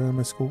get started on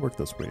my schoolwork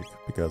this week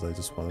because I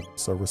just wanted to be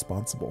so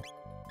responsible.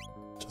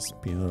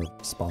 Just being a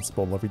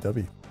responsible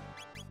lovey-dovey.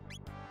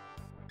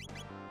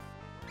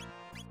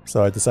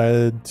 So I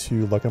decided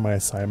to look at my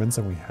assignments,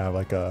 and we have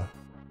like a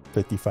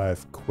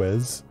 55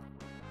 quiz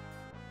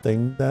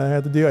thing that I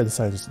had to do. I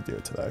decided just to do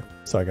it today.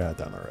 So I got it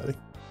done already.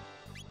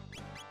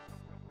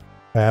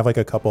 I have like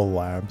a couple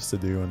labs to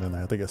do, and then I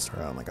have to get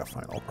started on like a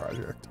final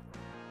project.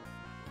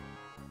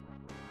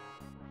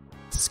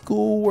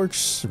 Schoolwork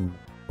should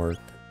work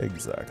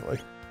exactly.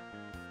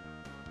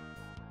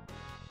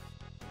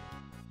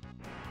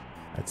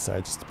 I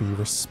decided just to be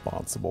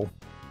responsible.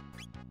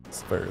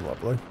 It's very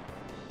lovely.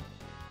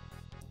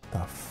 The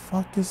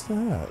fuck is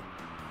that?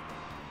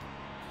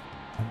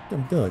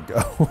 I'm gonna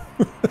go.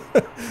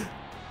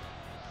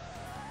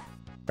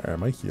 Alright,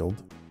 am I healed?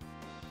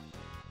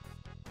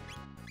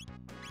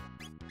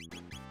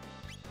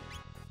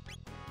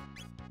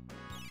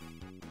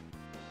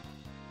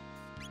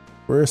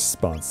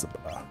 Responsible.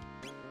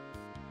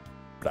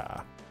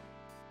 Blah.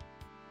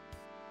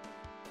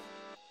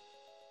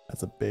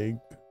 That's a big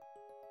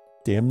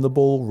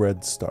damnable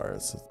red star.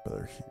 It's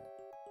better here.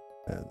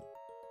 And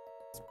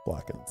it's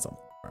blocking something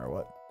or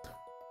what?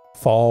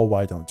 Fall,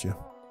 why don't you?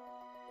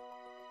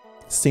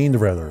 Stained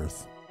red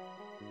earth.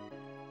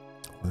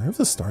 I wonder if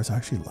the stars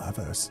actually love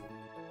us.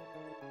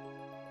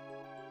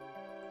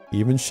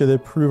 Even should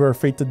it prove our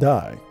fate to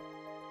die,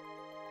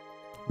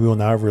 we will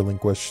now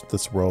relinquish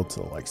this world to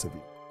the likes of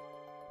you.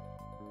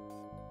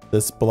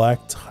 This black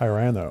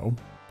tyranno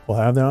will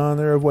have the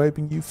honor of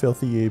wiping you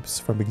filthy apes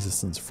from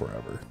existence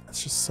forever.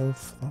 That's just so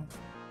fluff.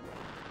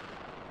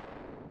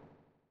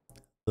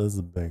 This is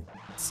a big,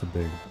 it's a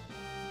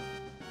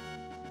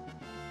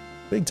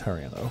big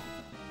tyranno.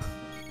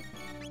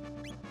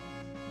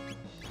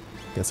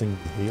 Guessing you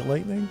hate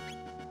lightning?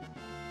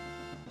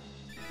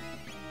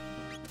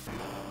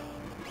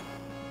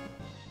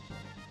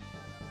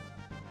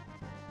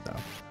 No.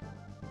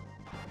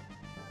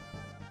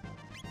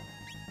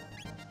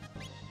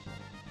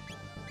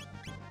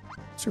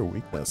 What's your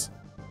weakness?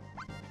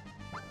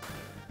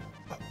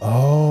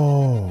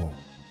 Oh.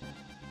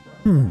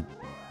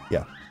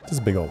 Yeah,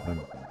 just a big old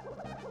one.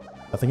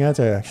 I think I had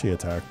to actually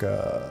attack,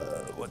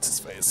 what's his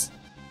face?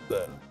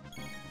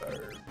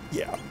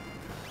 Yeah.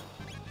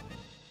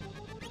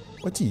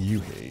 What do you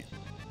hate?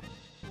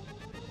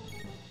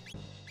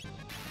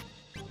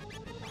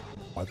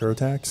 Water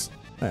attacks?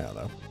 I don't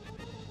know.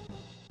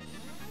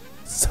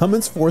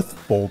 Summons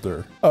forth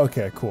boulder.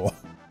 Okay, cool.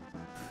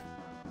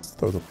 Let's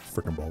throw the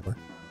freaking boulder.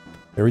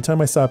 Every time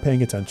I stop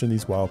paying attention,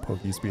 these wild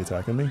pokies be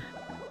attacking me.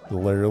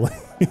 Literally.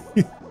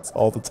 It's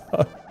all the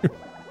time.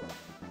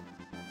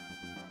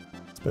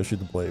 Especially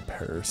the blade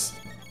Paris.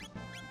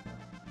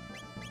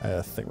 I had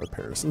a thing with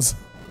Paris's.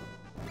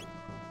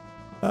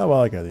 Oh,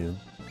 well, I got you.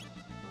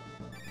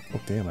 Oh,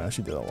 damn, I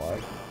actually did a lot.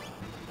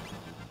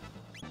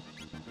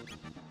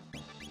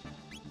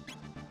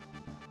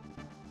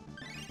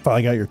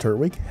 Finally got your turret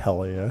week?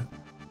 Hell yeah.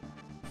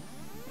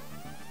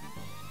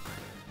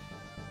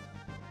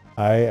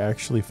 I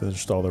actually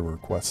finished all the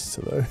requests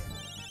today.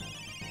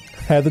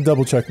 Had to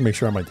double check to make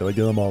sure did I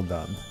get them all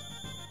done?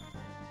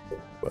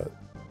 But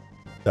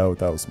that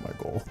was my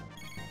goal.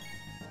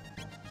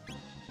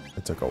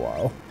 It took a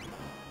while.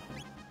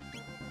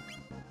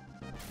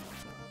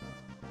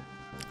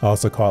 I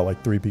also caught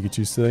like 3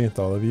 Pikachus today and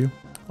thought of you.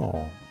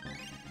 Oh,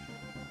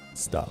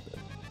 stop it.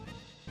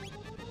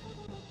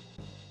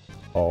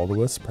 All the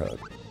way spread.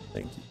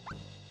 Thank you.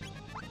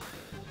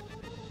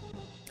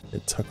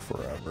 It took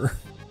forever.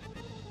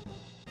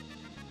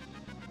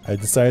 I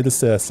decided to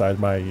set aside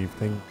my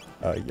evening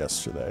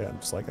yesterday. I'm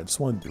just like, I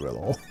just want to do it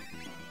all.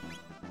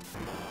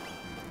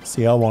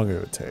 See how long it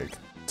would take.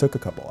 It took a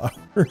couple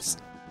hours,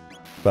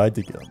 but I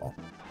did get them all.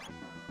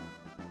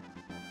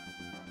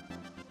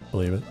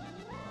 Believe it.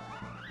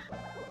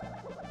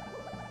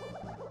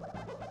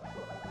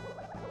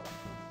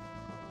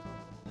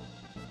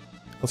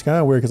 It's kind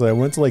of weird because I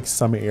went to like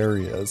some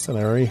areas and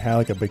I already had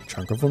like a big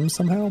chunk of them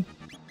somehow. And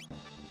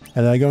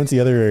then I go into the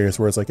other areas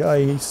where it's like, oh,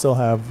 you still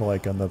have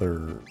like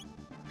another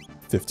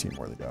 15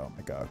 more to go. I'm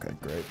like, oh, okay,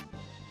 great.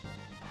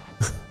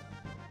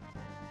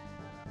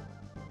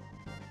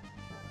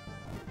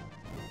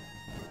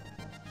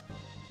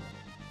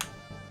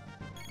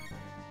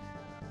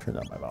 Turn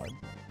down my volume.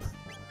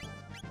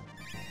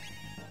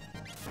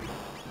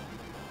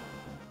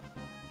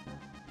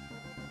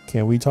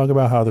 Can we talk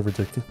about how the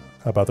ridiculous...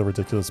 about the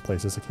ridiculous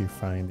places to keep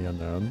finding the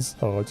unknowns.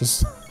 Oh,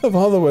 just of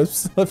all the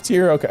wisps left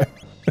here? Okay.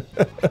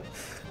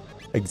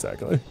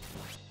 Exactly.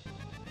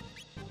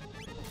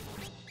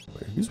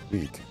 Wait, who's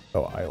weak?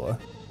 Oh, Isla.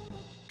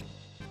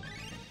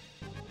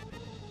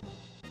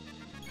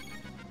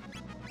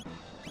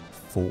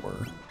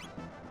 Four.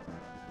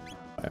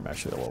 I'm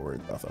actually a little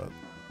worried about that.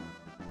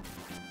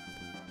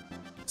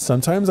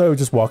 Sometimes I would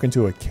just walk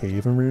into a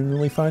cave and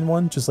randomly find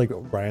one, just like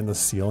right on the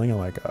ceiling. I'm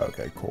like, oh,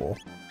 okay, cool.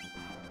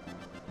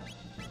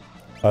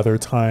 Other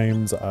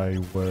times I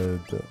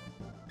would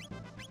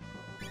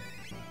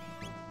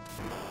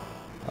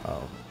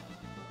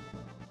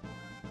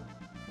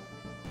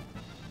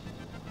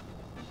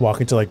walk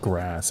into like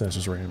grass and it's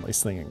just randomly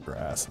slinging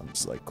grass. I'm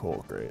just like,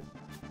 cool, great.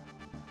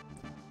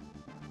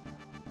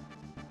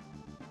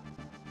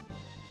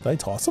 Did I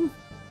toss him?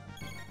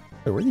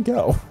 Wait, where'd he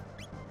go?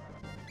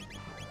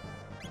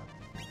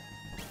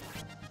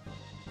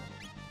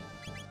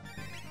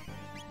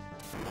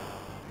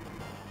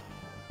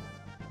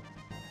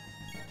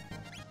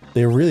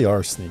 They really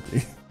are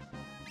sneaky.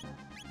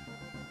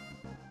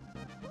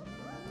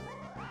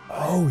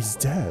 Oh, he's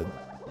dead.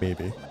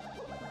 Maybe.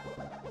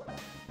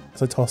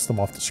 So I tossed him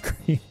off the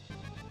screen.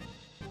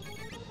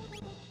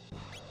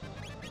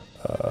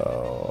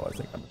 Oh, I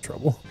think I'm in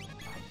trouble.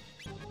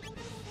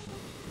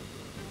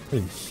 I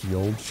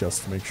healed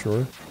just to make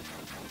sure.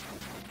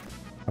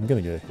 I'm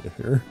gonna get hit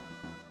here.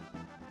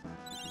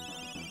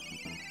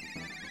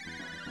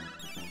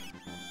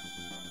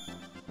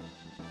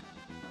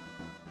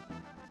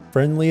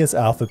 Friendliest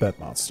alphabet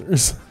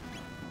monsters.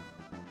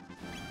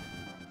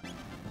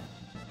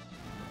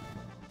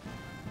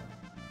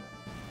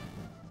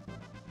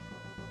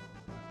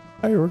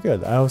 Hey, we're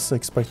good. I was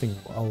expecting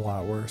a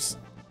lot worse.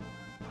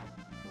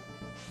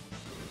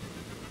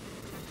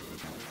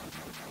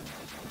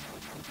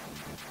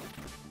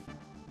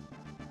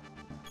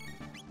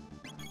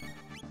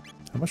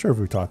 I'm not sure if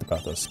we talked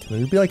about this. Can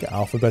there be like an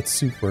alphabet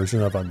soup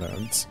version of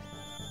unknowns?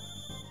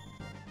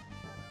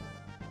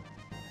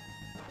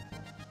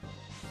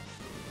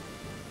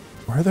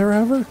 Were there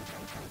ever?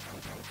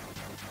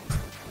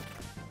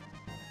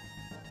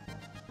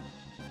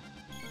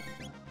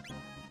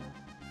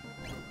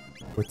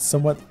 It's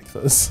somewhat like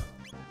this.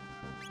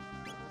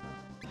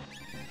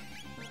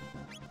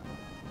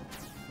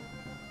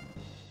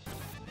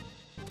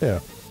 Yeah.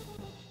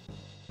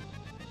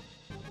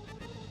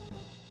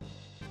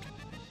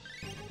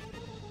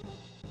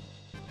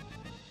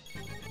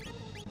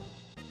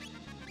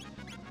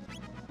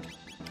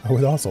 I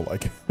would also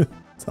like it.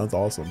 Sounds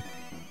awesome.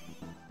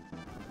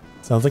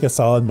 Sounds like a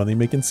solid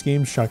money-making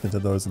scheme. Shocked into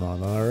those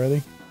not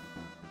already.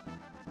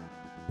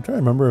 I'm trying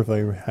to remember if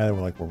they had it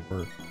like when we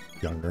were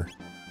younger.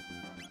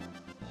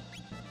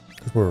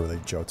 Where were they?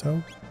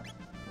 Johto?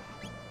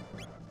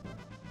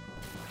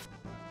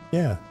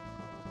 Yeah.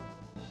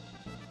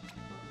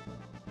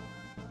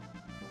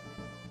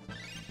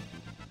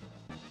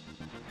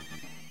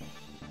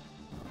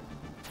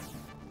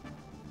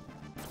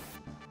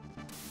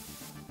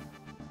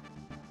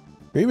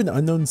 Or even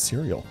unknown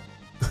cereal.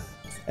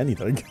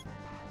 Anything.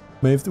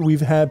 I mean, if we've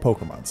had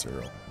Pokemon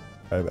cereal.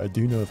 I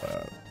do know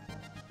that.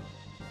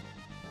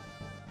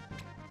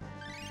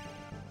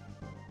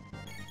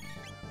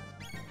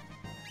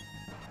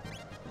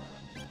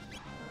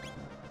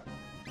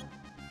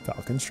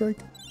 Falcon Strike?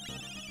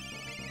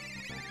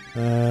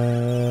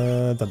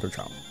 Thunder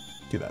Chomp.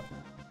 Do that.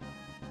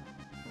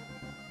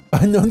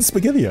 Unknown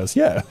SpaghettiOs,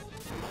 yeah.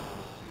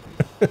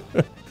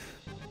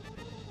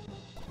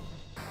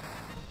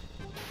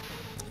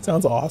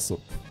 Sounds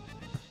awesome.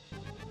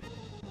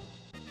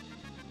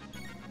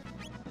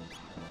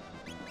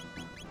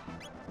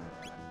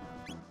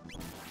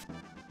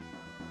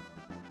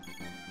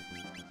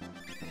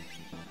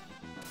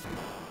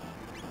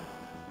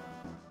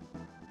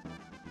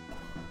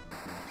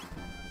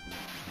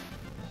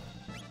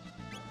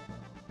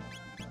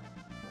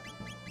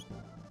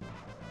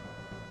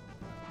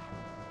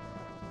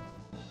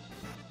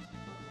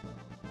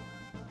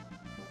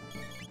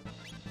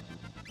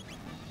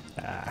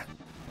 Ah.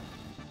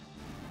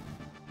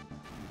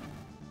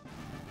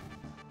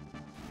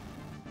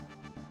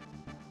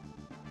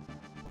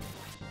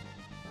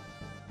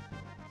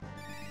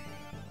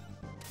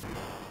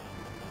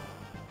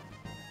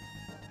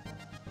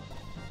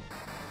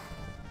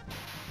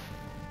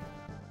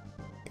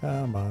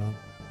 Come on.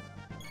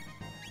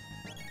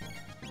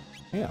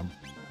 Damn.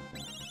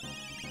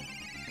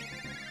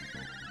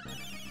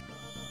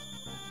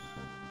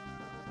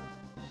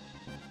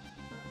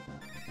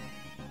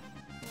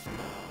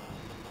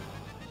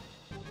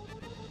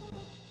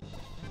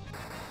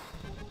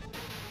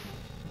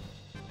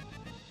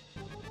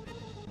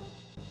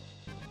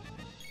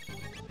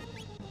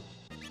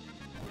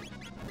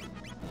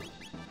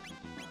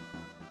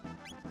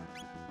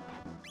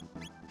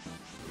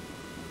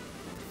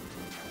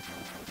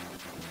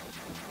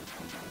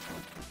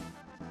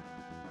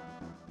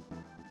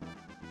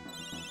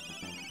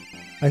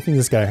 I think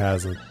this guy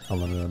has a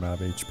limited amount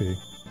of HP.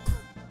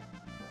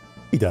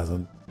 He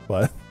doesn't,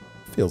 but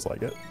feels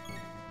like it.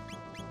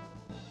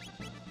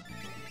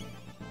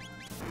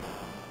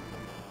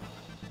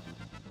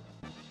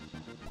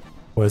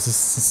 What is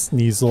this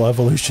Sneasel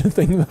evolution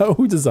thing though?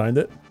 Who designed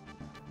it?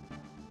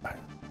 I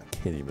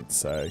can't even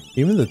say.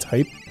 Even the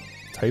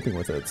typing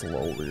with it's a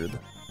little weird.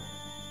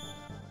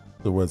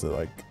 So was it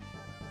like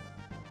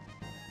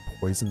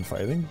poison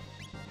fighting?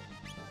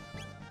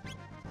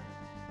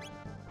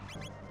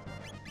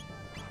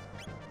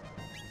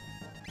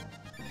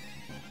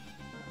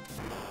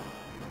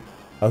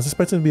 I was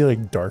expecting to be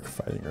like dark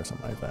fighting or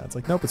something like that. It's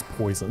like, nope, it's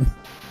poison.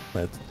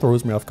 It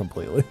throws me off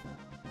completely.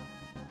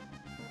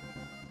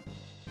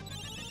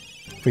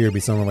 Figure it'd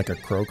be something like a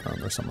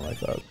Crocron or something like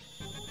that.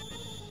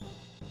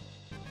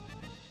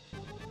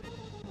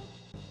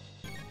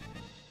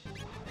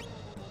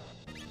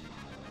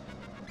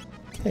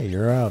 Okay,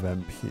 you're out of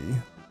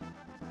MP.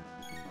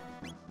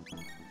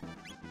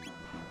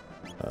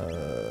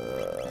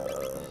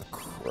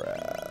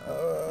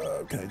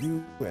 Crap. Can I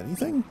do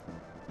anything?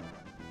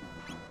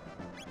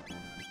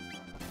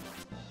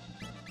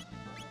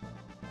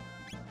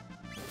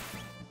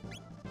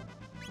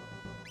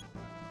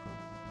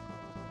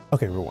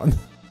 Okay, we won.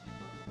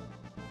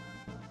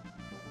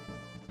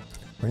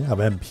 We have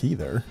MP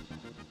there.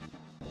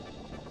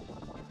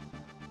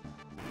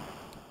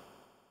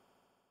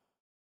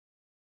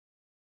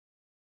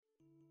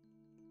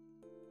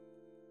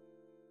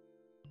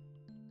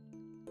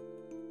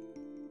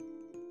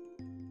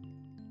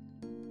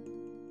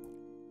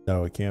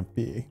 No, it can't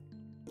be.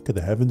 Could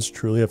the heavens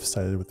truly have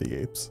sided with the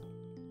apes?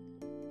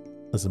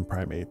 Listen,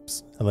 prime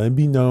apes, and let it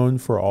be known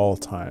for all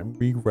time,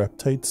 we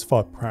reptites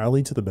fought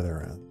proudly to the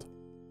bitter end.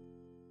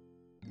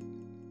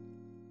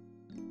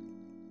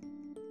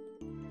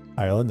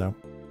 Isla, no.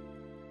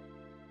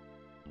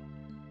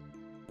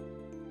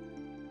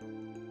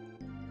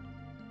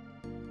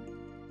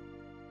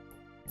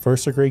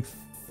 First, a great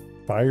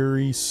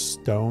fiery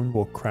stone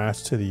will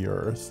crash to the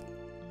earth.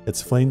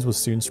 Its flames will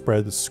soon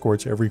spread to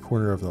scorch every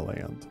corner of the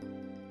land.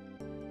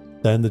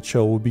 Then the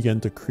chill will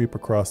begin to creep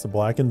across the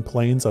blackened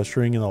plains,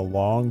 ushering in a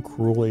long,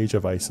 cruel age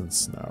of ice and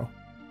snow.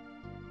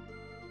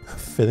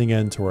 Fitting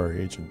end to our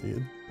age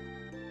indeed.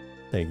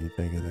 Thank you,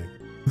 thank you, thank you.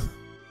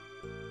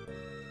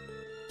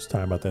 It's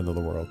time about the end of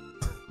the world.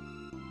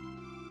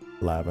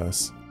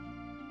 Lavos.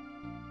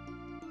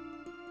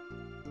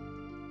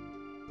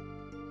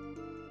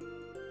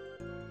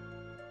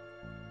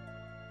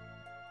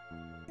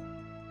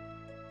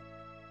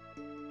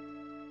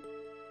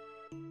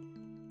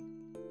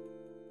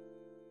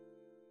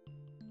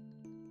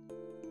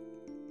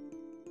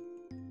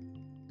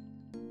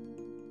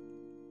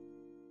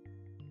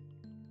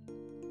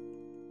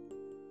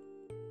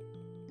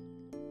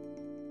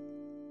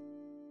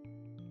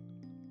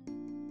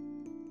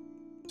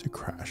 To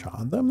crash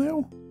on them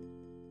now?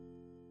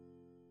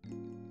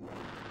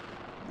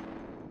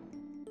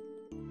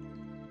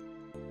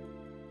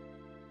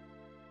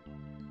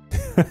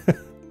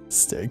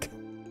 Steak.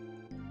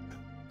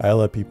 I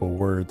let people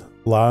word.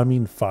 La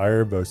mean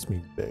fire, boast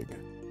mean big.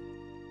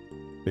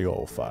 Big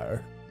old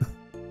fire.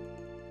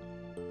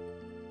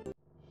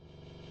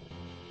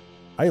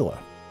 Isla.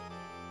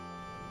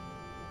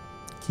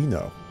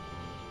 Kino.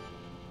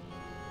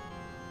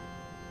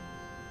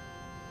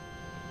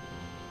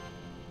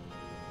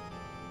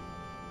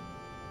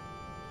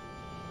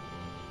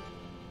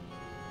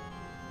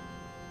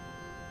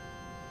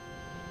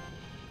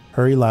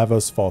 Hurry,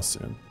 Lavos, fall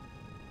soon.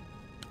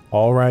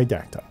 All right,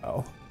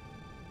 Dactyl.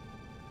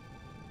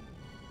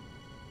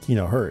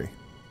 Kino, hurry.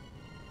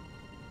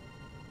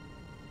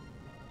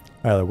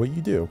 Isla, what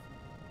you do?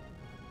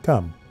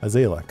 Come,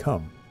 Azalea,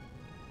 come.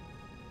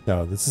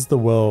 No, this is the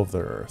will of the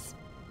earth.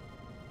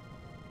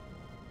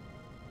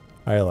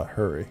 Isla,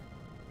 hurry.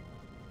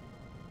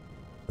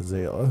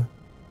 Azalea.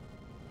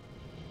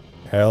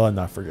 Isla,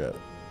 not forget.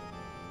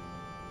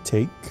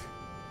 Take.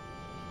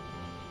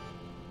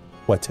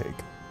 What take?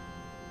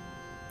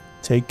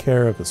 Take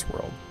care of this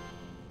world.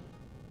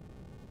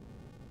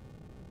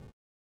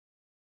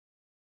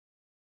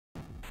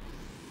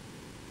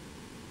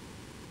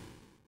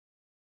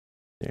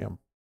 Damn.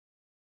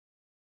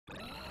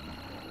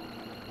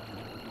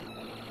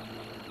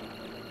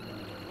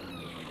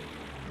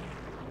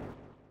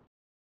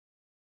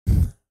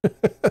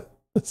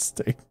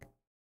 Steak.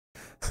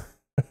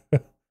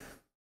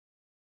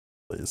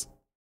 Please.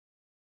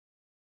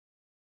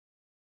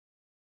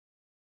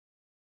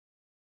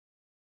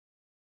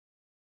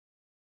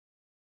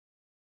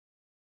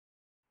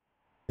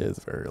 It is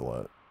very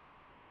lit.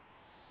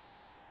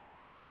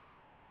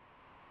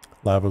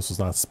 Lavos was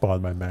not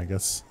spawned by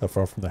Magus, that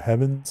far from the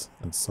heavens,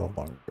 and so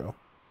long ago.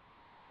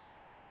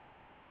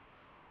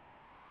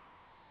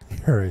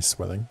 You're already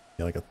sweating.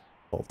 You're like a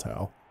little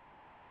towel.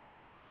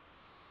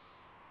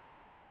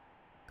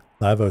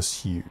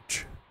 Lavos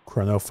huge.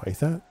 Chrono fight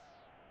that?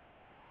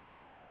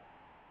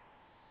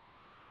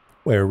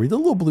 Wait, are we the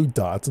little blue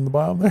dots in the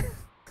bottom there?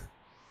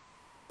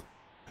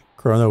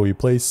 Chrono, we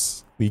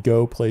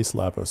go place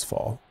Lavos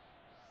fall.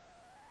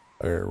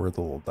 Or we're the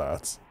little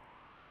dots.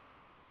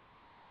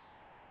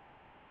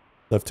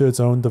 Left to its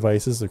own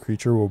devices, the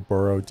creature will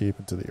burrow deep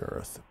into the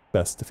earth.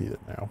 Best defeat it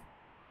now.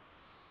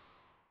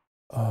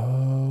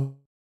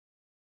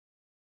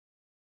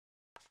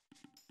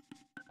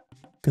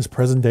 Because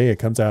present day, it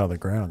comes out of the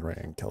ground, right,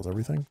 and kills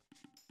everything.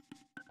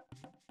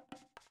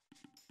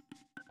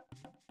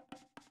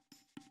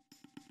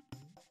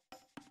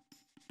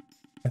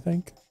 I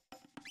think.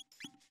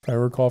 If I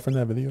recall from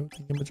that video.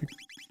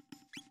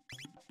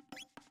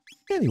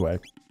 Anyway.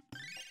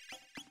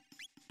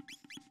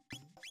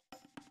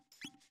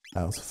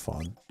 That was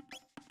fun.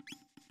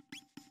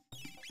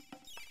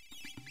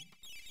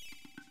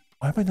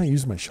 Why am I not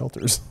using my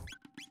shelters?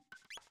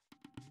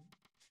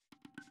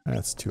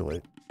 That's too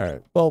late.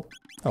 Alright, well,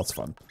 that was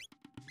fun.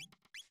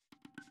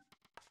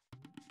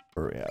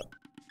 Where are we at?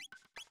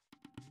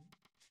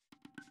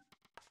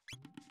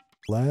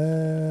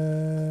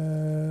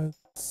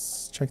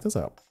 Let's check this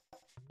out.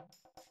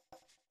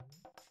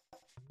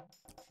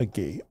 A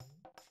gate.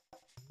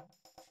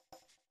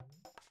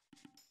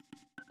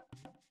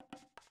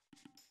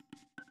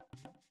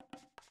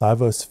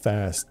 Lava's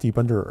fast, deep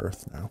under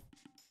earth now.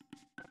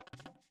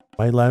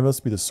 Might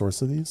Lavos be the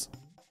source of these?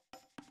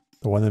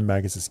 The one in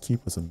Magus'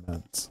 keep was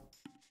immense.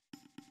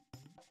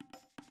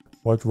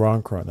 What's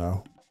wrong,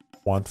 Chrono?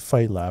 Want to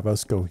fight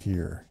Lavos? Go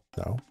here.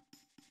 No?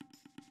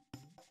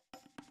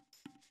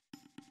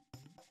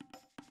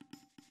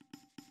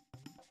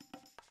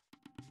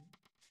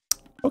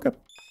 Okay.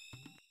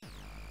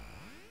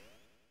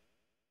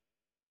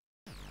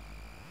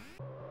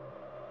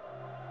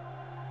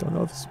 Don't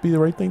know if this would be the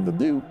right thing to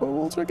do, but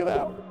we'll check it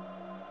out.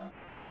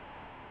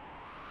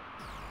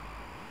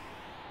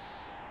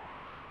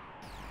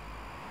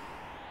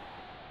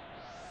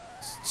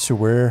 So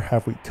where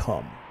have we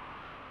come?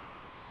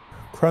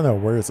 Chrono,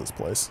 where is this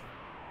place?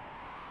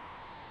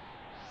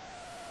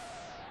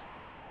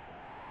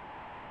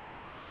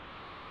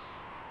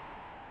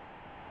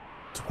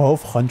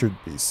 (1200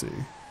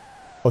 BC).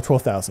 Oh,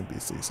 12,000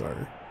 BC,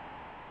 sorry.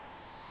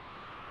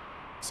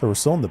 So we're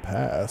still in the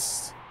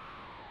past.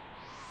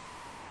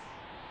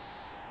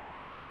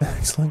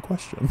 Excellent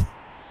question.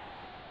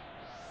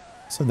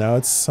 So now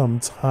it's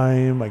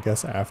sometime, I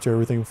guess, after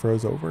everything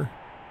froze over.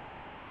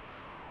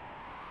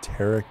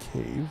 Terra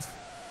Cave.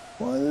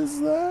 What is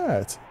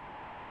that?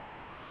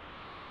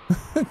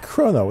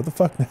 Chrono, what the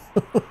fuck now?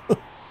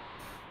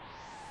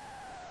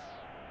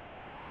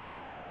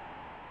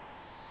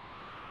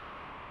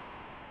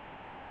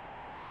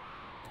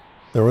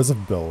 There was a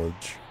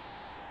village.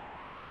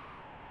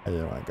 I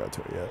didn't want to go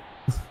to it yet.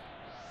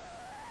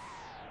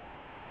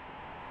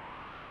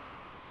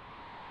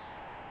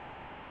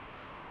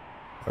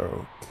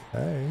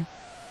 Okay.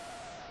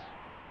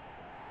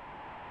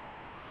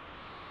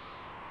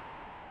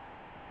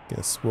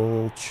 Guess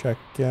we'll check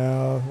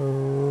out,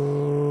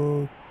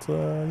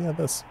 yeah,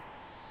 this.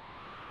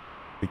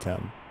 We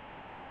can.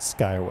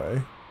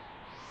 Skyway.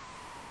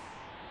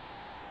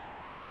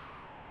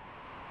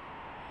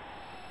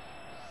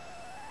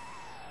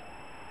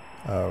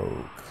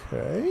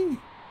 Okay.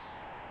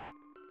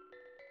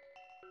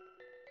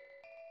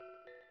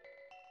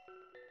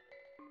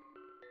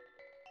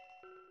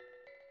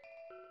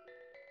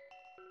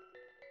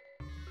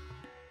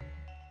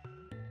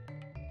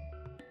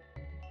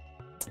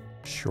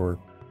 Sure.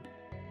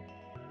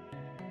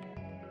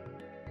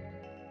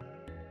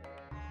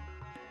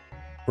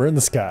 We're in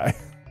the sky.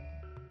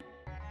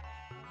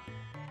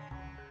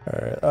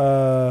 Alright,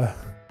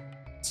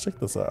 let's check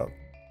this out.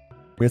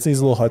 We have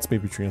these little huts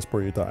maybe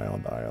transport you to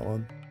island to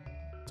island.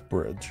 It's a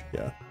bridge,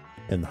 yeah.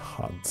 In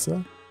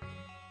Hansa.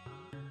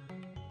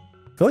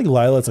 I feel like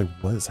Lila's like,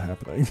 what is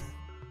happening?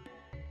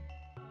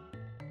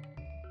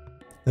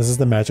 This is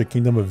the magic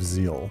kingdom of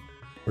Zeal,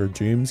 where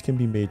dreams can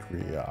be made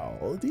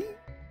reality.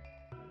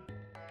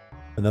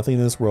 But nothing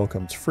in this world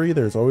comes free,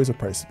 there's always a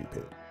price to be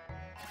paid.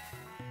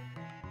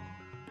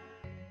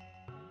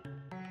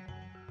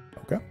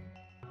 Okay.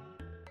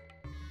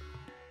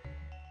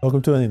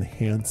 Welcome to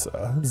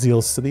Enhansa,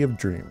 Zeal's city of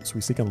dreams.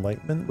 We seek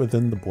enlightenment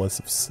within the bliss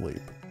of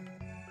sleep.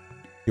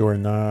 You are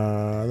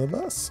not of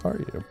us, are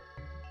you?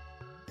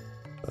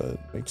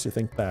 Makes you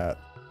think that.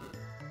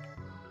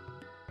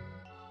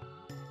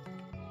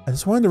 I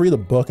just wanted to read a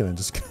book and it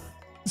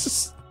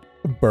just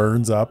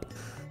burns up.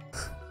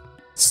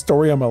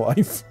 Story of my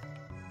life.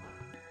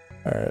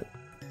 Alright.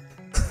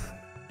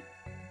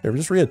 You ever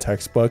just read a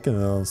textbook and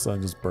then all of a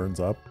sudden just burns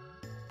up?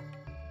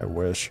 I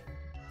wish.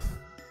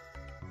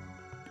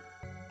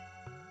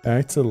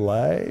 Back to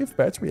life,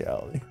 back to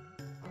reality.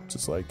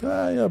 Just like,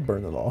 yeah,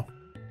 burn it all.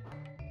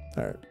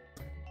 Alright.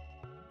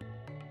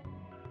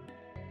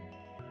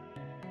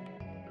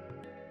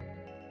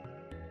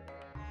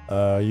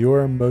 You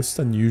are most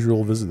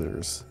unusual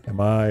visitors.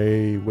 Am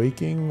I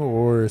waking,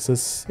 or is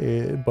this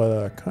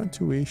but a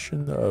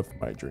continuation of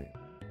my dream?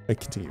 A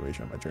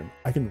continuation of my dream.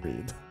 I can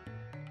read.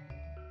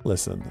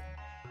 Listen.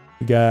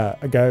 We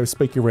got a guy with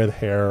spiky red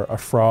hair, a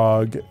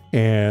frog,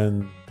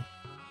 and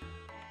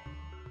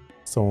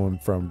someone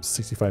from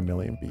 65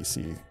 million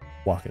BC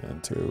walking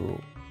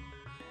into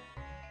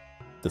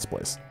this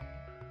place.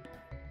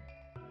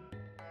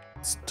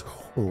 It's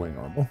totally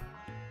normal.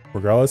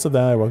 Regardless of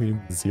that, I welcome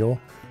you to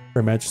Zeal.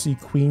 Her Majesty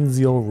Queen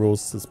Zeal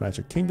rules this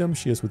magic kingdom.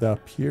 She is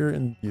without peer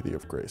in beauty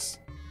of grace.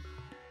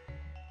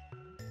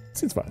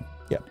 Seems fine.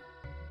 Yeah.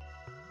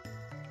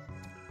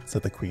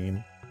 said the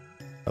queen.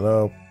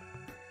 Hello.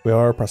 We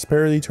are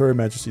prosperity to her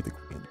majesty the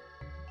queen.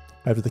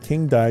 After the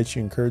king died, she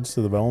encouraged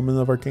the development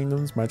of our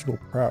kingdom's magical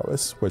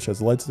prowess, which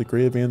has led to the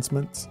great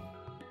advancements.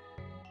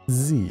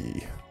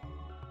 Z.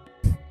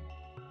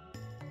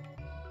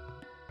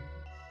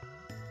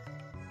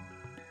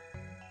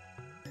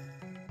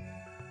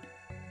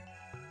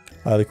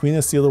 The queen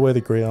has sealed away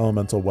the great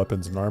elemental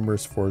weapons and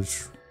armors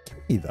forged. Give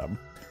me them.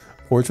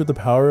 Forged with the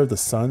power of the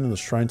sun and the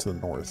shrine to the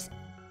north.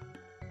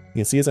 You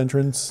can see its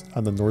entrance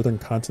on the northern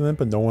continent,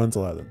 but no one's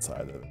allowed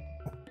inside of it.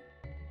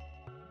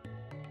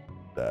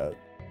 That.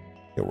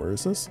 Yeah, where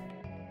is this?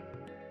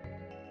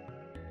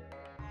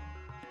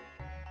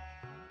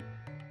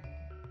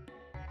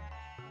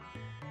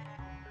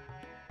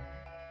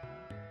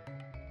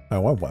 I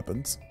want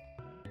weapons.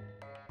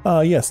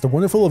 Yes, the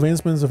wonderful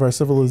advancements of our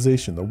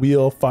civilization. The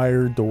wheel,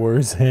 fire,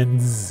 doors, and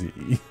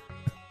Z.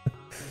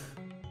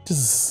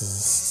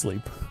 Just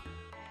sleep.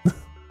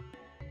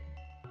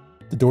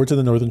 The door to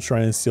the northern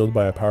shrine is sealed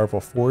by a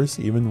powerful force.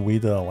 Even we,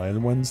 the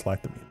land ones,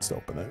 lack the means to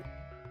open it.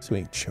 So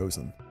we ain't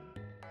chosen.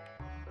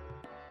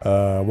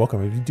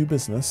 Welcome. If you do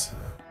business.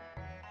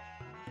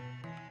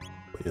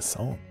 What you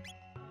selling?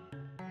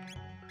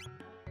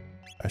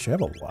 Actually, I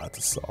have a lot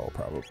to sell,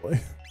 probably.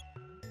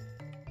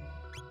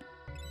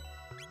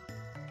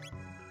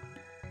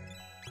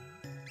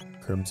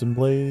 Crimson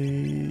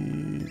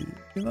Blade.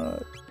 You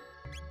know.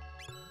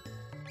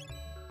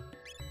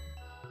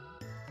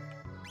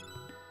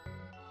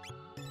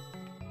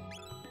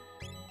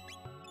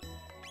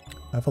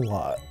 I have a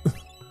lot.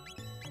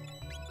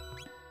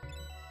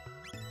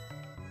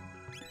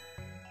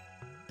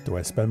 Do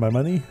I spend my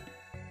money?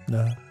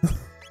 No.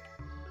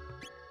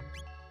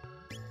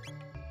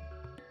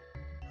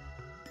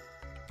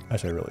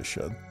 Actually, I really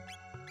should.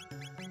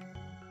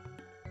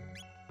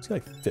 It's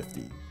like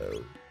 50 of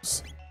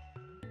those.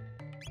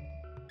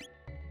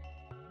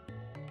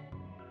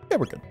 Yeah,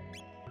 we're good.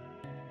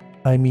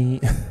 I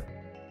mean,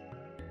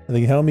 I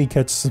think help me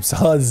catch some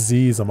solid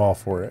Z's. I'm all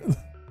for it.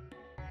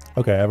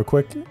 Okay, I have a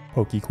quick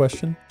pokey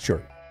question.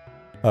 Sure.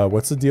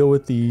 What's the deal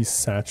with these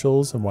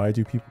satchels and why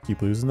do people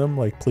keep losing them?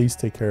 Like, please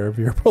take care of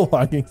your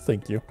belongings.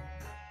 Thank you.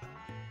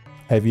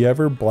 Have you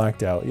ever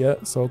blacked out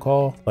yet,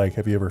 so-called? Like,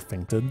 have you ever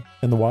fainted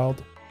in the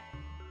wild?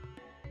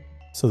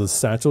 So the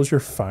satchels you're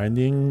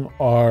finding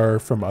are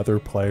from other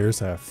players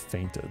that have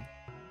fainted.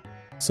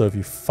 So if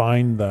you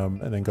find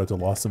them and then go to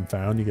Lost and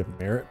Found, you get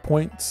merit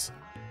points.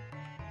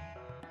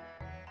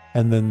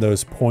 And then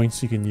those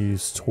points you can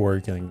use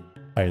toward getting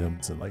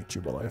items in like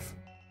Jubilife.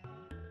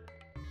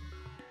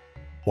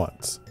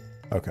 Once.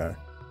 Okay.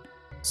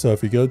 So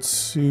if you go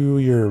to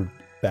your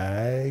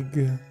bag,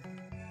 and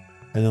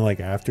then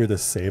like after the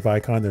save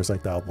icon, there's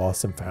like that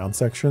Lost and Found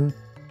section.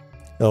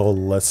 It'll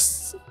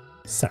list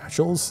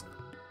satchels,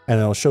 and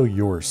it'll show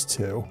yours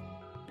too.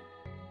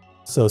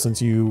 So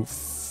since you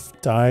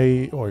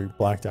die or you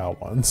blacked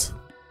out once,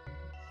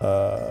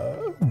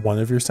 one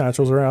of your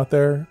satchels are out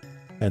there,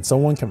 and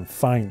someone can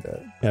find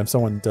it. And if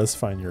someone does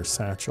find your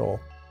satchel,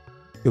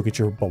 you'll get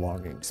your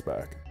belongings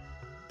back.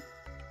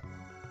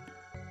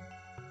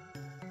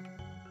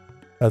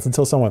 That's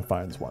until someone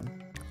finds one.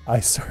 I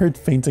started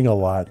fainting a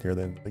lot near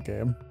the end of the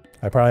game.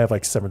 I probably have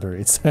like 7 or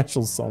 8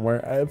 satchels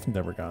somewhere. I've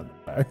never gotten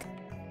it back.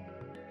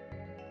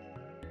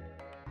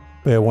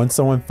 But yeah, once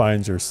someone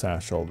finds your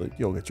satchel,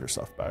 you'll get your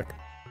stuff back.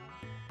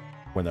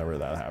 Whenever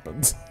that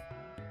happens.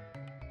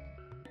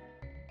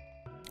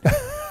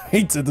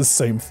 I did the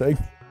same thing.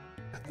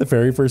 The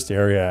very first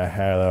area I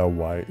had a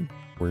white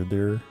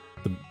deer,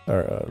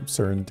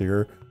 certain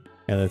deer,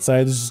 and I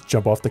decided to just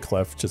jump off the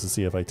cliff just to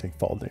see if I take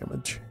fall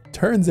damage.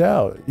 Turns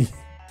out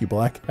you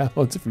black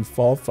out if you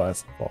fall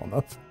fast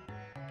enough.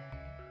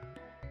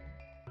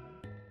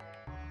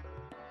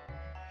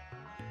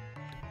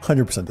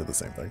 "100% did the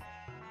same thing.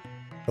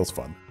 It was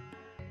fun.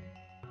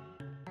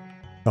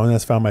 No one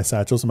has found my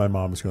satchels and my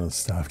mom is going to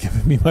stop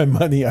giving me my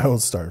money. I will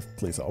starve.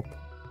 Please help.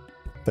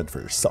 Fend for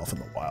yourself in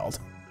the wild."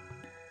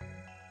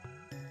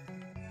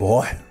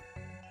 Boy.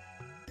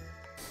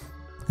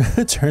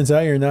 It turns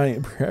out you're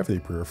not gravity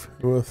proof.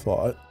 Who would have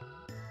thought?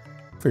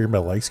 Figured my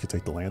legs could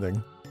take the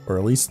landing. Or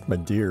at least my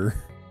deer.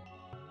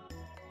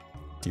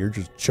 Deer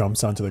just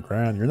jumps onto the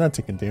ground. You're not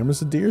taking damage.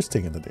 The deer's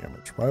taking the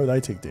damage. Why would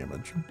I take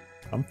damage?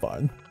 I'm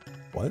fine.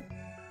 What?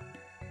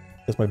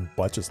 Guess my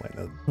butt just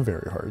landed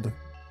very hard.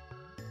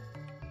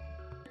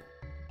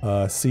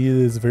 See, it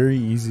is very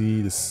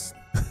easy to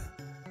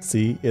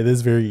see. It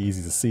is very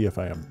easy to see if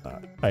I am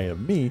not. I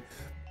am me,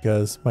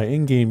 because my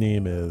in-game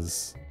name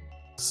is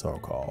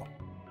so-called.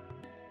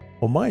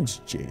 Well, mine's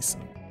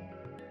Jason.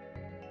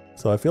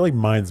 So I feel like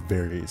mine's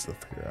very easy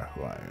to figure out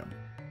who I am.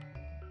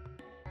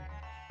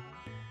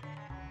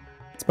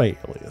 It's my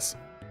alias.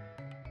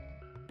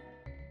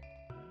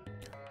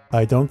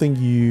 I don't think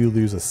you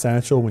lose a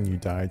satchel when you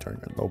die during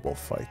a noble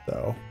fight,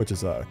 though, which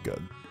is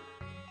good.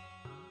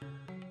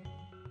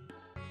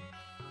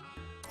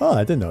 Oh,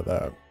 I didn't know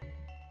that.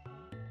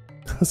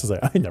 I was like,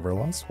 I never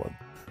lost one.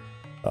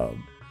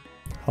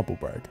 Humble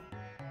brag.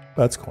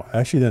 That's cool. I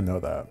actually didn't know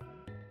that.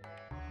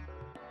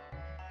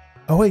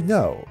 Oh wait,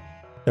 no.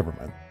 Never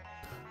mind.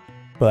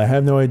 But I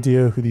have no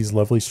idea who these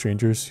lovely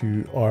strangers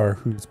who are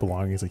whose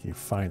belongings I keep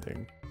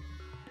finding.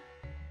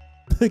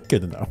 Good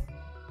to know.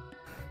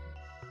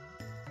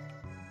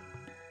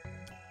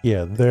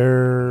 Yeah,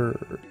 they're...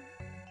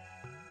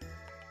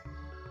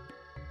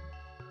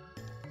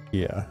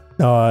 Yeah.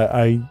 No,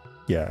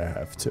 yeah, I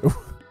have to.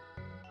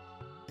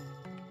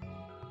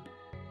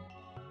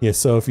 Yeah,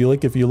 so if you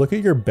look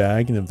at your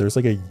bag and if there's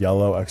like a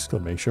yellow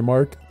exclamation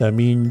mark, that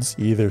means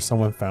either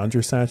someone found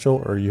your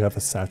satchel or you have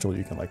a satchel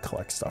you can like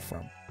collect stuff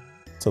from.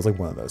 So it's like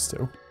one of those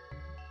two.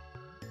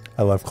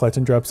 I love collect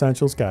and drop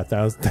satchels. Got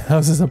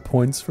thousands of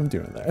points from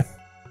doing that.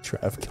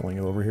 Trav killing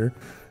it over here.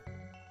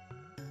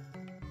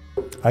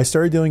 I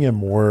started doing it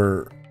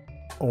more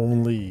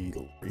only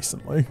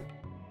recently,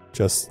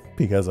 just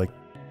because like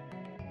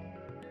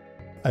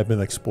I've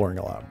been exploring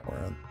a lot more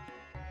and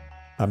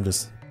I'm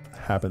just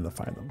happen to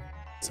find them.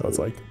 So it's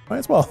like, might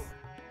as well.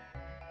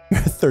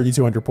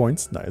 3,200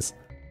 points, nice.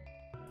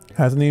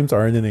 Half the names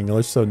aren't in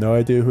English, so no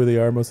idea who they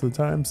are most of the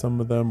time.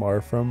 Some of them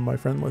are from my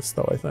friend list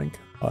though, I think.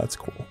 Oh, that's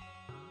cool.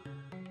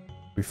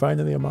 We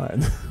find any of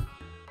mine.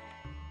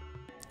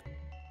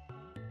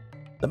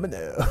 Let me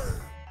know.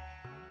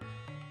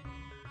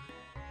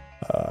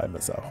 I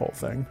missed that whole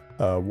thing.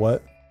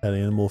 What? An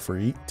animal for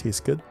eat? Tastes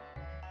good.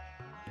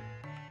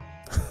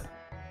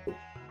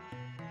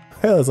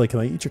 I was like, can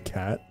I eat your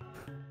cat?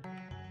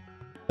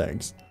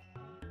 Thanks.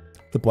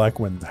 The black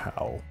winds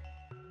howl.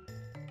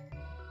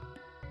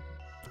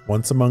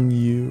 One among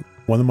you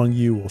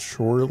will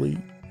surely...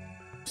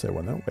 Say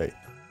what now? Wait.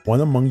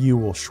 One among you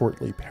will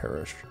shortly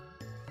perish.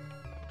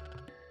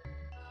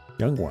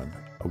 Young one,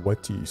 of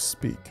what do you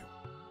speak?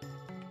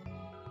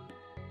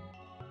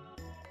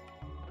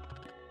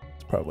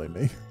 It's probably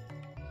me.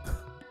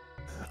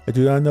 I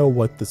do not know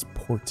what this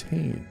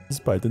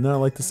portains, but I did not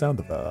like the sound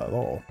of that at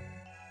all.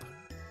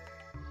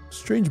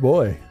 Strange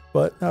boy,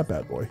 but not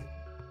bad boy.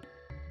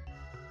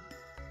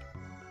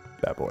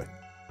 Bad boy.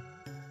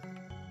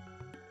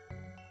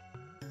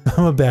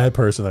 I'm a bad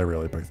person. I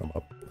really pick them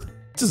up.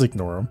 Just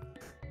ignore them.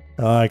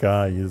 Like,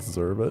 you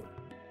deserve it.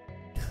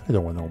 I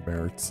don't want no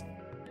merits.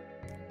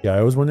 Yeah,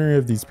 I was wondering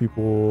if these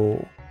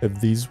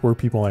were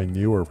people I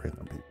knew or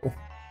random people.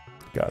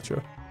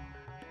 Gotcha.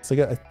 So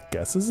I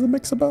guess this is a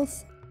mix of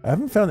both. I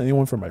haven't found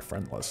anyone from my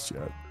friend list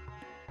yet.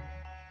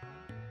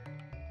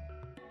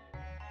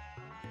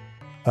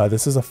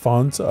 This is a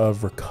font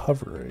of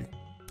recovery.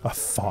 A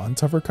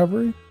font of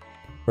recovery?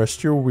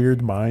 Rest your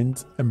weird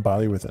mind and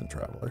body within,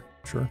 traveler.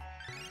 Sure.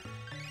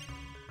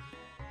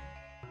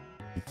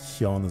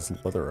 Heal on his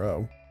leather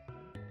O.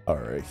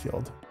 Alright,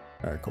 healed.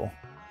 Alright, cool.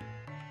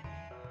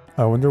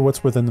 I wonder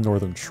what's within the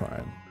northern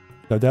shrine.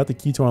 No doubt the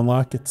key to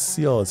unlock its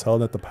seal is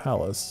held at the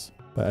palace,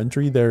 but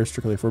entry there is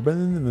strictly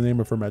forbidden in the name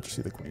of Her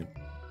Majesty the Queen.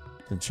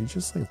 Did she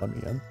just like let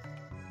me in?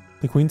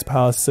 The Queen's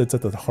palace sits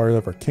at the heart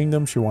of her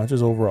kingdom. She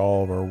watches over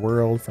all of our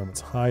world from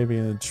its high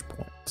vantage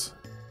point.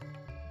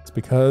 It's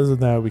because of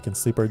that we can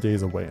sleep our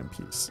days away in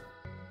peace.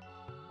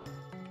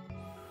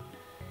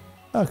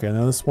 Okay,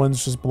 now this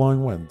one's just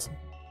blowing wind.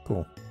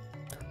 Cool.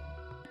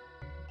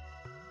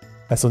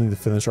 I still need to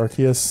finish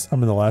Arceus.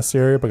 I'm in the last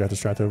area, but got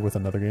distracted with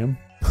another game.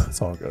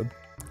 It's all good.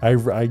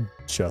 I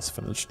just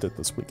finished it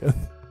this weekend.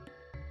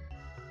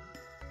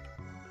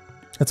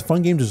 It's a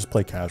fun game to just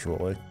play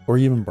casually, or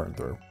even burn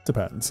through.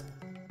 Depends.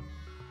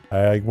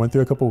 I went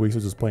through a couple of weeks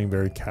of just playing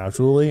very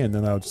casually, and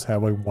then I'll just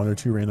have like 1 or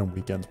 2 random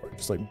weekends where I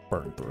just like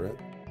burn through it.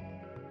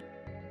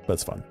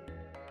 That's fun.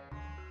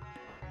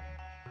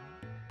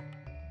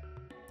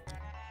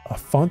 A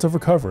font of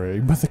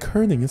recovery, but the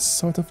kerning is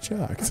sort of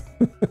jacked.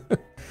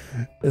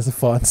 Is a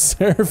font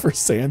there for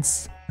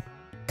Sans?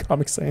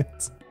 Comic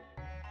Sans?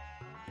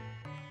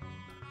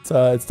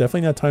 It's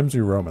definitely not Times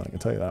New Roman, I can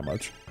tell you that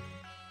much.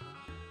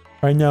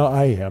 Right now,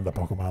 I am the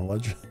Pokemon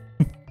legend.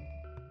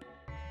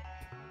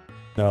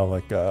 No,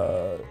 like,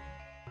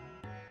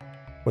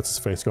 what's his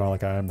face going?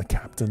 Like, I am the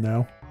captain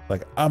now.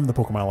 Like, I'm the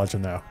Pokemon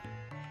legend now.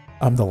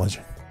 I'm the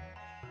legend.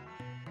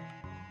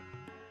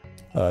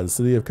 The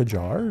city of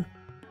Kajar?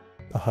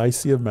 The high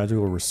sea of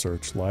magical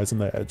research lies on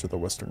the edge of the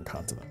western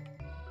continent.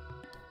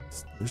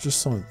 There's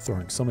just someone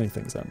throwing so many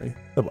things at me.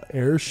 The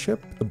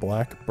airship, the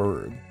Black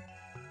Bird,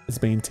 is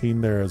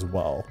maintained there as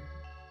well.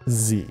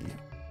 Z.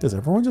 Does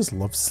everyone just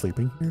love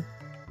sleeping here?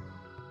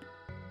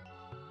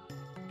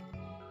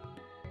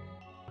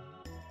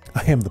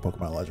 I am the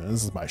Pokemon legend.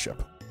 This is my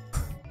ship.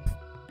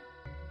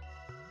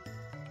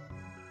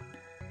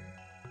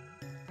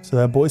 So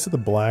that boy said the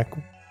black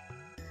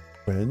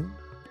wind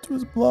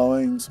was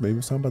blowing. So maybe it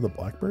was talking about the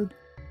Blackbird.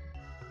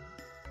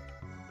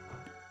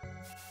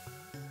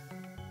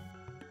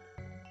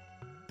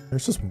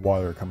 There's just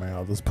water coming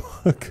out of this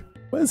book.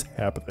 What is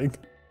happening?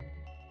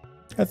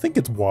 I think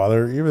it's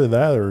water. Either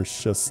that or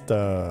it's just,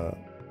 I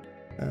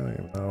don't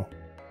even know.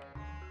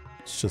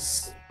 It's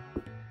just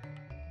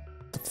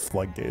the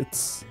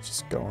floodgates. It's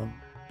just going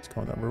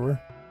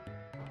everywhere.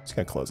 Just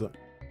gotta close it.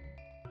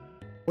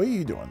 What are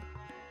you doing?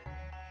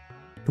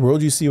 The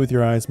world you see with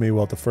your eyes may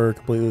well differ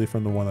completely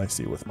from the one I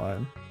see with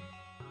mine.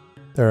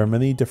 There are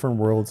many different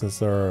worlds as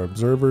there are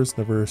observers.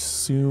 Never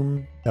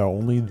assume that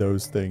only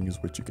those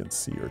things which you can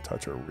see or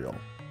touch are real.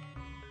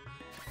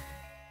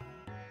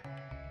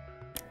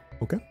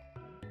 Okay.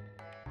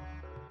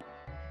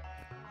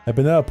 I've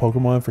been at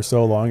Pokemon for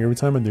so long, every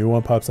time a new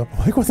one pops up, I'm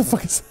like, what the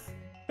fuck is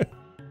that?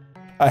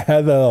 I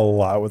had that a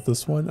lot with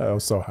this one. I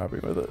was so happy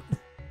with it.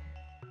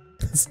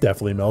 It's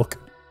definitely milk.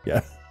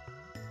 Yeah.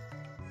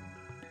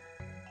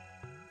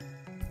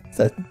 It's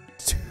that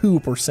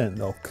 2%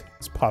 milk.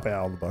 It's popping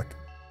out of the book.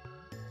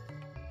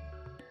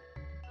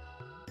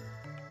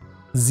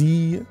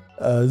 Z.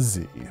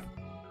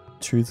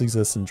 Truth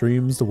exists in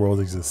dreams, the world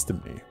exists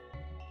in me.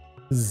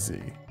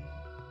 Z.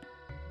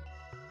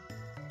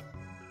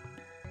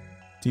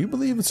 Do you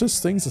believe in such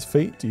things as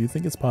fate? Do you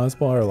think it's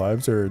possible our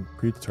lives are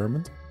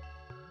predetermined?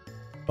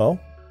 Well,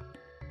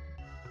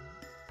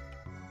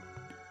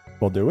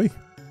 do we?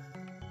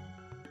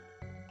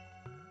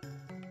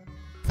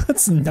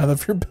 That's none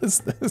of your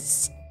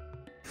business.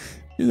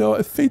 You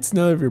know, fate's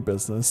none of your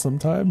business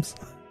sometimes.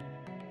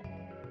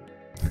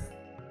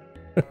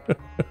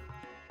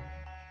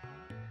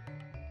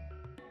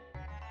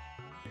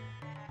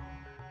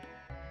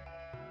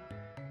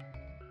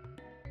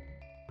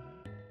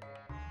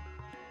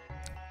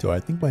 Do I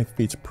think my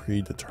fate's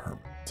predetermined?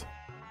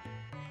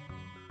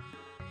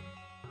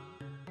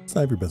 It's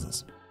none of your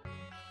business.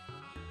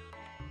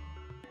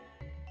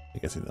 I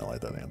guess he didn't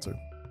like that answer.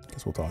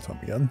 Guess we'll talk to him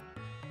again.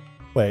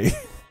 Wait,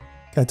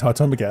 can I talk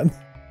to him again?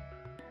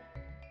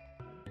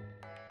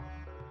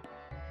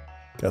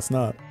 Guess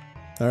not.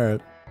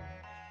 Alright.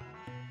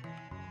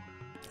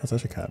 That's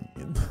actually kind of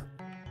mean.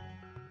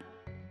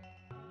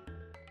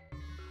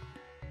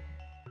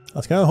 I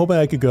was kind of hoping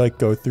I could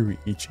go through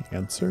each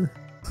answer.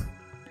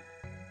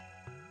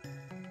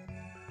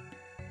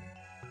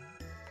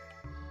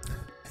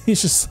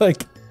 He's just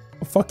like,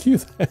 well, fuck you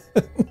then.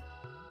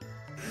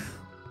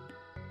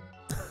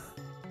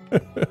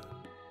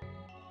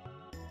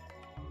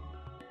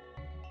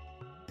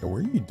 What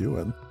are you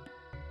doing?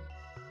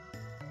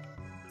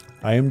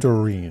 I am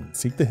Doreen.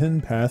 Seek the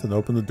hidden path and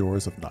open the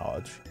doors of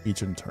knowledge,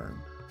 each in turn.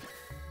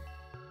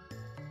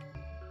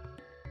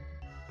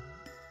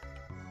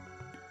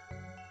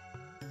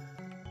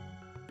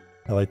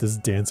 I like this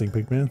dancing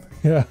pigman.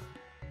 Yeah.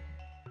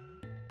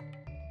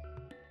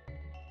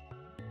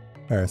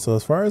 Alright, so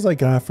as far as I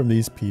got from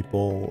these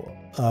people,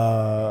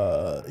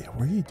 yeah,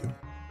 what are you doing?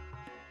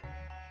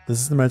 This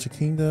is the Magic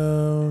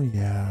Kingdom.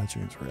 Yeah,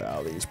 dreams,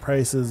 realities,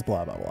 prices,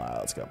 blah, blah, blah.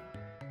 Let's go.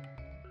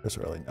 There's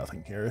really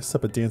nothing here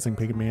except a dancing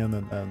pigman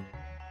and then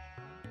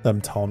them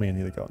telling me I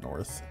need to go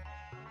north.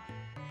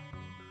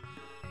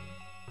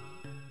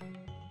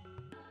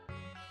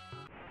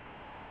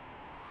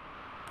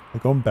 We're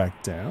going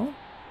back down?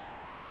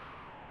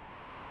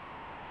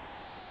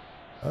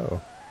 Oh.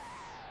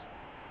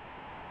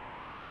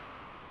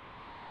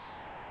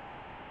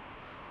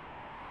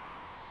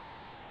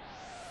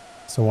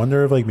 So I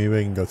wonder if maybe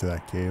I can go through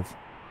that cave.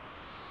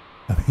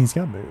 I mean, he's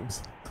got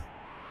moves.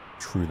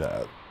 True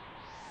that.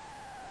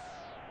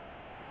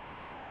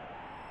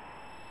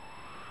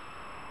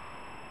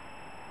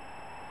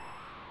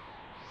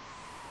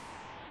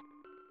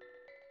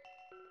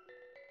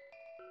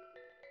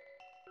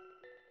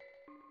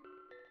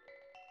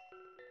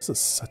 This is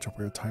such a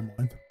weird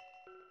timeline.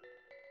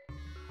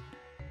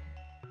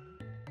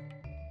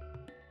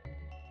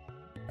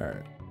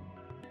 Alright.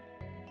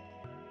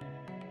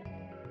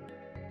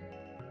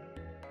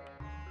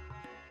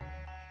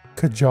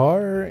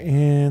 Kajar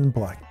and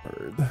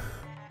Blackbird.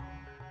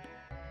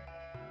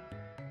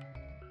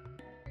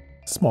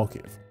 Small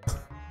cave.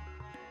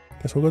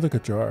 Guess we'll go to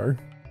Kajar.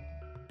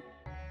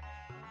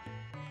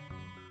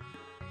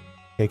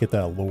 Okay, get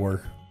that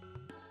lore.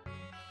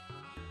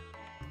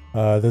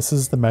 This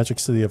is the magic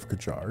city of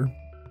Kajar.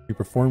 We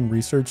perform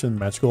research in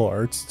magical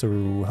arts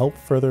to help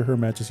further Her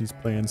Majesty's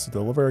plans to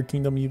deliver our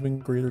kingdom even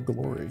greater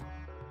glory.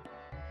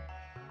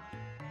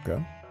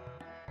 Okay.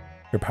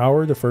 Your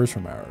power differs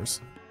from ours.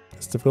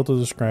 It's difficult to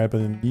describe,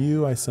 but in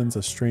you I sense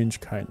a strange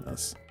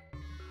kindness.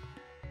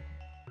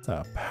 It's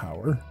not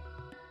power.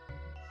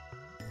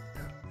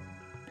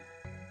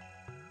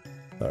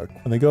 Look,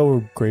 when they go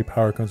with great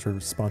power comes with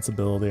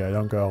responsibility, I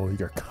don't go with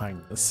your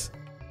kindness.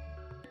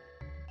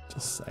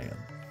 Just saying.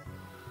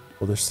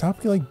 Well, there's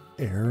stopping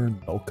air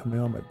and milk coming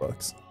out of my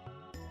books.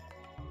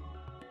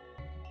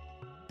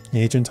 In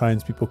ancient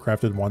times, people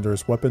crafted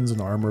wondrous weapons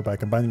and armor by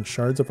combining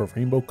shards of a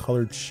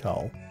rainbow-colored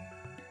shell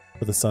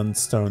with the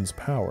sunstone's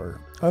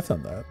power. I've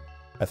done that,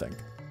 I think.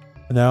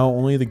 But now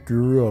only the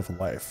guru of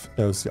life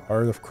knows the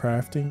art of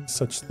crafting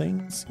such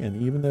things,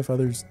 and even if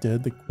others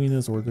did, the queen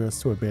has ordered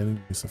us to abandon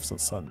the use of the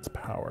sun's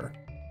power.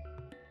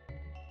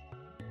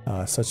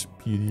 Such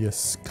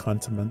beauteous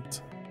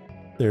continent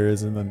there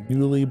is in a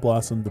newly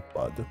blossomed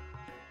bud,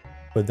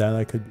 but then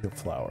I could be a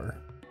flower.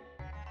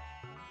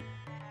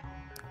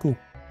 Cool.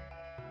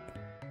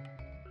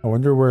 I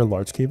wonder where a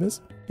large cave is?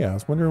 Yeah, I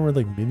was wondering where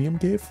medium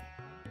cave?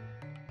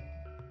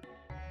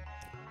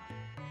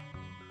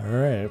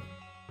 Alright.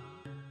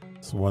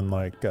 This one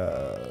I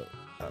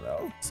don't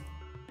know,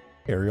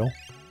 aerial.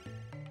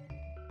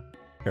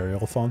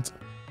 Arial font.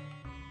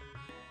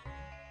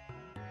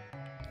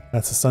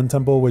 That's the Sun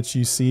Temple, which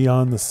you see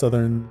on the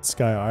southern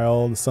Sky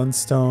Isle. The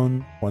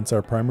Sunstone, once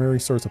our primary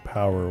source of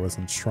power, was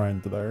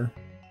enshrined there.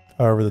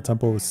 However, the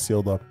temple was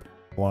sealed up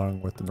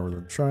along with the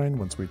northern shrine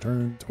once we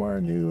turned to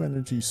our new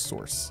energy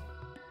source.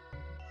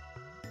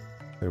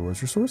 Wait, what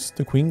was your source?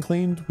 The Queen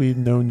claimed we've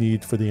no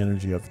need for the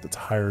energy of the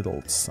tired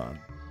old sun.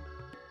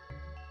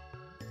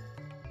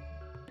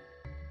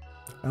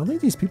 I don't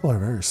think these people are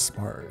very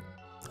smart.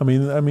 I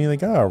mean, they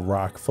got a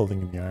rock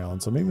floating in the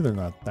island, so maybe they're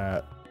not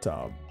that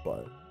dumb,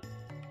 but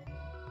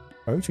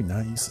why would you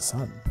not use the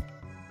sun?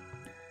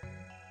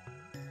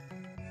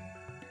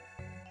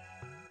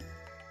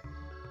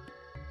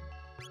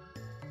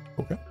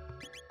 Okay.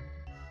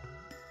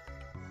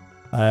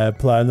 I have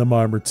platinum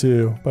armor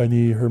too, but I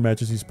need Her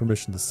Majesty's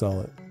permission to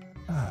sell it.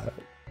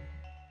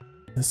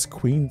 This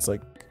queen's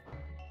like...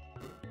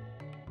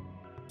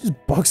 Just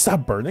bugs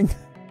stop burning?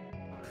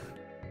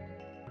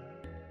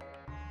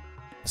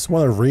 Just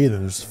want to read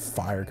and there's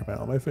fire coming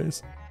out of my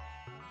face.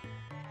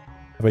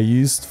 If I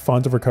used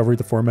font of recovery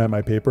to format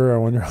my paper, I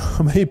wonder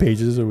how many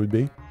pages it would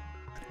be.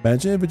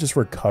 Imagine if it just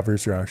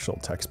recovers your actual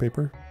text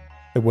paper.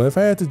 Like, what if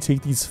I had to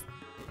take these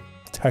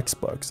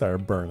textbooks that are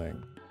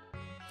burning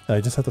and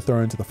I just have to throw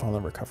it into the font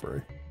of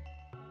recovery?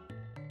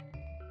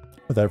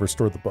 Would that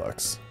restore the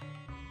books?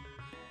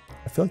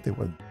 I feel like they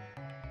wouldn't.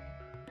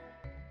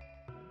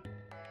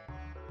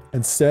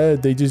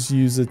 Instead, they just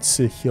use it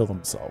to heal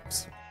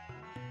themselves.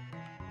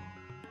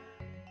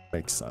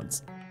 Makes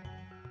sense.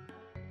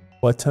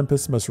 What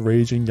tempest must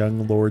rage in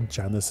young Lord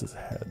Janus's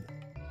head?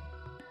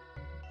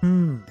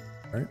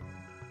 Right?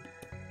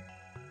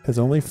 His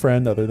only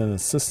friend other than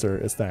his sister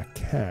is that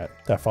cat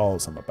that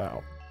follows him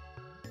about.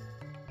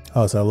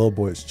 Oh, so that little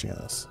boy is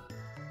Janus.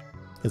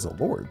 Is a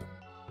lord.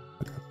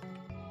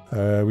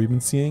 Okay. We've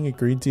been seeing a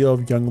great deal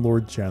of young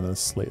Lord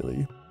Janus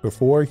lately.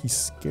 Before, he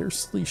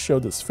scarcely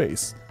showed his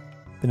face,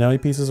 but now he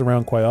paces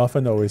around quite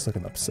often, always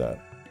looking upset.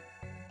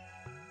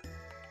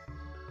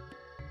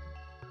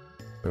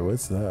 Wait,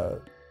 what's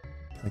that?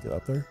 Can I get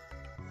up there?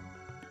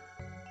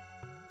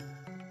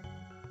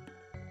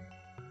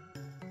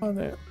 Oh,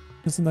 there.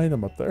 There's an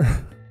item up there.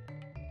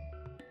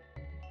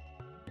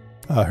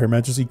 Her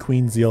Majesty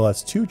Queen Zeal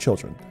has 2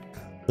 children,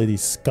 Lady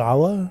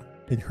Scala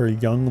and her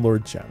young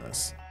Lord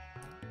Janus.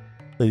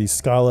 Lady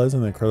Scala is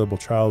an incredible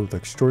child with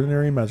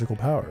extraordinary magical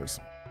powers.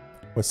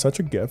 With such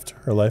a gift,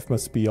 her life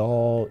must be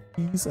all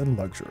ease and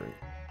luxury.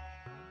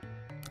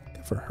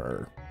 Good for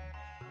her.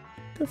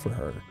 Good for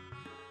her.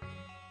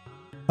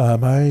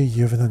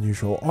 You have an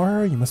unusual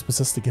aura. You must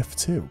possess the gift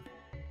too.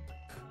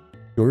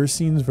 Yours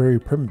seems very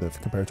primitive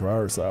compared to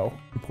ours, though.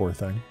 You poor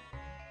thing.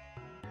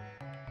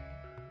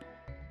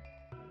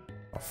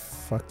 Oh,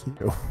 fuck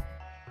you.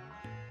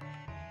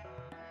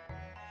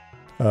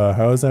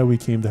 How is that we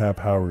came to have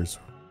powers?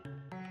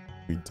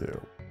 We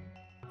do.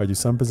 Why do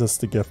some possess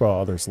the gift while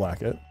others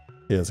lack it?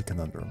 It is a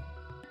conundrum.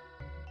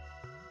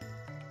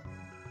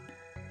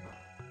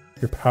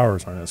 Your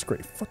powers aren't as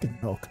great. Fucking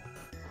milk.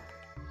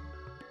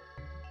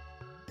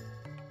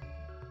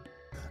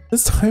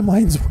 This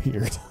timeline's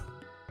weird.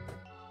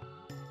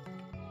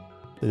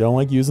 They don't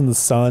like using the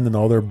sun, and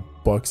all their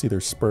books either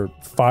spurt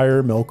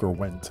fire, milk, or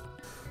wind.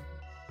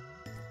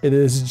 It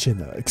is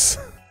genetics.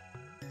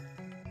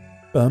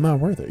 But I'm not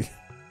worthy.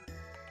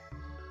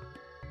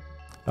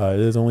 It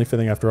is only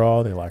fitting after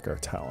all, they lack our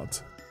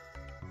talent.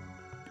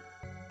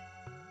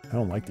 I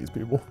don't like these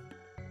people.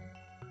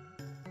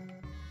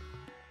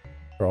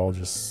 They're all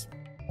just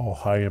all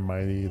high and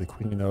mighty. The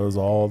queen knows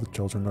all, the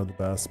children are the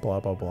best,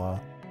 blah, blah, blah.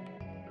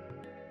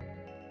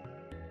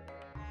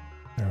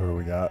 What do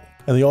we got?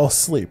 And they all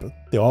sleep.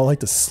 They all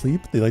like to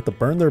sleep. They like to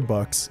burn their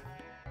bucks.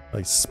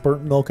 Like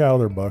spurt milk out of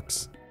their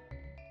bucks.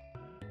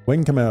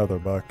 Wind come out of their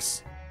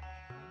bucks.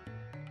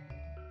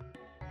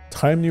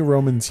 Time New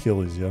Romans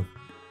heals you.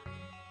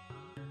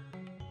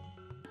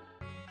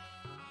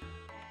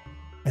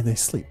 And they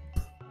sleep.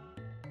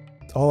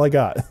 That's all I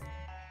got.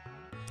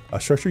 A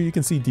structure you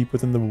can see deep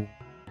within the...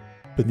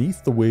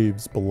 Beneath the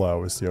waves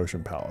below is the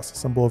Ocean Palace, a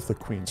symbol of the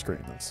Queen's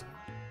greatness.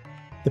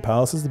 The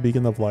palace is the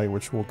beacon of light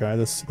which will guide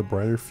us to the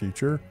brighter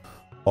future.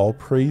 All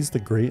praise the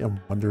great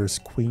and wondrous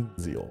Queen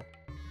Zeal.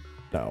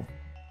 No.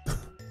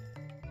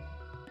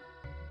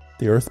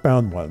 The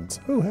Earthbound ones.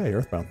 Oh, hey,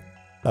 Earthbound.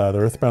 The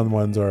Earthbound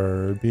ones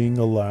are being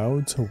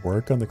allowed to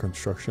work on the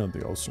construction of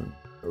the Ocean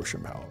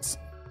Palace.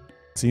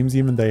 Seems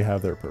even they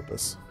have their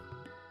purpose.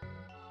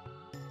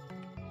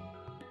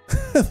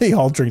 They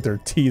all drink their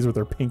teas with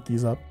their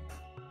pinkies up.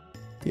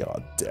 The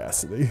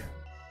audacity.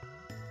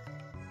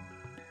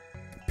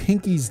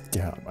 Pinkies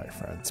down, my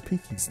friends.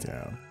 Pinkies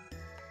down.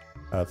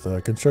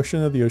 The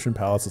construction of the Ocean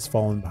Palace has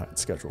fallen behind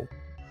schedule.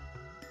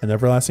 An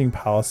everlasting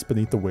palace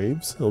beneath the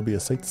waves. It'll be a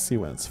sight to see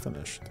when it's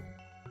finished.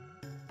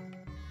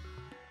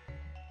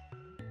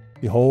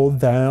 Behold,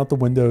 that out the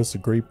window is the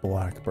great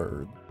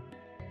blackbird.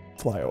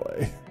 Fly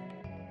away.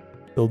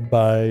 Built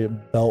by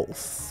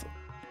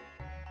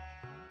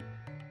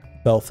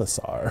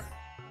Balthasar,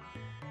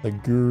 the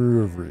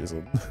guru of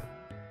reason.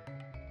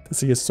 To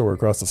see it soar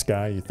across the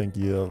sky, you think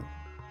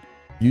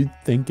You'd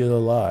think it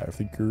alive.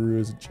 The guru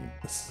is a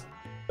genius.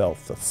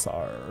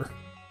 Balthasar.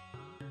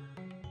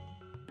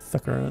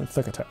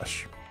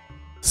 Thukatash.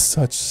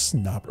 Such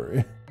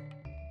snobbery.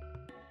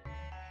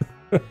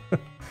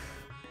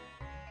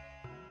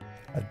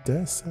 I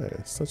dare say,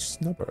 such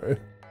snobbery.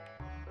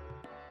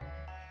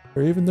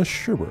 Or even the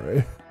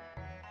shrubbery.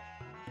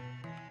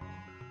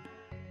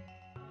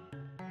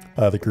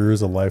 The guru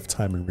is a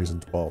lifetime in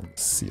reason 12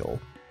 seal.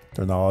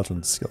 Their knowledge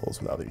and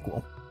skills without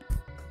equal.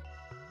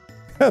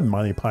 I had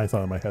Monty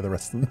Python in my head the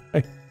rest of the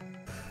night.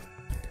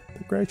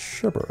 The great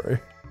shrubbery.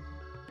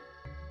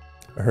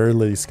 I heard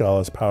Lady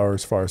Scala's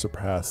powers far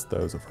surpass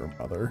those of her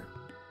mother.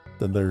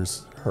 Then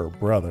there's her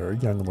brother,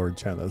 young Lord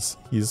Janus.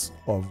 He's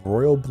of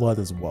royal blood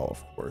as well,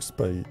 of course,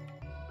 but he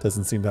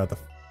doesn't seem to have the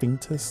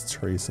faintest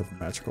trace of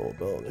magical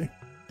ability.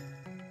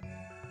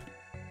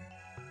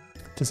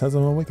 Just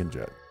hasn't awakened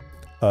yet.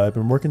 I've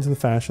been working to the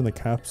fashion the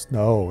caps.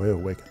 No, it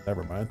awakened.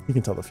 Never mind. You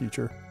can tell the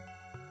future.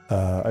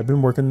 I've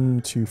been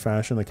working to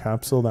fashion a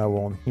capsule that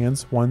will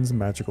enhance one's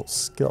magical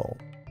skill.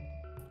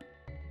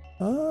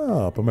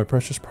 Ah, but my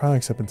precious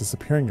products have been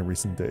disappearing in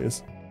recent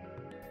days.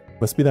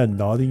 Must be that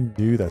naughty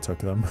new that took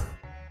them.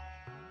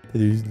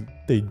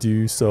 They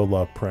do so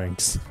love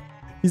pranks.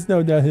 He's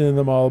no doubt hitting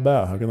them all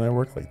about. How can I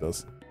work like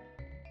this?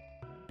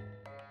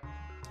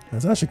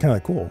 That's actually kind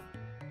of cool.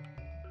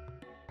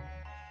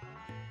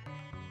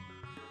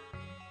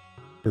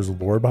 There's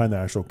lore behind the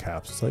actual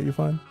capsules that you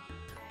find.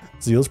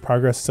 Zeal's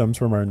progress stems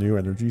from our new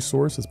energy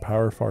source. Its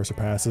power far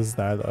surpasses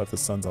that of the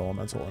sun's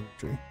elemental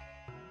energy.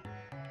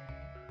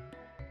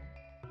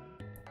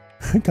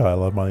 God, I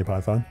love Monty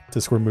Python.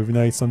 Discord movie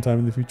night sometime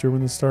in the future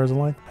when the stars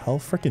align? Hell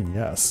freaking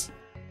yes.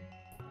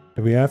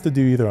 If we have to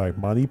do either like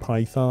Monty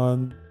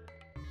Python,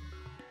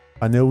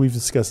 I know we've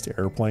discussed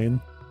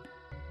Airplane.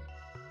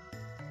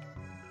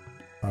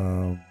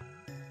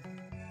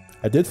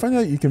 I did find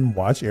out you can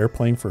watch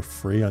Airplane for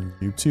free on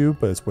YouTube,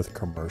 but it's with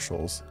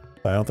commercials.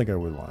 But I don't think I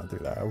would want to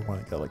do that. I would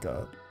want to get like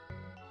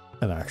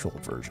an actual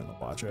version to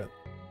watch it,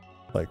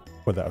 like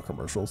without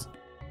commercials.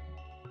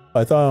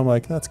 I thought, I'm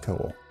like, that's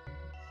cool.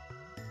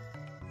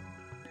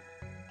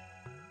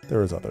 There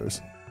was others.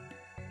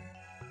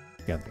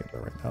 Can't think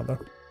of it right now though.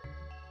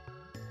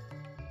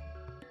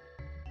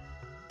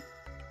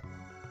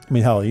 I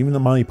mean, hell, even the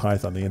Monty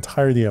Python, the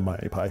entirety of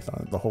Monty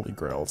Python, the Holy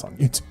Grail is on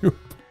YouTube.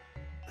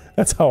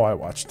 That's how I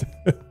watched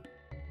it.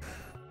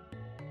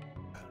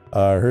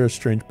 I heard a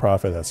strange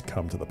prophet has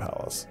come to the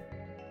palace.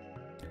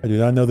 I do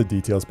not know the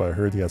details, but I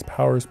heard he has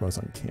powers most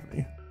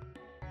uncanny.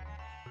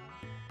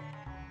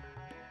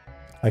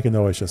 I can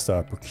always just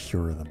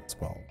procure them as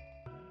well.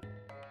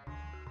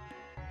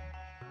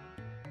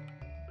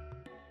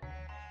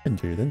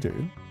 Indeed,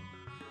 indeed.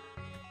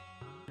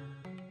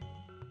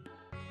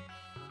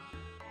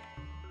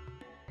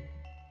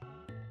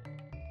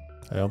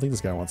 I don't think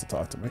this guy wants to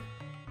talk to me.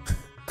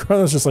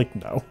 Chrono's just like,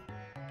 no.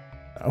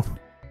 No.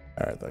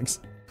 Alright, thanks.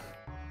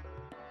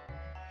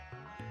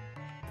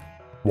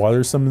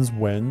 Water summons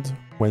wind.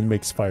 Wind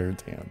makes fire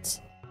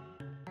dance.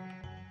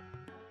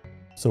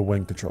 So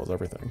wind controls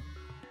everything.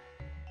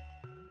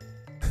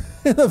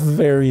 In a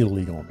very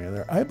legal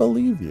manner. I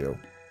believe you.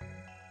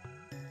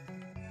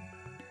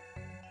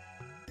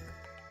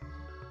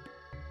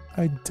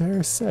 I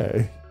dare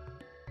say.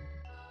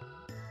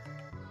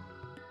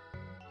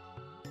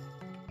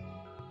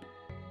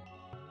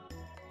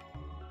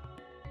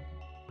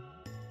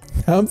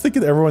 I'm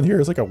thinking everyone here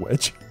is like a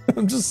witch.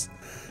 I'm just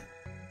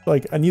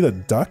like, I need a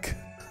duck.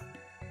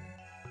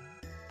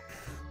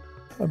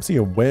 I'm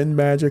seeing wind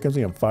magic. I'm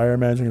seeing fire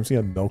magic. I'm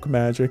seeing milk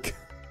magic.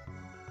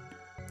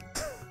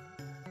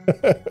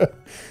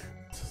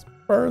 Just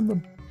burn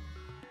them.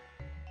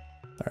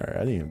 Alright, I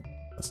didn't even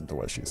listen to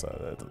what she said.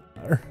 It doesn't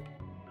matter.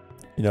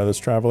 You know this,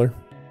 traveler?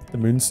 The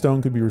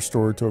moonstone could be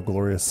restored to a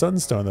glorious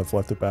sunstone if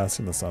left to bask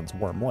in the sun's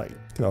warm light.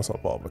 It could also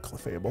evolve a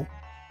clefable.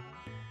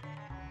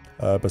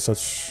 But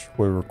such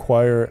would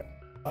require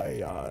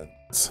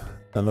ions.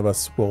 None of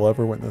us will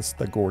ever witness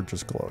the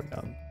gorgeous glow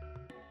again.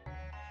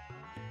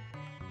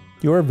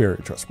 You are very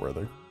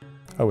trustworthy.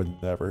 I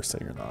would never say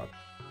you're not.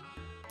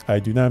 I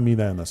do not mean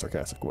that in a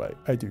sarcastic way.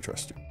 I do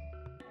trust you.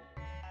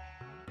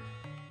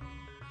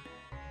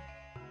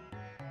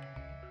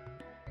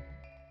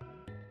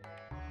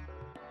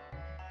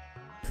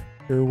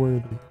 You're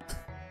worthy.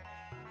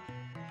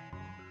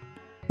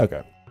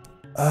 Okay.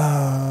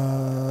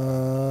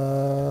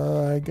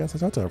 I guess I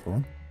talked to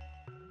everyone.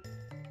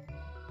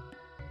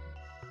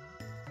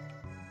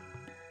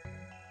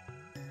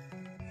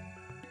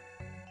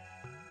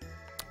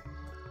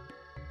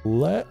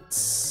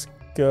 Let's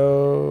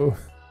go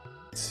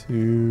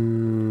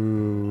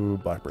to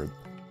Blackbird.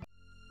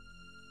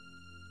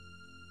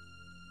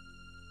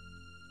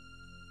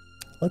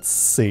 Let's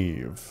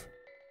save.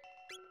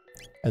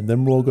 And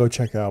then we'll go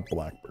check out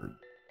Blackbird.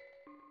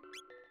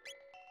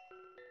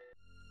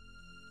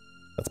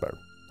 That's better.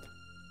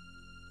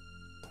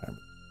 Time.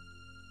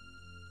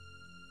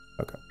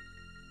 Okay.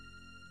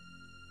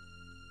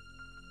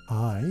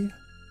 Why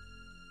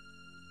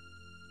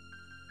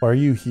are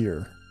you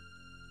here?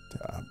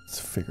 Yeah, I'm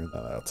just figuring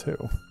that out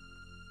too.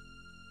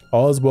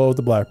 All is well with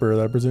the Blackbird,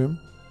 I presume.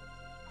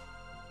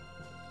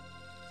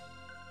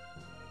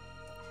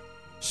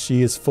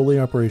 She is fully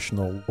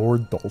operational,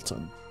 Lord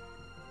Dalton.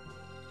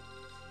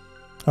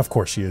 Of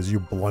course she is, you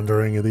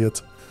blundering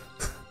idiot.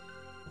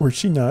 Were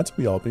she not,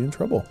 we'd all be in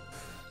trouble.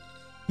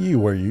 You,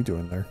 what are you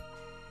doing there?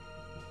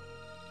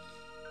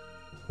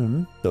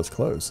 Those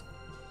clothes.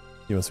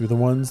 You must be the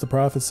ones the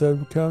prophet said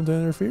would come to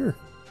interfere.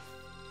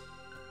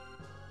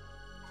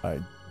 I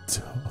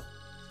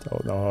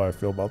don't know how I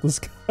feel about this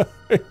guy.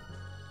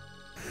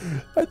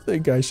 I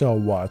think I shall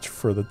watch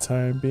for the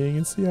time being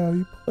and see how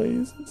he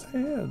plays his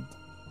hand.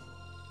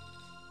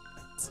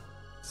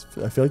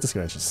 I feel like this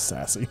guy's just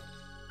sassy.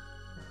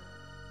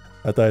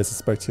 I thought I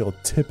suspect he'll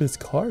tip his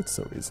cards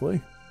so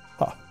easily.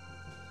 Ha.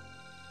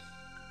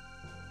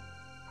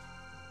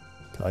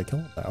 Can I kill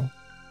him now?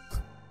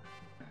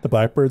 The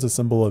Blackbird's a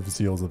symbol of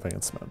Zeal's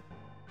advancement.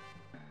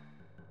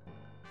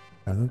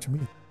 I don't know what you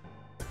mean.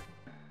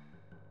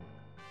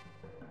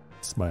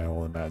 It's my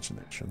own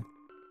imagination.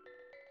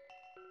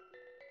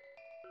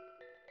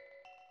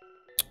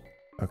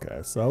 Okay,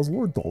 so that was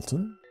Lord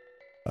Dalton.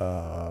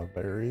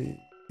 Very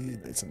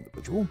nice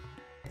individual.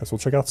 Guess we'll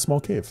check out the small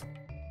cave.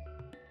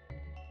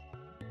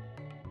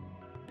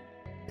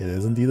 It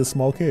is indeed a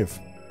small cave.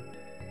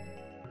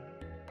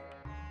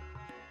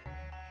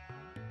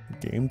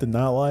 The game did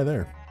not lie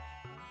there.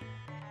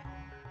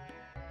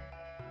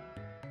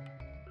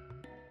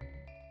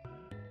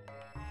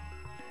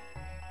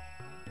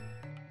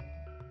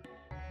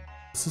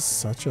 This is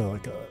such a,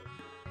 like a,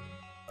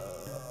 I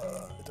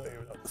don't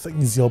even know. It's like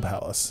Zeal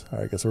Palace.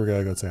 Alright, I guess we're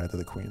gonna go say hi to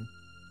the Queen.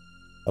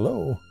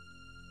 Hello.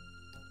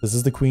 This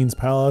is the Queen's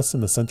Palace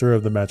in the center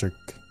of the magic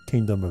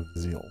kingdom of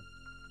Zeal.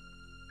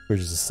 Which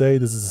is to say,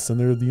 this is the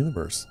center of the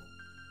universe.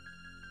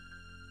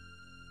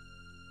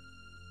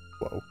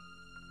 Whoa.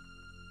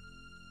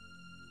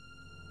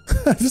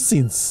 I've just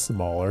seen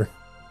smaller.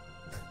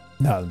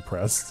 Not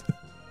impressed.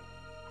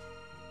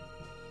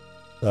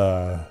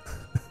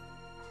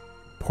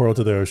 Portal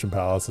to the Ocean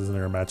Palace is in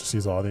Her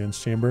Majesty's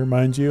audience chamber.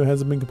 Mind you, it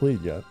hasn't been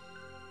completed yet.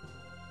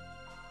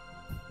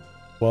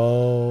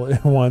 Well,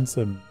 it wants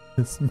a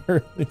Miss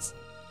Merley's.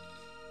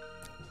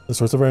 The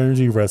source of our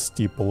energy rests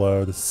deep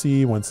below the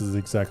sea. Once its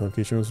exact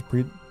location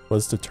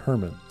was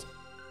determined,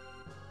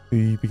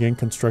 we began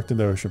constructing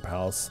the Ocean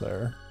Palace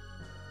there.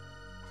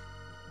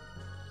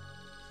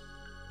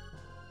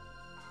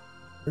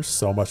 There's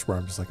so much where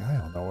I'm just like, I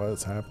don't know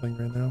what's happening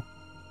right now.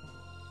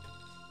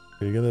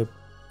 You gotta,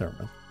 never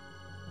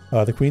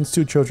mind. The Queen's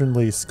two children,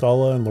 Lady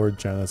Scala and Lord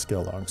Janus, get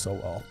along so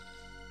well.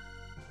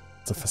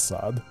 It's a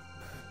facade.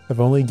 If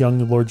only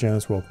young Lord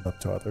Janus will open up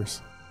to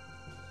others.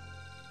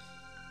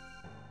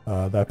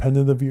 That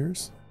pendant of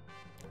yours?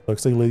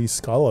 Looks like Lady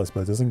Scala's,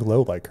 but it doesn't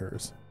glow like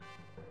hers.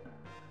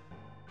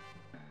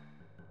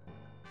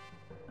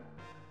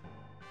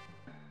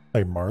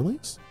 Like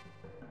Marley's?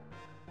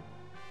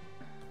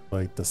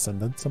 Like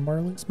descendants of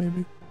Marley's,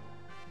 maybe?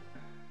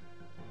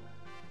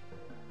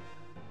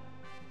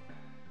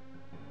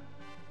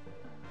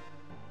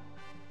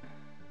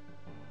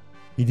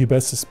 You do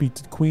best to speak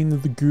to the Queen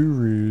of the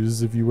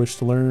Gurus if you wish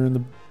to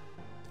learn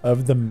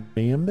of the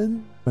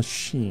Mammon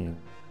Machine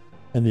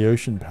and the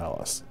Ocean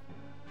Palace.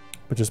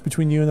 But just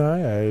between you and I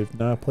have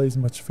not placed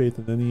much faith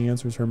in any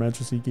answers Her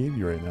Majesty gave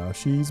you right now.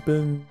 She's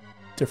been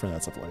different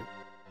as of late.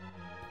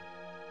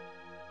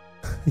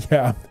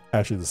 Yeah,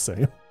 actually the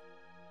same.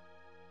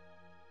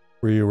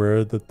 Were you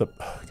aware that the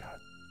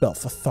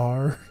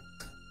Belfathar,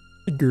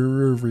 the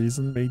Guru of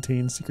Reason,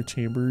 maintains secret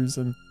chambers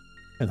and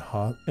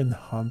Hansa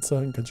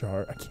and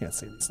Kajar? I can't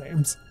say these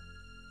names.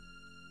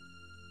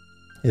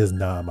 It is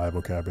not my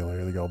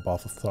vocabulary to go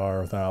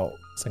Balthazar without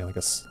saying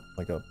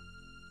like a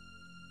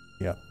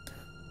yeah,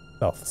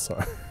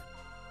 Balthazar. I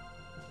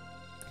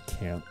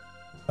can't.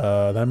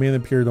 That man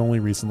appeared only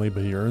recently,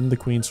 but he earned the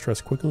Queen's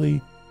trust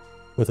quickly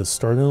with his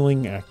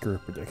startling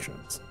accurate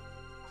predictions.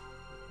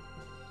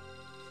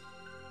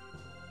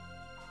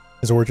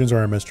 His origins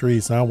are a mystery.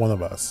 He's not one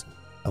of us,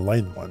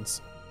 enlightened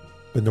ones,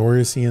 but nor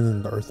is he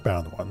an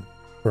earthbound one.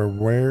 For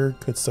where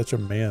could such a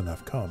man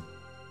have come?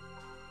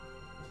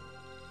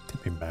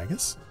 Could be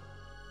Magus?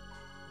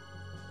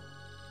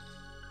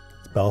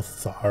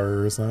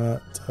 Balthazar is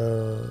not,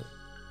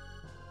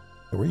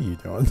 what are you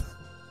doing?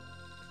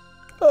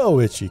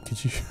 Oh, Itchy,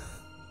 could you?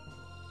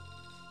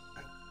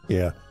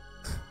 Yeah,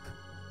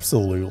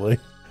 absolutely.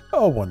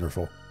 Oh,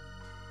 wonderful.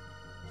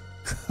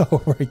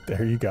 Oh, right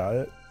there, you got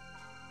it.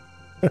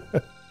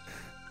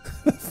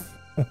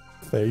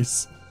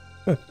 Face.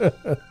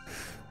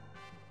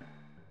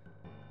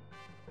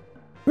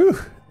 Whew,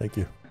 thank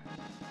you.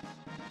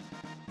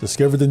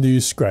 Discover the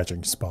new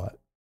scratching spot.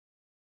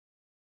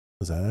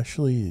 Was that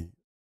actually...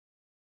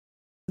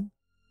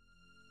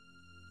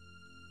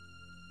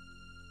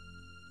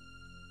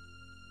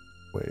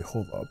 Wait,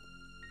 hold up.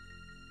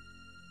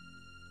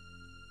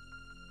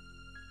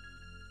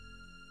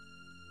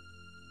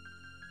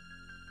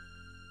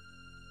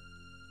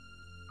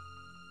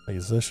 Like,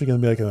 is this actually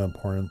going to be like an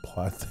important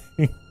plot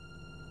thing?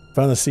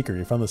 Found the secret.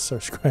 You found the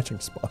scratching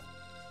spot.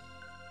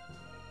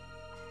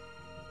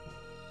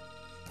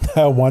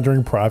 That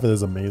wandering prophet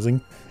is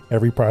amazing.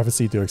 Every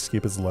prophecy to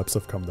escape his lips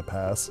have come to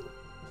pass.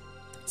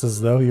 It's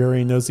as though he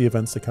already knows the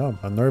events to come.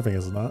 Unnerving,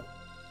 is it not?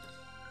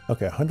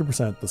 Okay,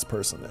 100% this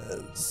person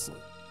is...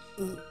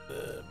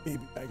 maybe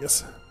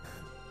Magus.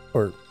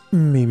 Or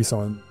maybe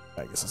someone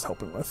Magus is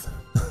helping with.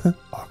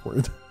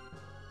 Awkward.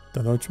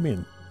 Don't know what you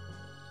mean.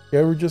 You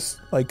ever just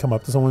like come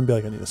up to someone and be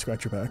like, I need to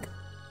scratch your back?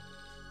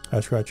 I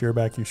scratch your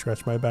back, you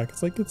scratch my back.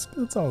 It's like,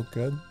 it's all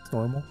good. It's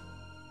normal.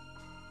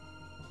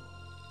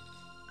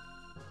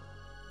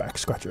 Back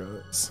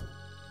scratchers.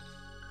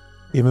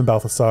 Even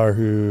Balthasar,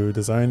 who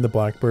designed the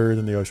Blackbird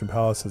and the Ocean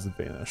Palace, has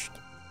vanished.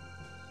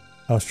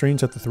 How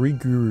strange that the three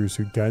gurus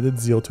who guided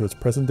Zeal to its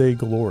present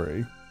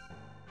glory,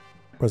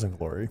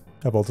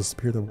 have all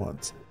disappeared at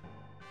once.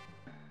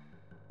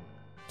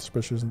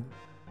 Suspicious.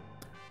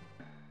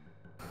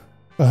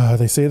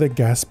 They say that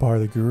Gaspar,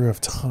 the guru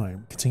of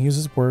time, continues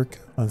his work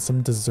on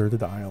some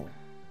deserted island.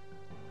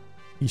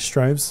 He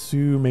strives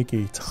to make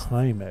a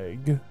time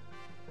egg,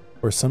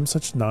 or some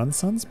such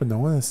nonsense, but no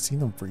one has seen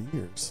him for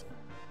years.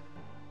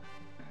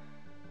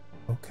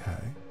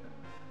 Okay.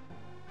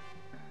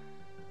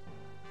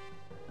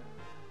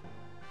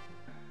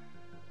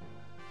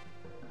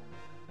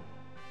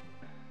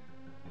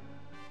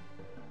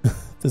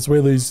 This way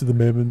leads to the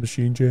Mammoth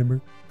machine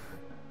chamber.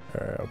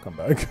 Alright, I'll come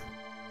back.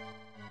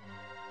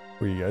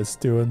 What are you guys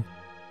doing?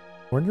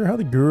 Wonder how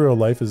the Guru of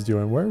Life is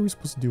doing. What are we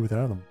supposed to do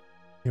without him?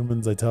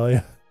 Humans, I tell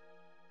you.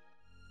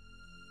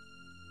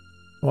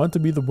 I want to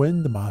be the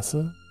wind,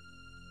 Masa.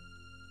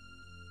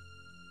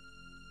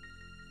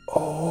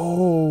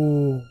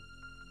 Oh.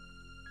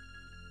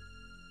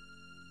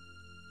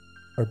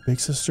 Our big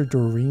sister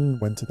Doreen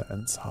went to the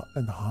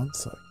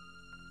Enhansa.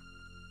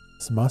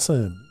 It's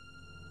Masa and...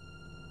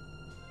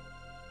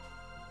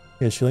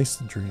 yeah, she likes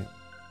to dream.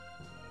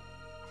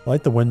 I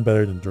like the wind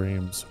better than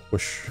dreams.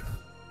 Whoosh.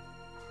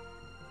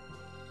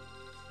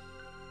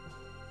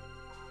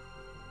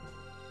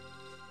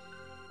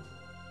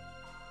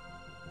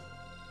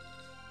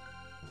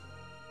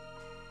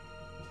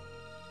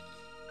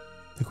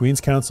 The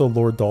Queen's Council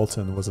Lord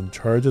Dalton was in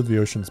charge of the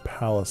Ocean's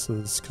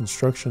Palace's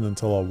construction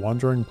until a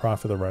wandering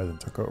prophet arrived and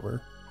took over.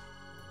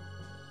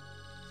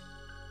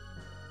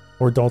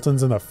 Lord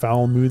Dalton's in a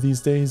foul mood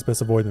these days.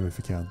 Best avoid him if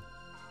you can.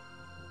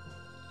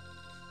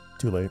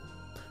 Too late.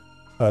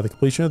 The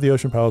completion of the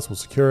Ocean Palace will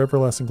secure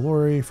everlasting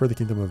glory for the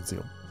Kingdom of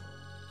Zeal.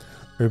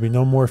 There will be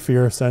no more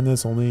fear of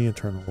sadness, only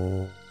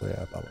eternal...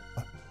 yeah, blah,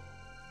 blah,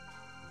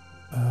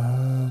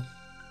 blah.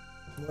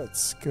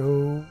 Let's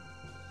go...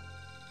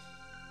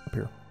 up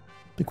here.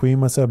 The Queen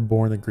must have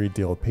borne a great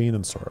deal of pain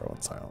and sorrow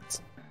in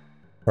silence.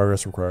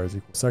 Progress requires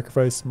equal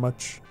sacrifice.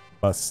 Much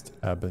must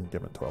have been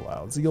given to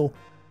allow Zeal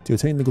to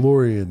attain the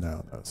glory it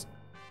now knows.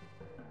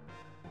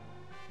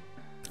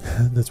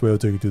 This way I'll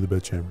take you to the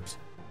bedchambers.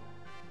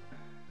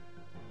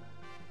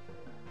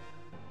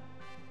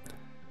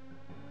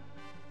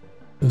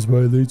 That's why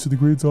it leads to the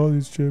Great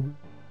Audience Chamber.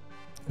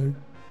 Okay.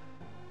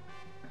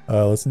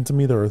 Listen to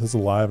me, the earth is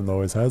alive and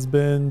always has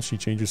been. She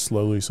changes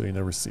slowly so you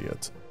never see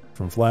it.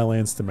 From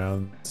flatlands to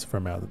mountains,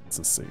 from mountains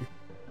to sea.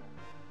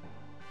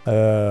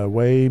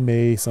 Way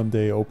may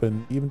someday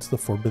open even to the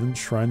Forbidden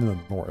Shrine in the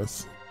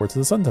north, or to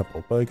the Sun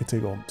Temple, but it could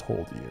take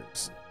untold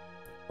years.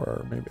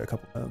 Or maybe a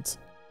couple minutes.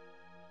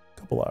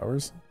 A couple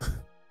hours.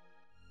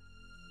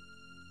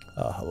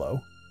 Hello.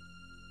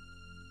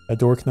 A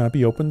door cannot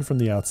be opened from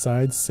the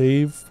outside,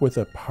 save with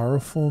a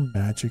powerful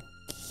magic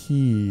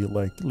key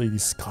like Lady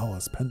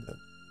Scala's pendant.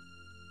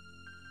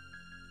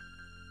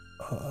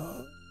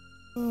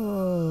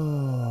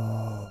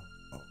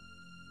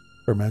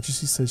 Her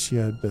Majesty says she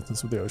had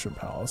business with the Ocean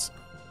Palace.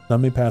 None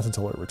may pass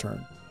until her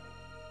return.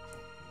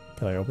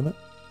 Can I open it?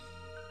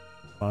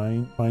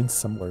 Mine's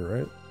similar,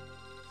 right?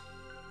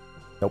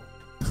 Nope.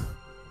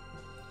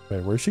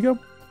 Wait, where'd she go?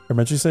 Her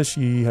Majesty says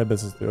she had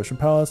business with the Ocean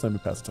Palace. None may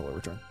pass until her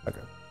return.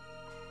 Okay.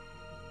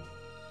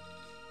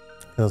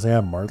 Because they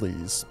have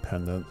Marley's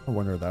pendant. I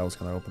wonder if that was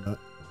going to open it.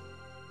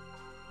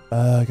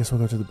 I guess we'll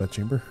go to the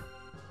bedchamber.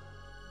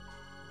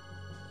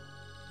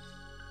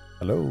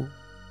 Hello.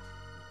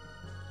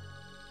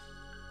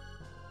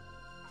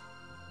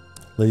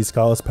 Lady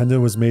Scala's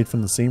pendant was made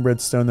from the same red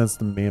stone as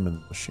the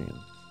Mammon machine.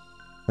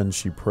 And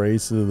she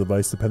prays to the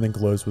device. The pendant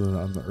glows with an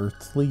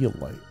unearthly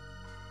light.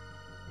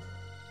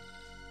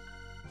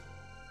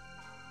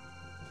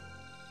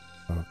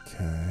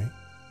 Okay.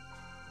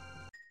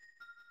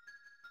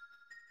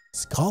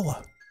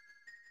 Scala.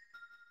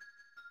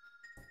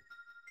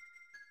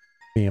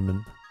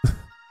 Mammon.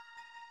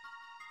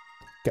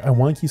 I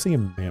want to keep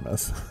saying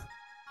mammoth.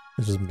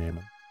 It's just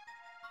Mammon.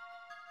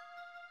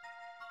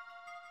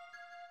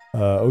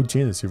 Oh,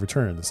 Janice, you've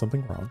returned. Is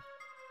something wrong?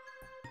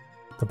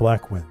 The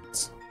black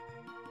winds.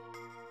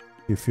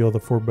 You feel the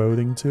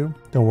foreboding too?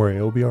 Don't worry,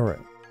 it'll be alright.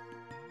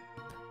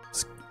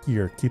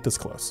 Here, keep this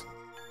close.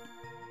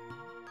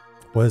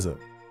 What is it?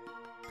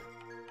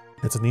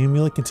 It's an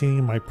amulet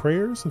containing my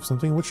prayers. If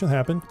something which should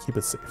happen, keep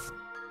it safe.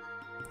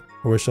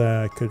 I wish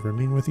I could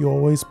remain with you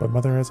always, but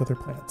Mother has other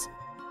plans.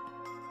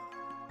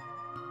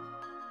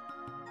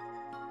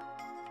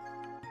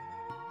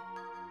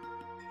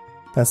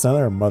 That's not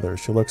her mother.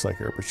 She looks like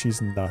her, but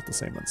she's not the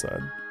same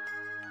inside.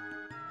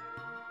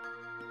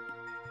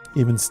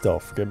 Even still,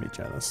 forgive me,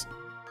 Janice.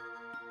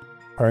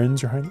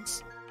 Pardons, Your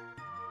Highness?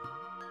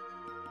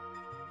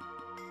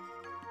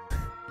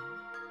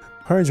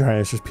 Pardons, Your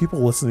Highness. There's people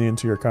listening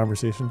into your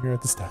conversation here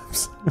at the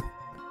steps.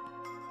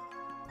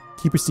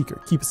 Keep it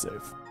secret. Keep it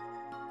safe.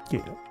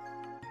 Yeah.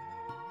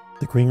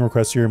 The Queen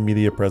requests your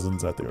immediate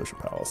presence at the Ocean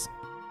Palace.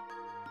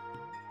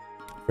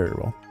 Very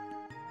well.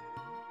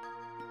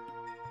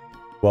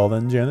 Well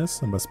then,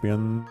 Janice, I must be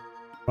on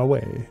my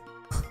way.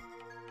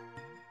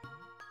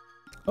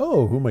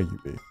 Oh, who might you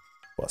be?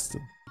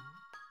 Busted.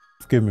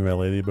 Forgive me, my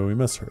lady, but we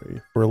must hurry.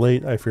 If we're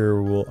late, I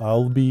fear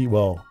I'll be,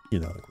 well, you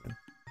know the Queen.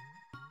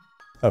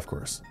 Of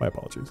course, my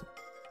apologies.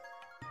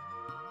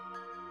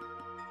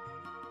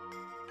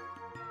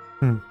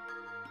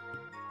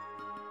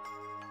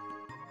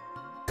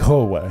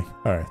 Go away.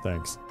 Alright,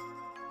 thanks.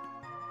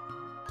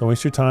 Don't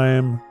waste your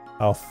time.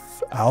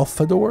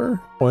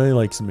 Alphador? Boy, he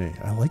likes me.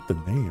 I like the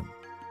name.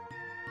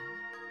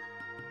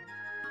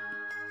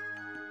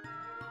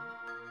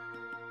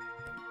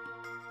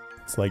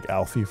 It's like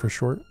Alfie for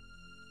short.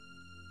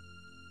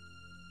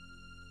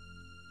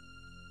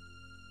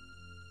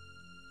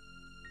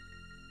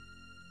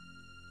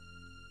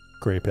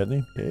 Great pet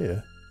name?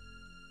 Yeah.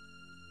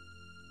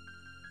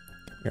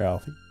 You're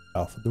Alfie.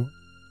 Alphador.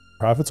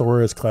 Prophet's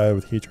aura is clad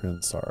with hatred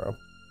and sorrow.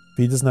 If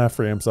he does not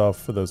free himself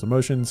for those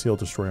emotions, he'll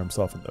destroy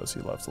himself and those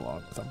he loves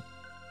along with him.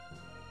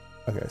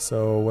 Okay,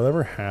 so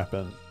whatever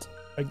happened,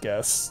 I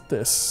guess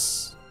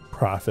this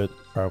prophet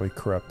probably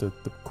corrupted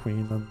the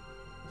queen and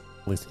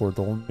at least Lord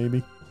Dolan,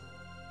 maybe.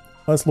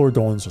 Unless Lord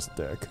Dolan's just a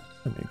dick.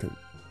 I mean, it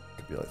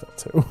could be like that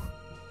too.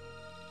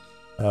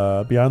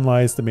 Beyond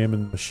lies the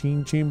Mammon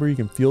Machine Chamber. You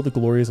can feel the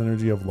glorious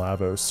energy of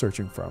Lavos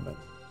surging from it.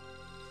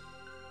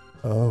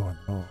 Oh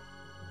no.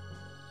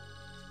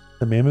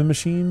 The Mammon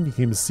Machine? You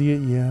came to see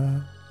it?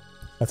 Yeah.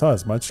 I thought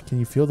as much. Can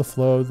you feel the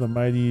flow of the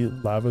mighty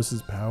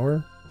Lavos'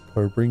 power?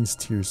 Or it brings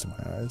tears to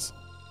my eyes.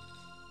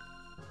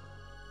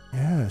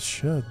 Yeah, it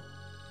should.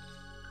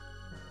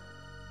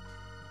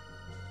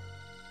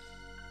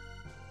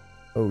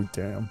 Oh,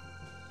 damn.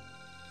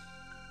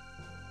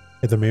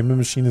 If the Mammon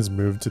Machine is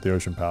moved to the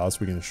Ocean Palace,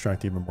 we can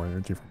extract even more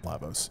energy from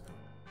Lavos.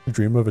 The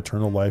dream of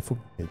eternal life will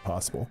be made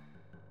possible.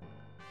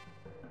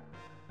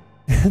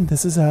 And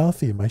this is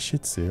Alfie, my Shih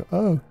Tzu.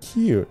 Oh,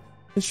 cute.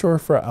 It's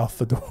short for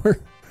Alphador.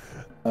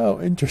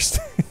 Oh,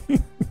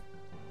 interesting.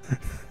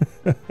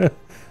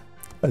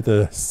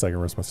 The second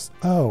response.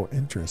 Oh,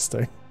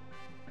 interesting.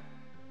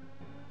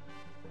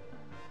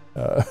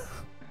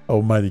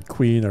 Oh, mighty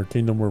queen, our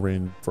kingdom will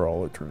reign for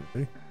all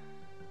eternity.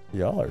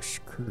 Y'all are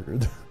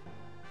screwed.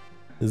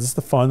 Is this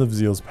the font of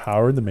Zeal's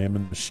power, the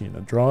Mammon Machine?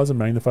 It draws and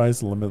magnifies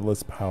the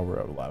limitless power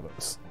of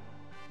Lavos.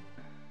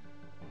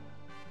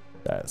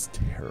 That is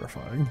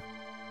terrifying.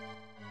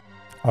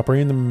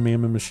 Operating the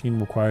Mammon Machine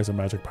requires a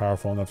magic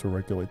powerful enough to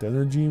regulate the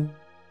energy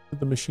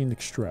that the machine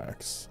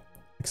extracts.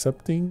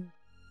 Accepting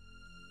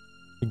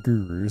the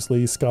gurus,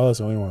 Lady Scala is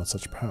the only one with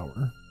such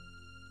power.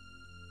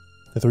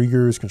 The three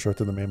gurus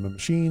constructed the Mammon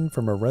Machine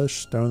from a reddish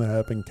stone that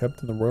had been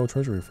kept in the royal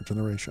treasury for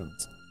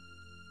generations.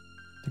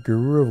 The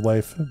Guru of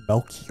Life,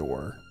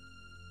 Melchior,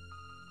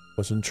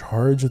 was in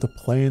charge of the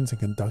plans and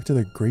conducted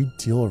a great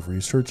deal of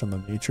research on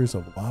the natures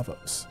of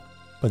Lavos.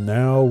 But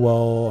now,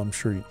 well, I'm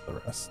sure you know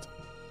the rest.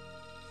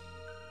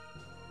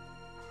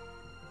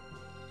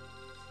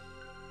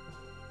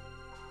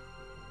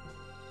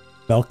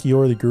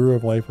 Melchior, the Guru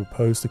of Life,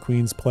 opposed the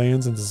Queen's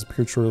plans and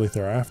disappeared shortly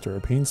thereafter.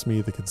 It pains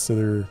me to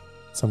consider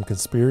some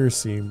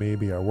conspiracy may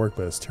be at work,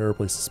 but it's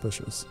terribly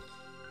suspicious.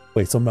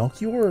 Wait, so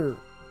Melchior's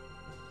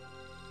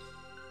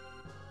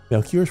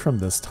from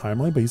this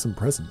timeline, but he's in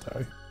present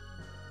day.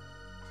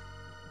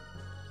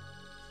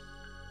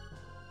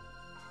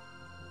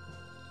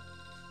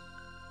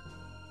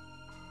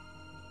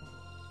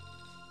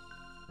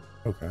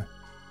 Okay.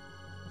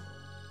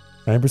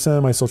 9%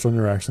 of my social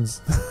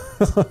interactions.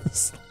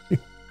 Honestly.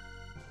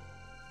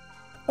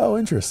 Oh,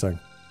 interesting.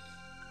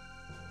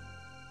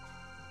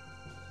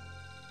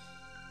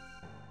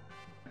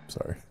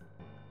 Sorry.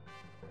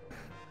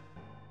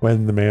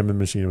 When the Mammon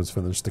Machine was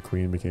finished, the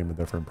Queen became a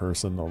different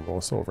person,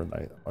 almost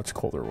overnight, a much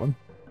colder one.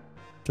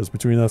 Just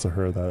between us and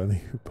her, that any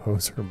who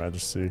oppose Her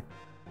Majesty,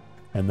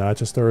 and not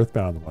just the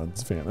earthbound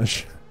ones,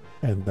 vanish,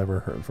 and never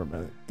heard from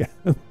it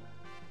again.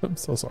 I'm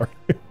so sorry.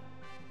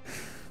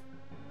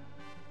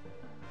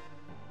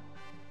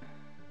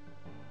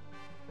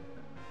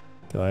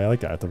 Can I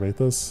like activate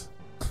this?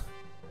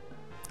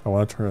 I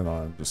want to turn it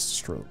on and just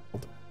destroy the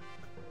world.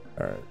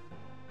 Alright.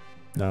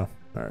 No?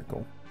 Alright,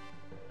 cool.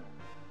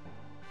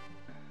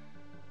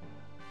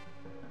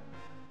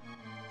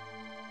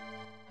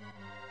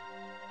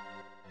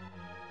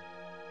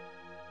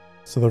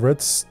 So the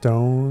red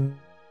stone,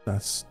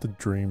 that's the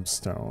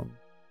Dreamstone.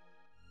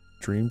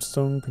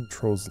 Dreamstone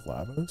controls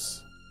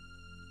Lavos?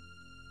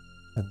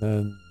 And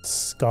then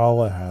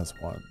Scala has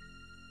one,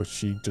 which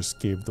she just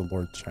gave to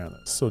Lord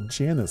Janus. So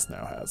Janus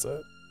now has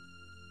it.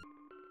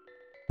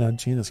 Now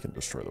Janus can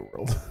destroy the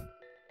world.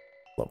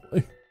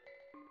 Lovely.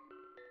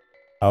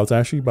 I was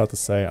actually about to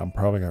say I'm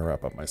probably gonna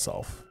wrap up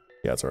myself.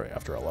 Yeah, it's already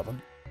after 11.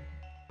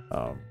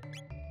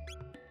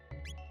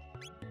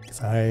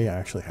 Because I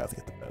actually have to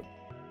get to bed.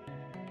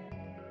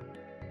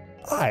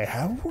 I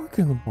have work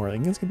in the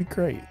morning. It's gonna be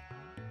great.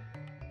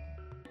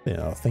 You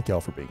know, thank y'all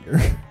for being here.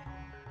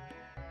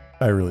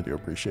 I really do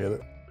appreciate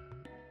it.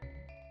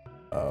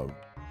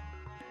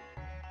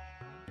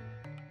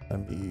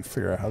 Let me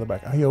figure out how to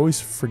back. I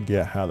always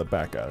forget how to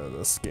back out of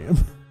this game.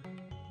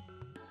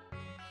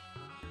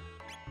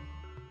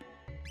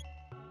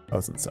 I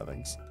was in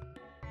settings.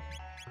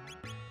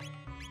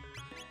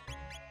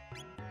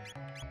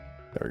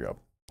 There we go.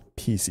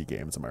 PC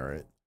games, am I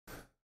right?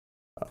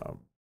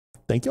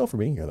 Thank y'all for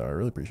being here, though. I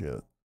really appreciate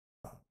it.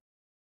 I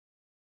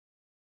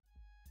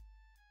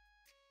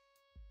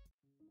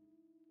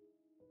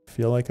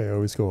feel like I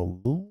always go a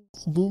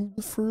little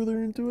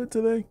further into it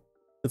today.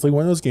 It's like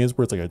one of those games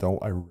where it's like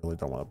I really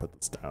don't want to put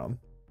this down,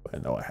 but I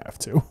know I have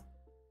to.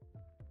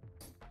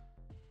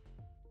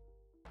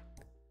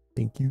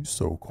 Thank you,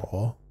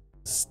 SoCal.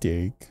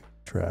 Steak,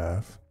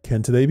 Trav.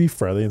 Can today be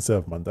Friday instead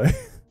of Monday?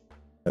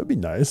 That'd be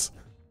nice.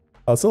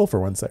 I'll sell it for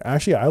Wednesday.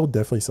 Actually, I will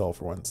definitely sell it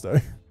for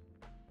Wednesday.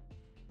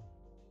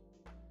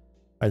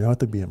 I don't have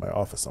to be in my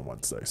office on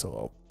Wednesday, so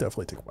I'll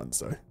definitely take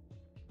Wednesday.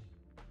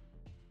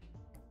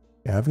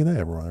 Yeah, have a good night,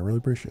 everyone. I really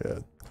appreciate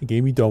it. A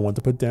game you don't want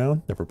to put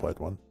down? Never played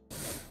one.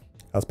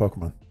 How's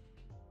Pokemon?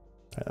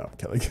 I know, I'm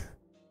kidding.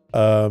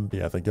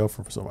 Yeah, thank you all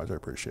for so much. I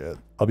appreciate it.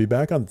 I'll be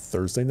back on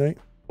Thursday night.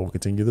 We'll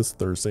continue this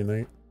Thursday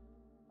night.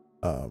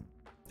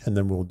 And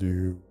then we'll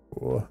do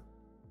put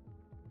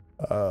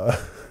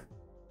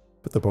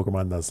the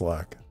Pokemon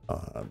Nuzlocke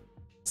on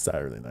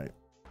Saturday night.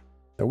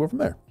 And we'll go from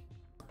there.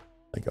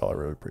 Thank y'all. I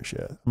really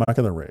appreciate it. I'm not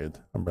gonna raid.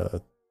 I'm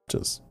gonna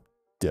just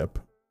dip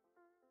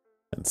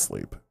and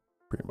sleep,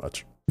 pretty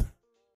much.